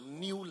see your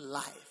new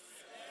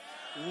life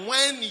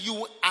when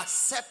you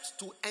accept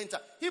to enter.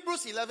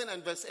 Hebrews 11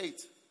 and verse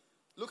 8.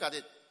 Look at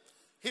it.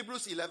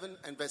 Hebrews 11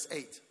 and verse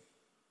 8.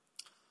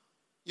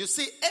 You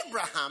see,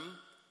 Abraham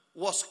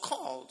was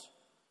called,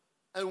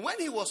 and when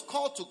he was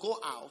called to go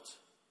out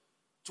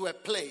to a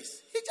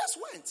place, he just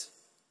went.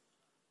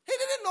 He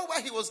didn't know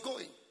where he was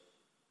going.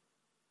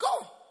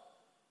 Go.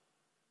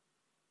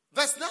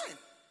 Verse 9.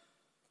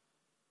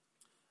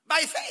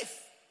 By faith,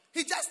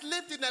 he just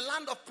lived in a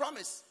land of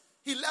promise.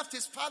 He left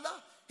his father,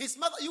 his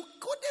mother. You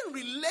couldn't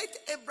relate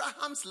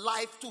Abraham's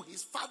life to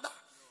his father,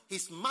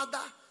 his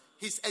mother,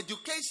 his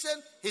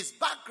education, his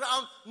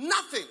background,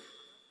 nothing.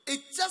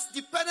 It just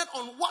depended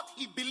on what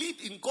he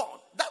believed in God.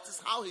 That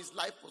is how his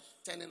life was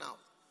turning out.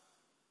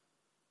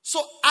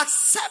 So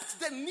accept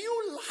the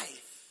new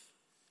life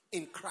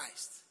in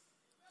Christ.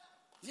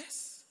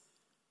 Yes.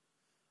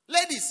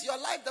 Ladies, your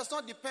life does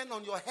not depend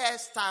on your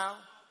hairstyle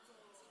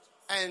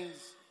and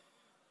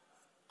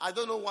I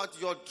don't know what,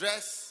 your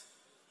dress.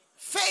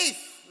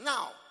 Faith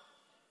now.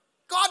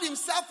 God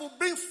himself will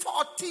bring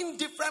 14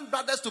 different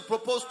brothers to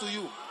propose to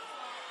you.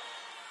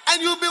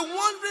 And you'll be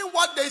wondering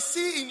what they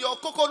see in your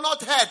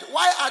coconut head.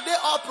 Why are they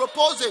all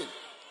proposing?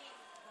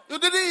 You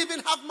didn't even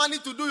have money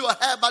to do your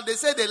hair, but they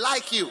say they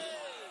like you.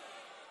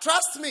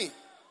 Trust me.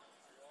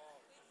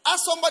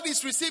 As somebody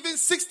is receiving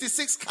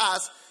 66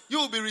 cars, you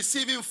will be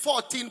receiving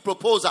 14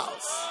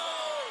 proposals.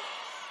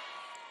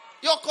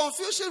 Your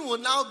confusion will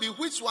now be,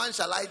 which one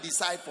shall I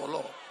decide for,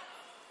 Lord?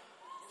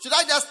 Should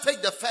I just take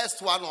the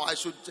first one, or I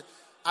should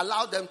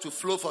allow them to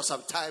flow for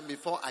some time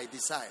before I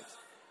decide?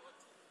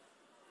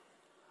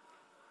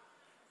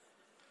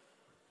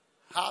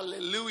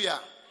 Hallelujah.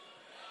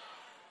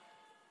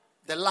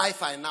 The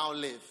life I now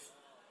live.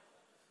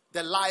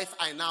 The life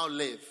I now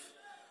live.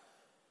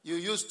 You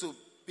used to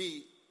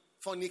be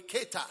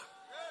fornicator.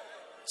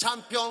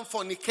 Champion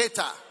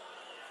fornicator.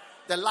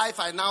 The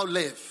life I now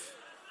live.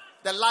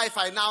 The life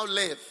I now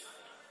live.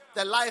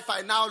 The life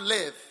I now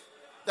live.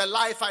 The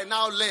life I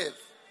now live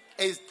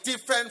is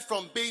different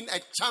from being a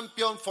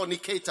champion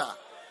fornicator,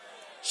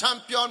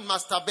 champion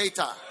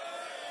masturbator,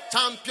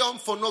 champion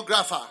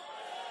pornographer.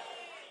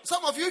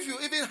 Some of you, if you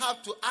even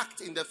have to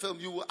act in the film,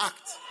 you will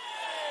act.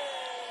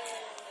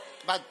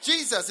 But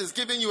Jesus is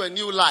giving you a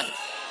new life.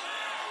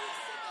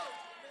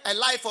 A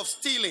life of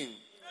stealing,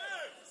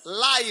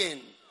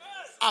 lying,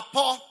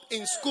 apo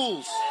in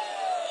schools.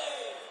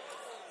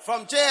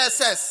 From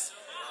JSS,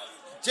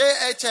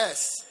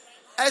 JHS,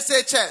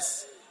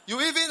 SHS. You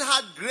even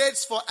had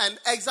grades for an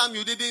exam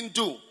you didn't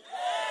do.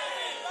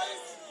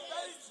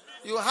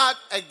 You had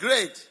a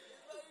grade.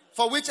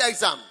 For which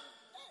exam?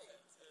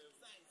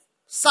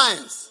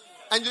 Science.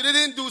 And you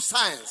didn't do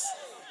science.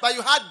 But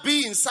you had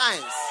B in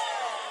science.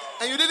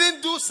 And you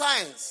didn't do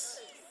science.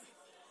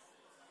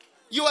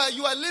 You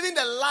are living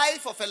the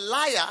life of a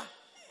liar.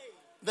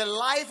 The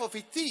life of a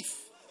thief.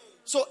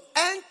 So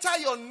enter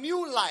your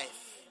new life.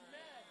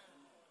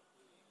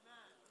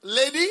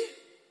 Lady,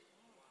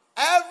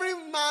 every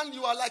man,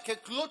 you are like a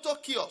lotto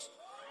kiosk.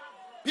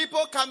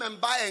 People come and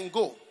buy and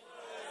go.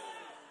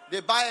 They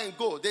buy and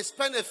go. They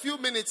spend a few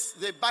minutes,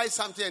 they buy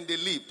something and they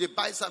leave. They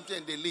buy something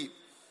and they leave.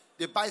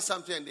 They buy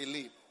something and they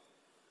leave.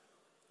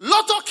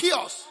 Lotto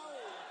kiosk.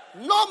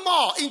 No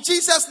more in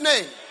Jesus'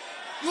 name.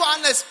 You are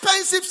an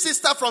expensive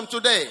sister from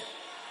today.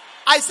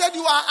 I said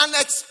you are an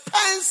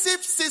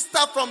expensive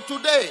sister from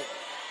today.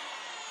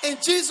 In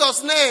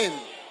Jesus' name.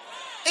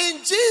 In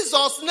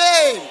Jesus'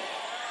 name.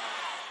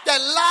 The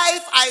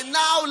life I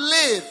now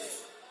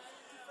live,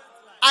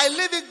 I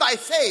live it by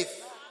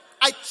faith.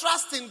 I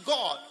trust in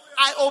God.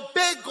 I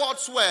obey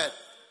God's word.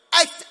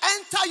 I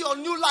enter your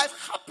new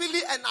life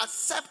happily and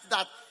accept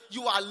that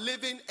you are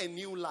living a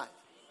new life.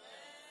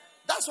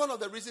 That's one of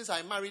the reasons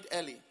I married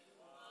early.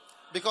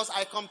 Because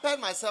I compared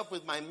myself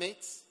with my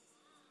mates.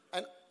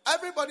 And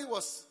everybody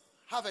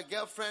have a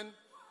girlfriend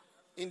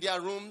in their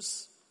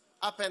rooms,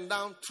 up and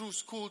down through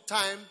school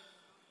time.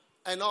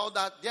 And all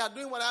that they are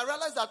doing. When I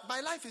realized that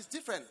my life is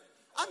different.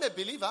 I'm a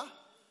believer.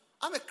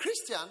 I'm a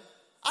Christian.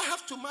 I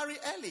have to marry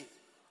early.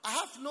 I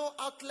have no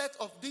outlet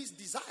of these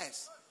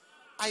desires.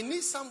 I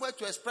need somewhere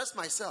to express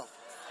myself.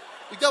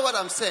 You get what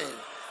I'm saying?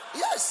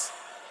 Yes.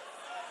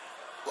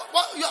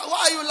 Why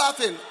are you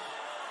laughing?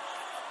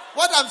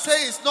 What I'm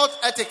saying is not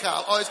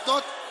ethical, or it's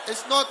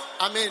not,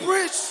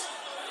 Preach.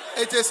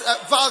 It is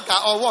vulgar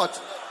or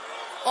what?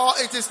 Or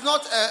it is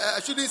not, I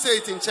shouldn't say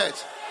it in church.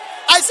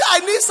 I say I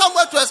need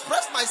somewhere to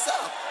express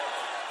myself.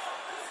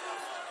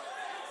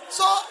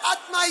 So at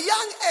my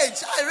young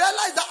age, I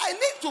realized that I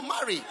need to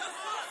marry.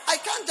 I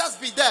can't just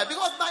be there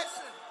because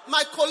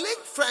my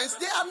colleague friends,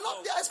 they are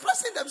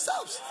expressing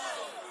themselves.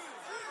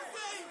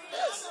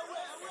 Yes.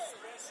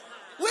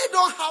 We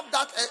don't have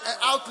that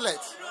outlet.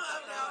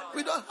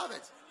 We don't have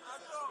it.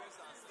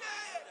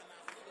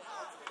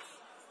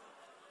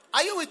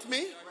 Are you with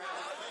me?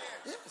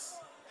 Yes.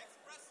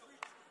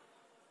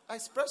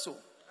 Espresso.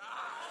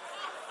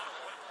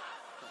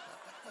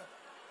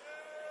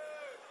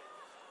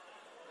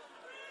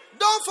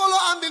 Don't follow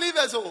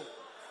unbelievers. Oh.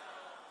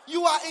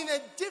 You are in a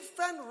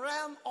different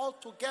realm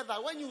altogether.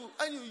 When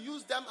you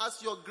use them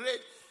as your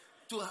grade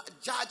to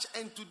judge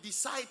and to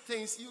decide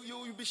things,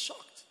 you'll be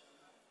shocked.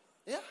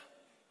 Yeah.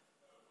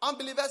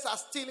 Unbelievers are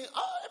stealing.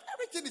 Oh,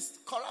 everything is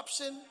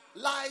corruption,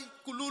 lie,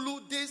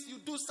 kululu, this. You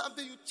do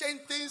something, you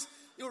change things.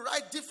 You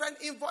write different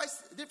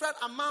invoice, different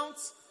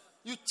amounts.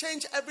 You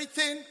change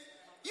everything.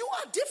 You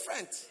are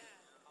different.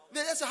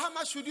 They say, how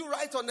much should you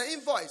write on the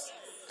invoice?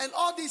 And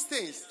all these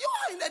things. You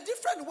are in a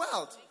different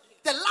world.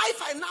 The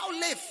life I now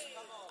live,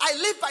 I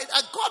live by,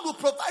 God will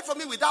provide for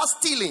me without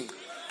stealing.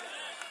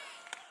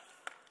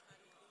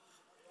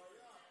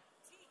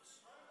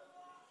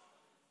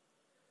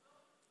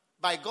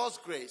 By God's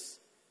grace,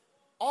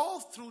 all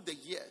through the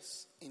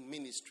years in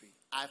ministry,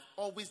 I've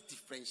always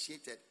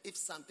differentiated if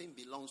something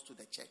belongs to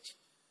the church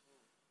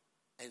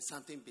and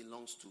something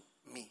belongs to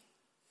me.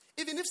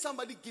 Even if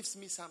somebody gives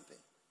me something,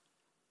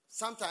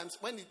 sometimes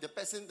when the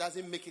person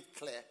doesn't make it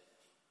clear,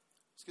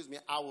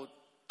 I would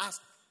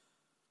ask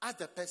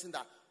the person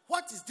that,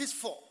 what is this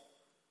for?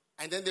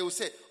 And then they will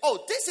say,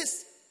 oh, this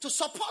is to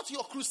support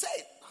your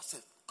crusade. I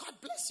said, God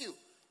bless you.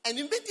 And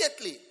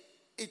immediately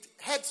it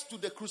heads to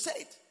the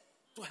crusade,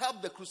 to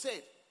help the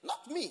crusade,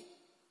 not me.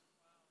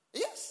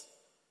 Yes.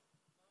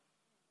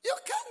 You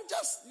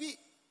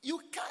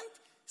can't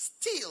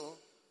steal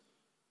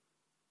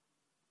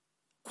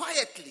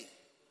quietly.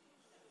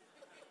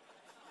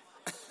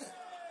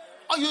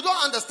 Or you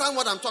don't understand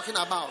what I'm talking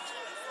about.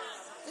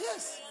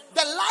 Yes.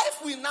 The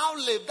life we now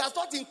live does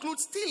not include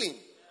stealing.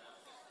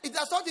 It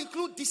does not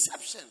include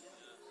deception.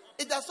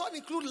 It does not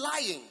include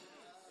lying.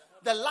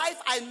 The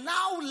life I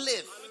now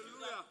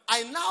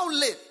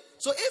live.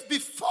 So if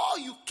before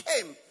you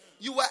came,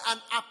 you were an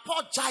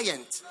Apple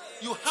giant,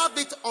 you have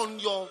it on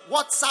your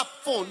WhatsApp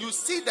phone, you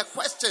see the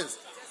questions.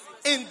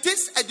 In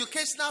this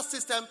educational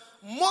system,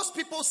 most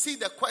people see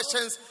the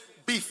questions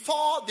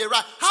before they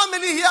write. How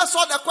many here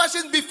saw the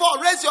questions before?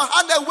 Raise your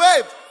hand and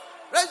wave.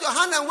 Raise your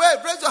hand and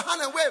wave. Raise your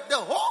hand and wave. The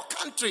whole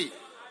country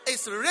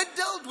is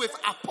riddled with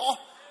Apple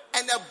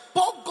and a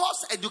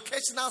bogus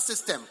educational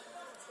system.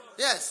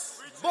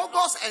 Yes.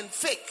 Bogus and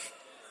fake.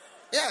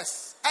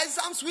 Yes.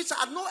 Exams which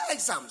are no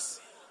exams.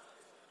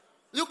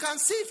 You can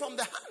see from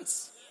the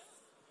hands.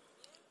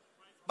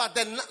 But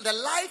the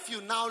life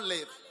you now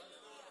live,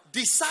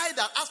 decide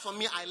that as for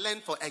me, I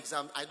learn for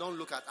exam. I don't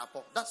look at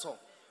Apple. That's all.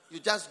 You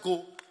just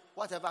go.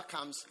 Whatever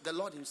comes, the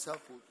Lord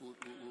himself will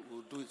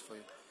do it for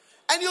you.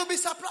 And you'll be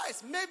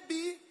surprised.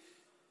 Maybe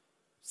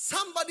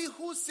somebody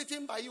who's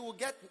sitting by you will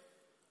get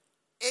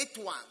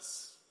 8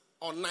 ones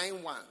or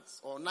 9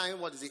 ones or 9,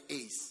 what is it,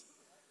 A's.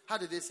 How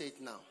do they say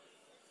it now?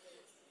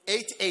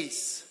 8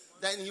 A's.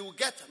 Then you will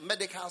get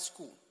medical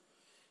school.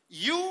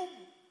 You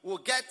will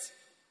get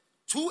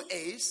 2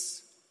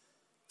 A's,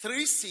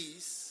 3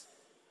 C's,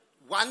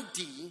 1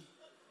 D,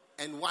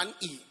 and 1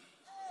 E.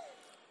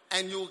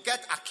 And you will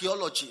get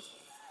archaeology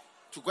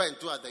to go and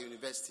do at the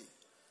university.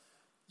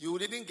 You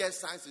didn't get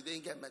science, you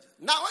didn't get medicine.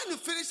 Now, when you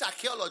finish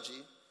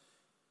archaeology,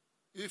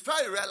 you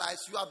finally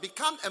realize you have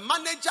become a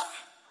manager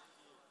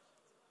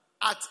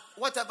at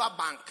whatever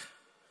bank.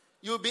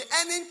 You'll be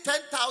earning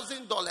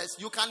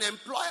 $10,000. You can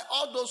employ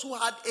all those who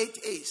had 8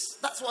 A's.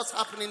 That's what's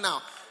happening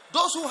now.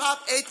 Those who have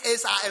 8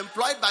 A's are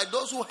employed by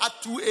those who had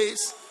 2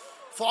 A's,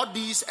 4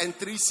 D's, and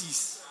 3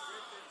 C's.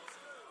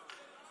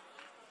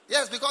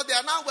 Yes, because they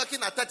are now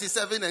working at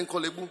 37 and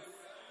Kolebu.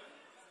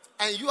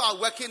 And you are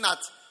working at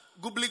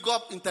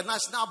Gubligop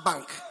International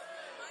Bank.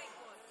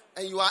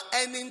 And you are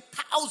earning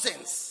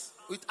thousands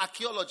with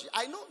archaeology.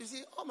 I know, you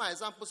see, all my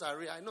examples are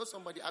real. I know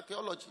somebody,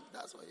 archaeology.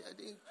 That's why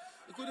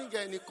he couldn't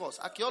get any course.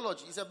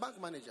 Archaeology, he's a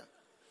bank manager.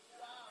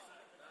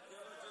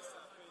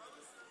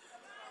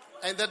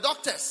 And the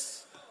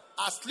doctors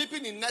are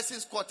sleeping in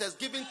nurses' quarters,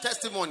 giving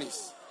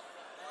testimonies.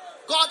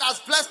 God has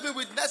blessed me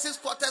with nurses'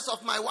 quarters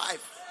of my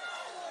wife.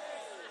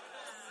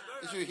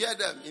 If you hear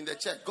them in the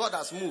church, God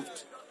has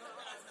moved.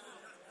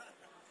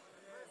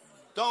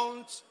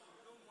 Don't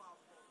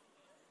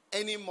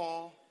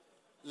anymore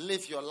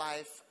live your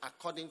life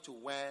according to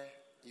where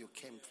you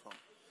came from.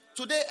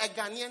 Today, a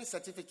Ghanaian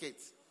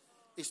certificate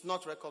is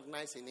not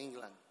recognized in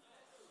England.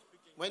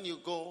 When you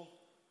go,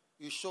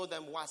 you show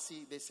them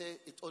WASI, they say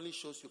it only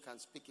shows you can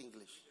speak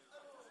English.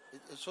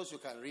 It shows you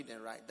can read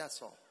and write.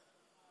 That's all.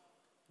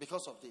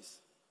 Because of this.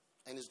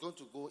 And it's going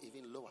to go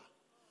even lower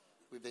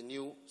with the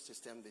new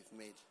system they've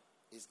made.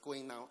 It's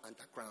going now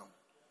underground.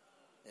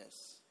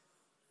 Yes.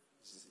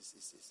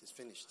 It's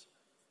finished.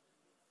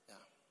 Yeah.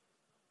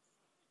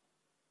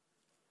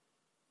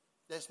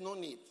 There's no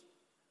need.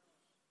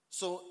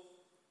 So,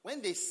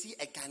 when they see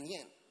a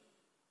Ghanaian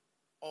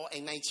or a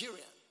Nigerian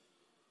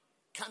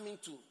coming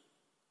to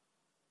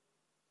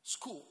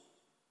school,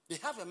 they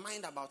have a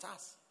mind about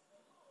us.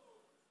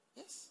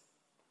 Yes.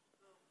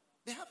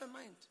 They have a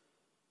mind.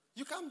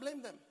 You can't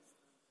blame them.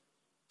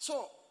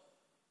 So,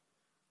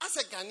 as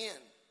a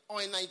Ghanaian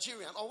or a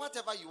Nigerian or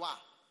whatever you are,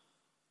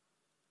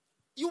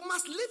 you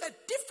must live a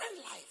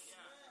different life.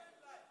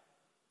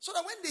 So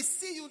that when they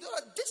see you,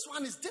 this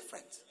one is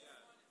different.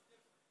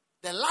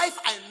 The life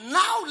I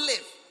now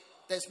live,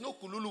 there's no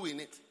kululu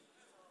in it.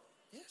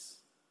 Yes.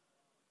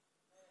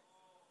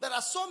 There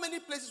are so many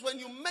places when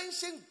you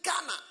mention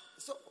Ghana,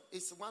 so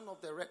it's one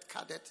of the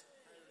red-carded,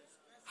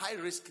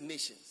 high-risk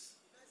nations.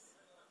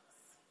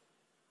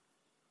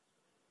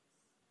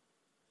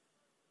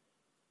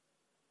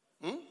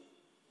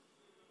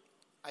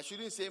 I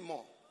shouldn't say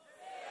more.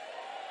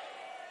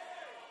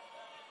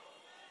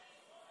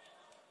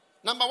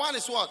 Number 1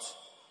 is what?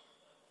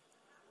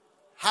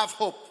 Have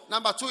hope.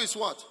 Number 2 is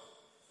what?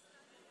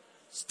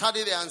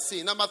 Study the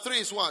unseen. Number 3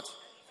 is what?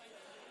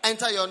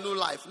 Enter your new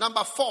life.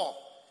 Number 4,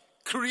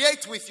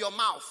 create with your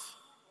mouth.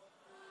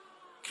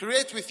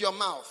 Create with your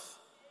mouth.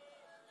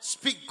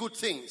 Speak good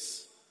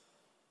things.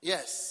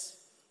 Yes.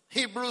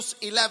 Hebrews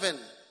 11,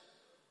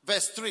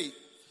 verse 3.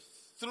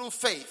 Through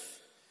faith,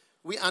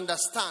 we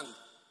understand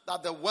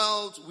that the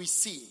world we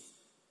see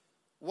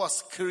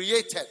was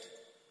created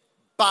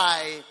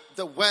by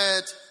the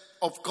word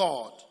of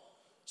God,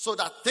 so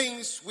that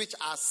things which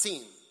are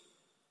seen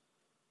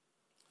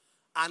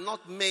are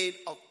not made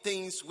of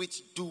things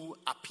which do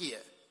appear.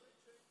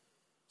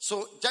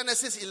 So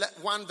Genesis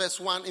 1 verse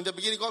 1, in the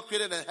beginning God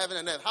created heaven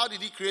and earth. How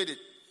did he create it?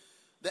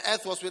 The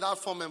earth was without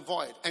form and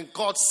void. And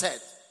God said,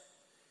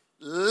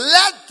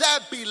 let there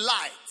be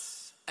light.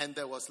 And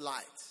there was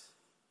light.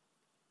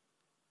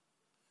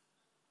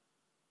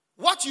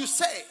 What you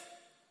say,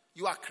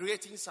 you are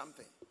creating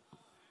something.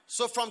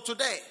 So from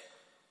today,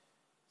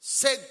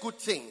 say good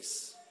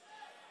things.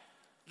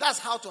 That's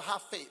how to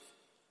have faith.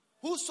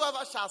 Whosoever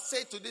shall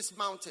say to this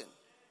mountain,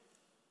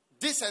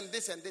 this and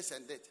this and this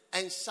and that,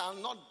 and shall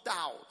not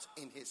doubt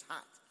in his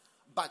heart,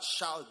 but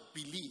shall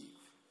believe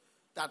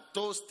that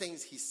those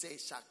things he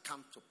says shall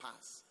come to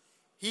pass.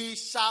 He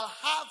shall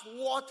have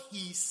what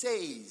he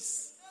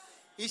says.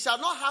 He shall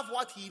not have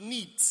what he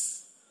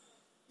needs.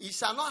 He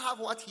shall not have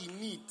what he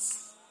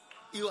needs.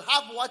 He'll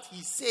have what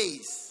he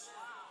says.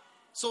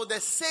 So the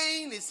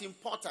saying is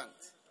important.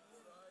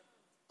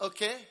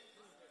 Okay?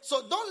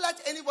 So don't let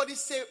anybody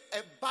say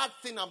a bad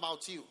thing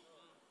about you.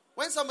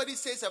 When somebody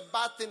says a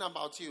bad thing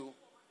about you,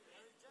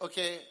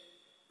 okay,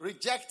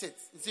 reject it.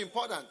 It's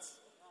important.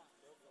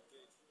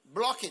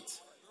 Block it.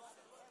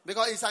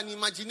 Because it's an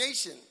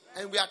imagination.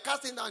 And we are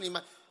casting down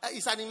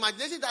it's an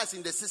imagination that's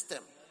in the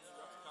system.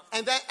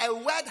 And then a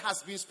word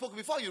has been spoken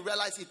before you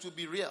realize it will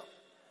be real.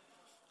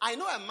 I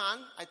know a man,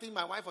 I think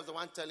my wife was the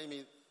one telling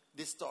me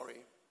this story.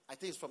 I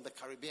think it's from the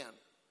Caribbean.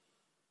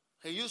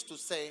 He used to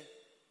say,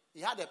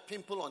 he had a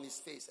pimple on his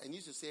face and he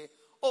used to say,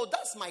 oh,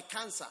 that's my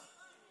cancer.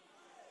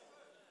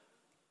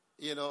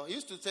 You know, he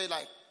used to say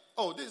like,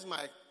 oh, this is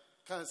my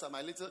cancer,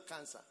 my little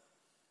cancer.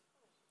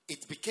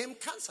 It became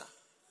cancer.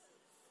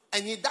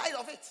 And he died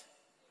of it.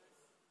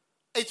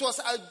 It was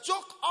a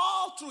joke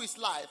all through his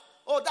life.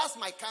 Oh, that's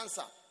my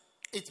cancer.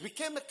 It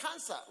became a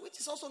cancer, which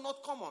is also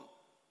not common.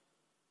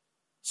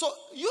 So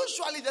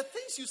usually the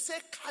things you say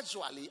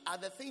casually are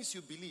the things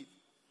you believe.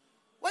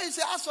 When you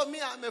say, as for me,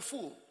 I'm a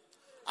fool.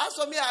 As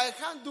for me, I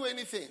can't do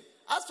anything.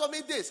 As for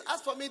me this,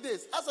 as for me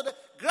this, as for that.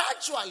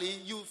 Gradually,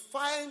 you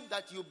find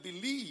that you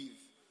believe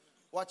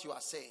what you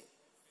are saying.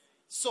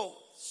 So,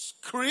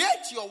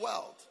 create your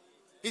world.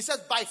 He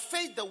says, by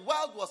faith, the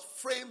world was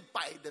framed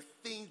by the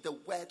thing, the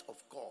word of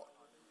God.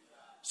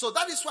 So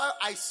that is why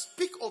I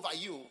speak over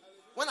you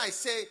when I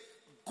say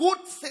good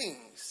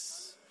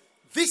things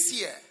this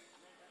year.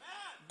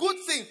 Good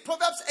thing.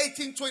 Proverbs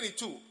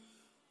 18:22.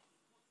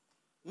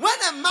 When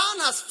a man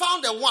has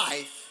found a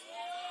wife,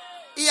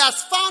 he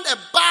has found a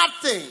bad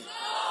thing.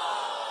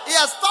 He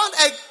has found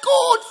a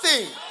good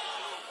thing.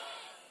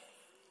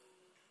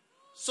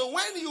 So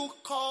when you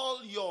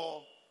call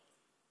your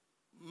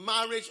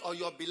marriage or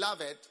your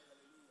beloved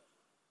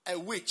a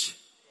witch,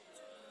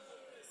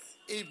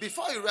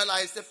 before you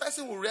realize, the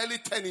person will really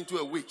turn into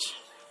a witch.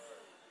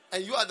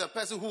 And you are the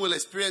person who will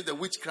experience the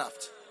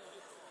witchcraft.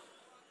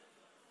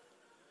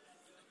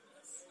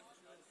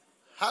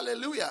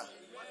 Hallelujah.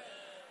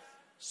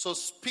 So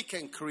speak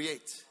and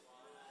create.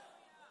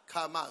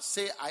 Come on,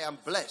 say, I am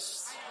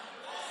blessed.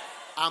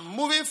 I'm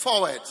moving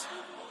forward.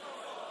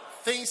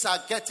 Things are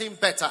getting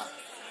better.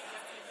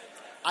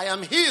 I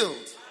am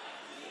healed.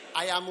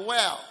 I am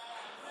well.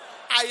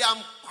 I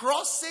am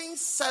crossing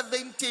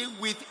 70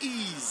 with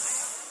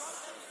ease.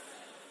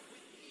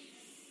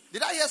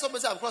 Did I hear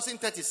somebody say I'm crossing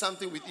 30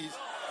 something with ease?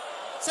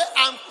 Say,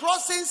 I'm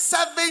crossing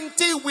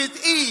 70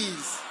 with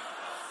ease.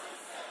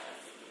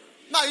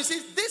 Now, you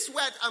see, this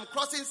word, I'm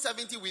crossing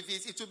 70 with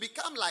ease, it will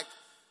become like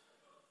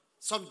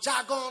some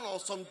jargon or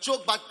some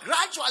joke, but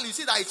gradually you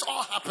see that it's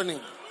all happening.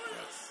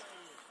 Yes.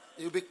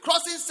 You'll be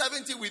crossing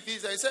 70 with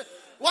ease, and you say,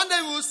 one day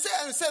we will say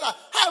that,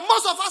 hey,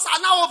 most of us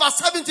are now over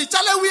 70.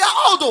 Charlie, we are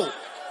old though.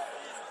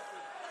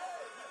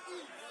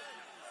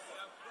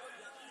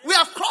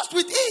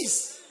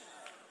 is.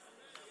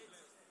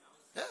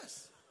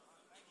 Yes.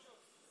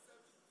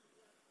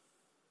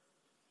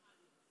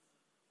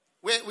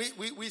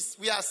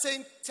 We are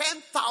saying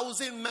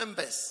 10,000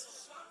 members.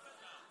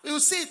 We will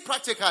see it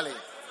practically.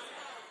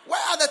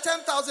 Where are the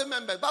 10,000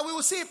 members? But we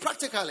will see it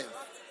practically.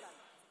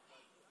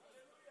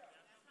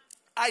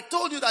 I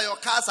told you that your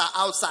cars are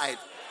outside.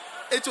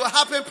 It will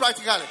happen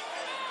practically.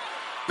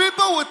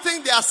 People will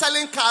think they are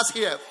selling cars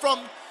here. From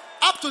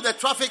up to the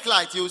traffic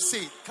light, you will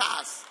see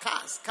cars.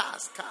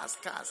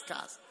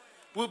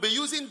 We'll be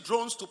using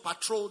drones to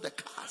patrol the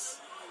cars.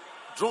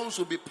 Drones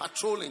will be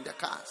patrolling the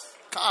cars.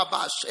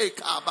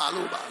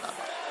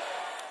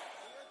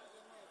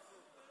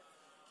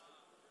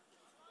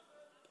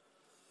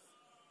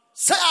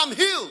 Say, I'm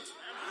healed.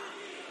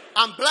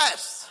 I'm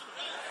blessed.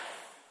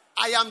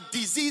 I am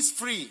disease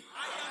free.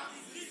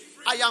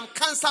 I am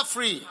cancer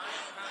free.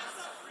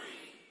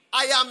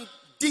 I am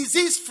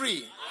disease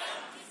free.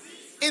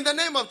 In the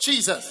name of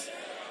Jesus.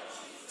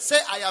 Say,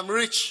 I am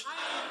rich.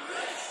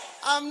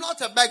 I'm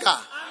not a beggar.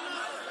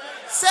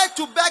 Say,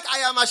 to beg, I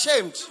am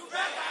ashamed.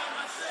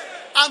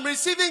 I'm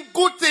receiving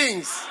good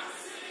things.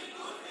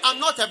 I'm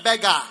not a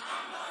beggar.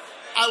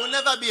 I will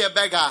never be a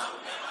beggar.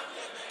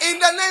 In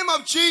the name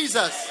of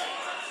Jesus.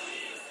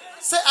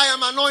 Say, I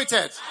am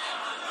anointed.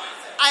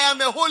 I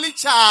am a holy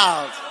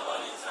child.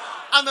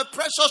 I'm a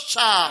precious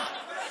child.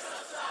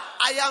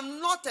 I am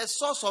not a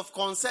source of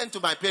concern to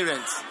my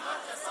parents.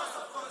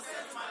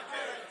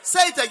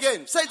 Say it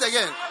again. Say it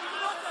again.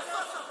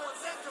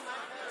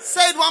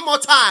 Say it one more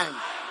time.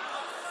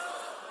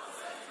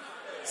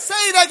 Say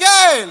it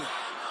again.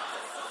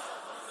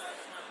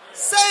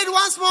 Say it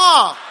once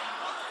more.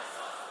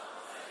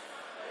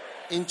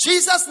 In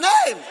Jesus'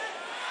 name.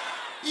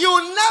 You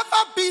will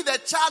never be the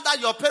child that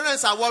your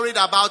parents are worried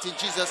about in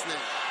Jesus'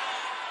 name.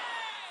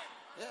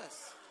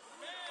 Yes.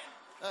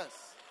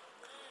 Yes.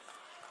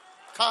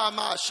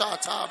 Kama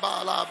shata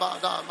bala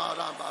bada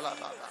mara bala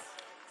bada.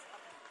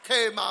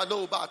 Kema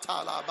no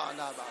batala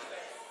bana bala.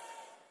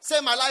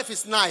 Say, my life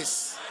is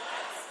nice.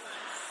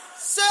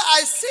 Say,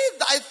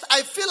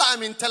 I feel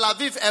I'm in Tel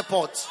Aviv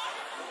airport.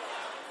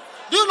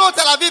 Do you know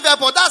Tel Aviv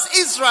airport? That's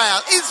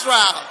Israel.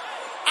 Israel.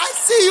 I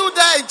see you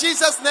there in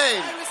Jesus'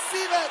 name. I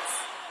receive it.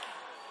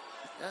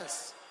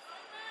 Yes.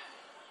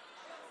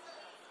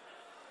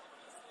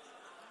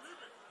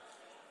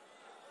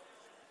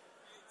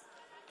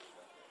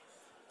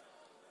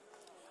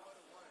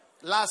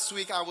 Last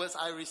week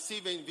I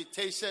received an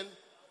invitation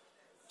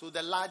to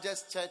the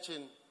largest church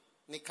in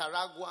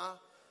Nicaragua.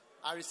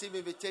 I received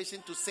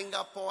invitation to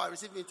Singapore. I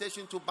received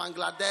invitation to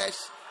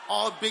Bangladesh.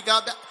 All bigger.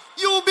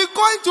 You will be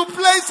going to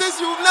places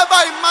you will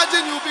never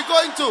imagine you will be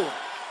going to.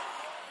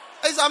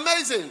 It's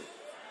amazing.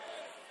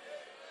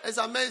 It's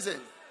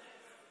amazing.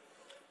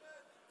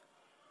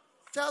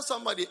 Tell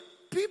somebody,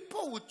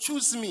 people will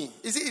choose me.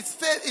 It's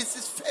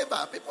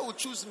favor. People will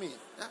choose me.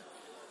 Yeah?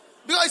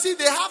 Because you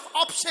see, they have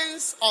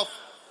options of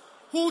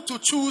who to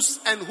choose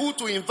and who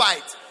to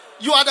invite.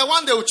 You are the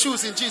one they will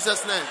choose in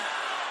Jesus' name.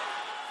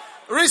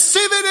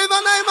 Receive it in the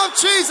name of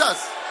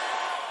Jesus.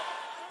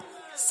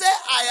 Say,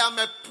 I am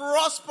a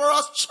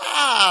prosperous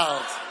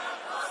child.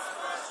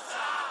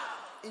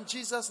 In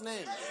Jesus'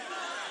 name.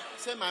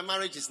 Say, my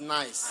marriage is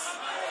nice.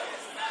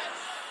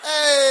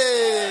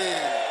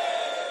 Hey.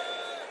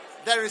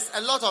 There is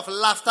a lot of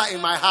laughter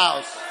in my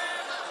house.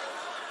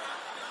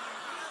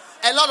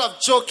 A lot of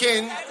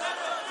joking.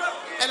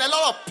 And a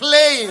lot of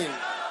playing.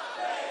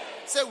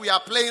 Say, we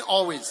are playing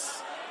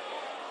always.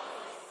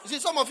 You see,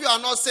 some of you are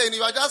not saying,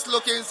 you are just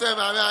looking, saying,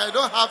 I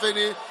don't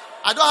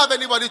have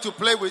anybody to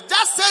play with.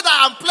 Just say that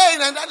I'm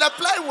playing and then the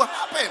play will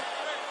happen.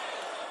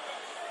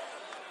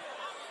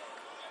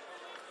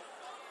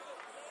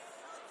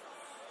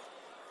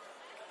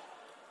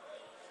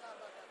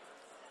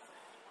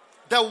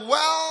 The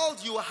world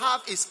you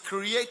have is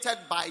created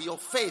by your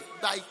faith.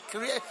 By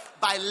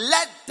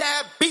let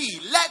there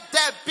be, let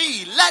there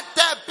be, let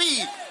there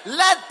be,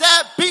 let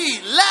there be,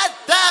 let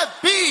there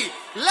be,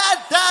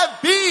 let there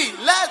be,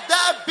 let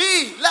there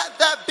be, let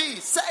there be.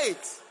 Say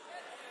it.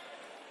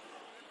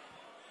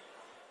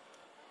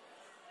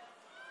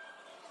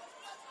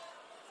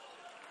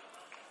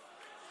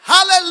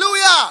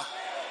 Hallelujah.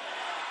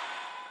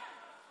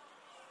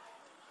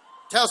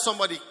 Tell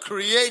somebody,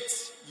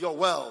 create your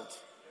world.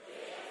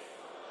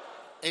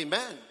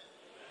 Amen.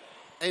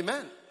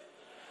 Amen.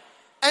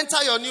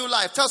 Enter your new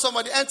life. Tell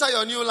somebody, enter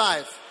your new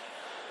life.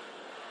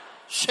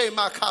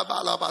 Shema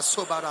kabalaba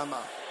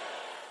sobarama.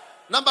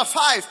 Number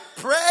 5,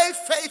 pray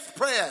faith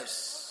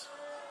prayers.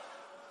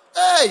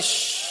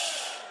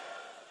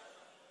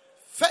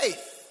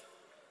 Faith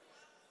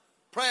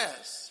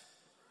prayers.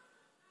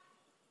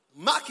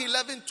 Mark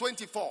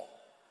 11:24.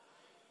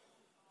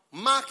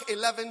 Mark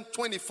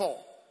 11:24.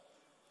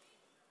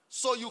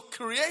 So you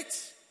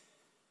create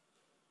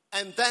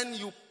and then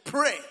you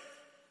pray.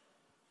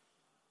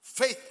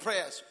 Faith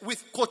prayers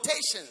with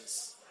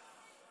quotations.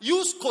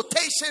 Use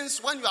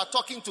quotations when you are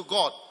talking to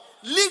God.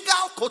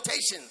 Legal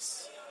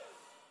quotations.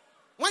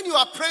 When you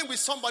are praying with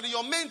somebody,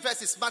 your main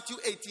verse is Matthew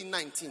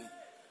 18:19.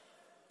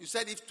 You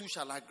said, if two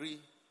shall agree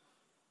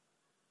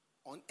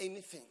on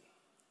anything,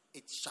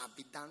 it shall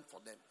be done for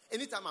them.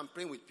 Anytime I'm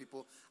praying with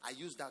people, I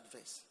use that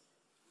verse.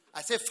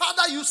 I say,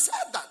 Father, you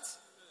said that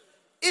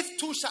if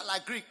two shall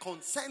agree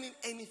concerning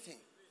anything,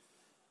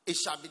 it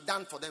shall be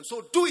done for them.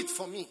 So do it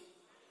for me.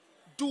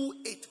 Do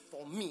it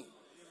for me.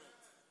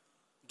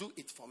 Do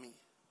it for me.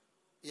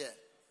 Yeah.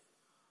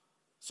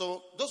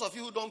 So those of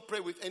you who don't pray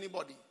with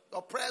anybody,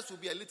 your prayers will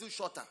be a little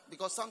shorter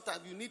because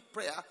sometimes you need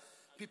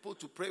people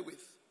to pray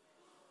with.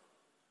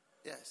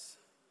 Yes.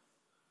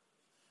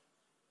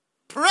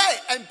 Pray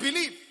and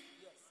believe.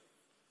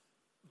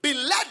 Be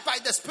led by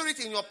the Spirit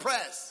in your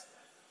prayers.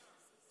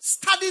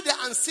 Study the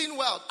unseen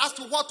world as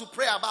to what to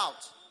pray about.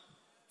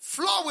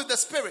 Flow with the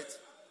Spirit.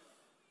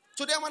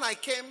 Today when I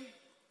came,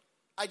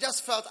 I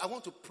just felt I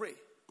want to pray.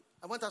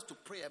 I want us to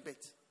pray a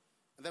bit.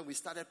 And then we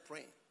started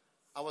praying.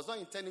 I was not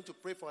intending to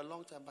pray for a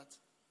long time, but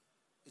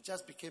it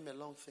just became a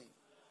long thing.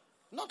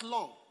 Not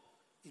long.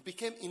 It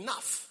became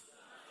enough.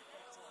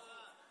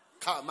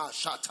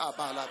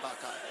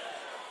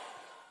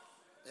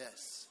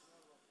 Yes.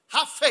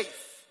 Have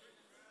faith.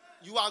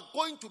 You are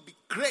going to be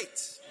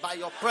great by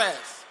your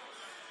prayers.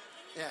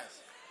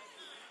 Yes.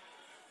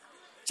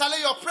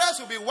 Charlie, your prayers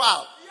will be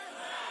wild.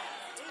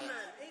 Amen.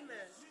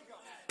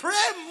 Pray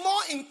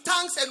more in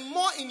tongues and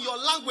more in your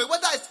language,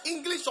 whether it's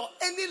English or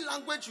any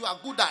language you are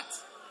good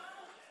at.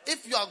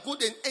 If you are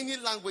good in any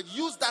language,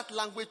 use that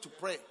language to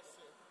pray.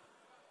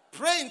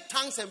 Pray in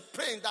tongues and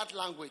pray in that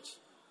language.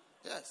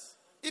 Yes.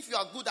 If you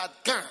are good at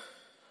Gan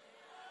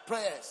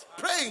prayers,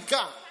 pray in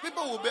Gan.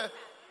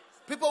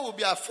 People will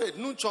be afraid.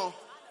 Nunchon.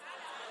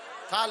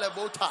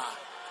 Talebota.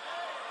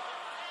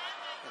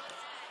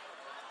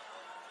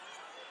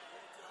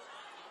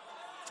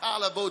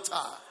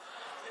 Talebota.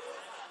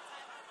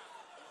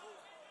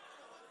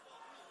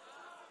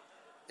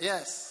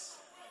 Yes.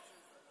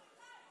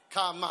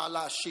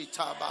 Kamala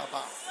Shita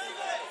Baba.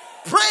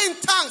 Pray in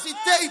tongues.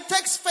 It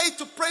takes faith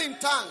to pray in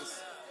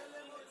tongues.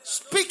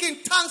 Speak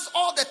in tongues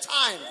all the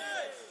time.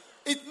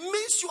 It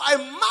means you are a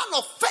man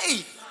of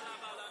faith.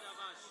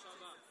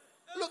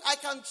 Look, I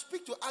can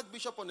speak to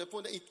Archbishop on the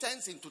phone. It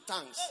turns into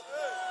tongues.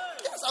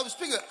 Yes, I will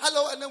speak.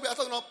 Hello, and then we are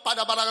talking about it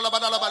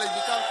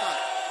becomes tongues.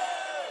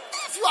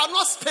 If you are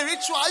not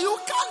spiritual, you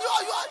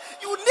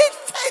need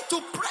faith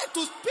to pray,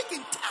 to speak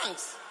in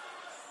tongues.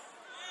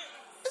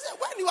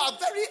 When you are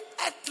very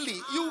earthly,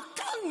 you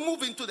can't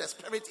move into the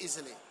spirit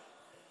easily.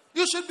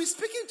 You should be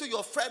speaking to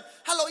your friend.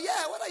 Hello,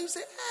 yeah, what are you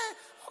saying?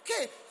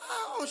 Okay.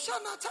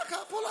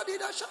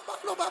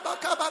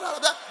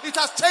 It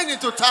has changed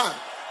into tongue.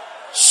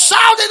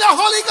 Shout in the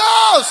Holy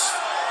Ghost.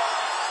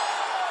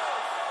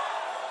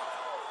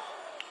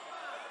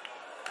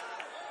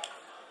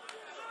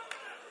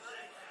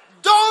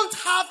 Don't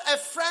have a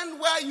friend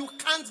where you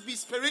can't be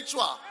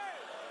spiritual.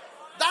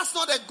 That's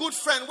not a good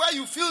friend where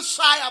you feel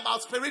shy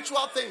about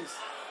spiritual things.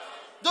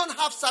 Don't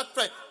have such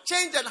friends.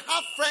 Change and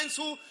have friends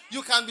who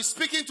you can be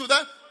speaking to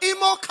them.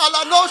 Imo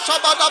kalano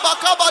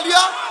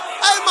shabadabakabalia.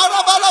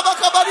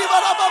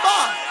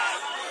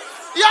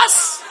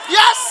 Yes,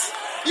 yes,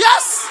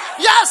 yes,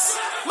 yes.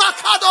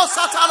 Makado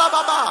satala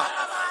baba.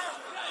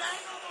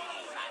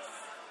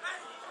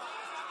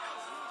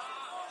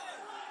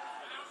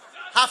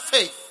 Have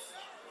faith.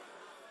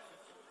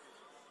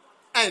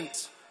 And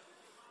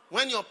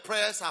when your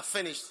prayers are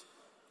finished,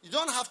 you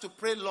don't have to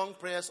pray long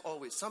prayers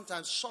always.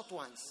 Sometimes short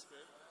ones.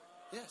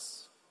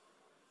 Yes.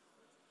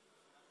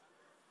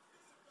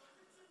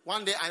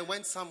 One day I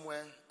went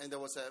somewhere and there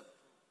was a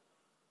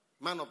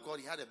man of God.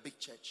 He had a big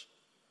church.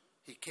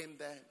 He came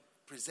there,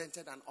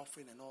 presented an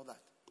offering and all that.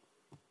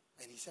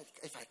 And he said,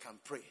 if I can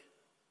pray.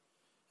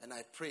 And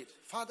I prayed,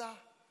 Father,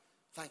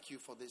 thank you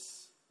for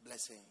this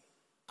blessing.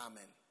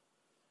 Amen.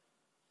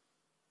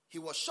 He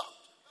was shocked.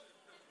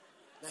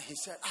 Then he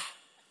said,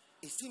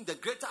 it seemed the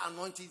greater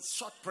anointing is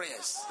short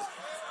prayers.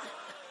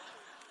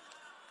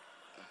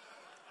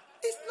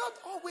 It's not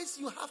always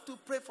you have to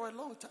pray for a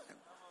long time.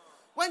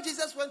 When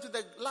Jesus went to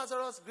the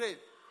Lazarus grave,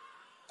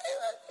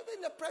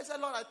 even the prayer said,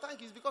 Lord, I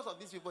thank you. It's because of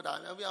these people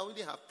that I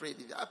wouldn't have prayed.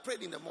 I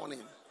prayed in the morning.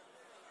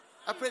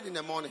 I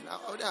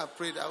wouldn't have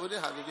prayed. I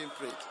wouldn't have even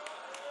prayed.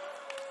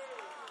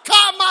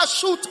 Kama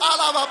shoot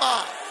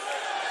alababa.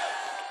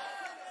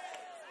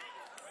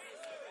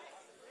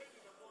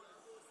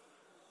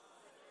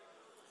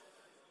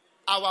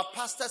 Our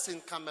pastors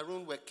in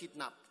Cameroon were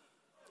kidnapped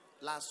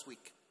last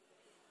week.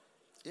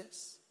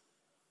 Yes.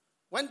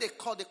 When they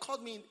called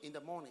me in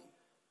the morning.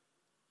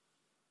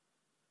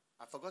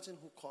 I've forgotten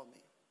who called me.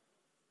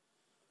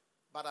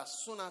 But as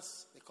soon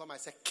as they called me, I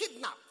said,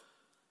 kidnapped.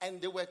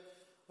 And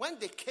when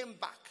they came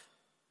back,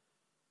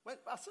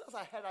 as soon as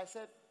I heard, I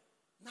said,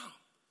 now,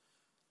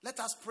 let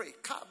us pray.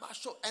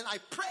 And I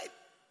prayed.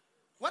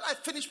 When I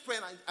finished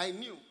praying, I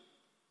knew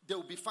they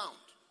will be found.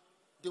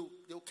 They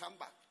will come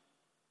back.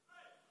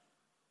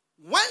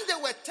 When they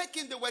were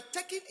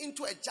taken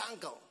into a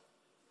jungle,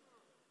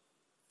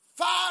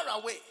 far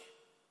away.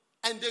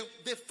 And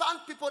they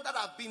found people that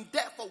have been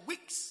there for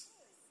weeks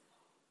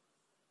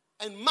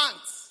and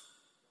months.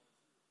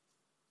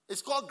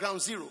 It's called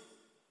Ground Zero.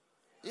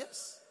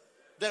 Yes.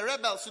 The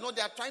rebels,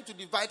 they are trying to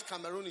divide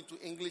Cameroon into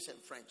English and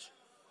French.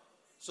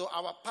 So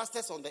our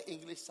pastors on the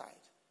English side,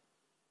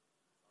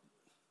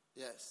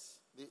 yes,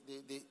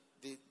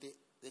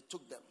 they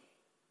took them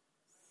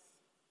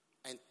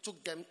and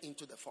took them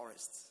into the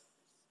forest.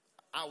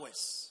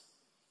 Hours.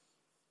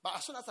 But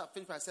as soon as I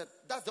finished, I said,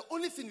 that's the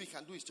only thing we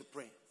can do is to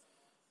pray.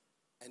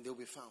 And they'll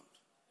be found.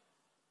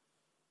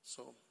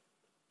 So,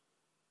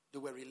 they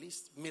were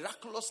released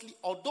miraculously.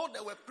 Although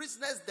there were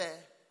prisoners there,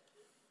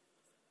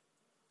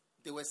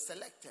 they were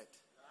selected.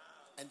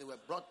 And they were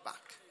brought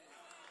back.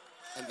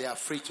 And they are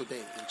free today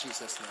in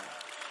Jesus' name.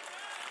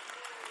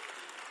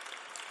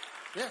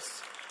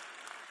 Yes.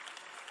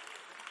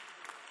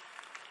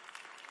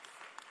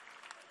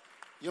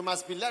 You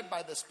must be led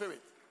by the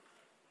Spirit.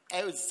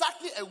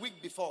 Exactly a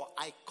week before,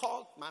 I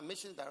called my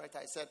mission director.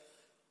 I said,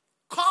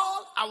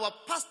 call our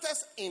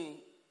pastors in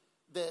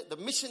the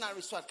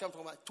missionaries who had come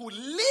from to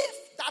leave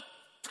that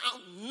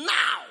town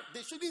now.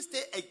 They shouldn't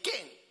stay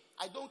again.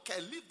 I don't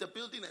care. Leave the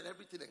building and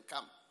everything and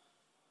come.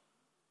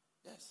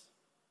 Yes.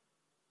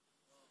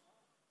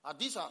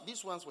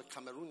 These ones were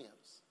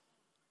Cameroonians.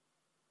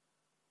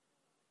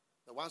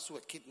 The ones who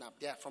were kidnapped,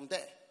 they are from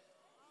there.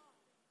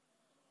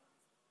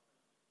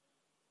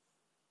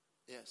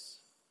 Yes.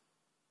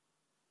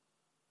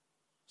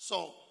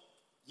 So,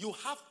 you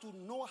have to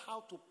know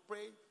how to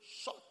pray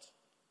short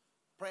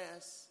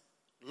prayers,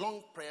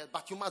 long prayers,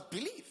 but you must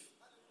believe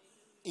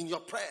in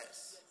your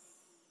prayers.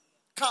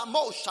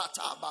 Kamo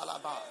shata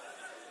balaba.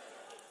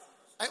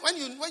 And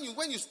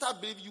when you start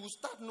believing, you will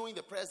start knowing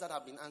the prayers that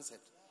have been answered.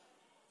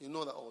 You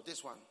know that,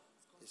 this one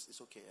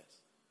is okay, yes.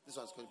 This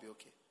one's going to be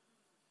okay.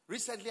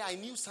 Recently, I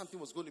knew something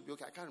was going to be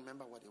okay. I can't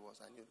remember what it was.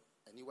 I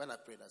knew when I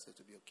prayed, I said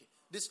to be okay.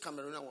 This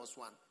Cameroonian was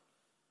one,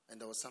 and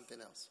there was something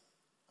else.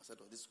 I said,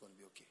 this is going to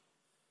be okay.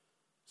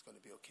 It's going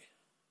to be okay.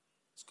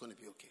 It's going to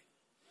be okay.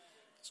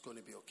 It's going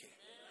to be okay.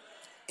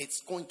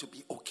 It's going to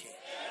be okay.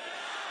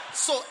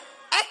 So,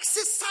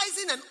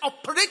 exercising and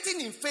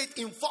operating in faith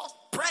involves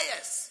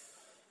prayers.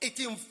 It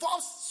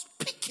involves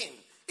speaking.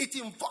 It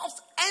involves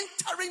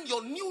entering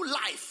your new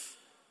life.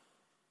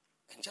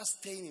 And just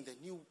staying in the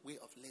new way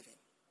of living.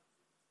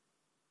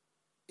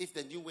 If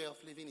the new way of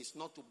living is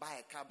not to buy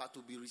a car, but to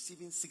be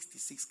receiving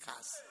 66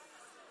 cars.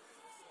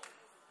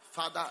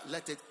 Father,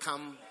 let it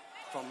come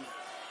from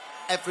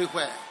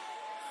everywhere.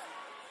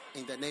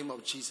 In the name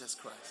of Jesus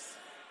Christ.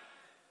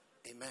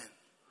 Amen.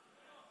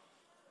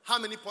 How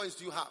many points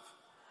do you have?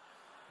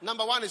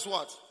 Number 1 is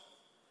what?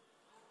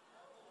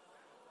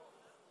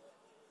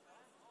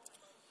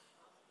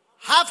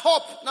 Have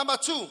hope. Number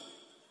 2,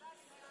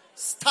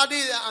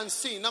 study and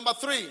see. Number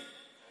 3,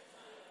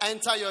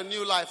 enter your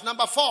new life.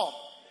 Number 4,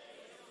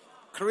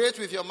 create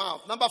with your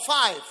mouth. Number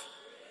 5,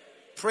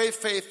 pray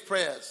faith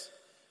prayers.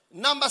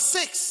 Number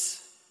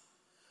 6,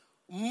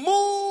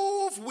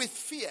 move with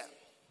fear.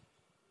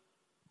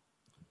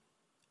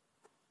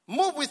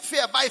 Move with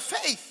fear by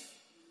faith.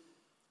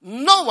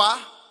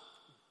 Noah,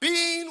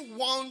 being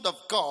warned of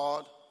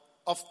God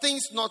of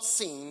things not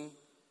seen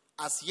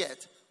as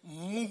yet,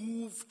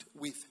 moved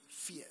with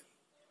fear.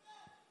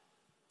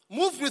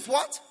 Moved with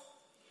what?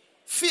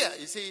 Fear.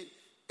 You see,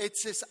 it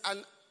is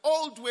an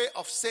old way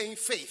of saying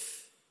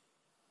faith.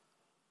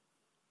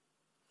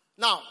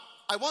 Now,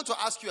 I want to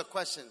ask you a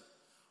question.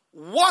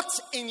 What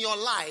in your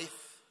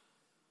life,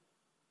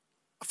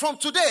 from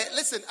today,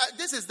 listen,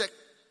 this is the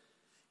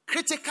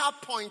critical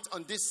point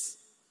on this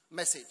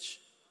message.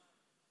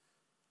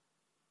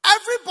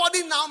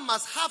 Everybody now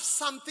must have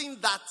something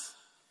that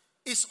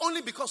is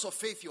only because of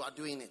faith you are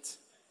doing it.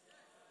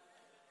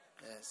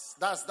 Yes,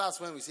 that's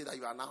when we say that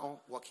you are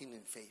now walking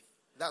in faith.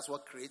 That's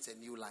what creates a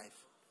new life.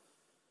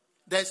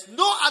 There's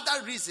no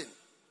other reason.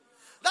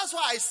 That's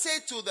why I say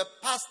to the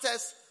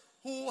pastors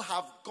who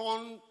have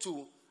gone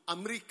to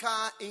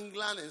America,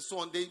 England, and so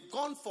on, they've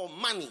gone for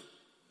money.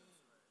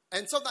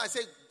 And sometimes I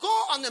say, go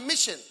on a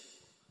mission.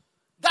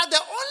 That the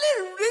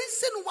only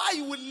reason why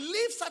you will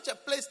leave such a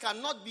place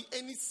cannot be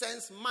any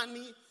sense,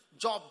 money,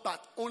 job,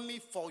 but only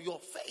for your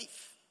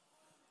faith.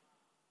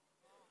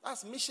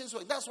 That's missions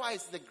work. That's why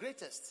it's the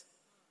greatest.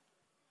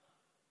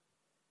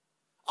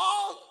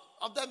 All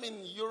of them in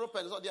Europe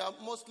and so, they are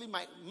mostly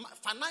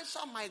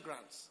financial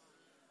migrants.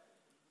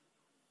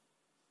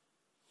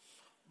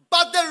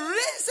 But the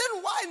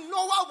reason why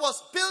Noah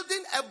was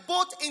building a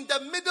boat in the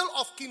middle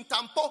of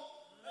Kintampo,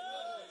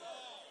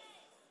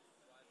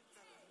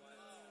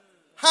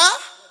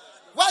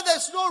 where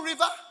there's no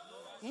river,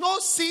 no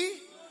sea,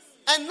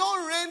 and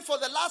no rain for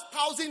the last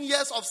 1,000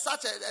 years of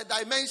such a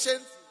dimension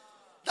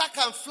that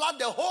can flood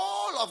the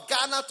whole of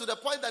Ghana to the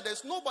point that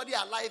there's nobody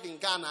alive in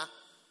Ghana,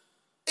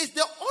 is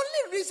the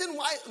only reason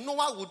why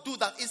Noah would do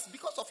that is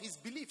because of his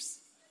beliefs.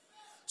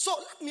 So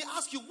let me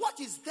ask you, what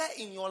is there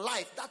in your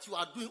life that you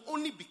are doing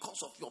only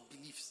because of your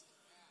beliefs?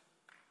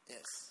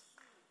 Yes.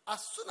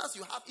 As soon as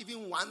you have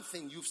even one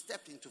thing, you've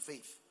stepped into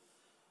faith.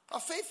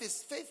 Faith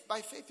is faith.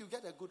 By faith, you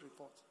get a good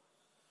report.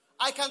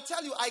 I can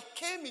tell you, I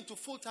came into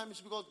full-time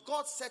ministry because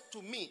God said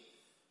to me,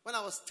 when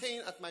I was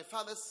staying at my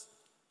father's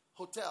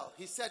hotel,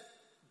 he said,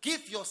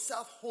 give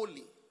yourself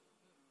wholly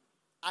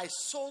I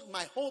sold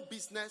my whole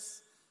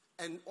business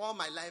and all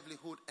my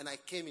livelihood, and I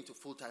came into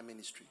full-time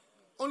ministry.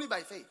 Only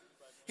by faith.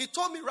 He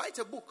told me, write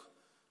a book.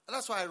 And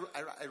that's why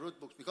I wrote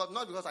books.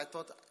 Not because I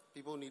thought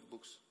people need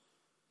books.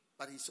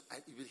 But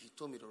he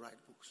told me to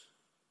write books.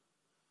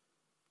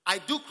 I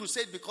do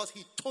crusade because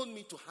he told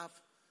me to have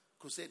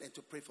crusade and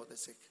to pray for the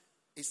sick.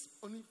 It's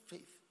only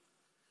faith.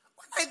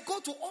 When I go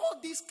to all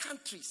these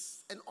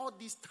countries and all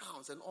these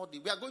towns and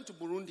we are going to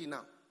Burundi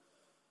now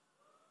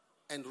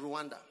and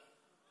Rwanda.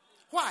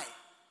 Why?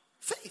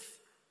 Faith.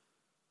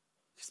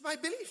 It's my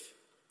belief.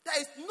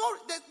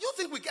 You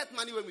think we get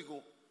money when we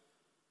go?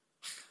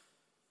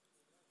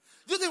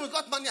 Do you think we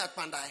got money at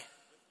Pandai?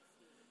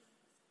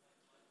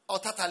 Or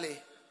Tatale?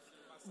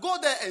 Go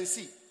there and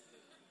see.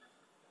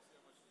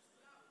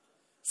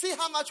 See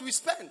how much we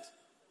spend.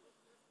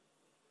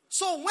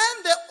 So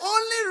when the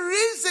only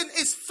reason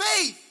is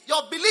faith,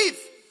 your belief,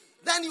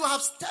 then you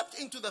have stepped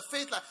into the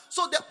faith life.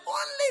 So the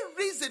only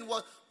reason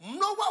was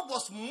Noah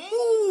was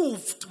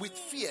moved with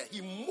fear.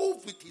 He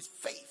moved with his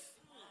faith.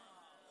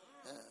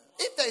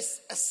 If there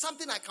is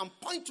something I can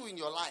point to in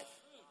your life,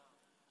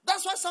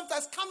 that's why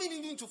sometimes coming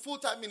into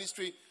full-time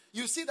ministry,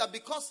 you see that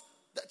because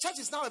the church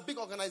is now a big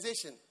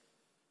organization.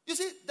 You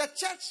see, the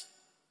church,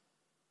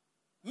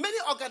 many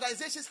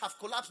organizations have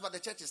collapsed, but the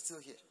church is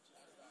still here.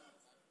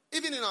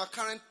 Even in our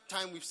current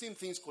time, we've seen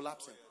things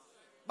collapsing.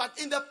 But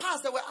in the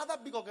past, there were other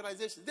big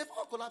organizations. They've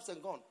all collapsed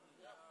and gone.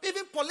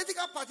 Even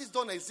political parties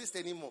don't exist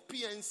anymore.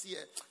 PNC,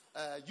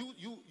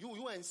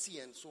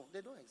 UNC and so on.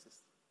 They don't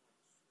exist.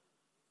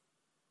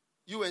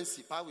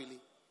 UNC, Pawili.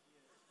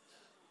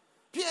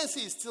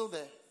 PNC is still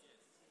there.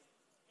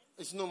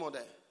 It's no more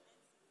there.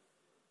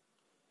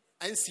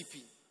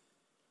 NCP.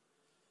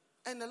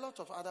 And a lot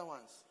of other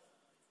ones.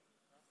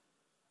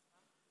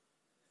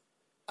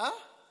 Huh?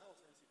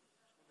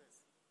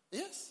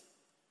 Yes.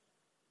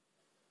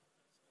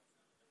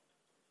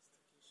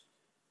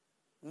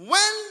 When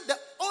the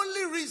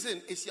only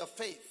reason is your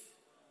faith,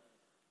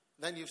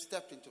 then you've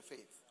stepped into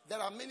faith. There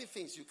are many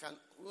things you can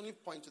only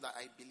point to that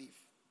I believe.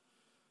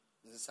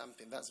 This is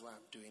something, that's why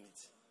I'm doing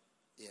it.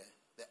 Yeah,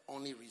 the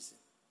only reason.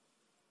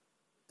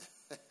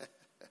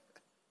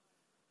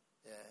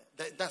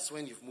 Yeah, that's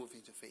when you've moved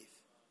into faith.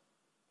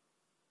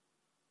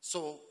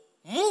 So,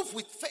 move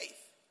with faith.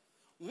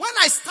 When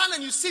I stand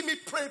and you see me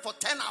praying for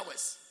 10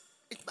 hours,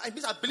 it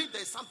means I believe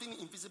there is something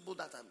invisible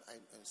that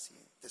I'm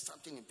seeing. There's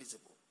something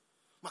invisible.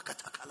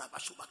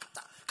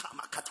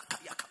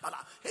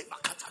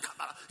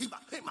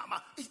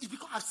 It's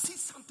because I see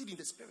something in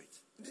the spirit.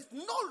 There's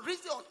no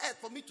reason on earth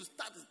for me to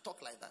start to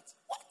talk like that.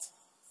 What?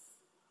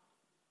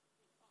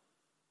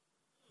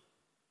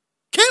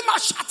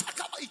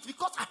 It's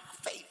because I have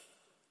faith.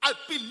 I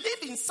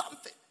believe in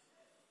something.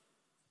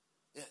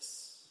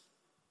 Yes.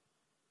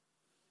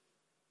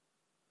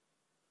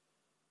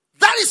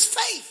 That is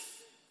faith.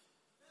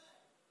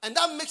 And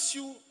that makes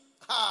you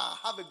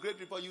have a great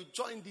report. You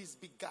join these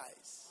big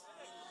guys.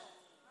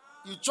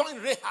 You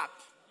join Rahab.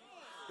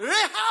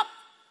 Rahab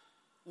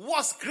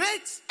was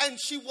great and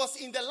she was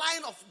in the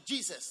line of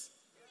Jesus.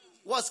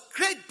 Was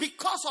great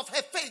because of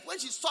her faith. When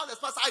she saw the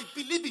pastor, I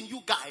believe in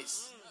you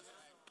guys.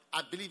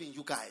 I believe in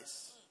you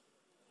guys.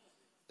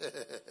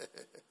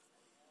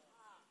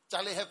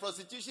 Charlie, her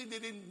prostitution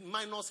didn't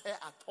minus her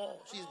at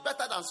all. She's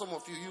better than some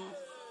of you.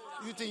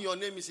 You think your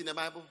name is in the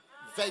Bible?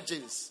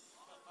 Virgins.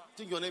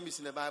 Think your name is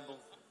in the Bible?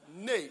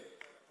 Nay.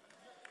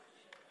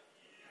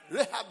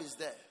 Rahab is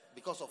there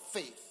because of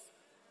faith.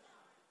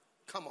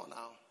 Come on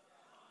now.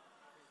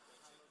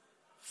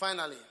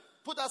 Finally,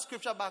 put that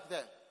scripture back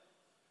there.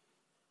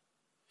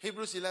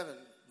 Hebrews 11.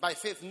 By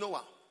faith,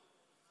 Noah.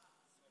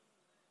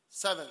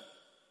 7.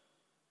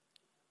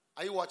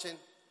 Are you watching?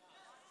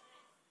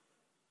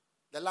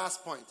 The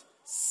last point.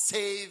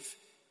 Save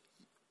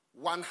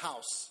one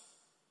house.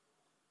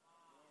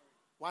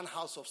 One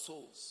house of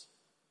souls.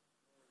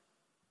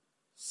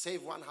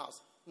 Save one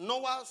house.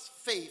 Noah's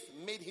faith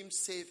made him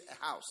save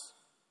a house.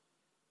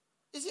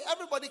 You see,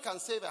 everybody can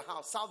save a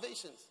house.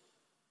 Salvations.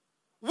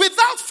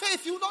 Without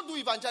faith, you will not do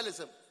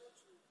evangelism.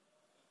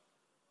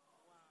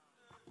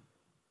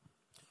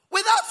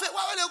 Without faith,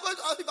 when you're going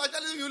to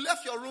evangelism, you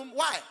left your room.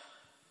 Why?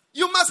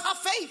 You must have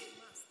faith.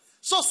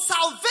 So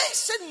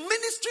salvation,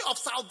 ministry of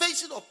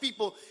salvation of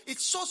people, it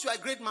shows you are a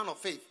great man of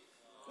faith.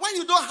 When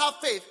you don't have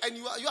faith and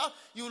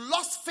you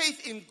lost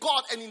faith in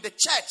God and in the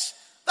church,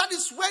 that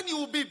is when you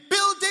will be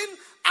building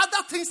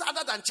other things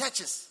other than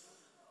churches.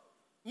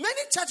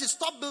 Many churches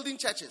stopped building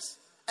churches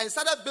and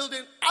started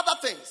building other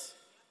things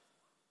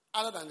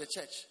other than the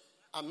church.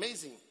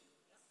 Amazing.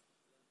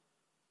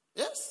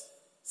 Yes?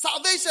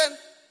 Salvation.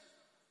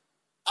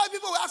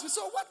 People will ask me,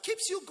 so what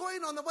keeps you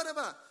going on or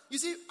whatever? You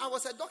see, I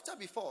was a doctor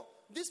before.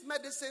 This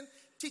medicine,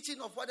 teaching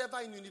of whatever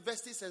in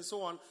universities and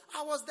so on,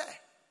 I was there.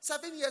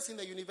 7 years in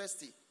the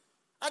university.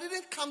 I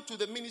didn't come to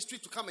the ministry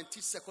to come and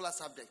teach secular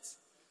subjects.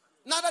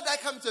 Neither did I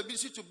come to the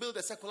ministry to build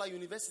a secular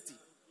university.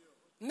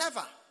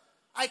 Never.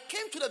 I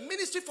came to the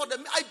ministry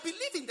I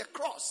believe in the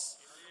cross.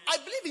 I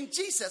believe in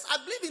Jesus. I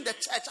believe in the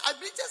church. I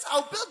believe this.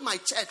 I'll build my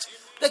church.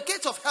 The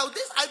gates of hell.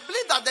 This, I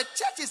believe that the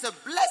church is a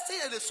blessing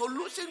and a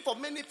solution for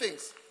many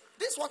things.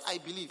 This is what I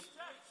believe.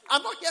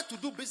 I'm not here to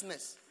do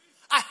business.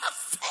 I have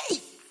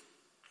faith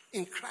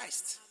in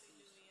Christ.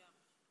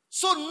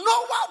 So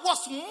Noah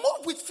was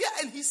moved with fear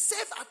and he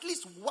saved at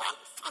least one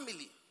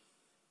family.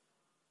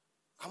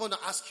 I want to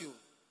ask you,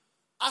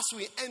 as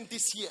we end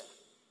this year,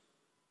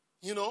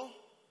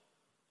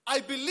 I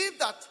believe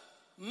that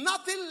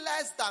nothing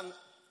less than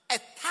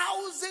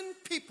 1,000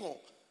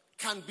 people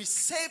can be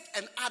saved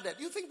and added.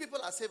 You think people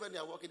are saved when they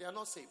are walking? They are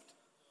not saved.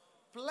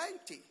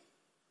 Plenty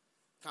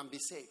can be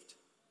saved.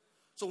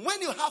 So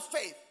when you have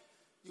faith,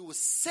 you will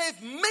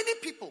save many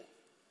people.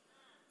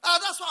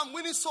 That's why I'm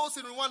winning souls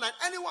in Rwanda. And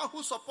anyone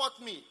who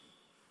supports me,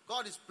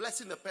 God is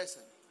blessing the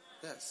person.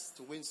 Yes,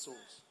 to win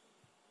souls.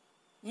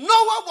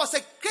 Noah was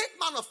a great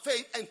man of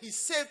faith and he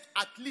saved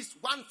at least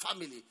one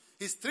family.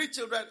 His 3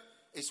 children,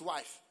 his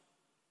wife.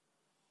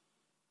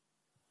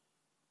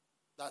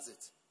 That's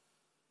it.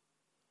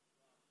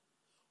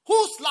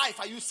 Whose life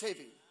are you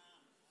saving?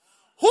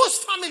 Whose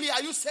family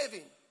are you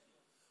saving?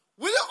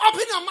 Will you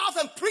open your mouth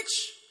and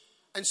preach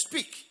and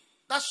speak?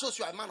 That shows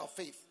you are a man of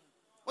faith.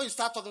 When you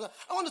start talking,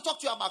 I want to talk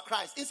to you about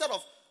Christ. Instead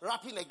of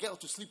wrapping a girl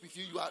to sleep with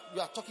you, you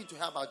are talking to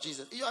her about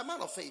Jesus. You are a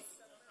man of faith.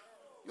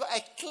 You are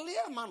a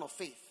clear man of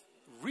faith.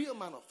 Real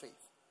man of faith.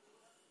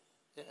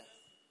 Yeah.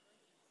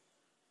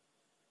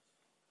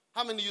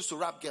 How many used to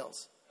rap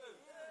girls?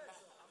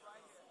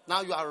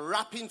 Now you are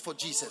rapping for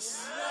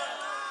Jesus.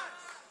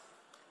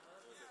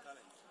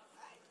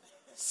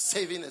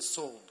 Saving a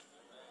soul.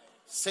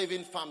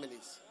 Saving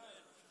families.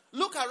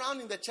 Look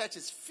around in the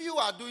churches. Few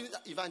are doing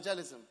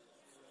evangelism.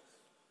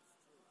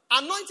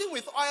 Anointing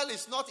with oil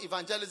is not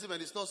evangelism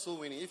and it's not soul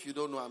winning. If you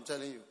don't know, I'm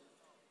telling you.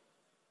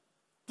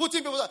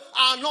 Putting people,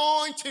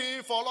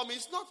 anointing, follow me.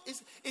 It's not.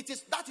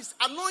 That is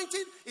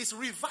anointing is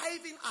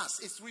reviving us.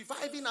 It's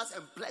reviving us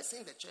and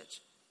blessing the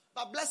church.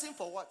 But blessing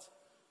for what?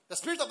 The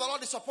Spirit of the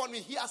Lord is upon me.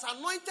 He has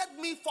anointed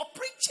me for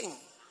preaching.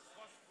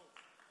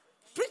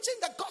 Preaching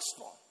the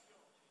gospel.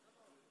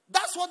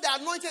 That's what the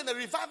anointing and the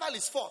revival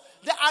is for.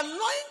 The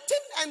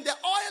anointing and the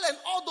oil and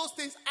all those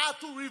things are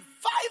to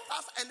revive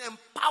us and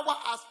empower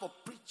us for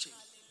preaching.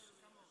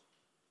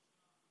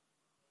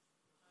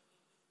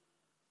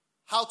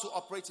 How to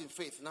operate in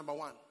faith. Number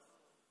 1.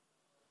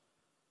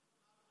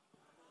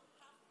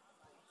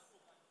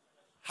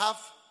 Have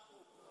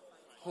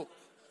hope.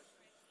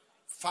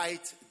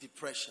 Fight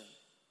depression.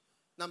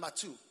 Number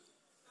 2.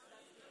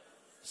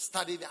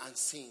 Study the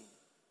unseen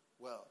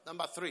well.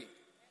 Number 3.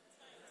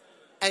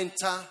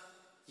 Enter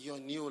your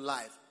new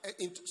life.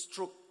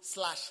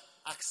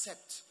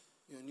 Accept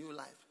your new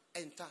life.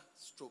 Enter,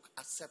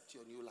 accept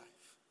your new life.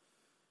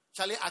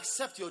 Shall I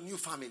accept your new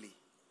family?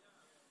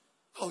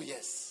 Oh,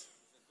 yes.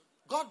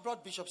 God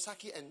brought Bishop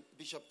Saki and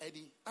Bishop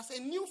Eddie as a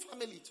new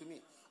family to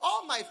me.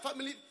 All my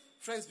family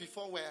friends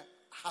before were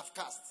half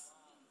castes.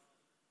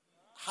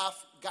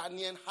 Half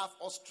Ghanaian, half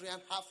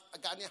Austrian, half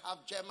Ghanaian,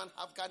 half German,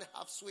 half Ghanaian,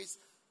 half Swiss.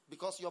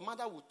 Because your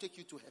mother would take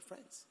you to her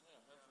friends.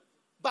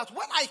 But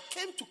when I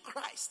came to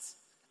Christ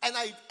and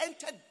I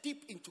entered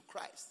deep into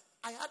Christ,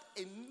 I had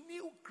a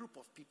new group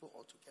of people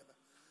altogether.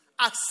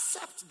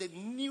 Accept the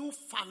new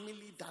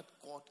family that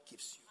God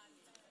gives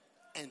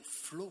you and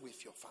flow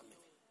with your family.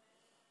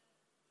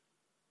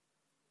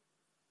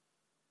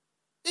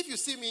 If you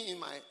see me in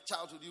my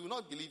childhood, you will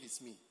not believe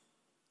it's me.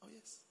 Oh,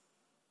 yes.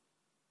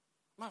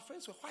 My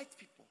friends were white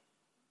people.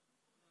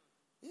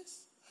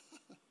 Yes.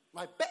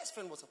 My best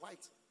friend was a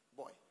white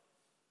boy.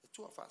 The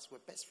 2 of us were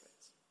best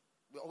friends.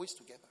 We were always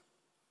together.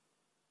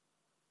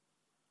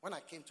 When I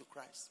came to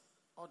Christ,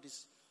 all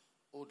this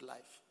old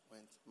life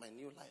went. My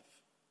new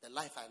life, the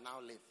life I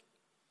now live,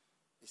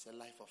 is a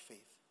life of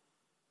faith.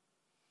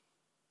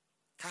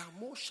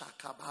 Kamosha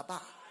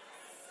Baba.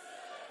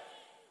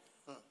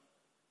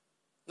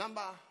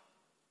 Number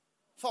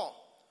 4,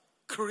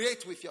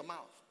 create with your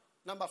mouth.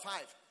 Number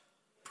 5,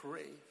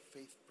 pray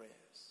faith prayers.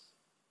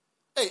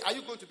 Hey, are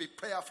you going to be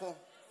prayerful?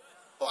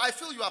 Oh, I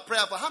feel you are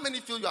prayerful. How many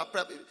feel you are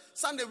prayerful?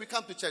 Sunday we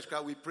come to church,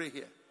 we pray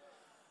here.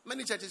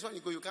 Many churches, when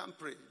you go, you can't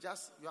pray.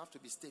 You have to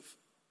be stiff.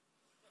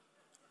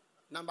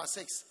 Number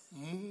 6,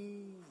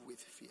 move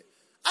with fear.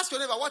 Ask your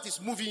neighbor, what is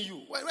moving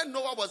you? When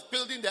Noah was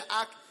building the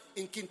ark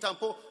in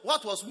Kintampo,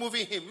 what was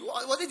moving him?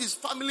 Was it his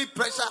family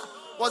pressure?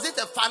 Was it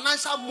a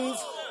financial move?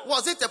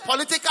 Was it a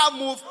political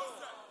move?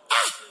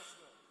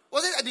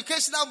 Was it an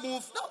educational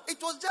move? No, it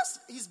was just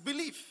his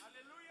belief.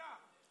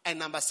 And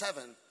number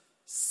 7,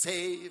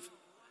 save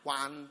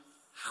one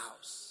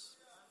house.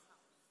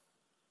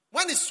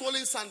 When is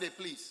Swollen Sunday,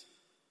 please?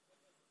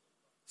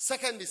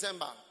 2nd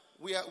December,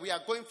 we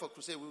are going for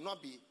crusade. We will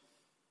not be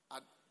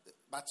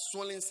but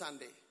Swollen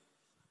Sunday.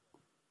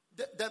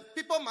 The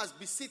people must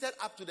be seated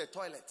up to the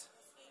toilet.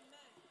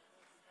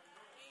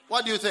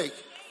 What do you think?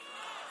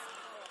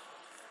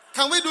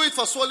 Can we do it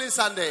for Swollen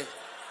Sunday?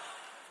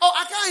 Oh,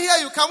 I can't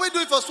hear you. Can we do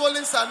it for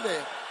Swollen Sunday?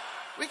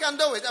 We can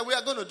do it, and we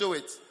are going to do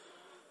it.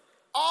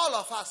 All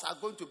of us are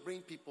going to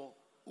bring people,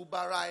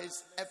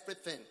 Uberize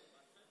everything.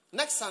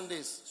 Next Sunday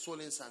is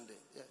Swollen Sunday.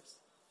 Yes.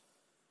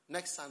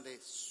 Next Sunday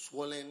is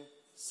Swollen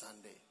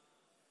Sunday.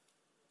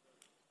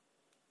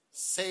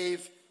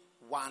 Save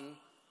one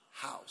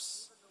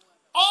house.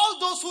 All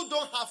those who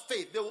don't have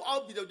faith,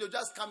 they'll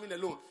just come in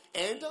alone.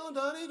 And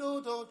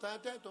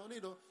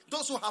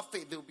those who have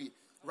faith, they'll be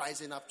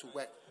rising up to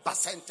work.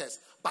 Bartenders,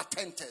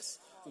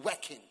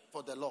 working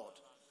for the Lord.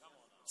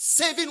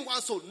 Saving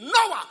one soul.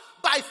 Noah,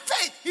 by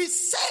faith, he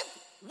saved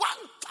one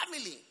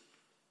family.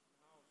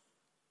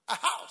 A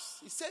house.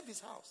 He saved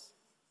his house.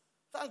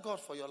 Thank God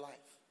for your life.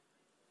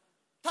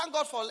 Thank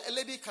God for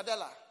Lady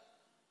Cadella.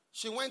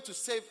 She went to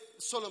save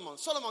Solomon.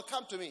 Solomon,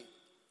 come to me.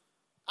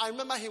 I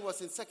remember he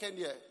was in second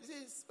year.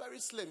 He's very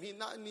slim. He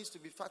now needs to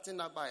be fattened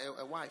up by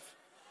a wife.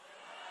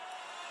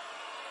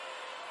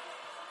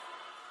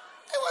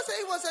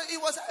 He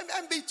was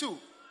MB2.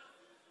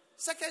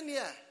 Second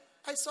year.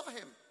 I saw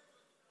him.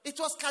 It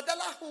was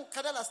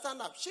Cadella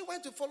stand up. She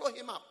went to follow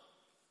him up.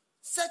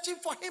 Searching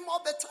for him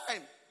all the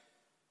time.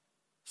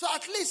 So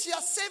at least she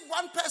has saved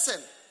one person.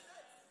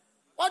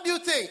 What do you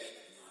think?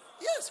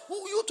 Yes.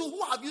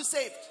 Who have you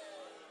saved?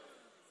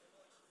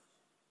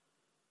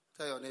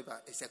 Tell your neighbor,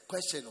 it's a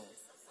question.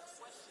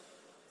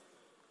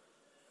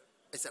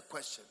 It's a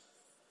question.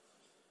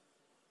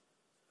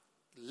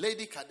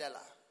 Lady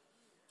Cadella,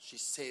 she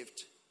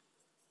saved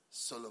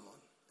Solomon.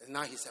 And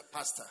now he's a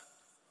pastor.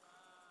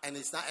 And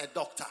he's not a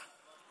doctor.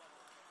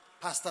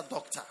 Pastor,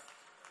 doctor.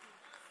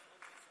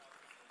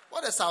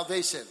 What a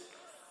salvation.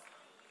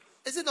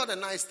 Is it not a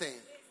nice thing?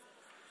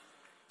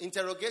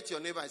 Interrogate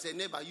your neighbor and say,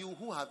 neighbor,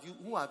 who have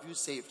you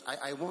saved?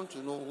 I want to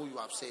know who you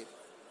have saved.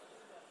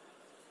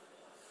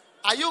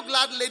 Are you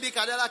glad Lady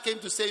Cadella came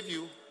to save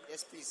you?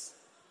 Yes, please.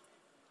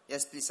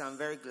 Yes, please. I'm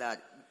very glad.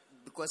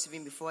 Because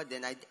even before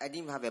then, I didn't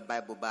even have a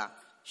Bible, but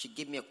she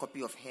gave me a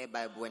copy of her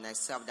Bible, and I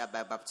served that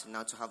Bible up to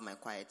now to have my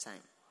quiet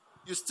time.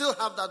 You still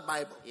have that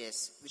Bible?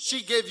 Yes.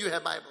 She gave you her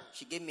Bible?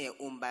 She gave me her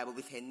own Bible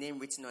with her name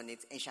written on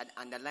it, and she had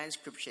underlined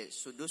scriptures.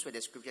 So those were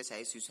the scriptures I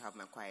used to use to have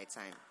my quiet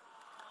time.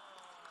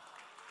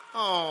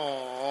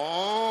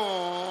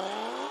 Oh.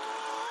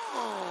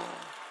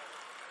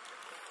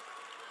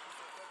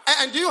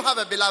 And do you have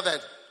a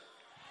beloved?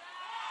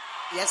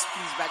 Yes,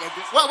 please,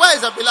 but where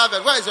is the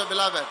beloved? Where is your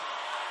beloved?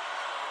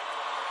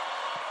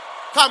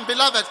 Come,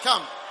 beloved,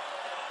 come.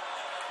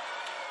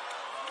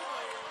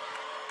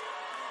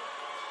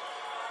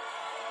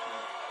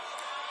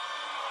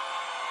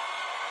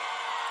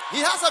 He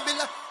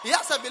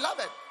has a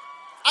beloved.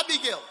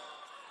 Abigail.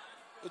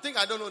 You think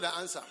I don't know the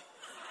answer?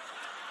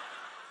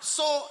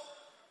 So,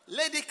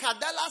 Lady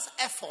Cadella's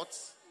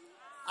efforts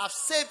have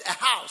saved a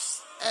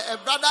house, a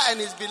brother and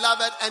his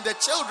beloved, and the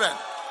children.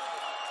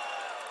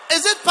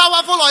 Is it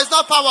powerful or is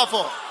not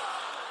powerful?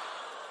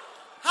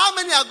 How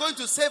many are going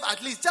to save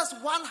at least just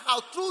one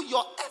house through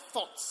your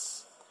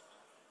efforts?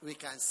 We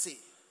can see.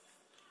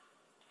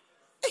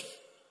 Hey.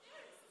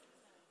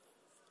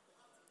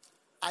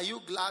 Are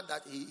you glad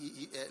that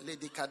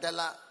Lady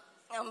Cadella?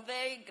 I'm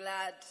very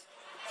glad.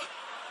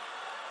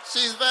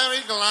 She's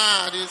very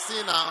glad, you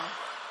see now.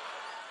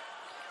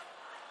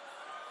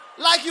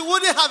 Like you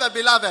wouldn't have a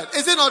beloved.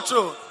 Is it not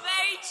true?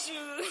 Very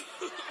true.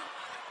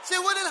 She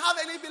wouldn't have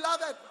any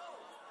beloved.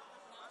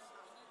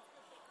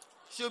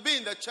 She'll be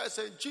in the church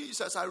saying,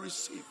 Jesus, I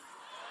receive.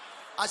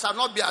 I shall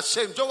not be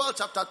ashamed. Joel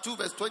chapter 2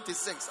 verse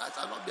 26. I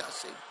shall not be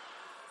ashamed.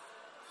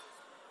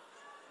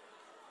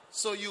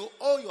 So you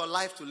owe your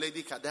life to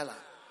Lady Cadella.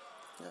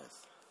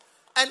 Yes.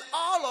 And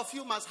all of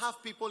you must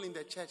have people in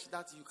the church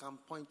that you can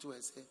point to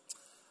and say,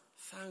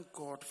 thank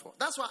God for.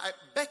 That's why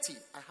Betty,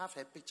 I have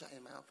her picture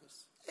in my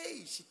office.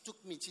 Hey, she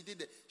took me,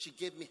 she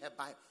gave me her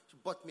Bible. She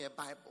bought me a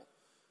Bible.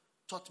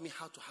 Taught me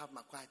how to have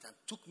my quiet time.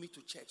 Took me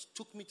to church.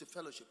 Took me to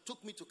fellowship.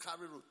 Took me to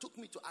Carry Road. Took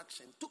me to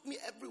Action. Took me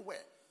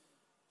everywhere.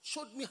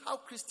 Showed me how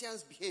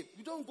Christians behave.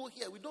 We don't go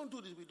here. We don't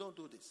do this. We don't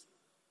do this.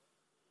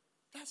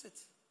 That's it.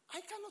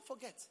 I cannot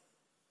forget.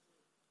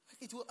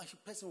 A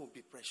person will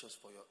be precious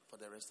for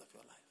the rest of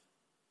your life.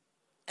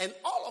 And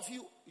all of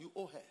you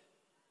owe her.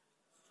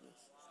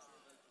 Yes.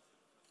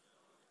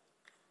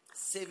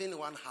 Saving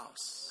one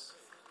house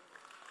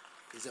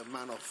is a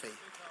man of faith.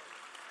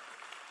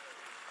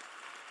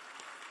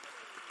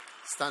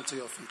 Stand to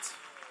your feet.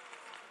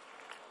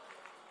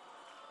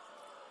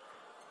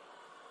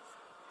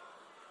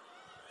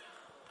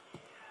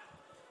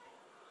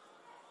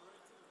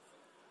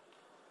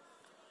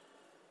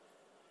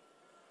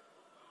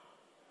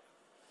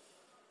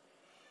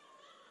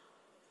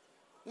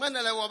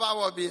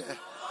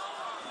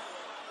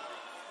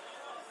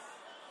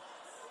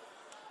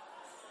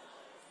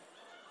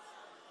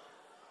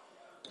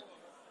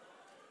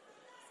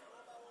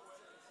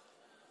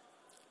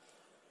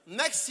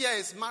 Next year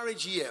is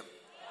marriage year.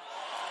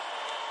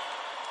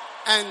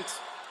 And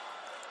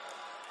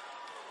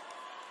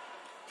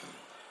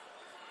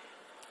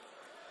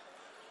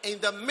in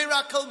the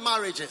miracle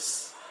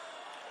marriages,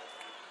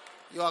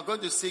 you are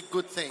going to see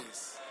good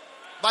things.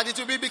 But it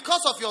will be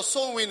because of your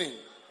soul winning.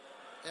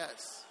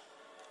 Yes.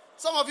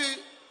 Some of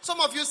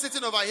you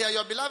sitting over here,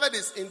 your beloved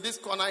is in this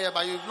corner here,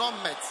 but you've not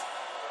met.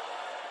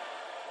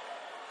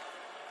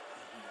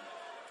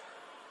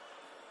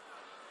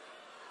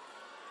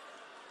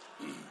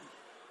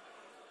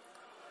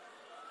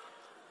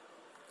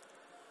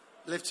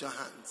 Lift your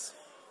hands.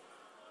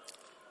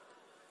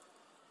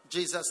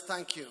 Jesus,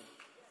 thank you.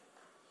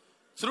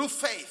 Through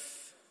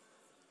faith,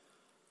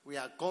 we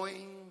are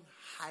going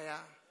higher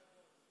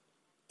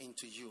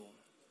into you.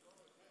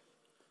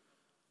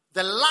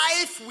 The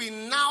life we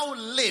now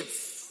live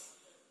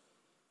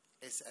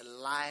is a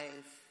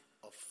life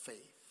of faith.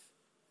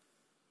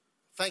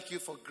 Thank you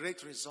for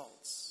great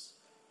results.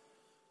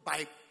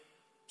 By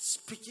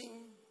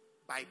speaking,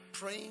 by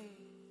praying,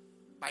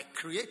 by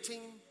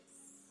creating,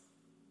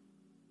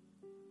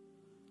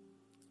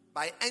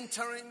 by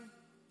entering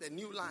the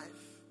new life,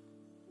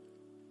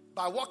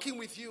 by walking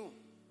with you.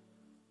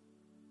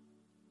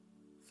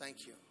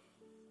 Thank you.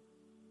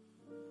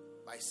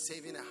 By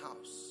saving a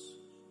house,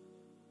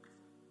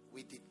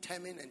 we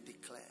determine and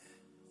declare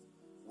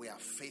we are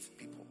faith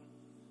people.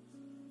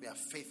 We are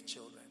faith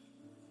children.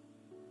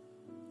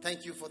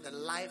 Thank you for the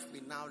life we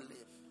now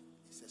live.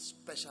 It's a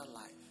special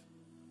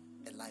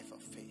life, a life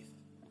of faith.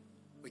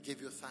 We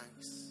give you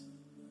thanks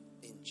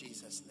in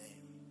Jesus'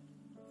 name.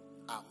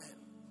 Amen.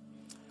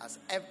 As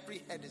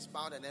every head is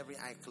bowed and every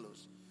eye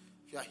closed,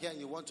 if you are here and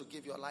you want to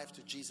give your life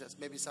to Jesus,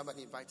 maybe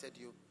somebody invited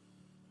you,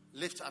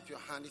 lift up your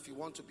hand if you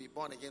want to be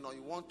born again or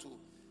you want to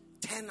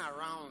turn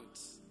around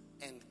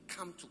and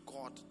come to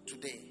God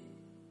today.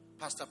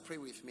 Pastor, pray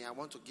with me. I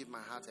want to give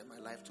my heart and my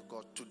life to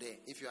God today.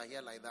 If you are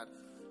here like that,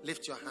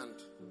 lift your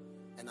hand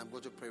and I'm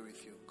going to pray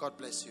with you. God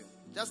bless you.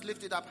 Just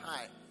lift it up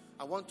high.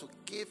 I want to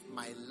give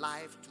my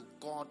life to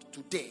God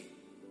today.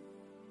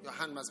 Your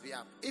hand must be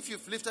up. If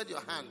you've lifted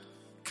your hand,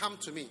 come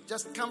to me.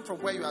 Just come from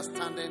where you are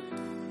standing.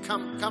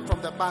 Come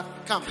from the back.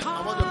 Come.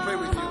 I want to pray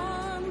with you.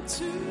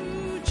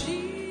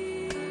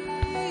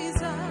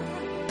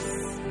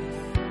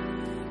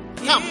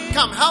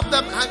 Come. Help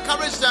them.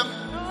 Encourage them.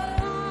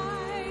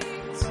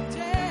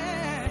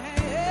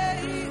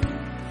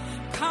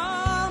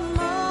 Come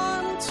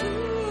on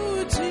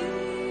to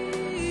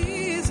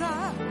Jesus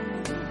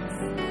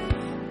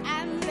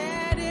and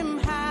let him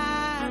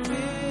have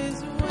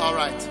his way. All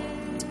right.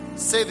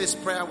 Say this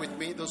prayer with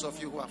me, those of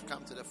you who have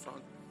come to the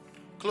front.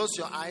 Close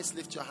your eyes,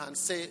 lift your hands.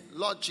 Say,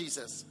 Lord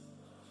Jesus,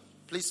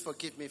 please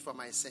forgive me for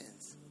my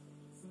sins.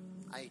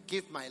 I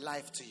give my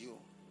life to you.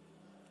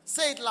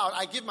 Say it loud.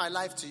 I give my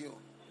life to you.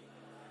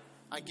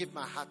 I give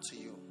my heart to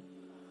you.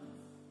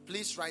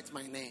 Please write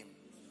my name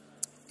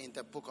in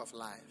the book of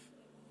life.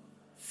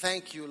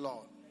 Thank you,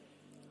 Lord,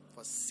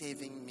 for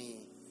saving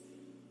me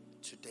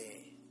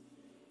today.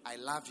 I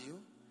love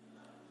you.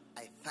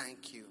 I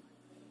thank you,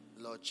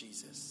 Lord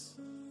Jesus.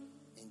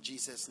 In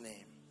Jesus'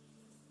 name,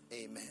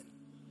 amen.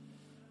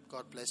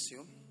 God bless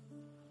you.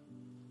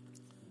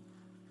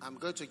 I'm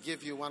going to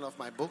give you one of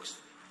my books.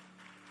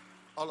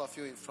 All of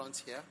you in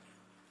front here.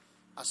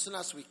 As soon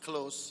as we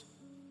close,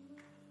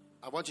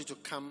 I want you to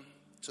come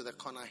to the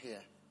corner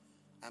here.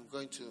 We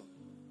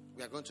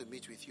are going to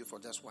meet with you for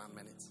just 1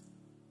 minute.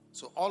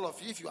 So all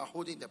of you, if you are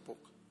holding the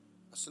book,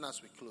 as soon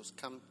as we close,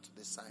 come to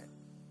this side.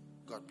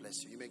 God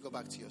bless you. You may go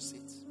back to your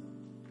seats.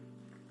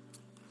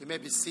 You may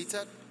be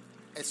seated.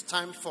 It's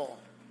time for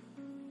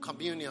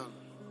communion.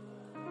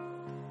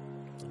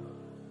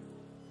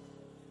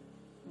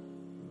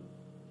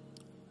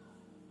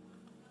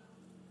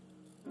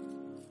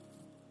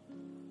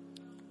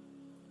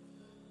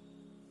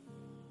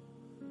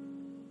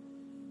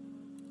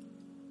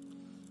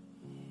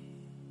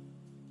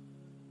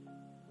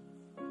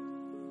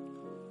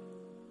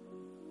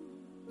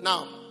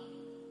 Now,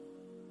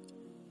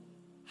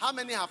 how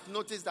many have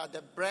noticed that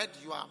the bread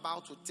you are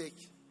about to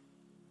take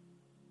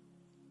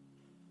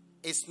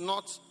is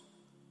not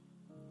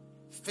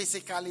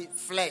physically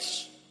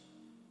flesh?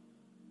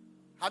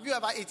 Have you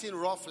ever eaten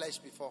raw flesh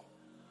before?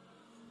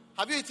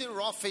 Have you eaten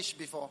raw fish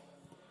before?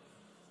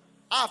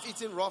 I have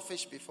eaten raw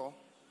fish before.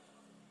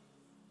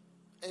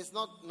 It's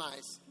not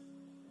nice.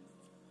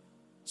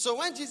 So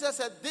when Jesus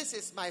said, "This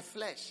is my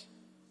flesh,"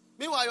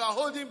 meanwhile you are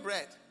holding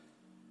bread.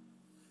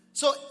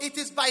 So it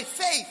is by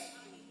faith.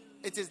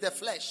 It is the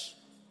flesh.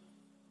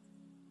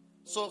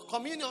 So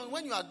communion,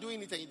 when you are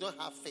doing it and you don't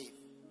have faith,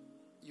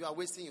 you are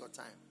wasting your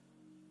time.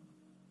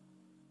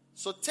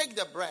 So take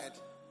the bread.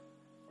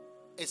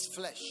 It's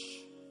flesh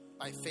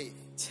by faith.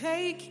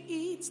 Take,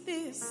 eat,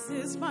 this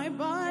is my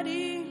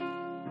body,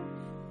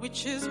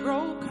 which is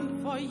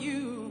broken for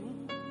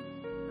you.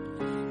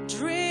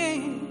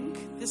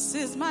 Drink, this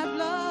is my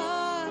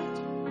blood,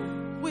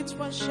 which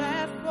was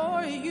shed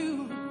for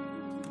you.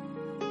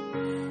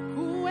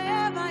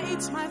 Whoever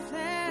eats my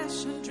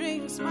flesh and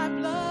drinks my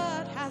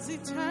blood has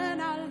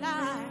eternal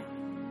life.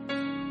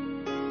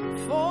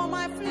 For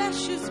my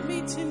flesh is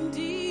meat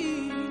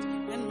indeed,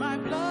 and my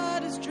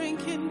blood is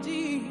drink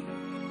indeed.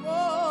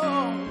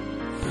 Oh,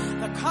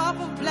 the cup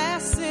of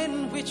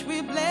blessing which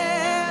we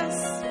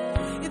bless,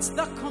 it's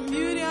the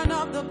communion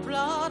of the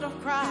blood of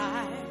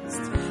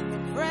Christ. The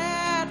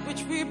bread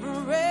which we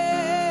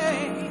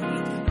break,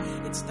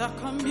 it's the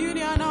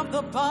communion of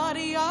the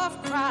body of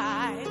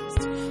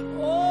Christ.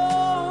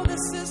 Oh,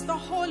 this is the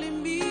holy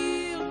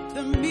meal,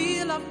 the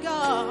meal of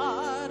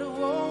God.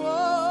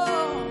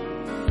 Oh,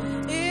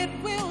 it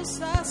will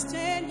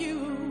sustain you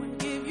and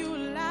give you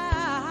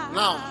life.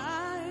 Now,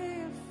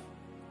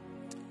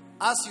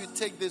 As you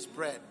take this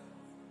bread,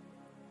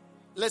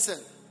 listen,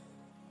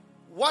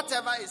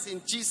 whatever is in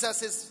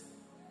Jesus'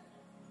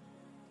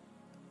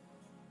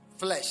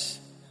 flesh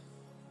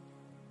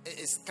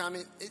is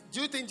coming.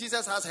 Do you think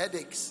Jesus has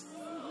headaches?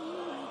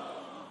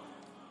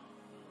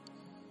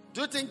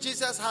 Do you think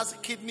Jesus has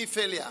kidney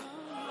failure?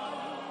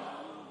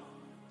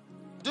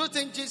 Do you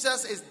think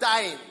Jesus is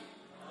dying?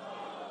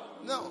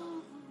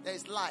 No, there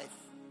is life.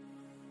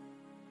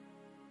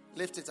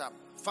 Lift it up.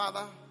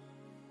 Father,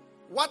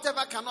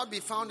 whatever cannot be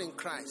found in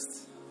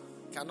Christ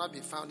cannot be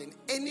found in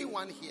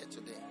anyone here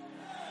today.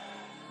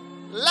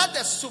 Let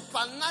the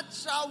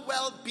supernatural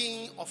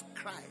well-being of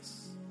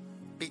Christ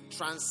be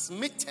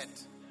transmitted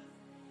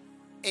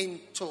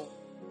into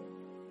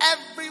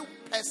every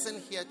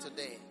person here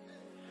today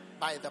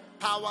by the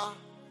power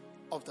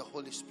of the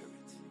Holy Spirit,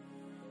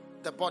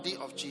 the body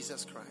of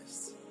Jesus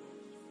Christ.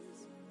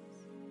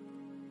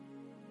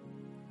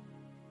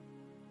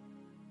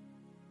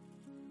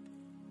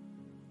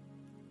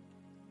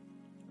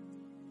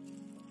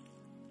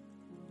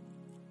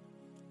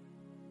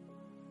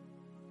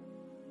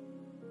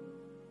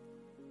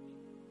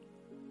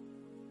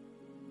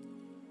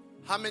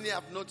 How many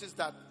have noticed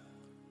that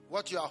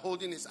what you are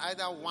holding is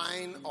either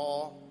wine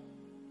or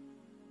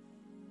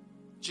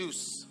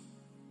juice?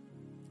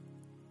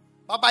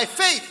 But by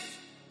faith,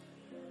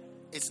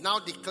 it's now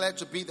declared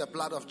to be the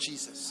blood of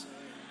Jesus.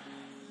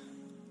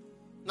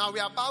 Now we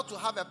are about to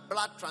have a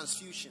blood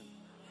transfusion.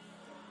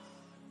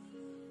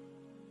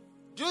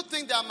 Do you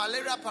think there are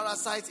malaria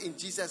parasites in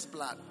Jesus'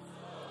 blood?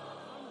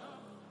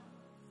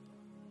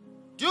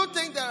 Do you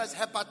think there is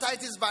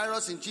hepatitis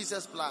virus in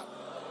Jesus' blood?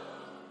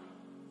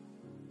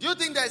 Do you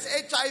think there is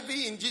HIV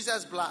in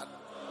Jesus' blood?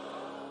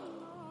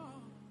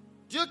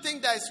 Do you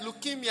think there is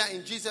leukemia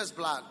in Jesus'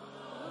 blood?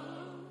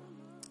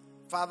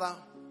 Father,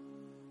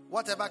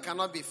 whatever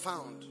cannot be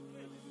found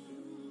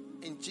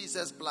in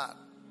Jesus' blood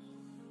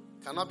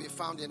cannot be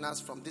found in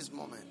us from this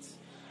moment.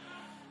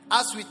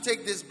 As we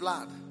take this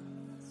blood,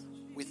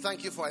 we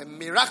thank you for a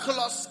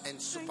miraculous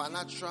and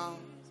supernatural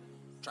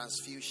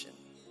transfusion.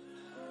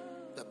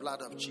 The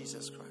blood of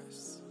Jesus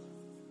Christ.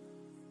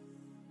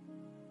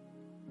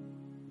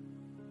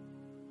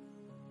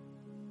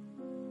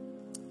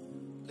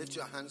 Lift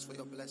your hands for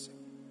your blessing.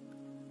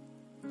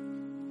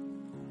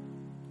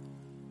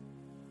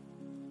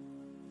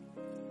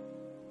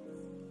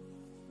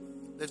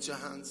 Lift your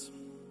hands.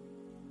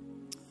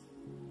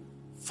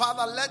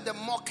 Father, let the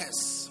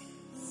mockers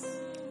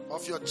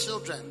of your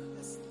children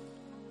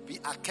be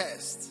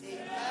accursed.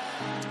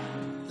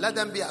 Let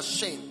them be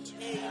ashamed.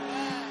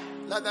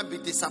 Let them be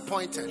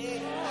disappointed.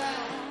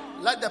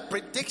 Let the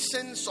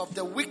predictions of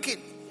the wicked,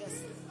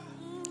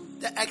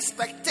 the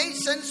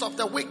expectations of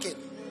the wicked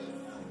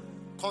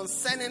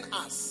concerning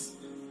us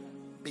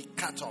be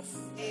cut off.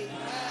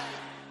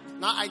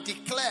 Now I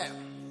declare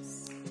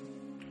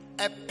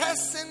a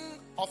person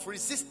of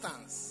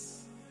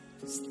resistance,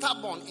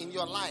 stubborn in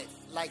your life,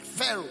 like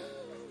Pharaoh,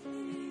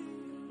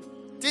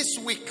 this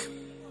week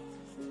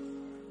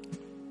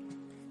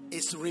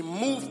is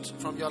removed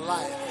from your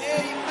life.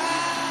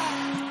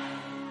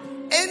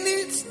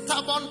 Any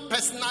stubborn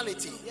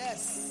personality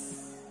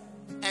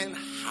and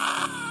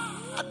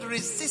hard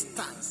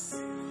resistance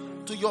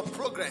to your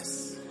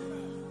progress,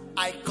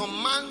 I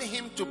command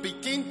him to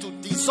begin to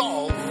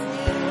dissolve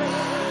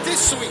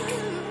this week.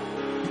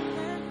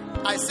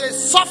 I say,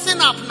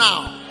 soften up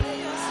now.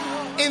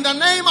 In the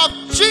name of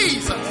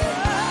Jesus.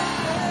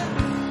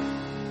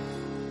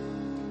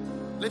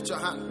 Lift your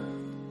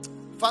hand.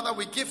 Father,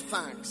 we give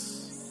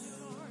thanks.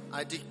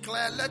 I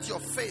declare, let your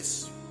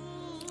face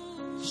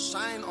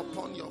shine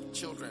upon your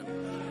children.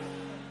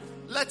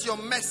 Let your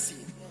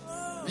mercy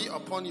be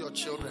upon your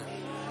children.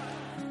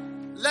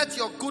 Let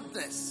your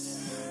goodness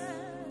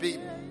be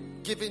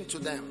given to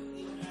them.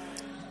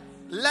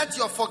 Let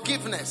your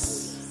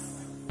forgiveness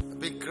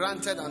be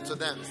granted unto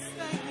them.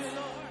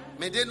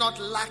 May they not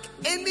lack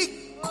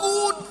any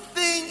good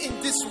thing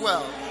in this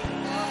world.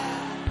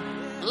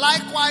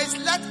 Likewise,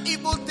 let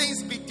evil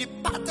things be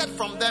departed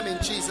from them in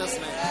Jesus'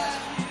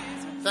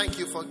 name. Thank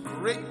you for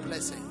great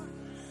blessing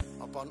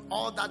upon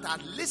all that are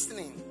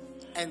listening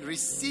and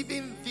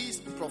receiving these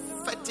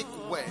prophetic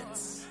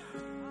words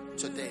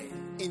today.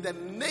 In the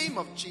name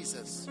of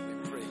Jesus, we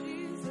pray.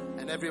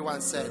 And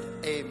everyone said,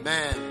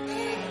 Amen.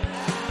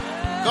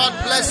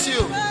 God bless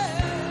you.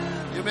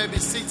 You may be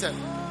seated.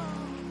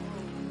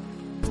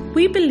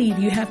 We believe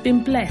you have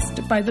been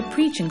blessed by the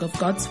preaching of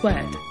God's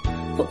Word.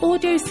 For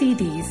audio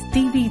CDs,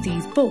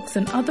 DVDs, books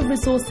and other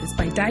resources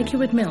by Dag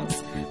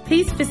Heward-Mills,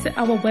 please visit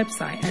our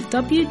website at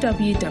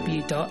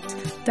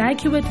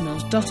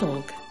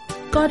www.daghewardmills.org.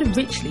 God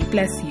richly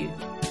bless you.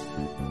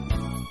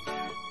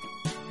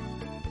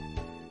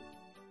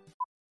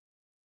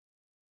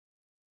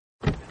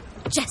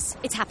 Jess,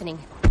 it's happening.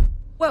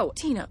 Whoa,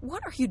 Tina,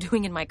 what are you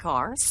doing in my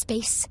car?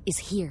 Space is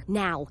here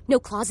now. No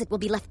closet will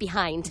be left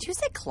behind. Did you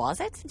say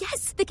closet?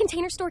 Yes, the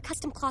Container Store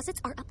custom closets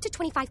are up to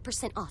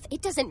 25% off.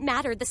 It doesn't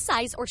matter the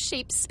size or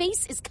shape.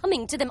 Space is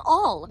coming to them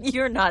all.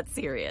 You're not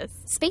serious.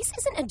 Space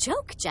isn't a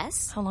joke,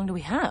 Jess. How long do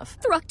we have?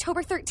 Through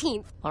October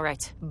 13th. All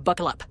right,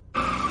 buckle up.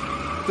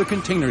 The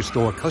Container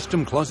Store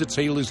custom closet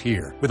sale is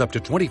here with up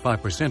to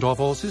 25% off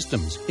all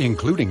systems,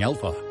 including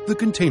Alpha. The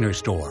Container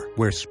Store,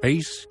 where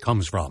space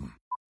comes from.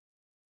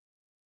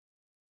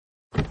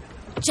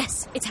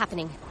 Jess, it's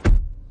happening.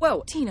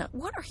 Whoa, Tina,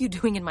 what are you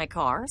doing in my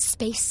car?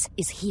 Space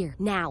is here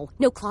now.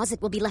 No closet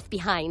will be left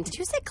behind. Did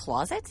you say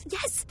closet?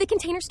 Yes, the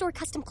Container Store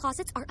custom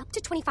closets are up to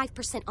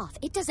 25% off.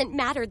 It doesn't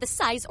matter the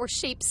size or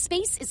shape.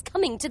 Space is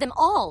coming to them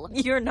all.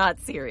 You're not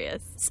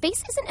serious.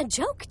 Space isn't a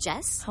joke,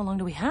 Jess. How long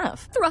do we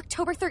have? Through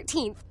October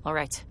 13th. All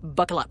right,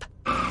 buckle up.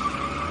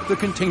 The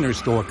Container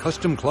Store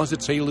custom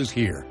closet sale is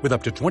here with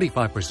up to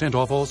 25%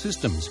 off all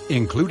systems,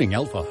 including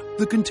Alpha.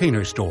 The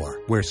Container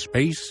Store, where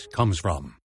space comes from.